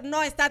Biblia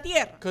gobernó esta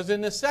tierra. Because in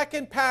the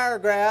second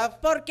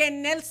paragraph, Porque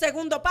en el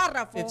segundo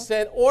párrafo it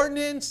said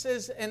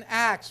ordinances and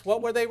acts.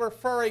 What were they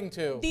referring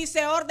to?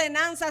 dice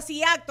ordenanzas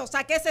y actos.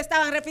 ¿A qué se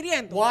estaban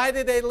refiriendo? Why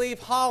did they leave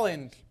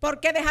Holland? ¿Por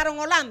qué dejaron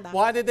Holanda?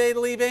 Why did they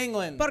leave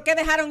England? ¿Por qué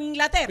dejaron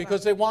Inglaterra?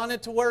 Because they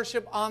wanted to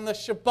worship on the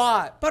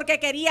Shabbat. Porque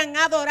querían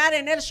adorar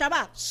en el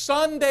Shabbat.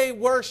 Sunday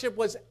worship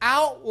was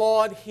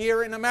outlawed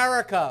here in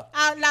America.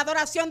 La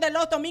adoración de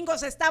los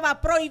domingos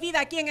estaba prohibida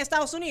aquí en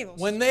Estados Unidos.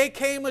 When they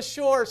came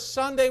ashore,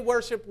 Sunday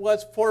worship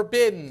was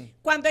forbidden.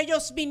 Cuando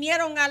ellos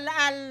vinieron a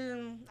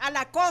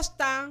la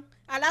costa,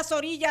 a las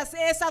orillas,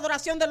 esa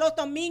adoración de los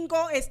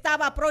domingos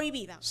estaba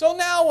prohibida. So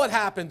now what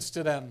happens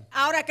to them?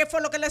 Ahora, ¿qué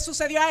fue lo que les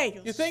sucedió a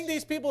ellos? You think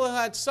these people who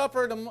had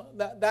suffered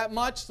that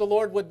much, the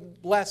Lord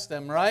would bless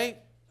them, right?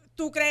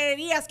 Tú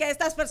creerías que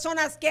estas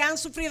personas que han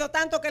sufrido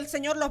tanto que el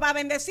Señor los va a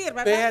bendecir, They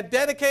 ¿verdad? had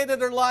dedicated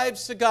their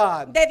lives to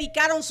God.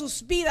 Dedicaron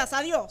sus vidas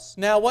a Dios.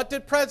 Now, what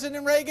did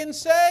President Reagan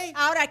say?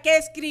 Ahora, ¿qué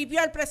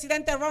escribió el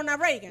presidente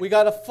Ronald Reagan? We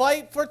got to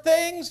fight for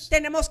things.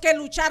 Tenemos que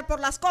luchar por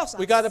las cosas.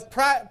 We got to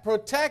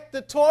protect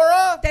the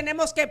Torah.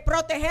 Tenemos que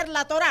proteger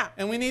la Torá.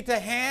 And we need to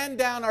hand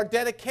down our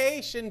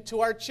dedication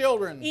to our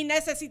children. Y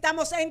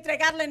necesitamos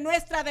entregarle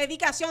nuestra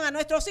dedicación a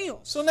nuestros hijos.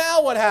 So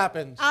now what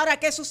happens? Ahora,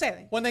 ¿qué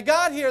sucede? When they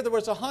got here, there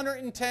was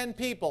 110 110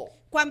 people.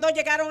 Cuando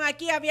llegaron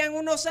aquí habían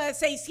unos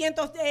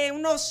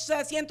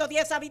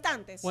 110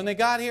 habitantes. When they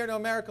got here to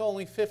America,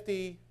 only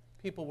 50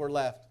 people were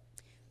left.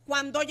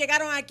 Cuando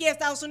llegaron aquí a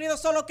Estados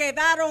Unidos solo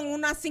quedaron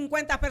unas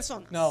 50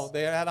 personas. No,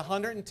 they had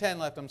 110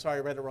 left. I'm sorry,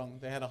 I read it wrong.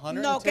 They had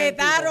 110 No, people.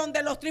 quedaron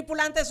de los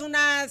tripulantes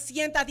unas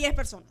 110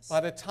 personas. By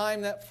the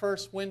time that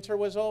first winter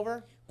was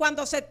over,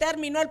 Cuando se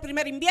terminó el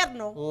primer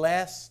invierno,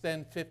 less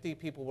than 50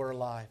 people were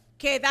alive.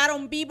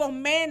 quedaron vivos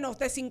menos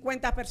de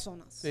 50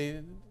 personas.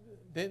 They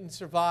didn't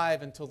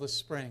survive until the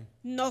spring.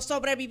 No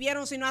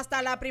sobrevivieron sino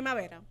hasta la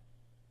primavera.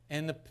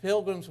 And the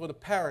pilgrims would have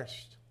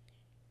perished.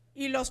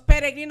 Y los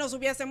peregrinos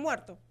hubiesen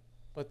muerto.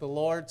 But the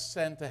Lord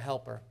sent a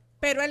helper.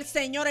 Pero el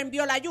Señor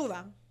envió la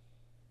ayuda.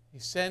 He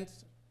sent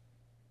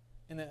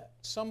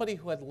somebody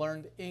who had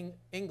learned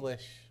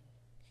English,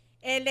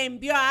 Él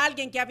envió a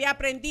alguien que había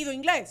aprendido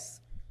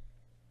inglés.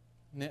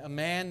 a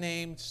man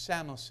named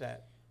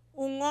Samoset,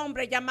 Un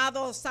hombre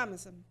llamado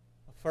Samuelson.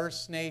 a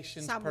First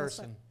Nations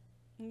person.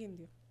 Un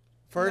indio.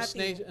 First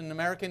Nativo. Nation, an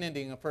American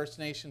Indian, a First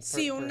Nations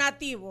Sí, un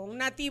person.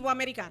 nativo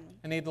americano.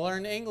 And he'd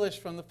learned English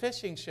from the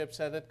fishing ships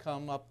that had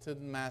come up to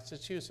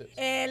Massachusetts.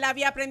 Él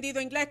había aprendido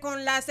inglés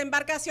con las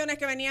embarcaciones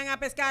que venían a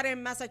pescar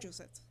en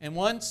Massachusetts. And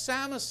once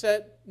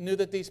Samoset knew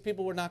that these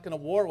people were not going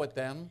to war with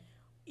them,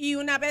 Y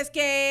una vez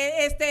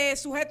que este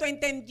sujeto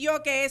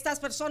entendió que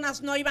estas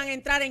personas no iban a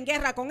entrar en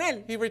guerra con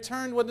él, he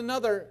returned with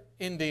another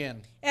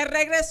Indian él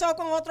regresó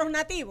con otros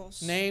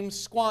nativos. named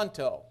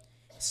Squanto.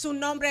 Su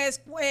nombre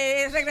es,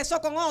 regresó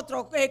con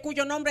otro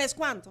cuyo nombre es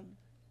Quantum.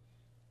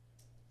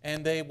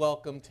 And they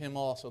welcomed him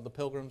also. The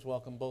pilgrims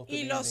welcomed both of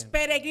the Y los Indians.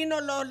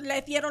 peregrinos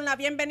les dieron la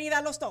bienvenida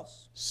a los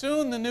dos.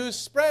 Soon the news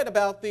spread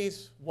about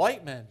these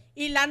white men.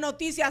 Y la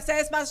noticia se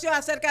esparció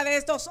acerca de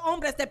estos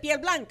hombres de piel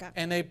blanca.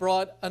 And they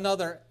brought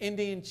another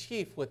Indian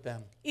chief with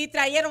them. Y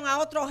trajeron a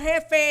otro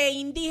jefe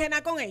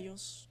indígena con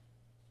ellos.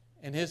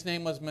 And his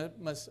name was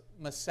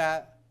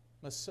Massasoit.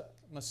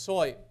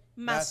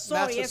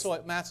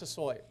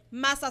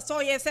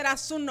 Massasoit, ese era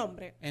su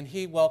nombre. And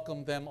he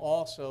welcomed them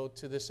also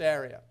to this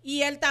area.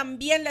 Y él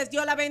también les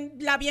dio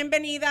la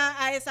bienvenida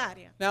a esa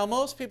área. Now,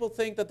 most people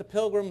think that the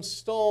pilgrims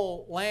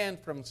stole land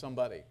from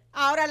somebody.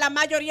 Ahora la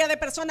mayoría de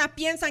personas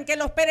piensan que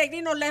los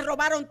peregrinos les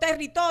robaron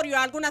territorio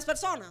a algunas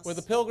personas. Where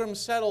the pilgrims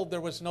settled,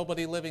 there was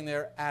nobody living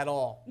there at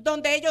all.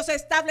 Donde ellos se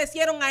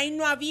establecieron, ahí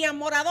no había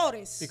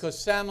moradores. Because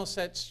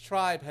Samoset's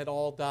tribe had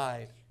all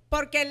died.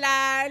 Porque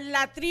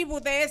la tribu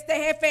de este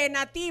jefe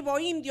nativo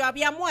indio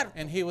había muerto.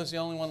 And he was the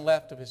only one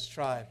left of his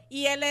tribe.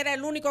 Y él era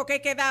el único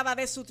que quedaba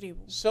de su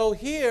tribu. So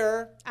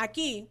here,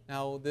 Aquí,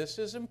 now this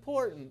is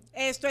important.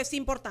 esto es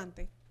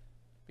importante.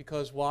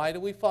 Because why do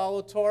we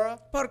follow Torah?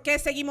 ¿Por qué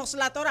seguimos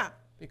la Torah?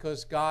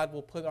 Because God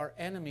will put our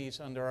enemies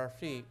under our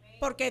feet.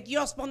 Porque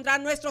Dios pondrá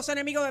nuestros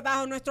enemigos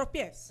debajo de nuestros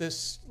pies.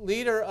 This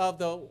leader of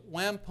the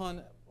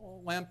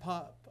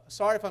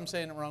sorry if I'm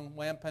saying it wrong,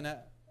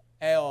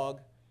 Wampanoag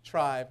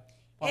tribe,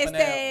 Este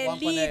líder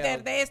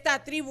Wampanoag, de esta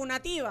tribu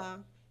nativa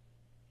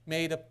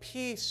made a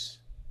peace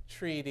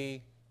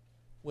treaty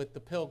with the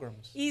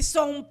pilgrims.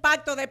 hizo un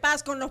pacto de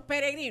paz con los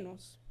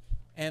peregrinos.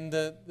 And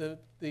the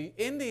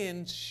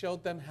Indians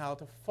showed them how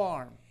to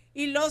farm.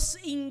 Y los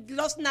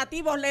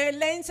nativos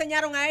le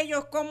enseñaron a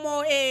ellos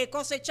cómo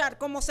cosechar,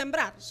 cómo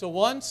sembrar. So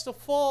once the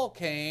fall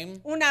came,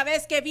 Una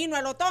vez que vino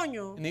el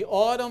otoño, in the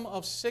autumn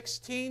of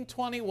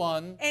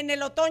 1621, en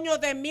el otoño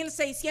de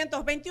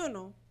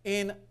 1621,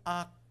 in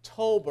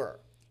October,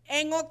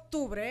 en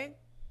octubre,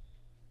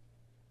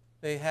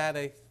 they had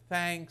a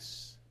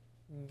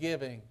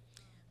Thanksgiving.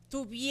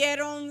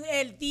 tuvieron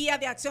el Día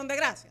de Acción de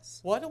Gracias.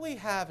 What do we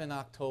have in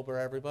October,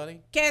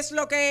 everybody? ¿Qué es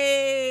lo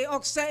que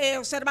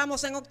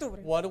observamos en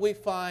octubre? What do we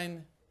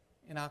find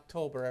in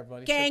October,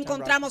 everybody? ¿Qué September,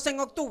 encontramos en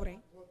octubre?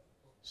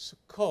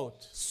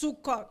 Sukkot.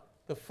 Sukkot.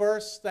 The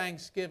first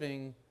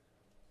Thanksgiving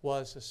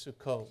was a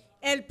Sukkot.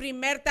 El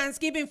primer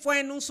Thanksgiving fue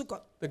en un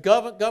Sukkot. The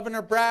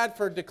Governor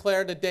Bradford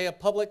declared a day of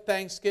public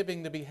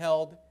Thanksgiving to be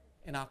held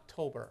in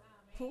October.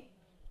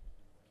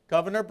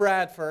 Governor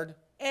Bradford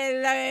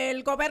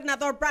El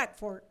gobernador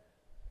Bradford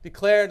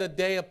declared a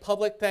day of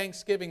public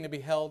Thanksgiving to be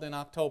held in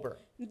October.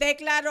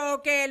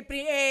 declaró que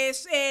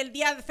el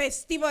día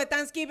festivo de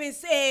Thanksgiving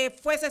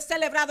fuese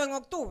celebrado en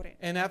octubre.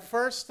 And at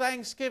first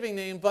Thanksgiving,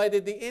 they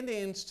invited the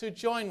Indians to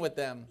join with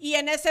them. Y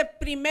en ese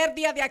primer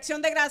día de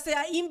Acción de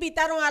Gracia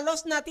invitaron a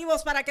los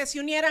nativos para que se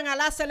unieran a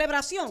la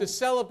celebración, To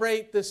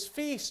celebrate this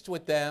feast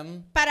with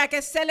them. para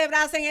que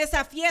celebrasen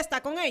esa fiesta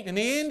con ellos. And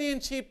the Indian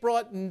chief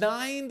brought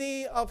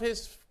 90 of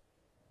his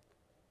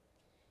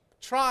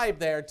tribe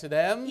there to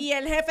them. Y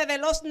el jefe de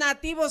los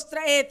nativos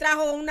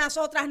trajo unas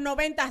otras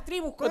 90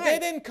 tribus con But they él.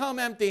 didn't come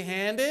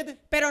empty-handed.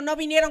 Pero no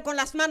vinieron con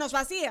las manos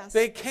vacías.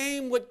 They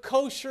came with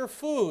kosher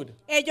food.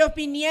 Ellos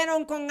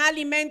vinieron con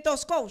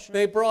alimentos kosher.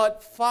 They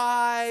brought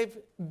 5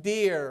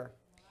 deer.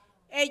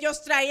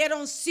 Ellos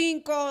trajeron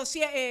 5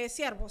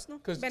 ciervos, ¿no?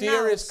 Because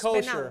deer is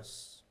kosher.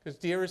 venados. Because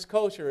deer is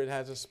kosher. It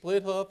has a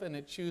split hoof and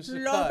it chews the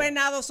Los cud.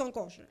 venados son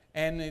kosher.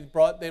 And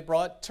they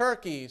brought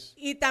turkeys.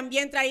 Y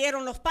también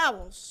trajeron los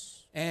pavos.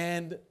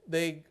 And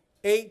they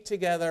ate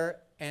together,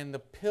 and the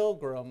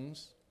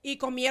pilgrims Y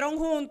comieron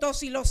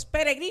juntos y los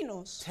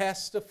peregrinos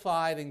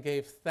testified and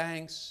gave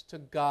thanks to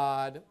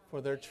God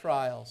for their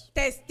trials.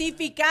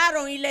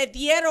 testificaron y le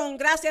dieron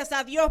gracias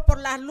a Dios por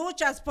las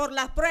luchas, por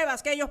las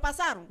pruebas que ellos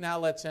pasaron. Now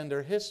let's end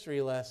our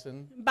history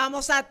lesson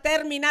Vamos a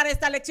terminar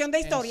esta lección de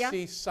and historia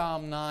see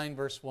Psalm 9,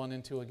 verse 1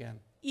 and 2 again.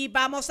 y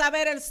vamos a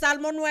ver el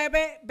Salmo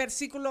 9,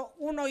 versículo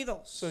 1 y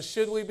 2. So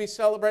should we be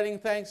celebrating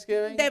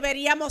Thanksgiving?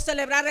 ¿Deberíamos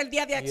celebrar el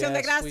Día de Acción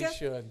de Yes, we Gracias?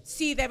 should.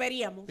 Sí,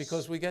 deberíamos.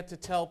 Because we get to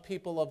tell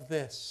people of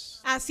this.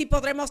 Así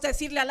podremos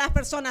decirle a las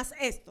personas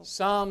esto.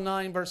 Psalm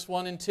 9, verse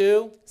 1 and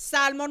 2.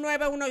 Salmo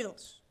 9, 1 y 2.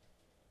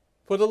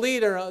 For the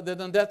leader, the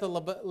death of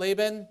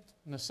Laban,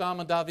 and the Psalm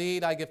of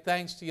David, I give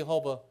thanks to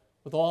Jehovah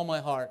with all my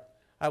heart.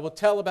 I will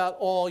tell about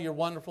all your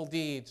wonderful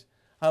deeds.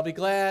 I'll be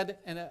glad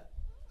and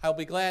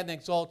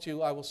exalt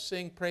you. I will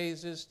sing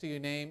praises to your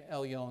name,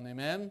 Elyon.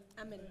 Amen.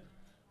 Amén.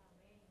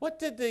 What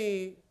did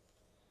they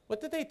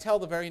tell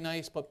the very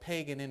nice but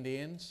pagan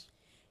Indians?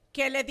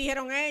 ¿Qué le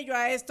dijeron ellos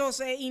a estos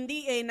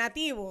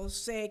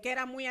nativos que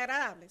eran muy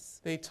agradables?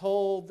 They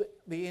told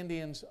the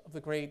Indians of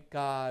the great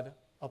God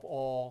of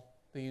all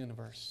the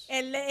universe.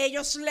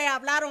 Ellos le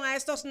hablaron a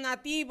estos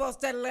nativos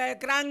del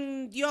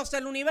gran Dios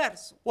del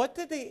universo. What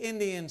did the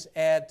Indians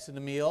add to the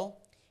meal?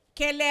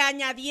 ¿Qué le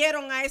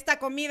añadieron a esta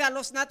comida a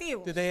los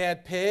nativos? Did they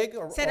add pig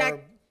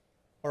 ¿Será-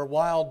 or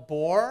wild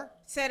boar?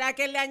 ¿Será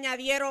que le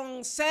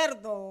añadieron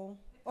cerdo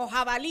o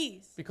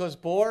jabalís? Because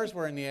boars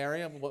were in the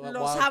area.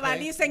 Los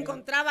jabalíes se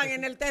encontraban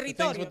en el The things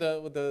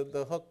territorio. with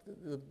the hook,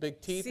 the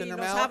big teeth Sí, in their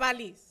los mouth.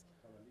 jabalíes.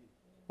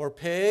 Or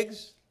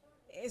pigs?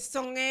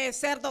 Son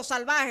cerdos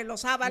salvajes,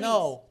 los jabalíes.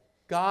 No.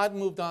 God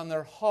moved on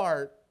their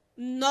heart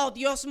No,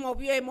 Dios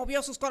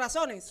movió sus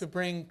corazones to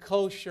bring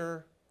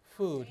kosher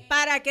food.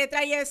 para que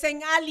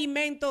trayesen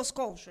alimentos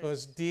kosher.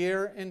 Because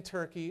deer and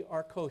turkey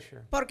are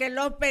kosher. Porque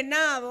los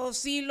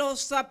venados y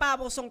los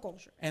pavos son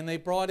kosher. And they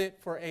brought it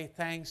for a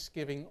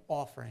Thanksgiving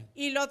offering.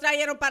 Y lo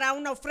trajeron para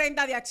una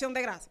ofrenda de acción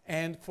de gracias.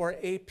 And for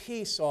a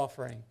peace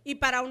offering. Y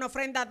para una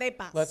ofrenda de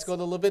paz. Let's go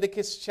to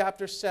Leviticus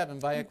chapter 7.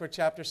 Vayikra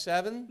chapter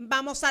 7.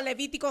 Vamos a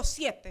Levítico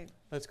 7.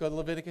 Let's go to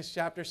Leviticus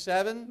chapter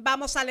 7.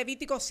 Vamos a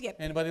Levítico 7.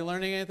 Anybody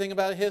learning anything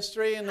about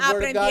history and the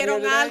Word of God here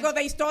 ¿Aprendieron algo today?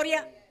 de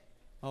historia?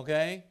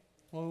 Okay.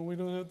 Well, we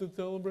don't have to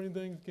celebrate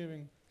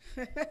Thanksgiving.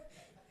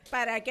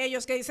 Para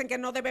aquellos que dicen que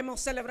no debemos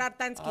celebrar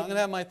I'm going Thanksgiving. to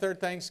have my third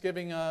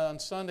Thanksgiving on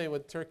Sunday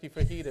with turkey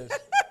fajitas.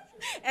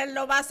 Él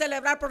lo va a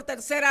celebrar por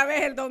tercera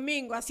vez el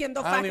domingo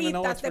haciendo I don't even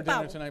know what's fajitas for de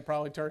dinner pavo. tonight.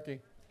 Probably turkey.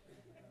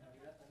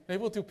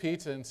 Maybe we'll do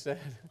pizza instead.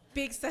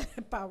 Pizza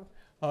de pavo.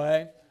 All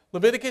right.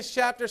 Leviticus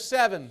chapter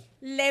 7,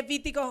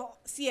 Levítico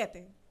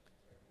 7,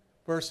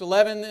 verse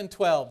 11 and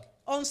 12.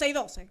 11 y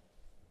 12.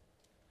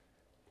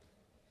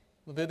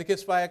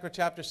 Leviticus Vayikra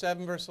chapter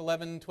 7, verse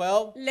 11 and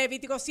 12.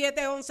 Levítico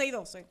 7, 11 y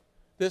 12.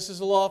 This is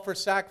the law for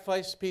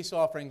sacrifice, peace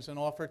offerings, and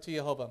offer to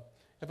Jehovah.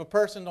 If a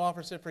person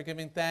offers it for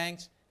giving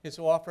thanks, he is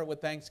to offer it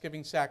with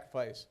thanksgiving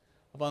sacrifice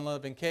of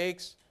unleavened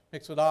cakes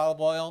mixed with olive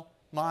oil,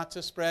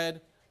 matzah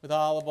spread with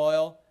olive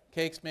oil,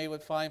 cakes made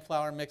with fine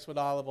flour mixed with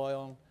olive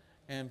oil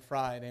and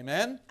fried.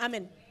 Amen?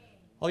 Amén.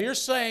 Well, you're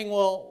saying,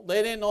 well,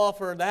 they didn't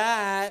offer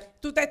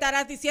that. Tú te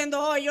estarás diciendo,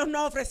 oh, ellos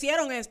no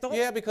ofrecieron esto.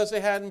 Yeah, because they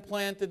hadn't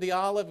planted the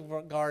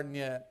olive garden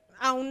yet.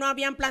 Aún no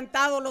habían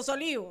plantado los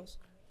olivos.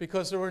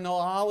 Because there were no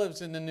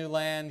olives in the new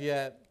land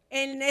yet.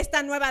 En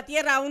esta nueva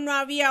tierra aún no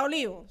había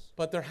olivos.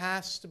 But there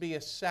has to be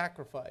a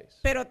sacrifice.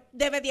 Pero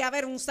debe de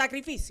haber un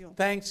sacrificio.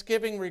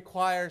 Thanksgiving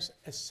requires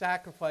a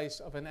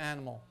sacrifice of an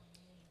animal.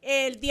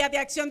 El Día de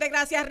Acción de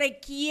Gracias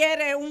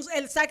requiere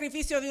el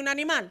sacrificio de un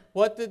animal.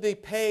 What did the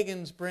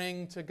pagans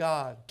bring to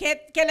God?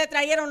 ¿Qué le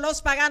trajeron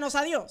los paganos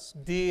a Dios?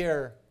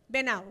 Deer,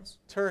 Venados,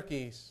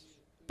 turkeys.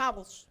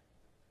 pavos.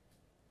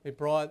 They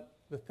brought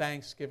the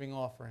Thanksgiving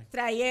offering.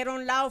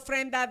 Trajeron la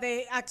ofrenda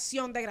de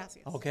acción de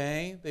gracias.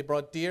 Okay? They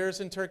brought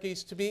deers and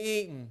turkeys to be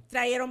eaten.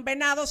 Trajeron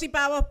venados y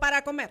pavos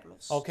para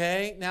comerlos.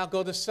 Okay? Now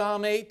go to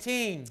Psalm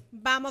 18.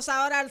 Vamos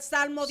ahora al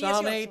Salmo 18.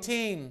 Psalm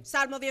 18.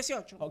 Salmo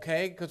 18.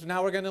 Okay? Because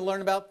now we're going to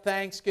learn about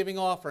Thanksgiving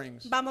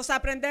offerings. Vamos a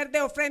aprender de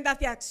ofrendas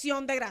de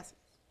acción de gracias.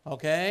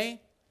 Okay?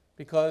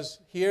 Because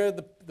here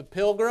the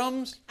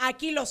pilgrims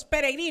Aquí los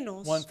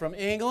peregrinos went from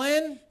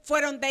England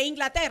fueron de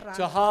Inglaterra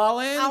to a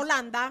Holland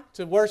Holanda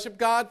to worship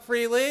God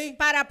freely.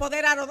 para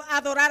poder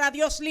adorar a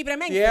Dios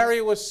libremente. The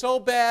area was so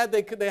bad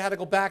they had to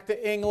go back to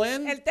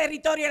England. El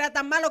territorio era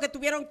tan malo que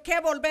tuvieron que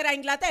volver a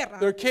Inglaterra.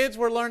 Their kids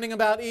were learning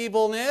about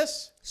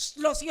evilness.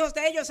 Los hijos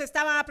de ellos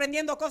estaban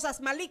aprendiendo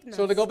cosas malignas.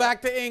 So they go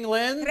back to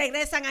England.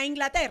 Regresan a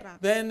Inglaterra.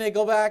 Then they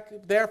go back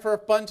there for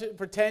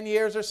 10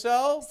 years or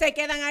so. Se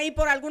quedan ahí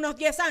por algunos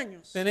 10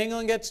 años. Then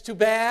England gets too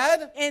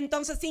bad.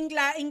 Entonces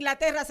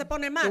Inglaterra se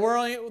pone mal.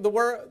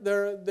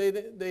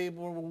 They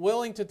were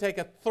willing to take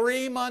a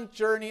 3-month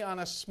journey on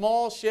a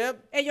small ship.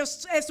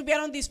 Ellos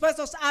estuvieron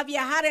dispuestos a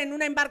viajar en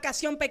una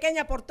embarcación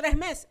pequeña por 3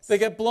 meses. They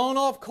get blown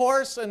off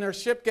course and their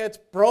ship gets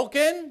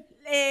broken.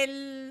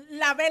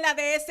 la vela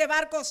de ese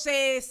barco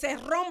se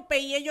rompe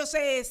y ellos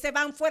se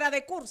van fuera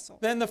de curso.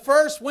 Then the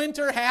first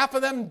winter, half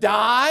of them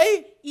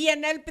die. Y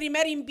en el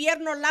primer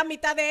invierno la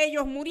mitad de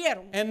ellos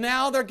murieron. And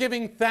now they're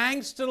giving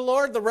thanks to the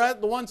Lord, the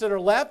ones that are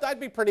left. I'd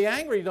be pretty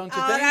angry, don't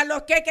you Ahora think?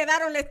 los que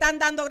quedaron le están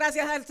dando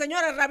gracias al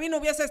Señor. El rabino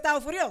hubiese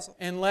estado furioso.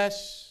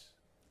 Unless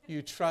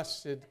you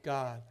trusted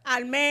God.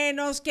 Al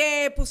menos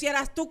que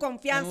pusieras tu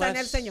confianza en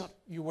el Unless Señor.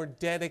 you were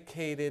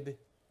dedicated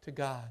to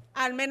God.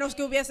 Al menos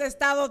que hubiese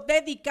estado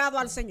dedicado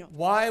al Señor.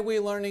 Why are we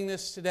learning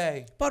this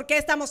today? ¿Por qué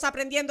estamos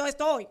aprendiendo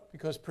esto hoy?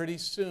 Because pretty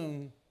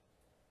soon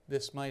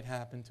this might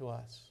happen to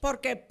us.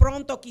 Porque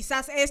pronto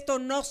quizás esto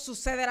nos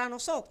sucederá a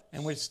nosotros.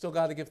 And we still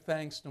got to give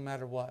thanks no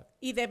matter what.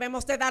 Y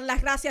debemos de dar las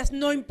gracias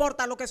no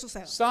importa lo que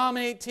suceda. Psalm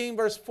 18,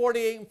 verse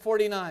 48 and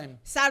 49.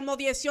 Salmo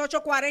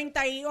 18,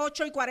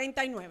 48 y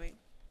 49.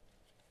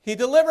 He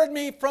delivered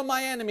me from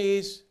my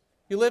enemies.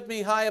 You lift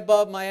me high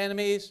above my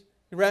enemies.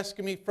 You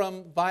rescue me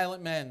from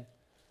violent men.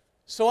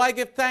 So I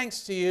give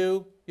thanks to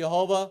you,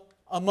 Jehovah,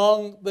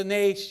 among the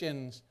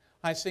nations.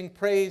 I sing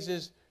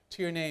praises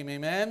to your name.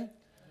 Amen.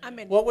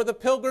 Amén. What were the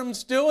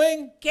pilgrims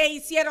doing? ¿Qué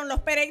hicieron los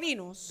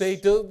peregrinos? They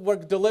were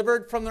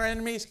delivered from their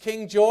enemies.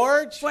 King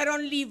George,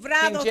 Fueron King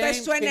librados de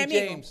James, su King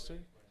enemigo. James,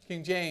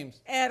 King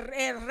James. El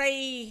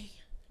rey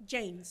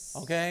James.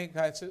 Okay,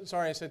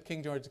 sorry, I said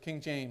King George, King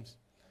James.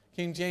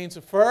 King James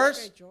the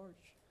first.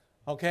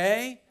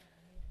 Okay.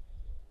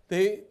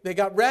 They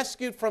got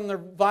rescued from their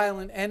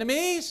violent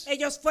enemies.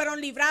 Ellos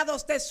fueron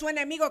librados de su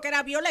enemigo que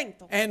era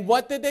violento. And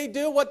what did they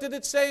do? What did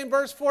it say in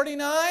verse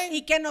 49?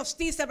 ¿Y qué nos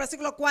dice el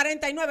versículo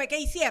 49? ¿Qué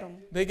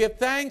hicieron? They give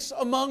thanks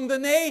among the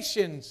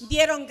nations.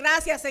 Dieron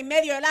gracias en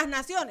medio de las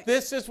naciones.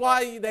 This is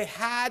why they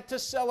had to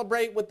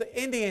celebrate with the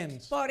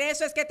Indians. Por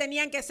eso es que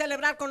tenían que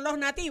celebrar con los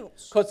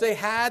nativos. Because they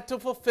had to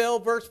fulfill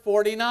verse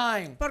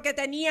 49. Porque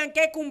tenían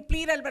que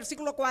cumplir el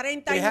versículo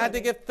They had to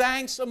 49. give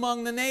thanks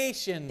among the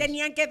nations.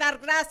 Tenían que dar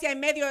gracia en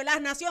medio de las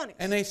naciones.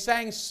 And they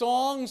sang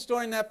songs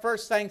during that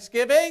first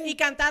Thanksgiving. Y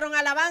cantaron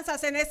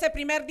alabanzas en ese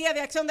primer día de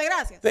acción de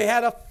gracias. They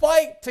had a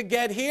fight to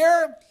get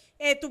here.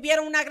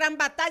 Tuvieron una gran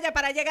batalla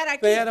para llegar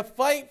aquí. They had a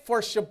fight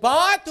for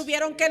Shabbat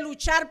Tuvieron que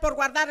luchar por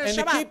guardar el and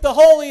to keep Shabbat the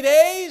holy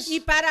days.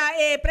 y para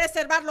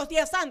preservar los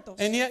días santos.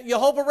 And yet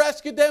Jehovah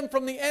rescued them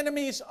from the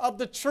enemies of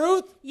the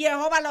truth. Y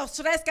Jehová los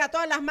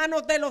rescató en las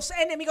manos de los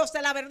enemigos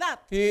de la verdad.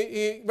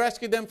 He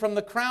rescued them from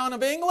the crown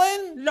of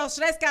England Los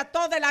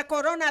rescató de la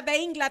corona de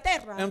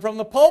Inglaterra and from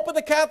the Pope of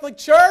the Catholic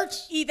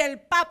Church. y del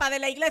Papa de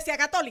la Iglesia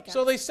Católica.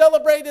 So they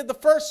celebrated the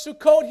first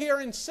Sukkot here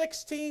in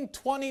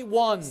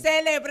 1621.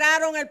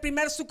 Celebraron el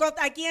primer Sukkot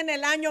aquí en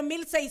el año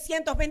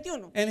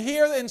 1621. And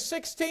here in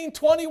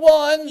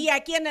 1621, Y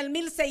aquí en el at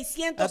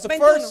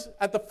 1621,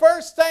 the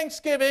first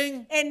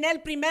Thanksgiving, en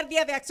el primer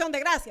día de acción de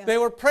gracias, they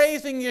were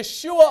praising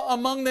Yeshua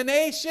among the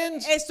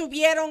nations.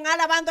 estuvieron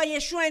alabando a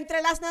Yeshua entre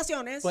las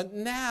naciones. But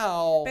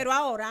now, Pero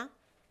ahora,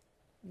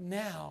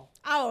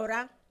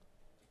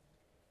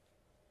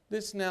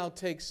 this now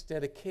takes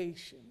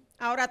dedication.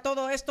 ahora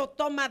todo esto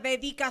toma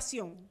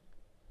dedicación.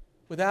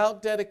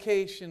 Without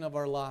dedication of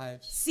our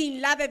lives,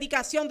 Sin la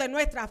dedicación de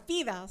nuestras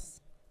vidas,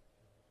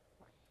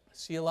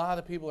 see, a lot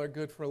of people are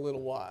good for a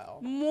little while.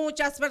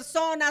 muchas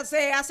personas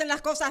hacen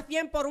las cosas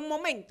bien por un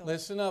momento.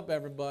 Listen up,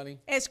 everybody.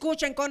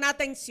 Escuchen con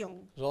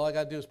atención. 'Cause all I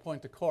got to do is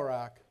point to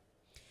Korach.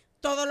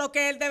 Todo lo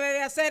que él debe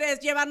de hacer es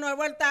llevarnos de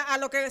vuelta a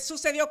lo que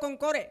sucedió con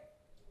Coré.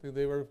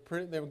 They were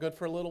good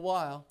for a little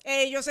while.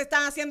 Ellos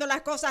están haciendo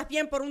las cosas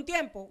bien por un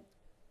tiempo.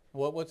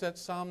 What was that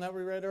psalm that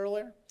we read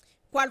earlier?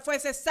 ¿Cuál fue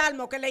ese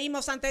salmo que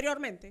leímos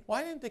anteriormente?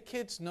 Why didn't the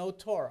kids know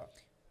Torah?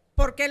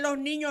 Porque los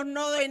niños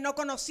no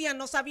conocían,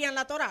 no sabían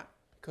la Torá.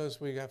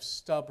 Because we have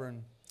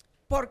stubborn,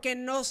 Porque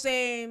nos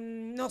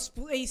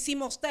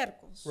hicimos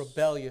tercos,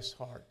 rebellious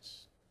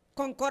hearts.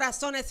 con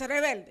corazones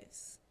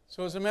rebeldes.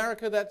 So is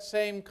America that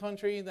same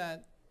country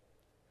that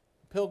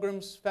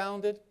pilgrims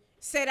founded?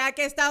 ¿Será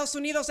que Estados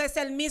Unidos es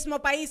el mismo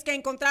país que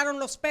encontraron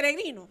los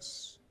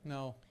peregrinos?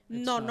 No.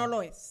 It's No, not. no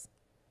lo es.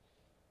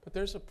 But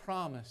there's a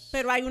promise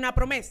Pero hay una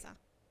promesa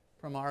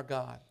from our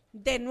God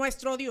de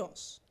nuestro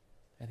Dios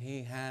that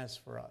He has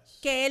for us.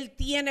 que Él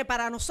tiene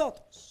para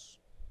nosotros.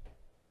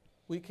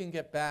 We can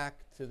get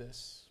back to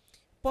this,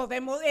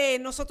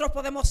 Nosotros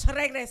podemos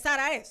regresar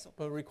a eso,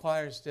 but it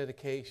requires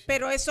dedication.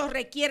 pero eso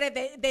requiere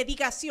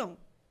dedicación,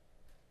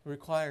 It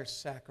requires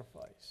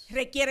sacrifice.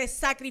 requiere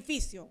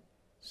sacrificio.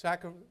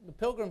 The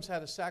pilgrims had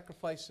to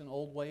sacrifice an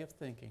old way of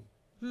thinking.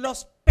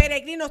 Los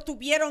peregrinos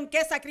tuvieron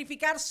que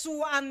sacrificar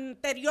su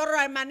anterior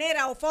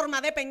manera o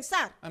forma de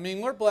pensar. I mean,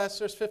 we're blessed.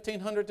 There's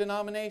 1,500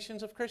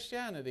 denominations of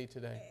Christianity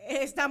today.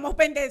 Estamos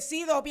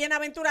bendecidos,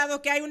 bienaventurados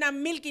que hay unas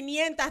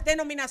 1500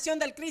 denominaciones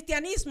del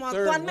cristianismo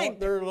actualmente.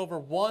 There are over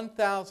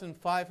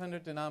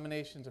 1,500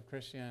 denominations of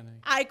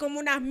Christianity. Hay como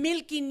unas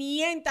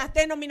 1500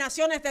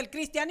 denominaciones del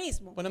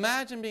cristianismo. But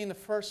imagine being the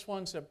first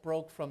ones that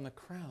broke from the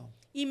crown.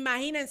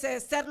 Imagínense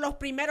ser los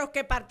primeros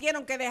que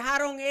partieron, que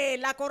dejaron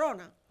la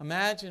corona.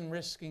 Imagine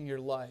risking your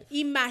life,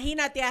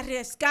 Imagínate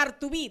arriesgar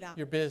tu vida,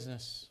 your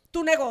business,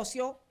 tu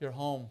negocio, your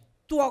home,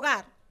 tu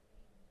hogar,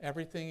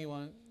 everything you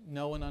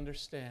know and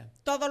understand,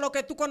 todo lo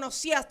que tú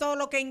conocías, todo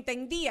lo que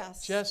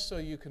entendías, just so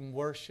you can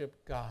worship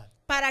God,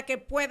 para que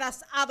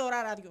puedas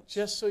adorar a Dios,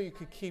 just so you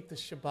could keep the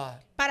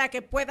Shabbat. para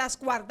que puedas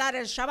guardar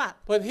el Shabbat.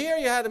 But here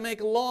you had to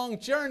make a long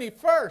journey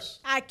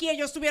first. Aquí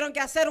ellos tuvieron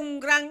que hacer un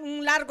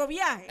largo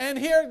viaje. And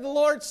here the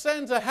Lord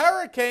sends a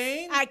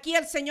hurricane Aquí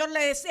el Señor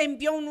les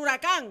envió un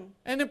huracán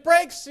and it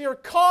breaks your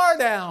car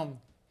down.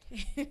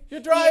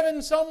 You're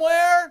driving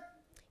somewhere.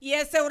 y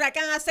ese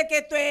huracán hace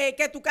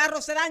que tu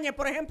carro se dañe.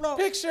 Por ejemplo,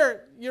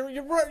 Picture, you're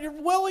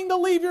willing to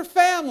leave your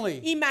family.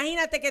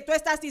 imagínate que tú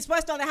estás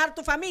dispuesto a dejar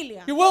tu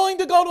familia. You're willing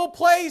to go to a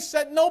place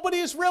that nobody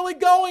is really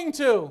going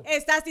to.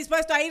 Estás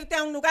dispuesto a irte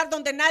a un lugar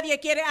donde nadie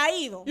ha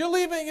ido.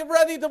 You're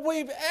ready to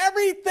leave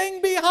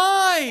everything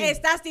behind.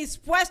 Estás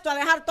dispuesto a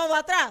dejar todo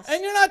atrás.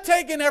 And you're not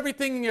taking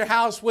everything in your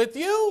house with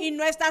you. Y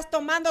no estás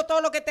tomando todo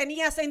lo que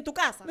tenías en tu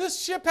casa. This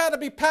ship had to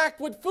be packed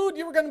with food.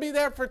 You were going to be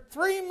there for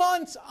 3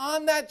 months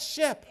on that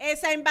ship.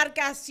 Esa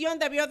embarcación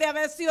debió de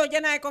haber sido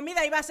llena de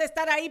comida y vas a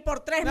estar ahí por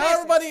 3 Now meses.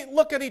 everybody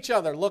look at each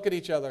other. Look at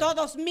each other.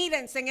 Todos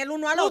mírense en el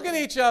uno al Look otro. at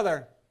each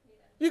other.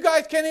 You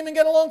guys can't even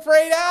get along for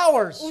 8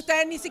 hours.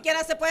 Ustedes ni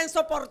siquiera se pueden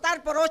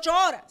soportar por 8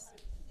 horas.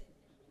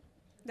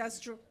 That's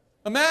true.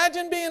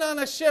 Imagine being on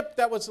a ship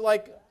that was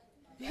like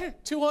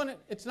 200,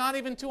 it's not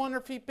even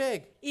 200 feet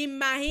big.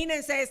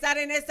 Imagínense estar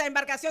en esa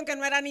embarcación que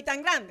no era ni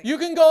tan grande. You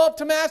can go up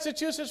to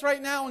Massachusetts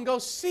right now and go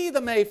see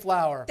the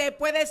Mayflower. Te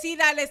puedes ir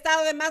al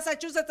estado de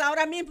Massachusetts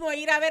ahora mismo e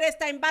ir a ver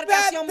esta That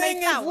embarcación thing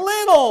is Mayflower.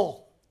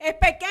 little. Es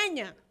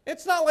pequeña.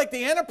 It's not like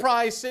the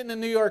Enterprise sitting in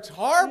New York's No es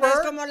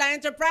harbor. como la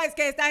Enterprise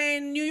que está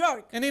en New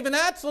York. And even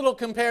that's little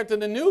compared to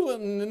the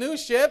new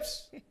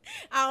ships.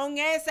 Aún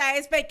esa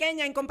es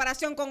pequeña en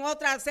comparación con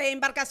otras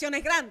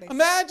embarcaciones grandes.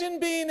 Imagine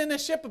being in a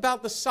ship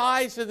about the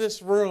size of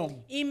this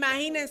room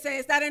Imagínense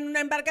estar en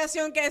una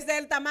embarcación que es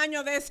del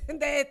tamaño de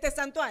este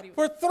santuario.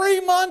 for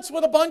 3 months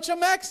with a bunch of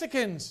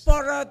Mexicans,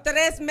 Por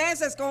 3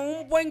 meses con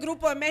un buen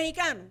grupo de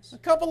mexicanos a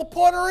couple of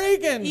Puerto y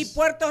Ricans.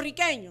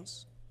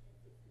 puertorriqueños.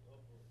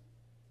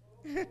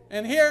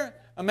 And here,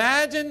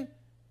 imagine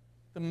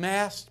the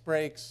mast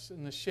breaks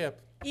in the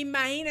ship.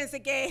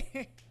 Imagínense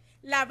que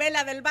la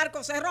vela del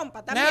barco se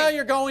rompa Now también.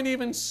 you're going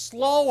even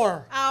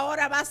slower.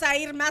 Ahora vas a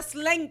ir más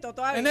lento And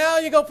todavía. now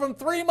you go from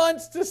 3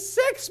 months to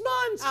 6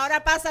 months.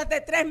 Ahora pasas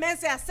de 3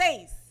 meses a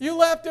 6. You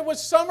left, it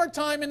was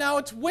summertime, and now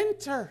it's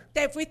winter.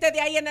 Te fuiste de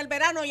ahí en el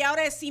verano y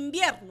ahora es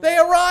invierno. They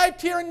arrived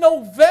here in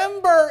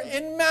November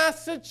in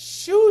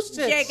Massachusetts.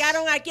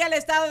 Llegaron aquí al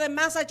estado de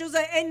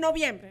Massachusetts en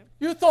noviembre.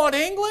 You thought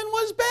England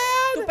was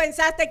 ¿Tú bad?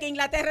 pensaste que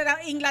Inglaterra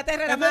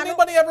era Has malo?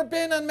 anybody ever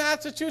been on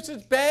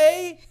Massachusetts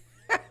Bay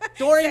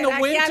during the ¿Será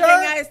que alguien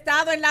ha winter?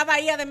 estado en la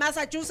bahía de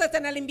Massachusetts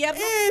en el invierno?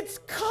 It's Es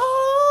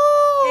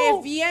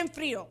cold. bien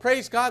frío.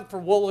 Praise God for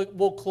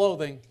wool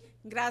clothing.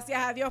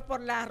 Gracias a Dios por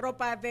la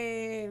ropa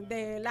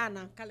de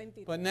lana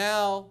calentita. But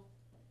now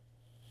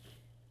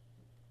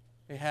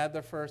they had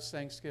their first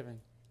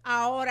Thanksgiving.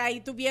 Ahora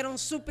ahí tuvieron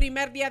su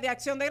primer día de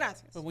acción de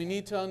gracias. But we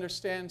need to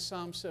understand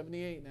Psalm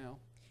 78 now.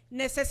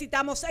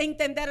 Necesitamos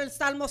entender el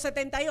Salmo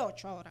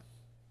 78 ahora.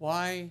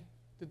 Why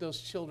did those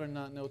children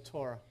not know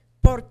Torah?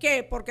 ¿Por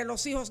qué? Porque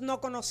los hijos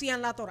no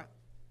conocían la Torah.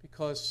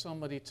 Because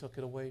somebody took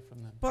it away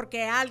from them.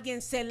 Porque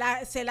alguien se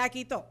la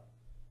quitó.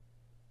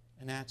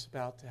 And that's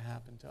about to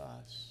happen to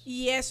us.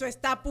 Y eso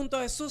está a punto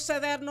de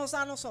sucedernos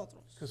a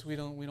nosotros. Because we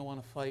don't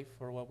want to fight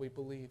for what we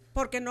believe.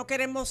 Porque no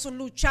queremos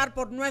luchar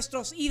por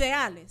nuestros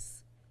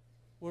ideales.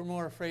 We're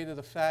more afraid of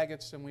the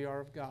faggots than we are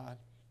of God.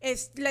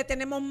 Le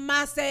tenemos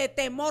más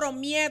temor o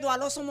miedo a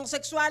los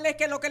homosexuales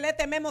que lo que le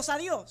tememos a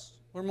Dios.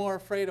 We're more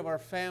afraid of our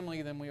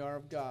family than we are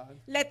of God.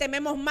 Le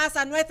tememos más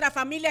a nuestra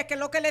familia que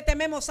lo que le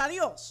tememos a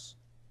Dios.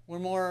 We're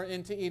more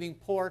into eating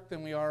pork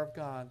than we are of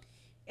God.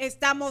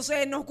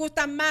 Nos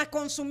gusta más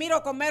consumir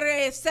o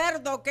comer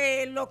cerdo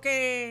que lo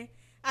que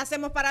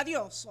hacemos para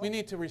Dios. We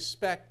need to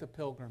respect the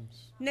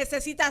pilgrims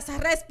Necesitas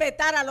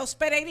respetar a los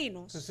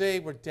peregrinos. because they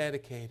were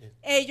dedicated.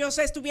 Ellos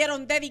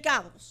estuvieron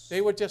dedicados.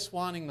 They were just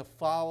wanting to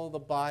follow the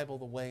Bible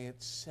the way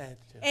it said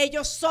to.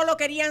 Ellos solo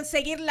querían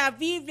seguir la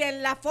Biblia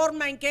en la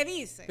forma en que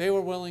dice. They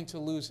were willing to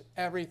lose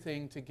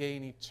everything to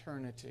gain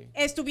eternity.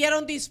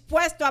 Estuvieron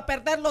dispuestos a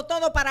perderlo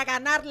todo para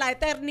ganar la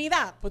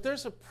eternidad. But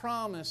there's a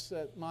promise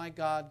that my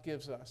God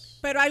gives us.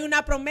 Pero hay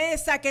una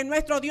promesa que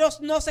nuestro Dios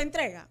nos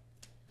entrega.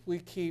 We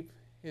keep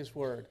His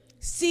word.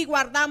 Si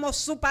guardamos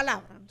su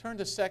palabra. Turn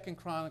to 2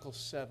 Chronicles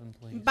 7,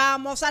 please.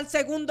 Vamos al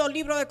segundo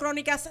libro de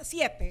Crónicas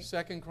 7.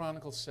 2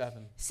 Chronicles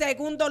 7.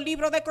 Segundo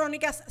libro de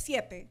Crónicas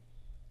 7.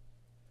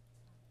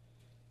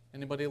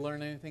 Anybody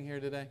learn anything here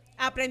today?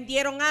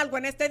 ¿Aprendieron algo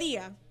en este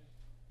día?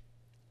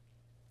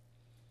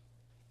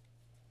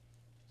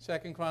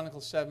 2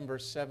 Chronicles 7,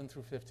 verse 7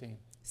 through 15.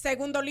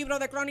 Segundo libro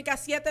de Crónicas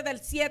 7 del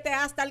 7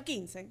 hasta el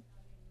 15.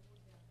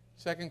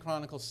 2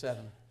 Chronicles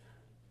 7.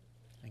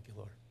 Thank you,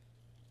 Lord.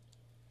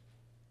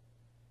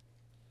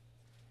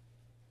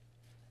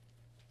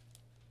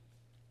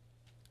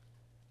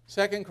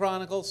 Second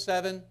Chronicles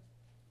 7,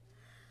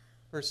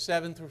 verse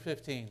 7 through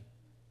 15.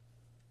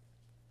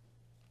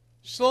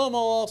 Shlomo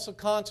also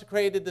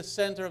consecrated the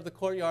center of the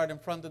courtyard in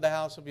front of the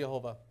house of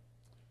Jehovah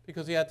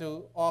because he had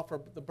to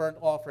offer the burnt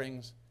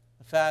offerings,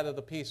 the fat of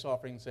the peace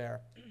offerings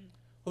there.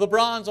 Well, the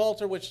bronze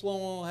altar which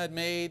Shlomo had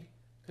made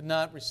could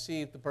not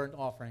receive the burnt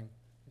offering,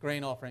 the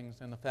grain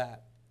offerings, and the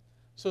fat.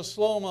 So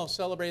Shlomo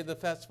celebrated the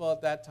festival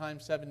at that time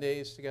 7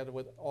 days together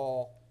with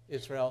all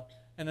Israel,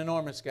 an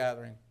enormous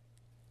gathering.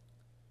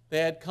 They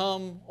had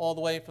come all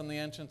the way from the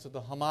entrance of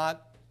the Hamat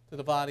to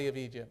the Valley of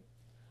Egypt.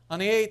 On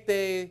the 8th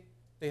day,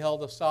 they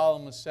held a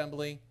solemn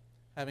assembly,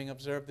 having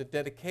observed the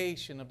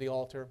dedication of the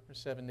altar for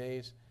 7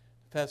 days,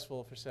 the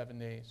festival for 7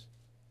 days.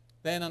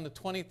 Then on the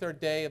 23rd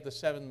day of the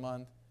 7th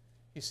month,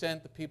 he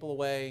sent the people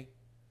away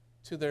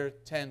to their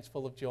tents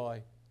full of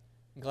joy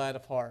and glad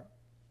of heart,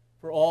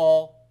 for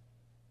all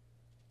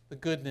the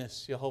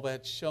goodness Jehovah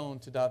had shown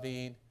to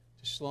David,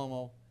 to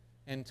Shlomo,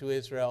 and to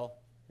Israel,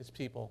 his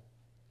people.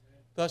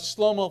 Thus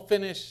Shlomo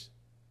finished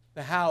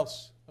the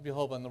house of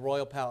Jehovah in the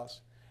royal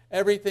palace.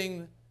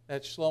 Everything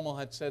that Shlomo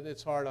had set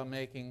its heart on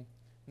making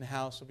in the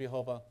house of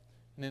Jehovah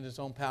and in his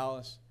own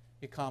palace,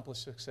 he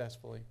accomplished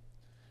successfully.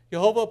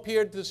 Jehovah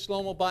appeared to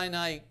Shlomo by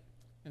night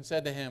and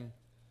said to him,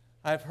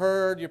 I have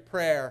heard your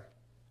prayer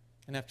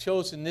and have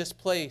chosen this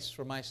place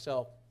for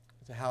myself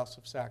as a house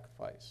of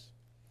sacrifice.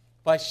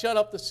 If I shut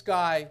up the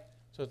sky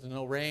so that there's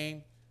no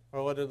rain,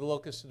 or whether the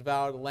locusts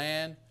devour the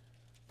land,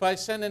 if I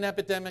send an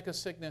epidemic of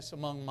sickness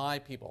among my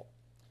people,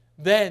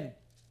 then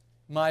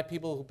my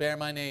people who bear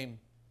my name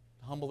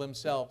humble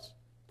themselves,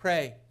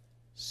 pray,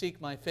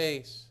 seek my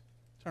face,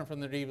 turn from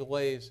their evil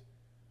ways,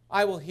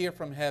 I will hear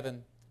from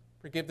heaven,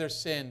 forgive their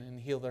sin,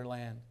 and heal their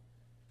land.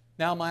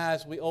 Now my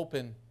eyes will be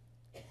open,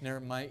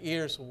 and my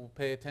ears will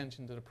pay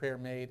attention to the prayer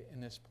made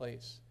in this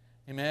place.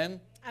 Amen?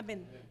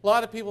 Amén. A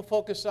lot of people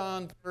focus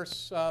on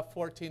verse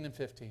 14 and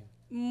 15.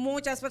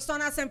 Muchas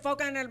personas se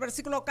enfocan en el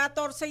versículo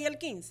 14 y el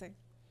 15.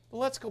 But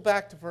let's go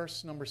back to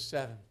verse number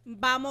 7.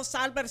 Vamos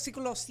al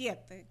versículo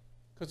 7.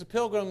 Because the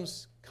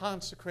pilgrims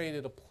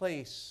consecrated a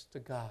place to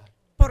God.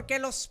 Porque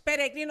los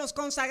peregrinos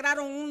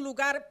consagraron un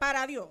lugar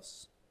para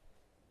Dios.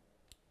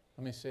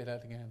 Let me say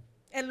that again.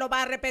 Él lo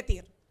va a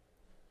repetir.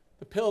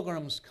 The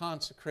pilgrims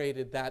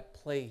consecrated that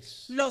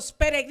place Los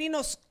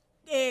peregrinos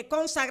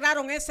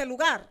consagraron ese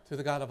lugar to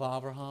the God of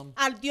Abraham,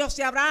 al Dios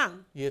de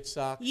Abraham,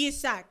 Yitzhak,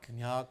 Isaac and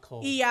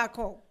Yaakov, y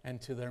Jacob and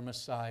to their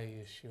Messiah,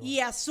 Yeshua. y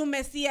a su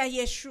Mesías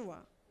Yeshua.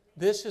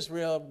 This is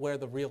where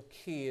the real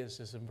key is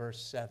in verse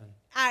 7.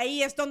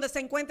 Ahí es donde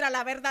se encuentra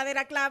la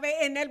verdadera clave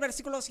en el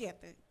versículo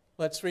 7.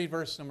 Let's read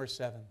verse number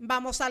 7.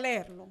 Vamos a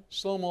leerlo.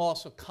 Shlomo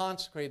also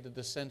consecrated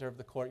the center of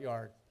the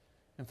courtyard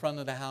in front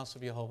of the house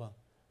of Jehovah,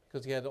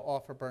 because he had to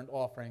offer burnt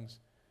offerings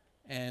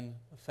and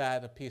the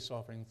fat of peace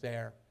offerings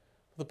there.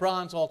 The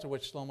bronze altar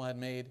which Shlomo had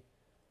made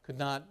could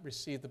not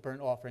receive the burnt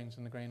offerings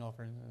and the grain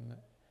offerings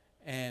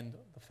and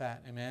the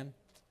fat. Amen?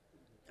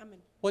 Amén.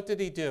 What did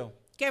he do?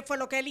 ¿Qué fue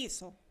lo que él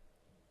hizo?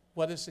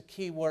 What is the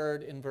key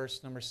word in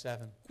verse number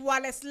 7?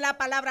 ¿Cuál es la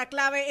palabra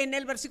clave en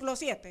el versículo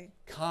 7?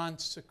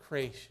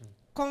 Consecration.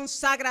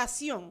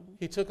 Consagración.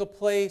 He took a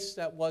place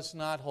that was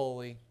not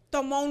holy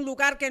Tomó un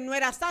lugar que no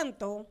era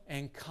santo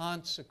and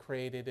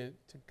consecrated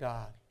it to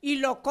God. y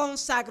lo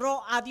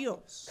consagró a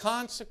Dios.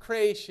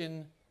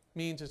 Consecration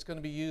means it's going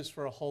to be used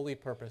for a holy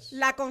purpose.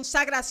 La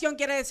consagración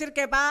quiere decir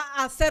que va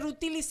a ser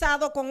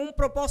utilizado con un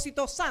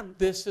propósito santo.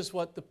 This is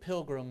what the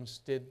pilgrims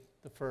did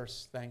the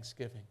first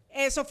Thanksgiving.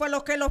 Eso fue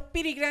lo que los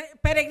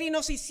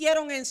peregrinos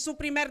hicieron en su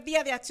primer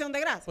día de acción de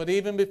gracias. But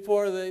even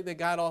before they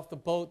got off the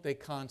boat, they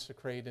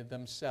consecrated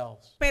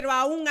themselves. Pero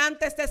aún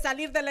antes de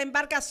salir de la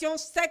embarcación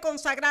se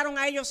consagraron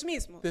a ellos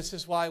mismos. This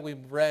is why we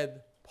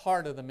read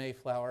part of the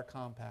Mayflower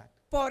Compact.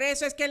 Por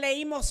eso es que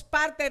leímos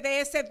parte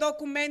de ese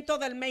documento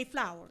del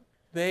Mayflower.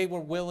 They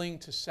were willing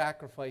to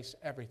sacrifice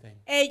everything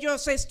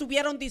Ellos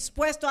estuvieron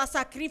dispuestos a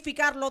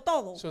sacrificarlo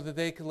todo so that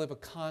they could live a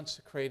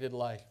consecrated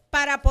life.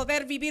 para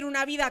poder vivir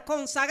una vida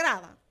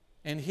consagrada.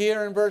 And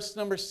here in verse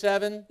number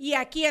 7, Y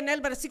aquí en el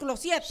versículo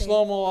 7,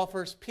 Shlomo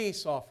offers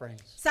peace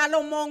offerings.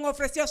 Salomón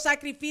ofreció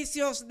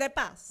sacrificios de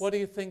paz. What do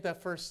you think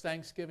that first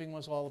Thanksgiving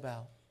was all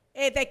about?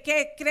 ¿De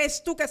qué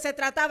crees tú que se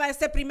trataba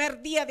ese primer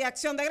día de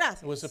acción de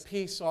It was a gracias?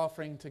 peace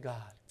offering to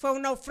God. Fue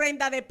una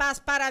ofrenda de paz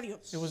para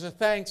Dios. It was a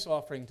thanks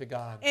offering to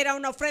God. Era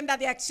una ofrenda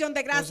de acción de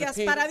It was a gracias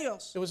pe- para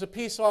Dios. It was a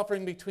peace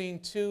offering between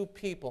two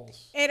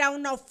peoples. Era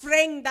una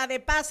ofrenda de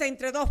paz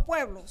entre dos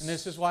pueblos. And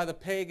this is why the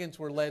pagans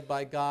were led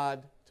by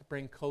God to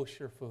bring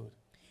kosher food.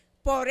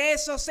 Por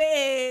eso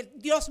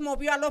Dios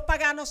movió a los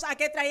paganos a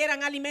que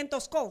trajeran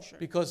alimentos kosher.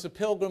 Because the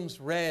pilgrims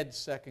read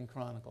 2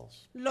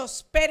 Chronicles.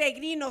 Los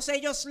peregrinos,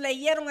 ellos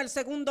leyeron el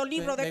segundo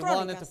libro de They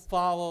wanted to Crónicas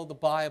follow the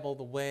Bible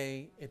the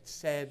way it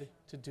said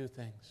to do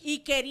things.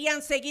 y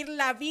querían seguir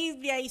la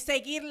Biblia y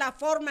seguir la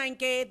forma en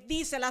que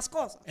dice las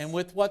cosas. And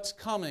with what's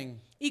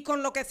coming, Y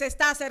con lo que se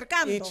está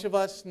acercando, each of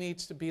us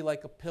needs to be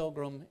like a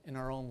pilgrim in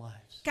our own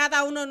lives.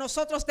 cada uno de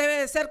nosotros debe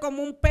de ser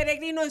como un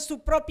peregrino en su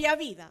propia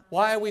vida.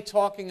 Why are we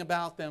talking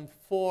about them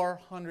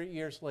 400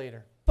 years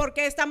later?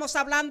 Porque estamos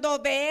hablando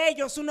de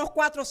ellos unos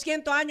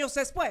 400 años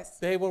después.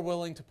 They were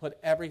willing to put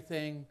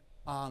everything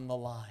on the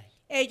line.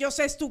 Ellos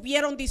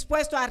estuvieron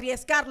dispuestos a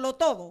arriesgarlo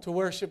todo to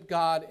worship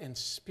God in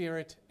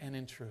spirit and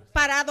in truth.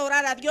 para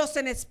adorar a Dios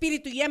en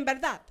espíritu y en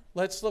verdad.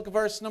 Let's look at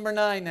verse number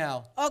 9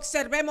 now.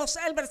 Observemos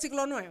el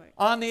versículo 9.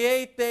 On the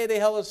 8th day they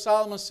held a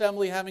solemn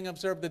assembly, having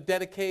observed the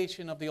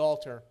dedication of the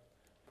altar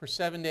for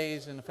 7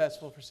 days and the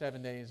festival for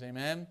 7 days.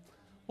 Amen.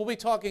 We'll be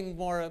talking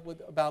more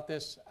about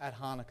this at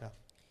Hanukkah.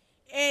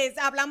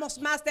 Hablamos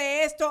más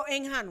de esto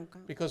en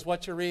Hanukkah. Because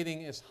what you're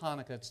reading is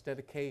Hanukkah, it's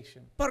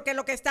dedication. Porque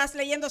lo que estás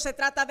leyendo se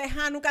trata de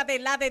Hanukkah, de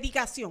la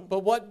dedicación.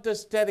 But what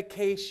does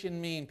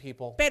dedication mean,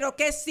 people? Pero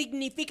 ¿qué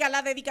significa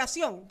la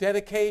dedicación?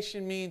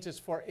 Dedication means it's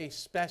for a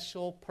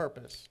special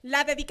purpose.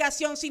 La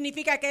dedicación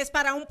significa que es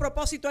para un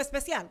propósito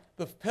especial.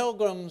 The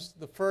pilgrims,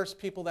 the first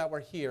people that were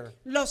here,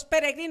 Los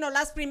peregrinos,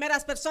 las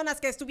primeras personas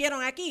que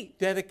estuvieron aquí,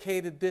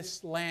 dedicated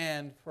this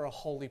land for a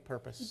holy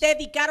purpose.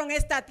 dedicaron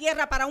esta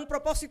tierra para un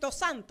propósito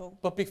santo.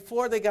 But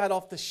before they got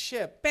off the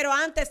ship, Pero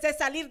antes de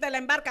salir de la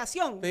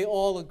embarcación, they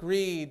all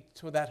agreed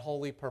to that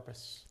holy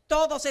purpose.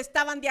 todos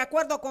estaban de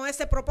acuerdo con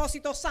ese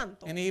propósito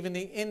santo. And even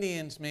the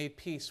Indians made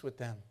peace with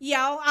them. Y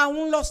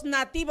aún los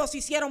nativos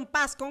hicieron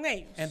paz con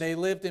ellos. And they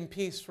lived in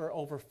peace for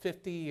over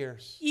 50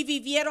 years. Y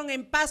vivieron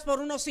en paz por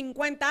unos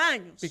 50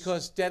 años.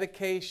 Because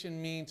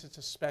dedication means it's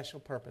a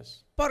special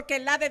purpose. Porque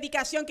la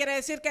dedicación quiere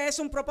decir que es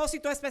un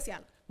propósito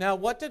especial. Now,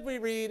 what did we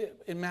read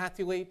in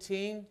Matthew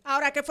 18?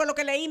 Ahora, ¿qué fue lo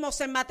que leímos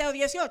en Mateo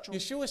 18?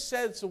 Yeshua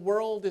says the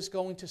world is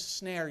going to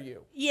snare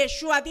you. Y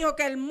Yeshua dijo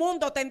que el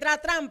mundo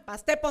tendrá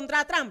trampas, te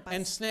pondrá trampas.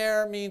 And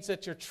snare means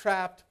that you're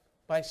trapped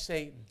by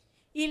Satan.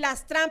 Y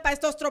las trampas,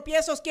 estos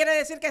tropiezos, quiere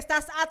decir que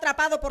estás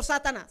atrapado por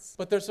Satanás.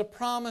 But there's a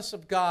promise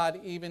of God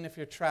even if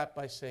you're trapped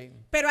by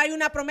Satan. Pero hay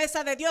una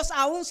promesa de Dios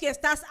aún si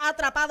estás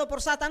atrapado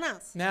por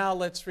Satanás. Now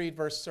let's read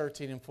verse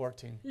 13 and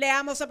 14.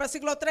 Leamos el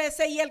versículo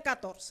 13 y el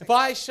 14. If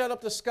I shut up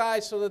the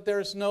sky so that there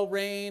is no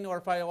rain, or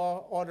if I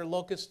order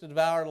locusts to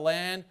devour the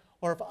land,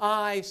 or if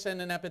I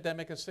send an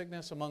epidemic of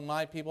sickness among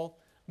my people,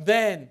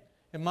 then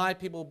if my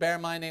people who bear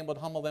my name would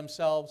humble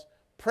themselves,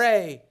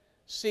 pray,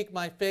 seek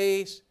my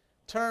face,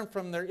 turn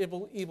from their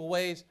evil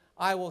ways,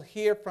 I will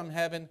hear from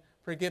heaven,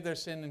 forgive their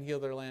sin, and heal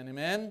their land.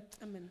 Amen?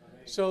 Amén.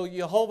 So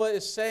Jehovah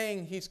is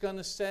saying he's going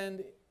to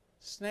send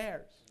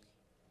snares.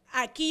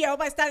 Aquí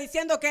Jehová está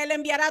diciendo que él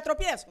enviará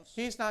tropiezos.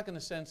 He's not going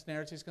to send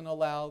snares. He's going to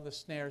allow the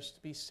snares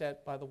to be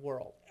set by the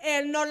world.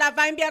 Él no las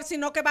va a enviar,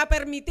 sino que va a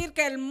permitir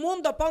que el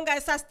mundo ponga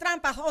esas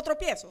trampas o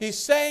tropiezos. He's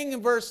saying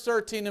in verse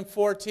 13 and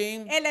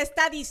 14 Él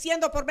está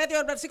diciendo por medio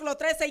del versículo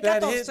 13 y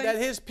that 14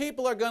 his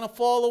people are going to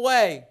fall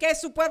away. que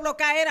su pueblo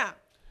caerá.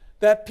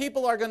 That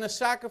people are going to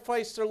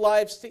sacrifice their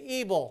lives to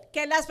evil.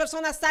 Que las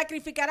personas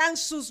sacrificarán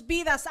sus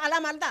vidas a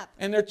la maldad.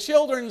 And their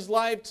children's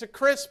lives to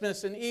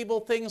Christmas and evil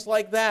things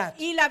like that.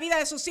 Y la vida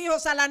de sus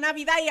hijos a la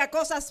Navidad y a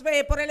cosas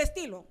por el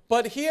estilo.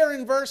 But here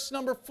in verse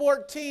number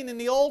 14 in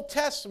the Old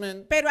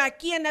Testament, Pero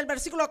aquí en el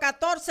versículo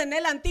 14 en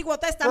el Antiguo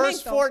verse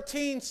Testamento,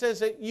 14 says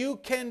that you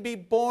can be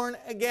born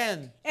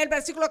again. el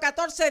versículo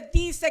 14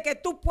 dice que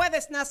tú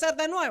puedes nacer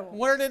de nuevo.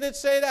 Where did it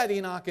say that,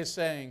 Enoch is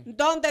saying?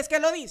 ¿Dónde es que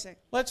lo dice?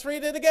 Let's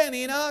read it again,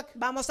 Enoch.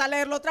 Vamos a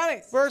leerlo otra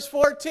vez. Verse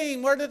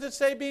 14, where did it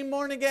say being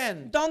born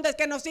again? ¿Dónde es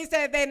que nos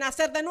dice de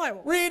nacer de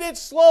nuevo? Read it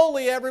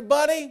slowly,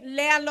 everybody.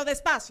 Léanlo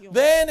despacio.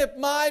 Then if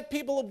my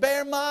people who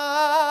bear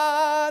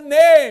my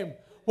name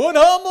would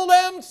humble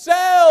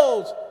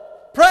themselves,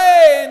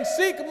 pray and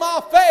seek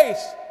my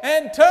face,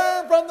 and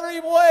turn from their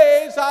evil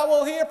ways, I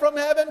will hear from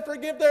heaven,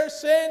 forgive their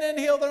sin, and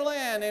heal their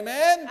land.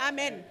 Amen?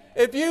 Amén.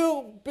 If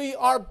you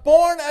are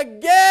born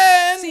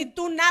again, Si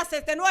tú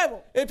naces de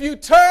nuevo, if you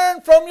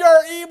turn from your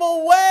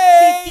evil si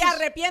ways, te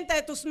arrepientes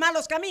de tus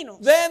malos caminos,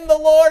 then the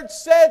Lord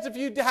says, if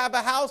you have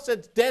a house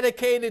that's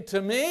dedicated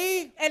to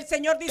me, el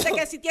Señor dice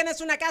que si tienes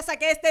una casa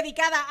que es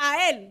dedicada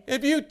a Él,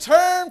 if you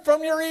turn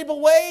from your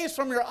evil ways,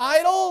 from your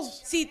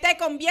idols, si te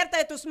conviertes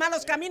de tus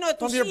malos caminos, de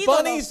from tus your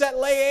bunnies ídolos, that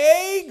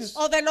lay eggs,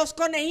 o de los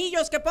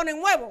conejillos que ponen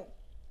huevo,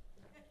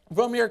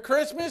 from your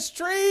Christmas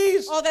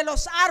trees, o de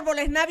los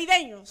árboles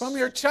navideños, from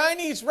your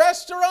Chinese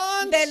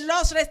restaurants, de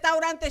los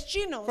restaurantes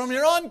chinos, from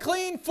your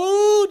unclean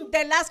food,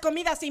 de las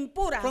comidas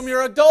impuras, from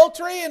your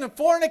adultery and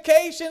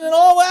fornication and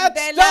all that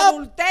del stuff.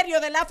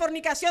 adulterio, de la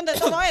fornicación, de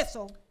todo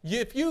eso.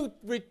 If you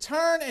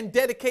return and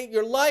dedicate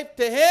your life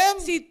to Him,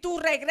 Si tú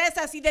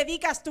regresas y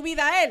dedicas tu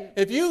vida a Él,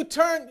 if you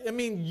turn,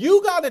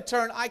 you got to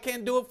turn. I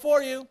can't do it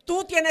for you.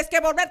 tú tienes que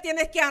volver,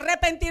 tienes que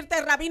arrepentirte.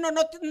 El rabino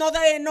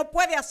no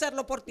puede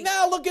hacerlo por ti.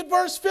 Now look at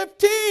verse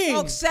 15.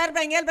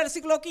 Observa en el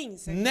versículo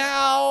 15.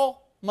 Now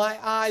my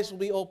eyes will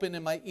be open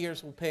and my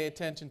ears will pay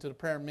attention to the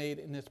prayer made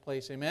in this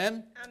place.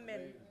 Amen?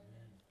 Amén.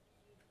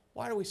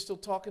 Why are we still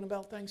talking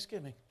about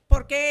Thanksgiving?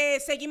 ¿Por qué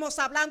seguimos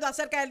hablando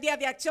acerca del Día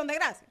de Acción de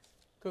Gracias?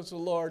 Because the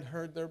Lord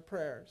heard their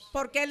prayers.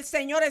 Porque el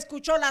Señor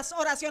escuchó las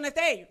oraciones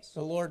de ellos.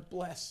 The Lord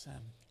blessed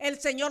them. El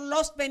Señor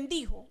los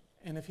bendijo.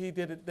 And if he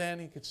did it then,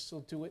 he could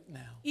still do it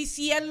now. Y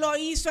si él lo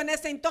hizo en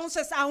ese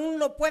entonces, aún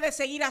lo puede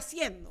seguir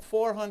haciendo.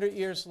 400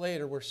 years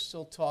later, we're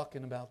still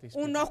talking about these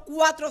people. Unos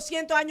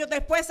 400 años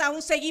después,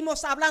 aún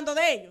seguimos hablando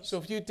de ellos. So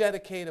if you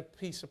dedicate a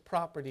piece of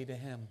property to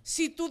him,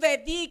 Si tú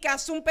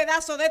dedicas un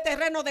pedazo de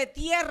terreno de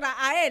tierra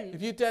a él,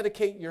 if you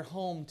dedicate your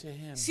home to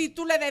him, si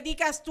tú le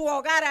dedicas tu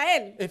hogar a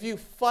él, if you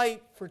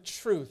fight for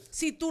truth,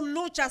 si tú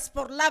luchas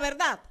por la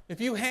verdad,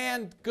 if you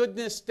hand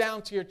goodness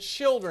down to your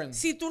children,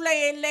 si tú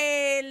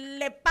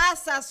le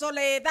pasas o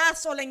le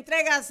das o le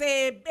entregas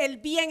el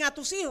bien a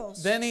tus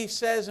hijos, then he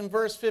says in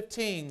verse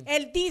 15,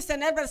 él dice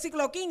en el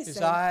versículo his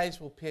 15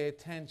 eyes will pay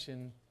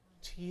attention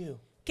to you.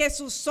 que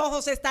sus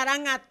ojos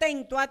estarán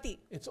atentos a ti.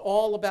 It's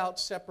all about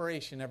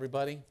separation,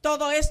 everybody.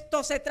 Todo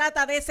esto se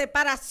trata de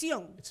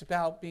separación, It's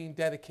about being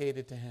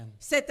dedicated to him.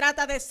 se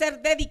trata de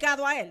ser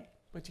dedicado a él.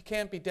 But you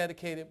can't be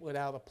dedicated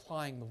without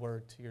applying the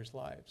word to your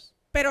lives.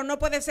 Pero no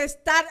puedes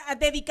estar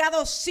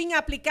dedicado sin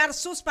aplicar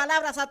sus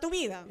palabras a tu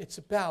vida. It's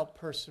about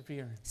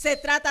perseverance. Se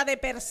trata de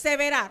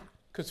perseverar,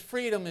 Because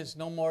freedom is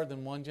no more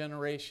than one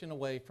generation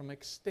away from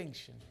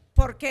extinction.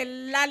 porque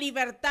la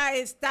libertad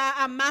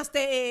está a más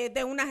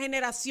de una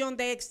generación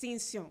de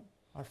extinción.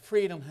 Our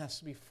freedom has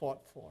to be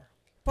fought for.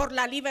 Por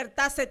la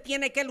libertad se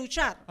tiene que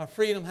luchar. Our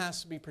freedom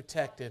has to be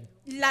protected.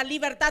 La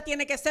libertad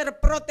tiene que ser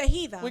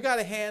protegida. We got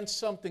to hand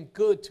something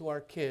good to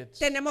our kids.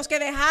 Tenemos que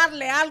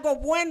dejarle algo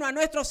bueno a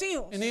nuestros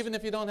hijos. And even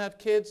if you don't have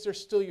kids, they're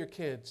still your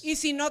kids. Y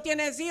si no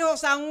tienes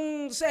hijos,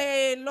 aún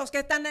los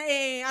que están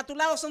a tu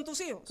lado son tus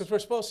hijos. Because we're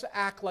supposed to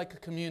act like a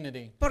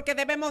community. Porque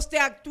debemos de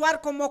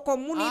actuar como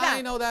comunidad.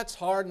 I know that's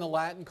hard in the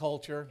Latin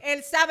culture.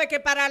 Él sabe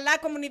que para la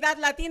comunidad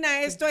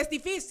latina esto es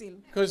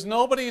difícil. Because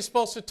nobody is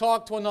supposed to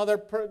talk to another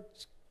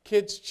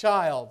kid's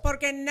child.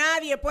 Porque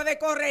nadie puede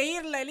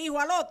corregirle el hijo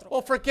al otro.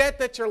 Well, forget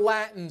that you're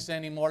Latins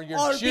anymore. You're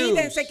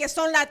Olvídense Jews. que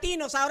son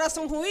latinos, ahora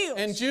son judíos.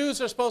 And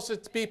Jews are supposed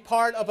to be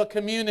part of a Y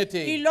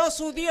community. los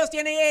judíos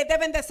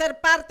deben de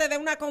ser parte de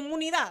una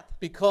comunidad.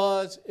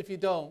 Because if you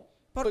don't,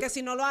 Porque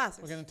si no lo haces.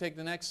 we're going to take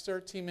the next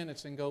 13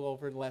 minutes and go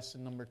over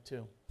lesson number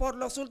 2. Por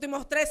los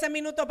últimos 13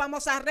 minutos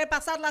vamos a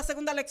repasar la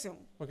segunda lección.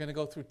 We're going to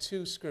go through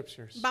 2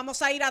 scriptures Vamos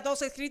a ir a dos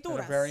that are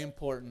escrituras. very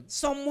important.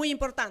 Son muy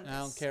importantes. I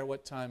don't care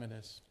what time it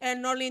is.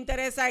 Él no le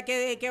interesa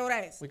qué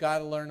hora es. We got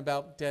to learn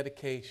about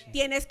dedication.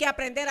 Tienes que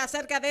aprender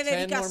acerca de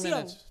 10 more dedicación.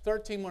 minutes.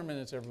 13 more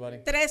minutes, everybody.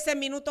 13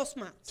 minutos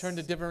más. Turn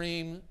to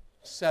Deuteronomy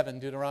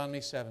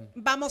 7.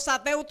 Vamos a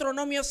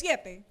Deuteronomio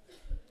 7.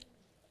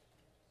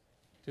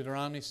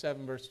 Deuteronomy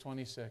 7, verse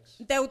 26.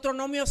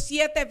 Deuteronomio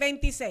 7,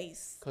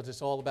 26. Because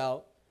it's all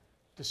about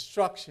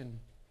destruction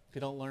if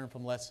you don't learn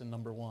from lesson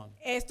number 1.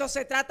 Esto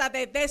se trata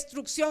de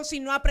destrucción si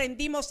no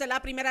aprendimos de la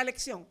primera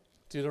lección.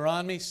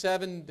 Deuteronomy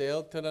 7,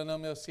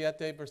 Deuteronomio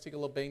 7,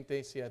 versículo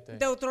 27.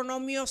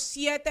 Deuteronomio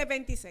 7,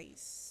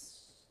 26.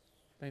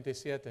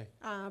 27.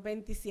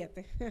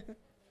 27.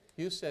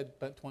 You said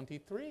but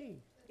 23.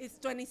 It's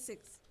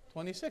 26.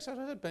 26, I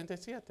said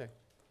 27.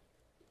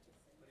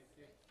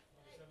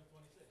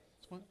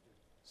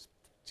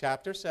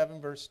 Chapter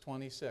 7, verse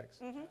 26.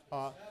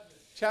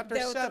 Chapter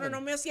 7.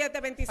 Deuteronomio 7, I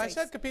 26.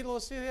 said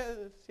capítulo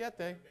 7.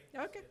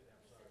 Okay.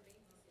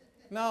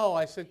 No,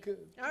 I said...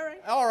 All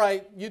right. All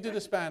right, you do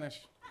the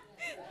Spanish.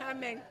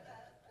 Amén.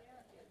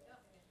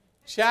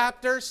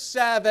 Chapter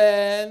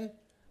 7,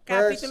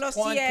 verse Capítulo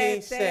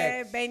 26.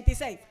 7,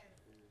 26.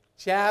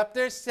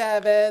 Chapter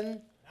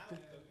 7.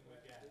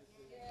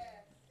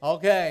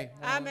 Okay.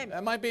 Amen.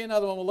 That might be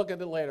another one. We'll look at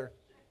it later.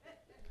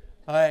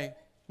 All right.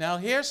 Now,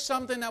 here's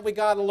something that we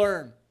got to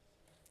learn.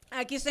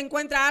 Aquí se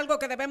encuentra algo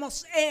que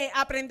debemos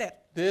aprender.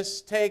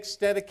 This takes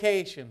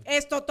dedication.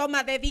 Esto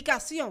toma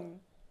dedicación.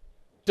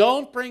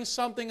 Don't bring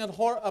something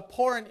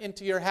abhorrent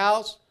into your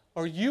house,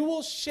 or you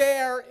will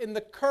share in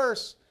the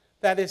curse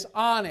that is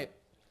on it.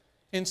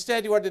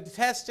 Instead, you are to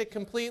detest it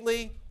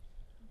completely,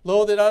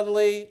 loathe it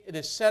utterly. It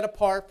is set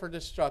apart for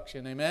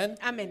destruction. Amen?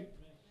 Amén.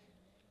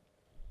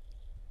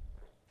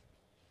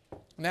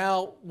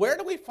 Now, where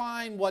do we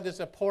find what is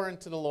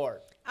abhorrent to the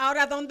Lord?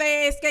 Ahora,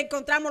 ¿dónde es que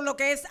encontramos lo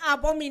que es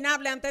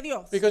abominable ante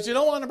Dios? Because you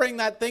don't want to bring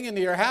that thing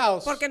into your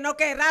house. Porque no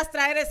querrás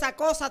traer esa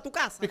cosa a tu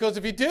casa. Because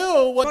if you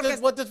do, what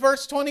Porque- does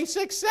verse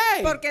 26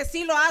 say? Porque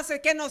si lo haces,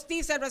 ¿qué nos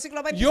dice el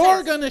versículo 26?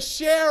 You're going to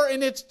share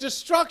in its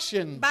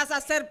destruction. Vas a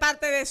ser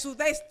parte de su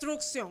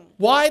destrucción.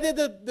 Why did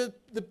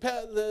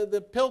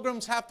the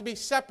pilgrims have to be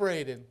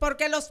separated?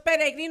 Porque los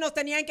peregrinos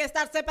tenían que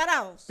estar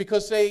separados.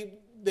 Because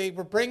they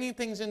were bringing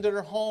things into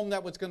their home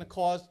that was going to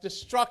cause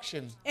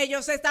destruction.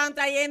 Ellos estaban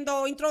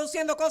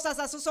introduciendo cosas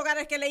a sus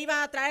hogares que le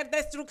iban a traer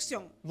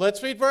destrucción.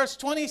 Let's read verse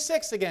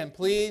 26 again,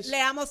 please.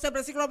 Leamos el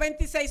versículo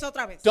 26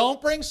 otra vez.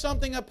 Don't bring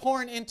something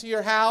abhorrent into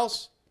your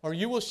house, or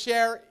you will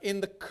share in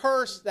the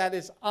curse that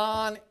is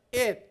on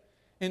it.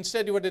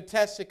 Instead, you are to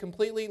detest it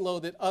completely,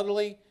 loathe it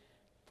utterly,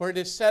 For it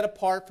is set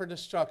apart for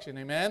destruction.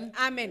 Amen?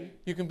 Amén.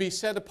 You can be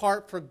set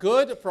apart for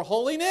good, for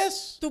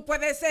holiness, Tú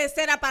puedes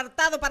ser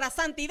apartado para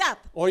santidad.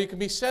 or you can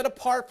be set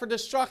apart for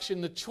destruction.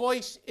 The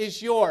choice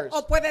is yours.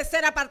 O puedes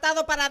ser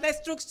apartado para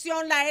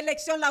destrucción. La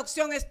elección, la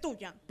opción es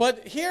tuya.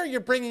 But here you're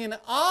bringing an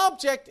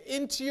object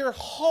into your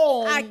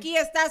home Aquí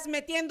estás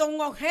metiendo un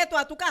objeto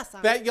a tu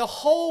casa. that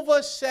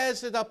Jehovah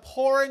says is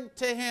abhorrent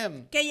to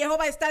him. Que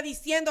Jehová está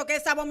diciendo que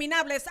es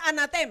abominable, es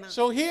anatema.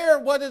 So here,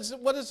 what is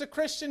the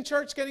Christian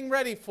church getting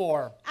ready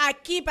for?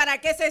 Aquí, ¿para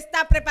qué se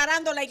está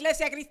preparando la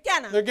iglesia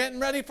cristiana? They're getting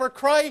ready for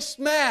Christ's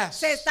Mass.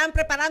 Se están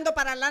preparando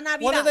para la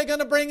What are they Navidad. going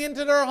to bring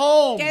into their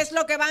homes? ¿Qué es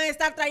lo que van a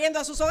estar trayendo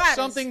a sus hogares?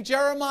 Something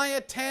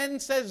Jeremiah 10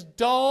 says,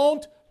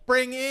 don't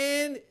bring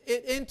it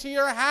into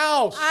your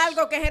house.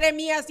 Algo que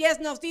Jeremías 10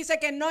 nos dice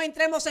que no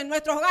entremos en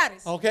nuestros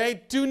hogares.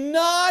 Okay? Do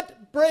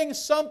not bring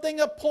something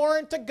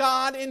abhorrent to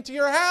God into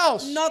your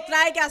house. No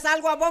traigas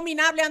algo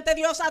abominable ante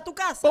Dios a tu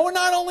casa. But we're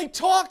not only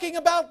talking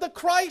about the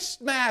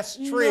Christ Mass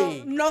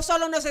tree. No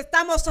solo nos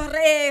estamos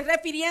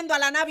refiriendo a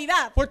la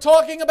Navidad. We're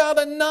talking about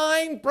a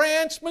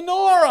 9-branch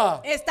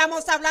menorah.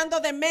 Estamos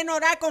hablando de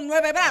menorá con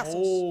 9 brazos.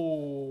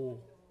 Oh.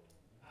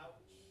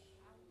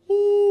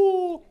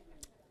 Ooh.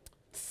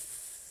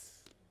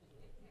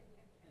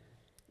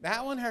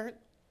 That one hurt.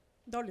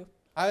 Dolio.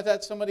 I was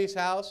at somebody's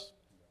house.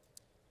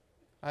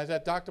 I was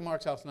at Dr.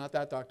 Mark's house, not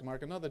that Dr.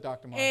 Mark, another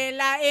Dr. Mark.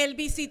 Él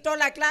visitó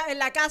la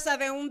casa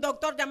de un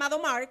doctor llamado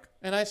Mark.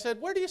 And I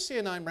said, where do you see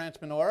a 9-branch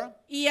menorah?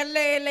 Y él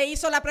le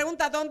hizo la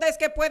pregunta, ¿dónde es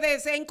que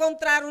puedes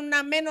encontrar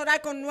una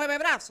menorá con 9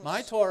 brazos?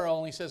 My Torah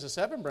only says a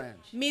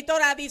 7-branch. Mi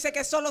Torah dice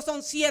que solo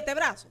son 7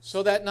 brazos.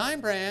 So that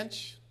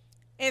 9-branch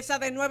Esa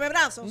de 9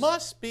 brazos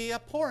must be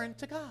abhorrent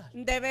to God.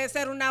 debe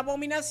ser una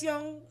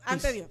abominación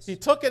ante Dios. He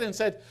took it and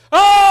said,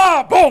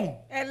 ah, boom!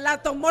 Él la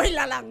tomó y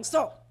la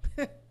lanzó.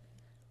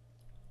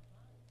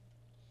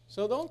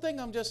 So don't think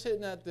I'm just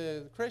hitting at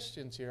the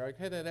Christians here. I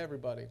hit at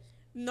everybody.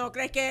 No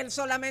crees que él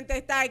solamente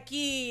está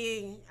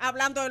aquí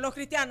hablando de los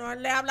cristianos,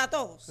 él le habla a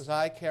todos. Because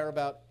I care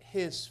about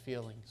his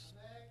feelings.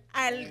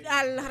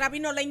 Al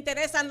rabino le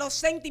interesan los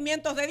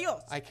sentimientos de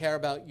Dios. I care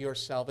about your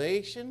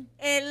salvation,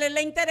 Él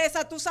le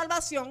interesa tu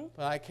salvación,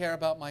 but I care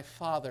about my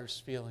Father's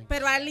feelings.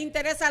 pero a él le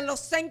interesan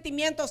los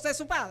sentimientos de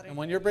su padre. And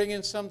when you're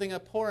bringing something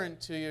abhorrent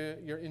to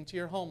into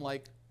your home,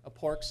 like a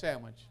pork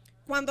sandwich,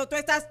 Cuando tú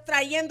estás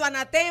trayendo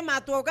anatema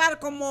a tu hogar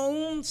como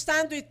un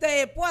sándwich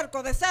de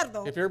puerco, de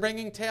cerdo. if you're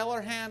bringing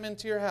Taylor ham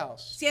into your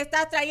house, Si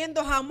estás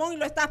trayendo jamón y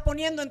lo estás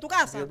poniendo en tu if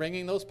casa. you're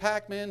bringing those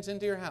Pac-Mans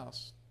into your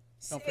house,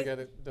 don't forget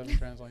it doesn't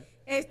translate.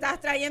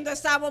 Estás trayendo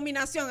esa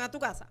abominación a tu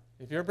casa.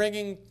 If you're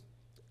bringing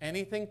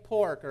anything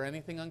pork or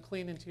anything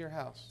unclean into your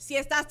house, Si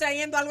estás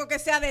trayendo algo que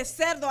sea de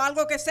cerdo,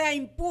 algo que sea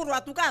impuro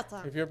a tu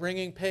casa. if you're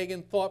bringing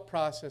pagan thought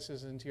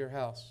processes into your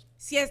house,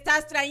 Si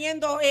estás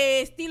trayendo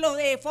estilos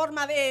de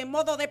forma de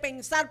modo de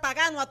pensar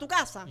pagano a tu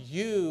casa.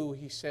 you,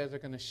 he says, are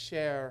going to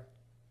share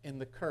in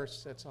the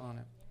curse that's on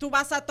it. Tú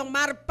vas a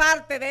tomar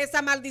parte de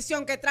esa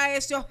maldición que trae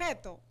ese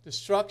objeto.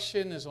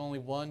 Destruction is only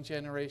one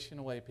generation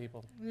away,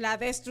 people. La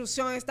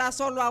destrucción está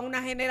solo a una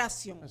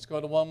generación. Let's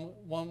go to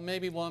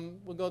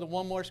we'll go to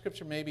one more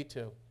scripture, maybe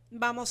two.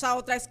 Vamos a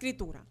otra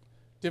escritura.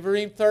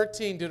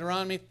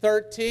 Deuteronomy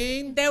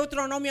 13,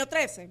 Deuteronomio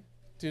 13.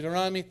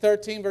 Deuteronomy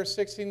 13, verse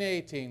 16 to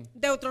 18.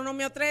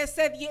 Deuteronomio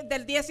 13,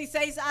 del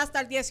 16 hasta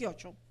el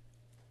 18.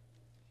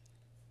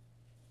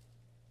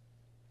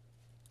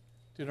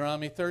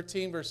 Deuteronomy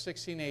 13, verse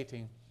 16 to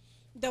 18.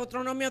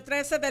 Deuteronomio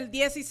 13, del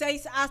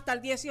 16 hasta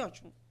el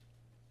 18.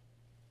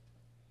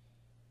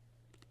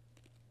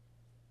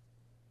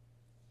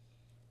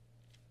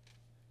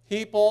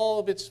 Heap all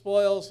of its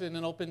spoils in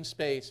an open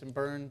space and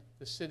burn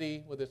the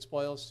city with its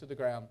spoils to the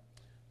ground.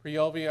 For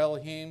Yehovah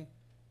Elohim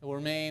will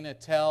remain a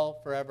tell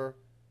forever,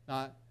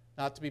 not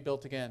to be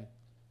built again.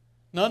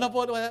 None of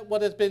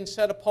what has been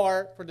set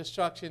apart for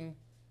destruction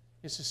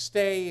is to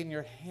stay in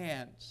your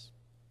hands.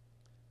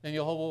 Then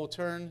Jehovah will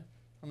turn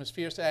from his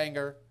fierce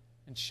anger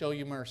and show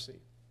you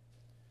mercy.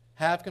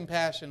 Have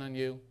compassion on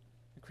you,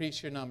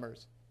 increase your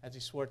numbers, as he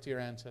swore to your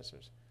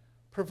ancestors.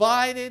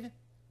 Provided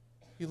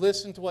you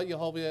listen to what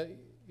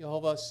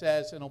Jehovah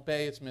says and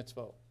obey its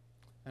mitzvot.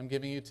 I'm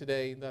giving you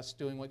today, thus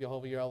doing what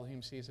Jehovah your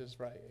Elohim sees is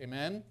right.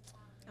 Amen?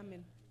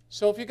 Amén.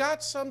 So if you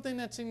got something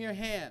that's in your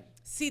hand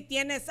Si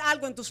tienes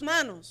algo en tus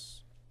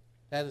manos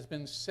that has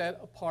been set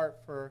apart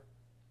for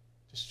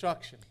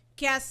destruction,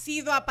 que ha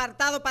sido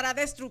apartado para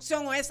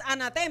destrucción o es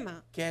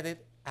anatema, get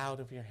it out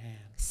of your hand.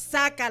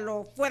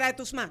 sácalo fuera de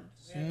tus manos.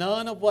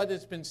 None of what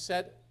has been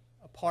set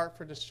apart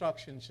for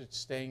destruction should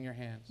stay in your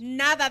hands.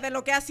 Nada de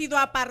lo que ha sido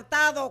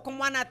apartado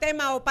como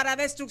anatema o para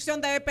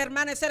destrucción debe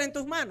permanecer en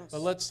tus manos.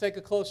 But let's take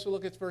a closer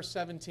look at verse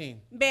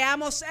 17.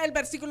 Veamos el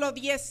versículo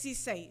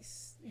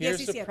 16. Here's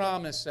the 17.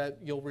 promise that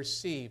you'll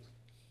receive.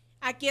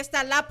 Aquí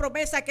está la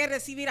promesa que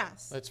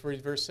recibirás. Let's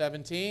read verse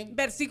 17.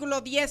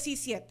 Versículo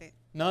 17.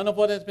 None of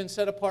what has been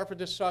set apart for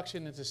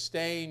destruction is to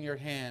stay in your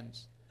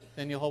hands.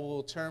 Then Jehovah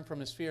will turn from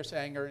his fierce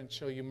anger and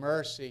show you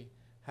mercy,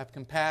 have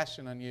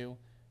compassion on you,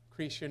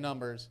 increase your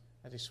numbers,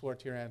 as he swore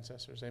to your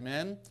ancestors.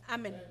 Amen?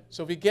 Amén.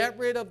 So if you get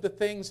rid of the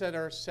things that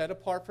are set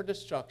apart for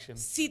destruction,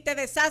 Si te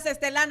deshaces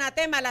del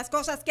anatema, las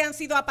cosas que han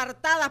sido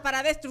apartadas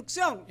para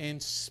destrucción, in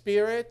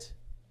spirit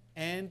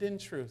and in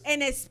truth,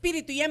 en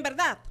espíritu y en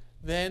verdad,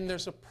 then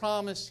there's a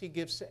promise he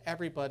gives to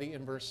everybody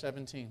in verse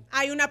 17.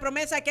 hay una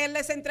promesa que él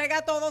les entrega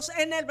a todos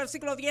en el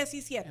versículo And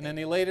 17. then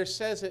he later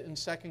says it in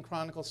 2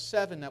 Chronicles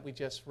 7 that we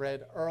just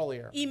read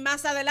earlier. Y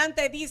más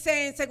adelante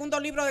dice en segundo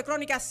libro de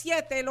Crónicas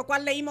 7, lo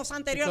cual leímos Because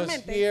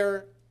anteriormente.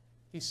 here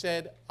he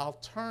said, I'll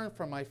turn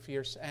from my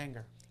fierce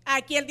anger.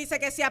 Aquí él dice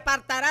que se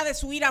apartará de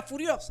su ira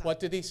furiosa. What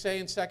did he say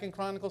in 2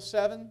 Chronicles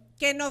 7?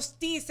 Que nos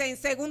dice en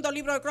segundo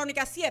libro de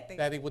Crónicas 7.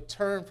 That he would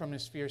turn from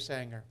his fierce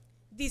anger.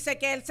 Dice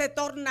que él se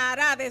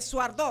tornará de su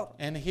ardor.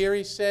 And here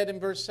he said in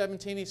verse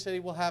 17, he said he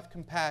will have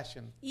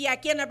compassion. Y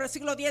aquí en el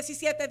versículo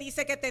 17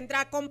 dice que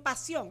tendrá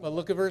compasión. But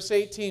look at verse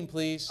 18,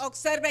 please.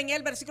 Observen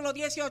el versículo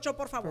 18,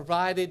 por favor.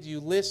 Provided you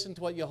listen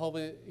to what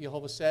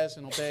Jehovah says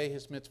and obey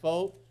his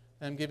mitzvot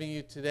that I'm giving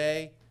you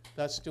today,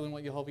 thus doing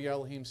what Jehovah your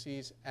Elohim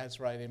sees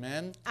as right.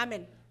 Amen?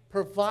 Amén.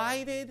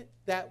 Provided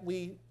that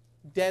we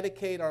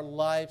dedicate our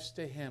lives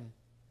to him.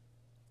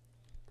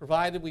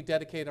 Provided we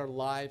dedicate our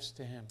lives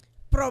to him.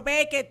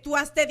 Provee que tú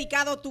has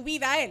dedicado tu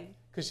vida a él.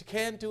 Because you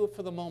can't do it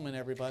for the moment,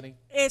 everybody.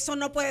 Eso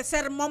no puede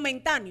ser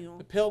momentáneo.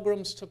 The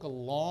pilgrims took a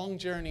long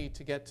journey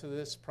to get to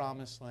this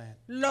promised land.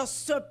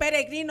 Los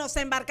peregrinos se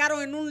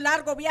embarcaron en un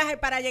largo viaje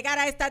para llegar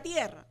a esta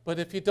tierra. But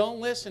if you don't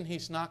listen,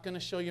 he's not going to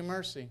show you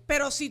mercy.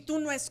 Pero si tú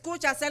no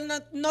escuchas, él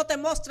no te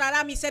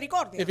mostrará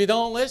misericordia. If you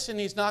don't listen,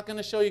 he's not going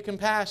to show you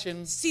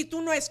compassion. Si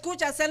tú no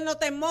escuchas, él no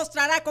te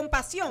mostrará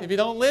compasión. If you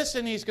don't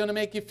listen, he's going to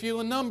make you few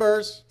in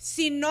numbers.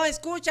 Si no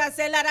escuchas,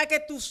 él hará que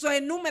tus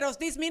números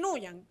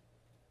disminuyan.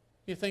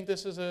 You think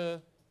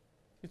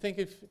you think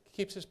he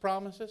keeps his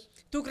promises?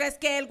 ¿Tú crees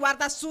que él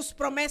guarda sus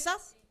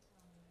promesas?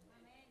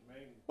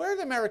 Where are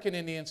the American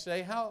Indians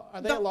today? How are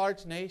they a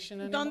large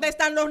nation anymore? ¿Dónde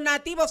están los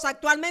nativos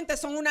actualmente?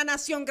 ¿Son una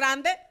nación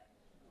grande?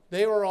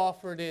 They were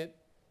offered it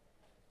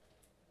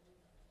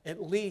at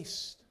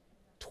least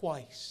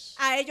twice.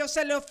 A ellos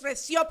se le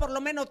ofreció por lo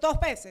menos 2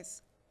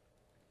 veces.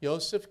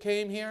 Joseph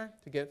came here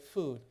to get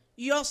food.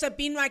 Joseph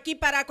vino aquí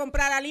para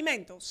comprar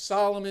alimentos.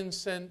 Solomon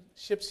sent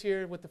ships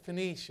here with the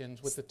Phoenicians,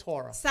 with the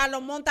Torah.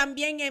 Salomón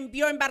también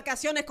envió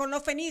embarcaciones con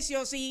los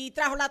fenicios y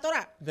trajo la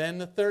Torá. Then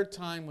the third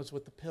time was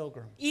with the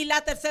pilgrims. Y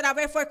la tercera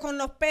vez fue con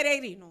los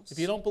peregrinos. If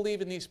you don't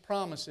believe in these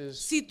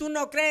promises, Si tú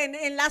no crees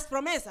en las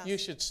promesas, you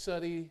should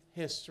study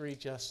history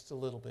just a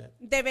little bit.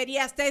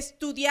 deberías de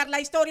estudiar la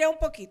historia un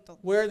poquito.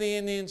 Where are the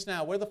Indians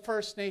now? Where are the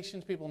First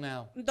Nations people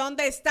now?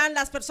 ¿Dónde están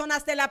las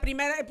personas de las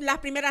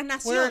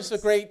primeras Where's the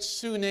naciones? great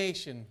Sioux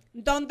Nation?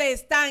 ¿Dónde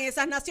están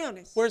esas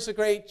naciones? Where's the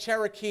great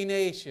Cherokee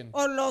Nation?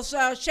 O los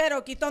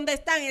Cherokee, ¿dónde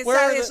están Where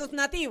are esos the,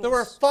 nativos? there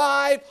were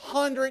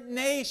 500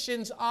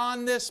 nations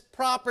on this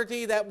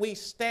property that we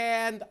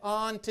stand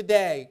on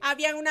today.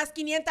 Habían unas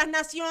 500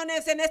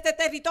 naciones en este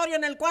territorio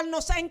en el cual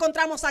nos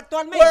encontramos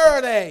actualmente. Where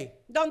are they?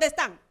 ¿Dónde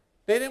están?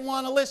 They didn't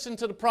want to listen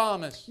to the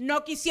promise.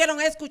 No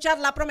quisieron escuchar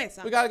la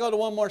promesa. We got to go to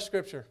one more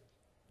scripture.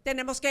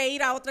 Tenemos que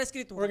ir a otra We're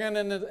escritura.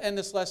 going to end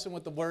this lesson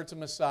with the words of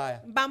Messiah.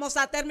 Vamos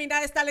a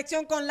terminar esta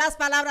lección con las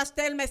palabras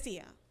del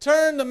Mesías.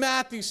 Turn to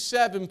Matthew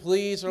 7,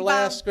 please, our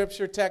last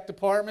scripture tech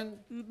department.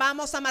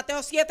 Vamos a Mateo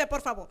 7, por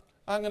favor.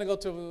 I'm going to go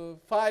to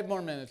 5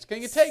 more minutes.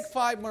 Can you take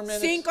 5 more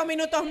minutes? 5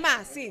 minutos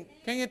más, sí.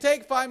 Can you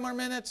take 5 more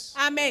minutes?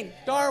 Amén.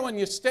 Darwin,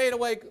 you stayed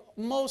awake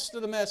most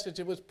of the message.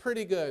 It was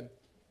pretty good.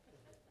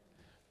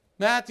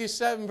 Matthew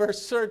 7,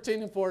 verse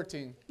 13 and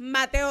 14.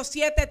 Mateo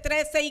 7,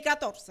 13 y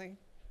 14.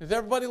 Has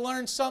everybody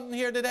learned something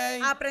here today?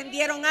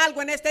 ¿Aprendieron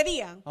algo en este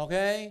día?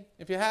 Okay.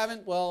 If you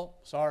haven't, well,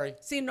 sorry.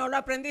 Si no lo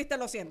aprendiste,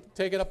 lo siento.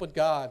 Take it up with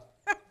God.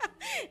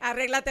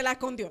 Arréglatelas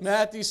con Dios.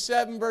 Matthew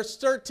 7, verse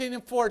 13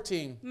 and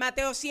 14.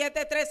 Mateo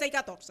 7, 13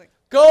 y 14.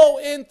 Go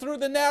in through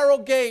the narrow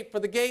gate, for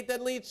the gate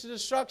that leads to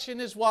destruction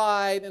is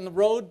wide, and the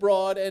road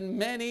broad, and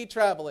many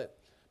travel it.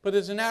 But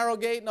there's a narrow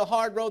gate and a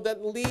hard road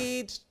that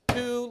leads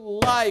to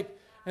life,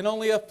 and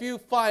only a few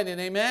find it.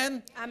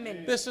 Amen?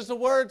 Amén. This is the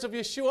words of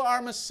Yeshua,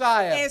 our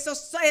Messiah.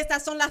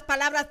 Estas son las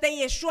palabras de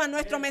Yeshua,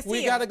 nuestro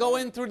We got to Mesías. go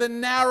in through the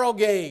narrow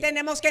gate.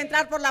 Tenemos que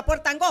entrar por la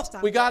puerta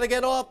angosta. We got to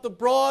get off the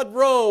broad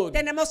road.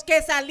 Tenemos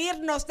que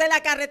salirnos de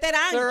la carretera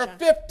There are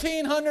ancha.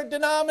 1,500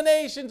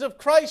 denominations of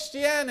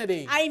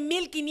Christianity. Hay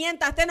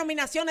 1500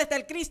 denominaciones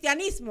del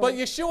cristianismo. But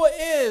Yeshua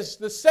is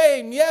the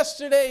same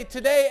yesterday,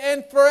 today,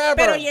 and forever.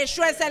 Pero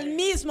Yeshua es el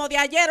mismo de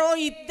ayer,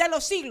 hoy y de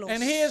los siglos.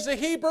 And he is the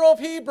Hebrew of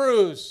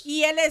Hebrews.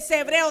 Y él es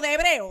hebreo de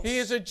hebreos. He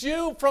is a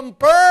Jew from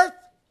birth.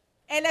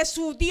 Él es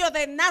judío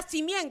de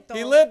nacimiento.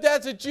 He lived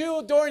as a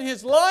Jew during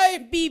his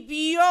life.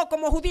 Vivió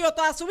como judío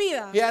toda su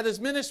vida. He had his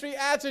ministry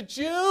as a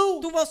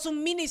Jew. Tuvo su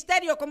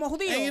ministerio como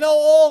judío. And you know,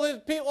 all his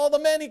people, all the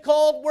men he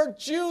called were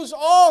Jews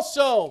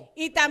also.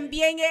 Y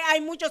también hay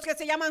muchos que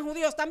se llaman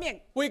judíos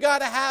también. We got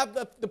to have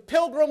the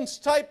pilgrim's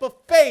type of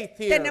faith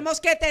here. Tenemos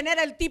que tener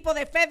el tipo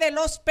de fe de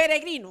los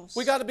peregrinos.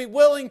 We got to be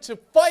willing to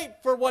fight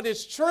for what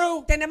is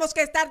true. Tenemos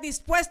que estar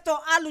dispuestos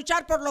a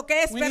luchar por lo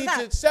que es We need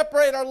verdad. to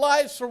separate our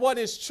lives for what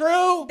is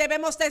true. Debemos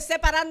debemos de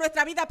separar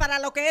nuestra vida para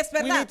lo que es We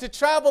verdad. need to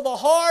travel the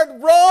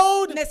hard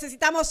road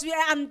Necesitamos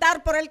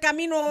andar por el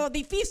camino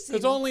difícil,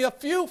 because only a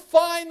few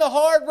find the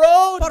hard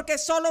road. porque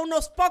solo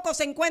unos pocos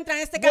se encuentran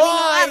en este camino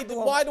Why?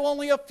 arduo. Why do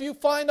only a few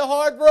find the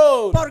hard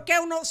road? ¿Por qué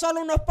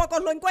solo unos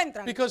pocos lo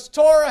encuentran? Because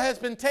Torah has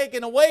been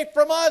taken away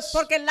from us.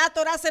 Porque la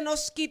Torah se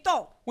nos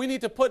quitó. We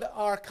need to put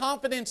our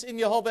confidence in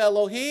Jehovah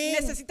Elohim.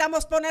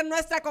 Necesitamos poner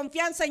nuestra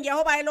confianza en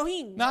Jehová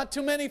Elohim. Not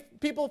too many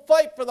people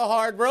fight for the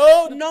hard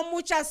road. No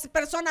muchas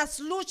personas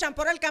luchan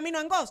por el camino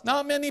angosto.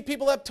 Not many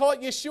people have taught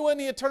Yeshua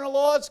and the eternal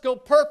laws go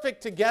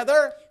perfect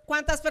together.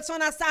 ¿Cuántas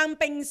personas han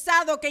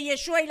pensado que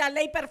Yeshua y la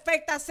ley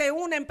perfecta se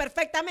unen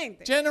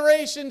perfectamente?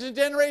 Generations and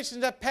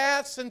generations have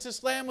passed since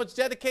this land was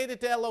dedicated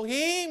to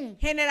Elohim.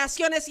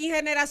 Generaciones y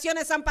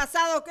generaciones han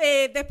pasado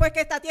después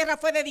que esta tierra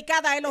fue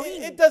dedicada a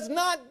Elohim. It does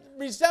not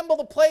resemble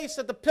the place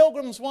that the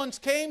pilgrims once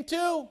came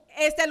to.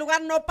 Este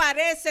lugar no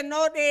parece,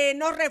 no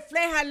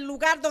refleja el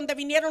lugar donde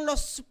vinieron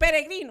los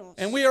peregrinos.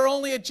 And we are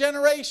only a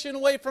generation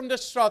away from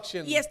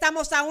destruction. Y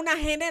estamos a una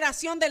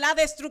generación de la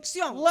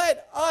destrucción.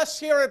 Let us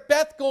here at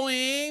Beth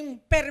Goim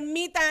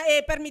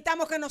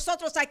Permitamos que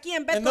nosotros aquí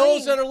en Beth and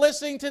those that Goim are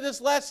listening to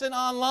this lesson y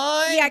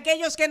online,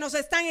 aquellos que nos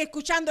están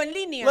escuchando en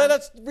línea, let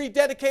us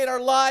rededicate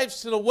our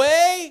lives to the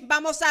way,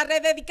 vamos a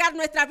rededicar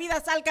nuestras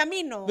vidas al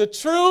camino, the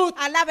truth,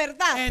 a la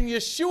verdad and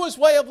Yeshua's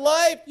way of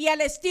life. y al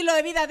estilo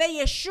de vida de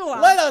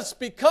Yeshua. Let us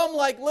become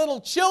like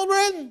little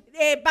children.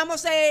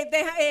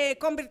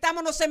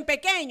 Convirtámonos en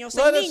pequeños,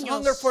 Let en us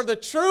hunger niños. for the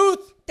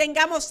truth.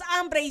 Tengamos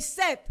hambre y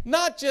sed.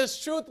 Not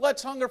just truth,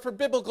 let's hunger for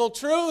biblical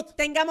truth.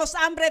 Tengamos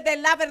hambre de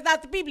la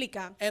verdad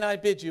bíblica. And I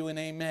bid you an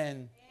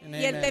amen. And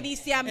Y él amen. te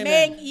dice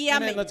amén y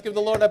Amen. amén. Let's give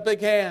the Lord a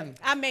big hand.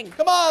 Amén.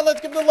 Come on,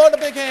 let's give the Lord a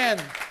big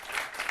hand.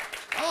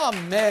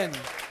 Amen.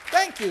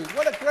 Thank you.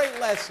 What a great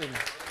lesson.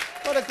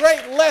 What a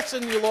great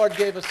lesson you, Lord,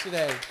 gave us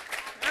today.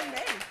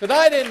 Amén. Because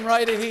I didn't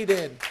write it, He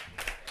did.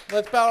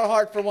 Let's bow our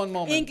heart for one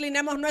moment.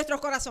 Inclinemos nuestros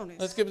corazones.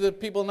 Let's give the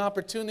people an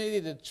opportunity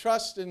to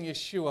trust in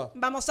Yeshua.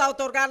 Vamos a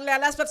otorgarle a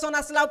las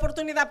personas la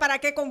oportunidad para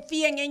que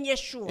confíen en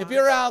Yeshua. If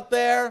you're out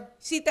there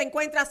Si te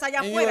encuentras allá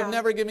and you afuera have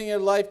never given your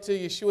life to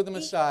Yeshua the y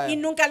Messiah,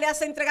 nunca le has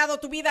entregado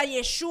tu vida a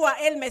Yeshua,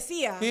 el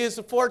Mesías. He is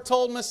the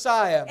foretold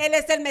Messiah. Él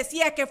es el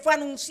Mesías que fue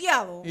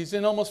anunciado He's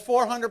in almost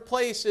 400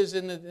 places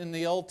in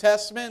the Old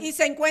Testament. y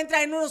se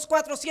encuentra en unos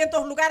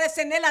 400 lugares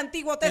en el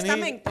Antiguo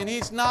Testamento. And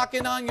He's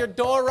knocking on your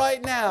door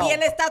right now. Y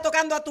Él está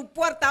tocando a tu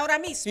puerta ahora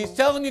mismo. He's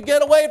telling you,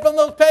 get away from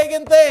those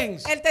pagan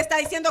things. Él te está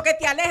diciendo que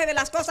te alejes de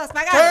las cosas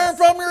Turn paganas,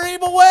 from your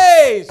evil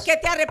ways. que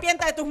te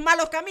arrepientas de tus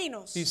malos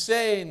caminos. He's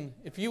saying,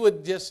 if you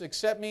would just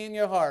accept me in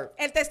your heart,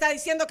 Él te está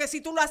diciendo que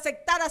si tú lo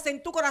aceptaras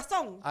en tu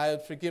corazón, I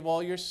would forgive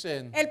all your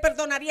sin. Él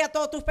perdonaría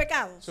todos tus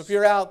pecados. So if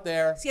you're out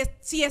there,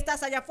 Si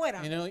estás allá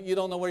afuera you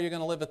don't know where you're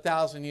going to live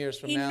 1,000 years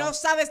from y no now,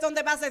 sabes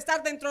dónde vas a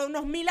estar dentro de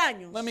unos 1000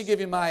 años, let me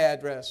give you my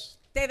address.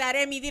 te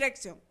daré mi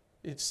dirección.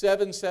 It's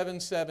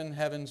 777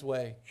 Heaven's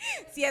Way.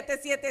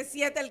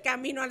 777 el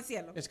camino al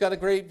cielo. It's got a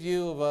great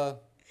view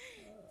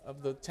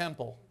of the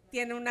temple.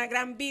 Tiene una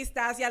gran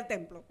vista hacia el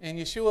templo. And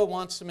Yeshua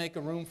wants to make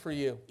a room for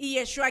you. Y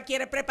Yeshua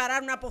quiere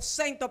preparar un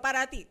aposento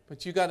para ti.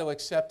 But you got to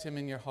accept Him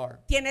in your heart.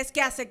 Tienes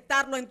que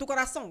aceptarlo en tu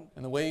corazón.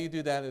 And the way you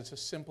do that is a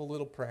simple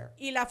little prayer.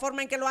 Y la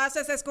forma en que lo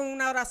haces es con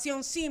una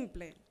oración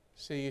simple.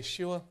 Say,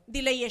 Yeshua,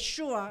 Dile,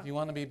 Yeshua, if you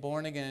want to be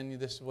born again,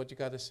 this is what you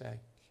got to say.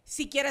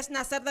 si quieres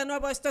nacer de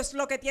nuevo, esto es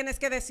lo que tienes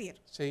que decir.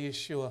 Say,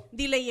 Yeshua,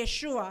 Dile,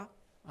 Yeshua,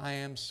 I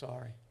am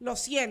sorry. lo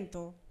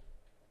siento.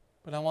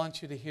 But I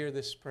want you to hear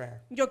this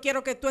prayer. Yo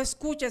quiero que tú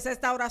escuches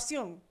esta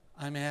oración.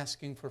 I'm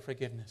asking for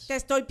forgiveness. Te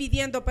estoy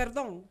pidiendo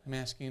perdón. I'm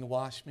asking you to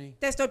wash me,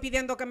 Te estoy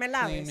pidiendo que me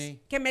laves, Clean me.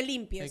 que me make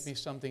limpies, me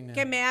something new.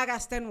 que me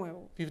hagas de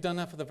nuevo. If you've done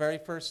that for the very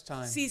first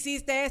time, Si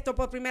hiciste esto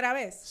por primera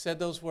vez, said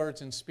those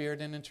words in spirit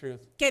and in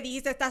truth, que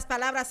dijiste estas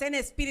palabras en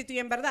espíritu y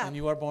en verdad, and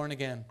you are born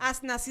again.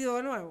 has nacido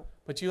de nuevo.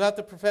 But you have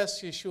to profess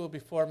Yeshua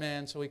before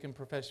man so he can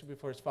profess you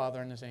before his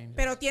Father and his angels.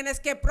 Pero tienes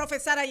que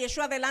profesar a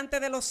Yeshua delante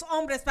de los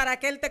hombres para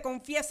que Él te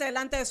confiese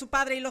delante de su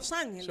Padre y los So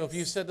if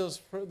you ángeles. said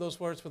those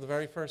words for the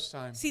very first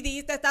time, Si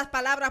dijiste estas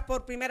palabras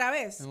por primera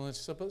vez, then let's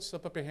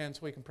slip up your hand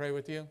so we can pray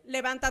with you.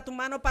 levanta tu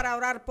mano para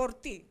orar por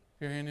ti.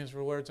 If you're hearing his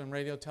words on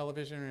radio,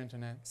 television, or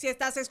internet, Si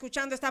estás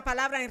escuchando esta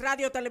palabra en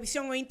radio,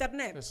 televisión o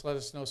internet, just let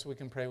us know so we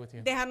can pray with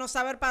you. déjanos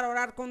saber para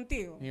orar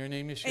contigo. In your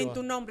name, Yeshua. En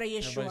tu nombre,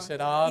 Yeshua. Everybody said,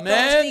 Y todos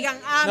Amen. digan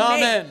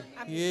amén.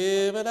 Amen.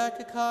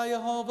 Yevarakaka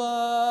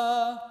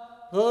Yehovah,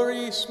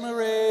 Horish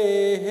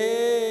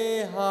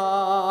Mareha,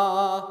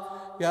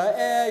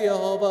 Ya'e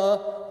Yehovah,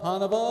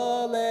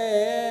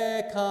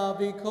 Panabaleka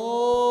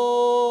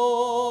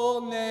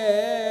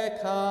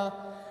Vikoleka,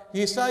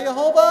 Yisa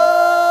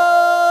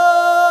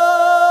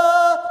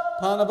Yehovah,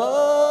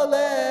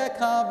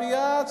 Panabaleka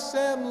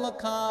Biatsem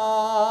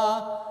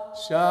Laka,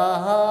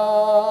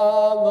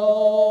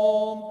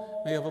 Shalom.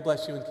 May Jehovah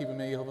bless you and keep you.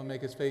 May Jehovah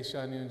make his face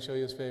shine on you and show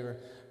you his favor.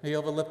 May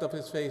Jehovah lift up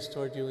his face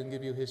toward you and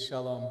give you his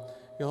shalom.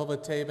 Jehovah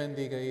te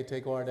bendiga y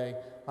te guarde.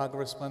 Haga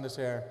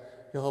resplandecer.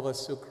 Jehovah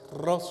su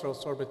rostro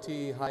sobre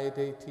ti,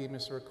 hayate ti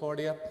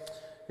misericordia.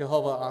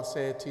 Jehovah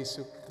hace ti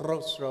su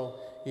rostro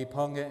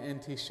Yipunga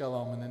Inti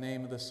Shalom. In the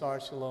name of the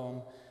Sar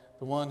Shalom,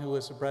 the one who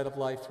is the bread of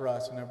life for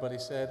us. And everybody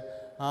said,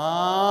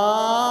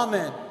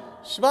 Amen.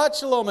 Shabbat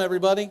Shalom,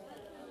 everybody.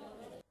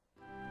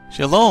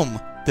 Shalom,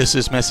 this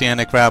is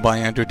Messianic Rabbi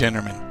Andrew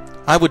Dinnerman.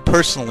 I would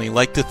personally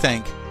like to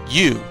thank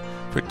you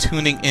for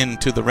tuning in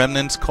to the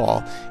Remnant's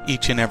Call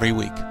each and every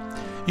week.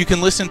 You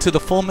can listen to the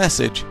full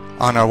message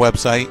on our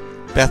website,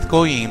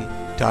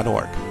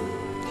 bethgoyim.org.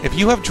 If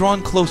you have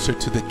drawn closer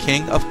to the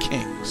King of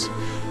Kings,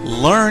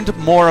 learned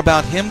more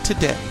about Him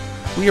today,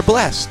 we are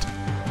blessed.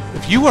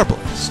 If you are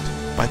blessed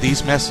by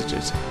these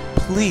messages,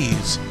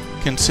 please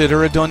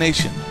consider a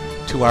donation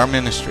to our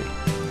ministry.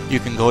 You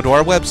can go to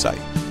our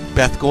website,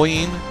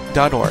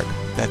 bethgoyim.org.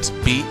 That's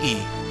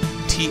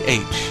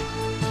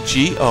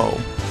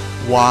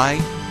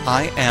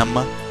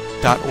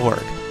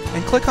BETHGOYIM.org,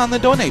 and click on the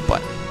donate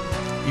button.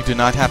 You do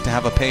not have to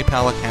have a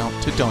PayPal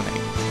account to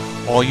donate.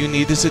 All you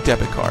need is a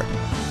debit card.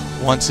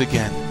 Once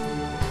again,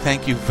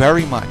 thank you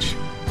very much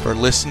for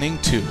listening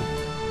to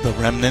The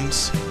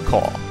Remnant's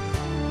Call.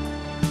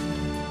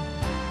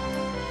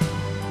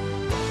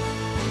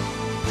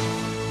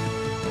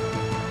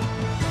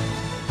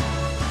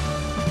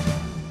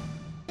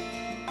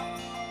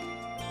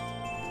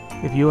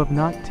 If you have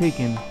not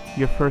taken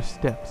your first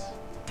steps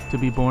to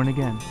be born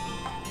again,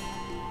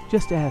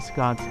 just ask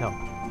God's help.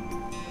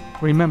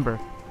 Remember,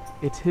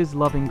 it's His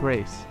loving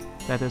grace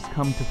that has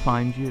come to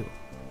find you.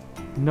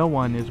 No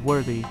one is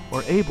worthy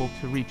or able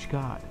to reach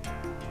God,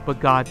 but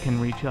God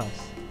can reach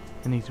us,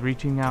 and He's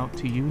reaching out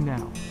to you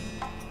now.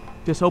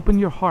 Just open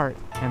your heart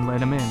and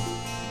let Him in.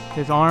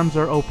 His arms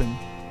are open,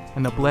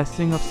 and the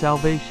blessing of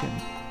salvation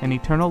and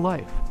eternal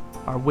life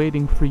are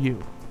waiting for you.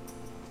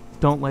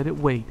 Don't let it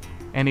wait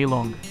any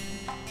longer.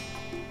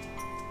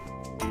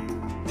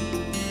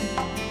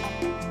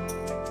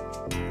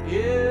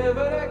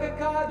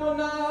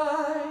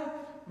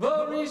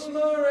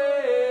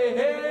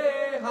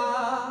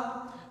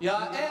 Ya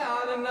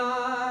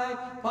Adonai,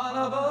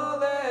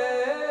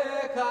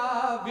 panavoleka,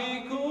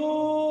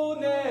 vikuneka,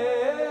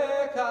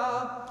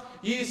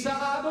 Yisa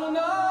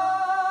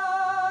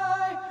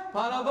Adonai,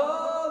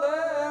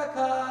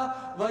 panavoleka,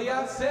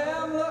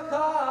 vayasem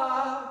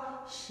laka,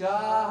 shalom.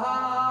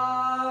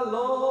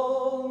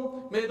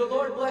 May the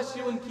Lord bless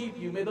you and keep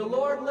you. May the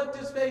Lord lift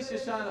His face to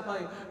shine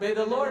upon you. May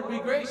the Lord be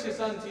gracious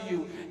unto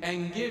you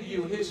and give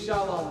you His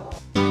shalom.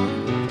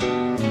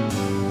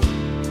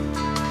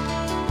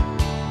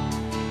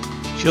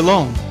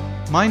 Shalom,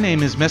 my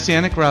name is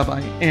Messianic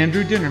Rabbi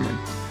Andrew Dinnerman,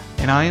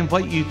 and I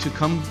invite you to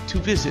come to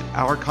visit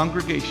our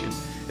congregation.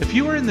 If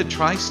you are in the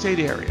tri-state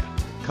area,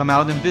 come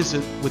out and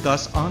visit with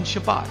us on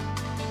Shabbat.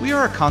 We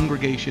are a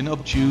congregation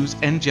of Jews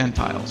and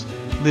Gentiles,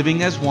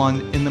 living as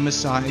one in the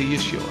Messiah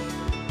Yeshua.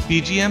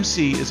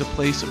 Bgmc is a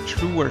place of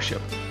true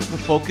worship. The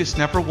focus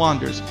never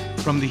wanders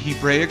from the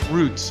Hebraic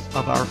roots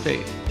of our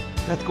faith.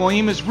 Beth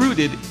Goyim is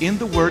rooted in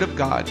the Word of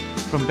God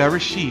from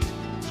Bereshit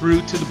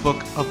through to the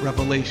book of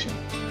Revelation.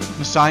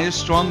 Messiah's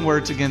strong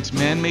words against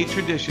man-made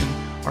tradition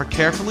are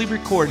carefully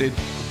recorded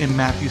in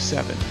Matthew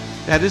 7.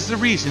 That is the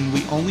reason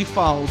we only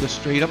follow the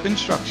straight-up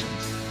instructions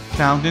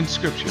found in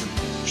Scripture,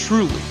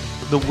 truly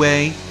the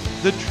way,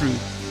 the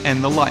truth,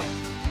 and the life.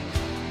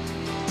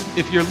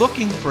 If you're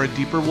looking for a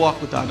deeper walk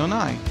with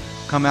Adonai,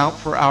 come out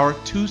for our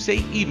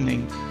Tuesday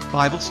evening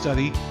Bible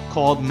study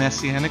called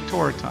Messianic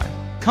Torah Time.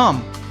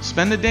 Come,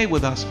 spend a day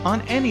with us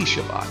on any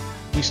Shabbat.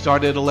 We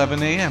start at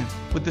 11 a.m.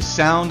 with the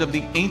sound of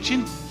the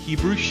ancient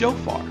Hebrew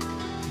shofar.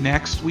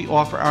 Next, we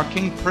offer our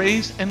King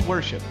praise and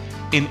worship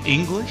in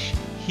English,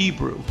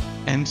 Hebrew,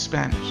 and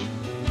Spanish.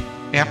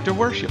 After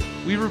worship,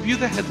 we review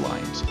the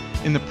headlines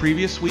in the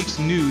previous week's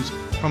news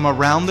from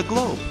around the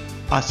globe,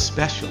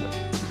 especially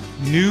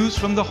news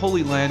from the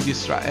Holy Land,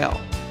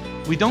 Israel.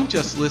 We don't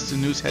just list the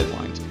news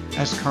headlines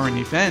as current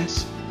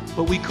events,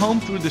 but we comb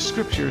through the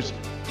scriptures,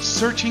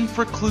 searching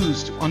for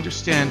clues to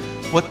understand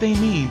what they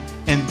mean,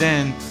 and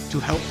then to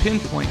help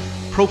pinpoint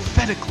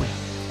prophetically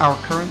our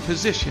current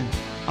position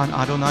on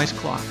Adonai's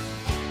clock.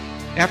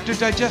 After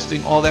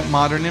digesting all that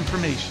modern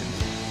information,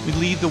 we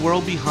leave the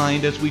world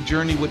behind as we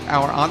journey with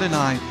our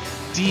Adonai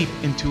deep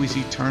into His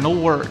eternal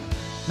Word,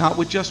 not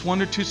with just 1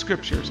 or 2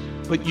 scriptures,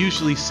 but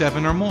usually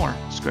 7 or more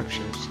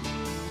scriptures.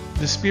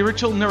 The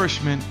spiritual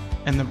nourishment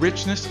and the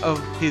richness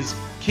of His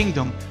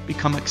kingdom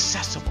become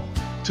accessible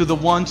to the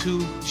ones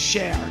who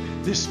share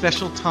this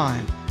special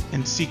time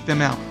and seek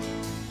them out.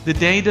 The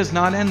day does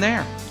not end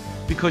there.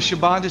 Because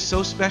Shabbat is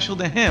so special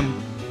to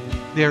Him,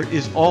 there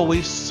is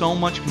always so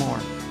much more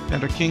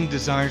that our King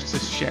desires to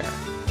share.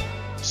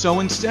 So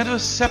instead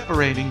of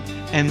separating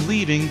and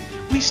leaving,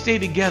 we stay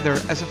together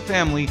as a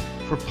family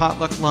for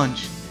potluck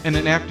lunch and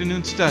an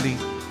afternoon study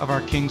of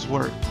our King's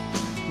Word.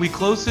 We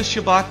close the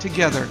Shabbat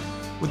together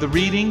with the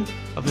reading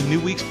of the new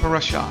week's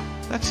parashah.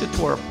 That's the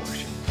Torah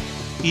portion.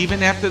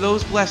 Even after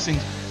those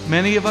blessings,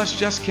 many of us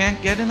just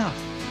can't get enough.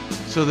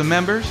 So the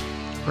members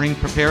bring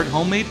prepared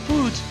homemade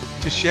foods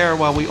to share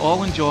while we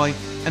all enjoy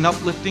an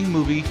uplifting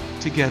movie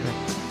together.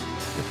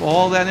 If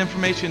all that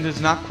information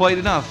is not quite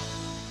enough,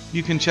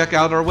 you can check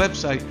out our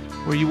website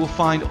where you will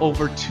find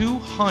over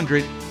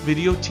 200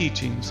 video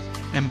teachings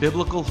and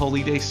Biblical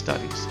Holy Day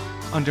Studies.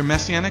 Under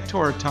Messianic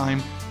Torah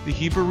Time, the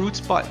Hebrew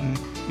Roots button,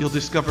 you'll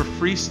discover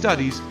free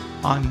studies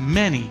on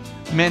many,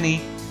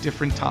 many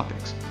different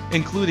topics,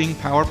 including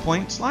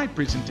PowerPoint slide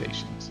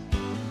presentations.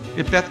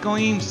 If Beth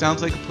Goyim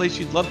sounds like a place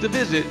you'd love to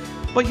visit,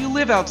 but you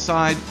live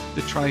outside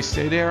the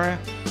tri-state area,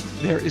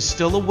 there is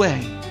still a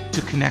way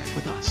to connect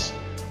with us.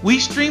 We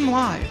stream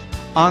live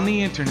on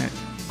the internet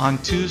on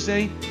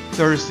Tuesday,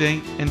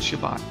 Thursday, and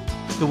Shabbat.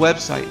 The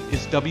website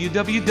is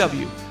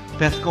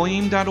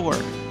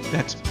www.bethgoyim.org.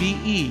 That's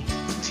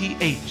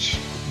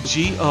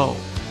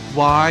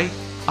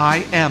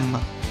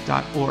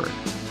BETHGOYIM.org.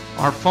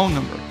 Our phone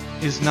number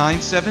is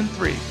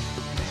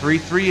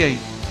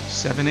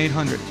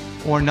 973-338-7800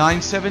 or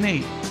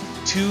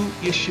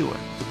 978-2-YESHUA.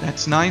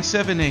 That's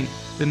 978,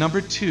 the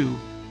number 2,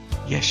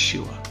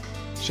 Yeshua.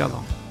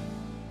 Shalom.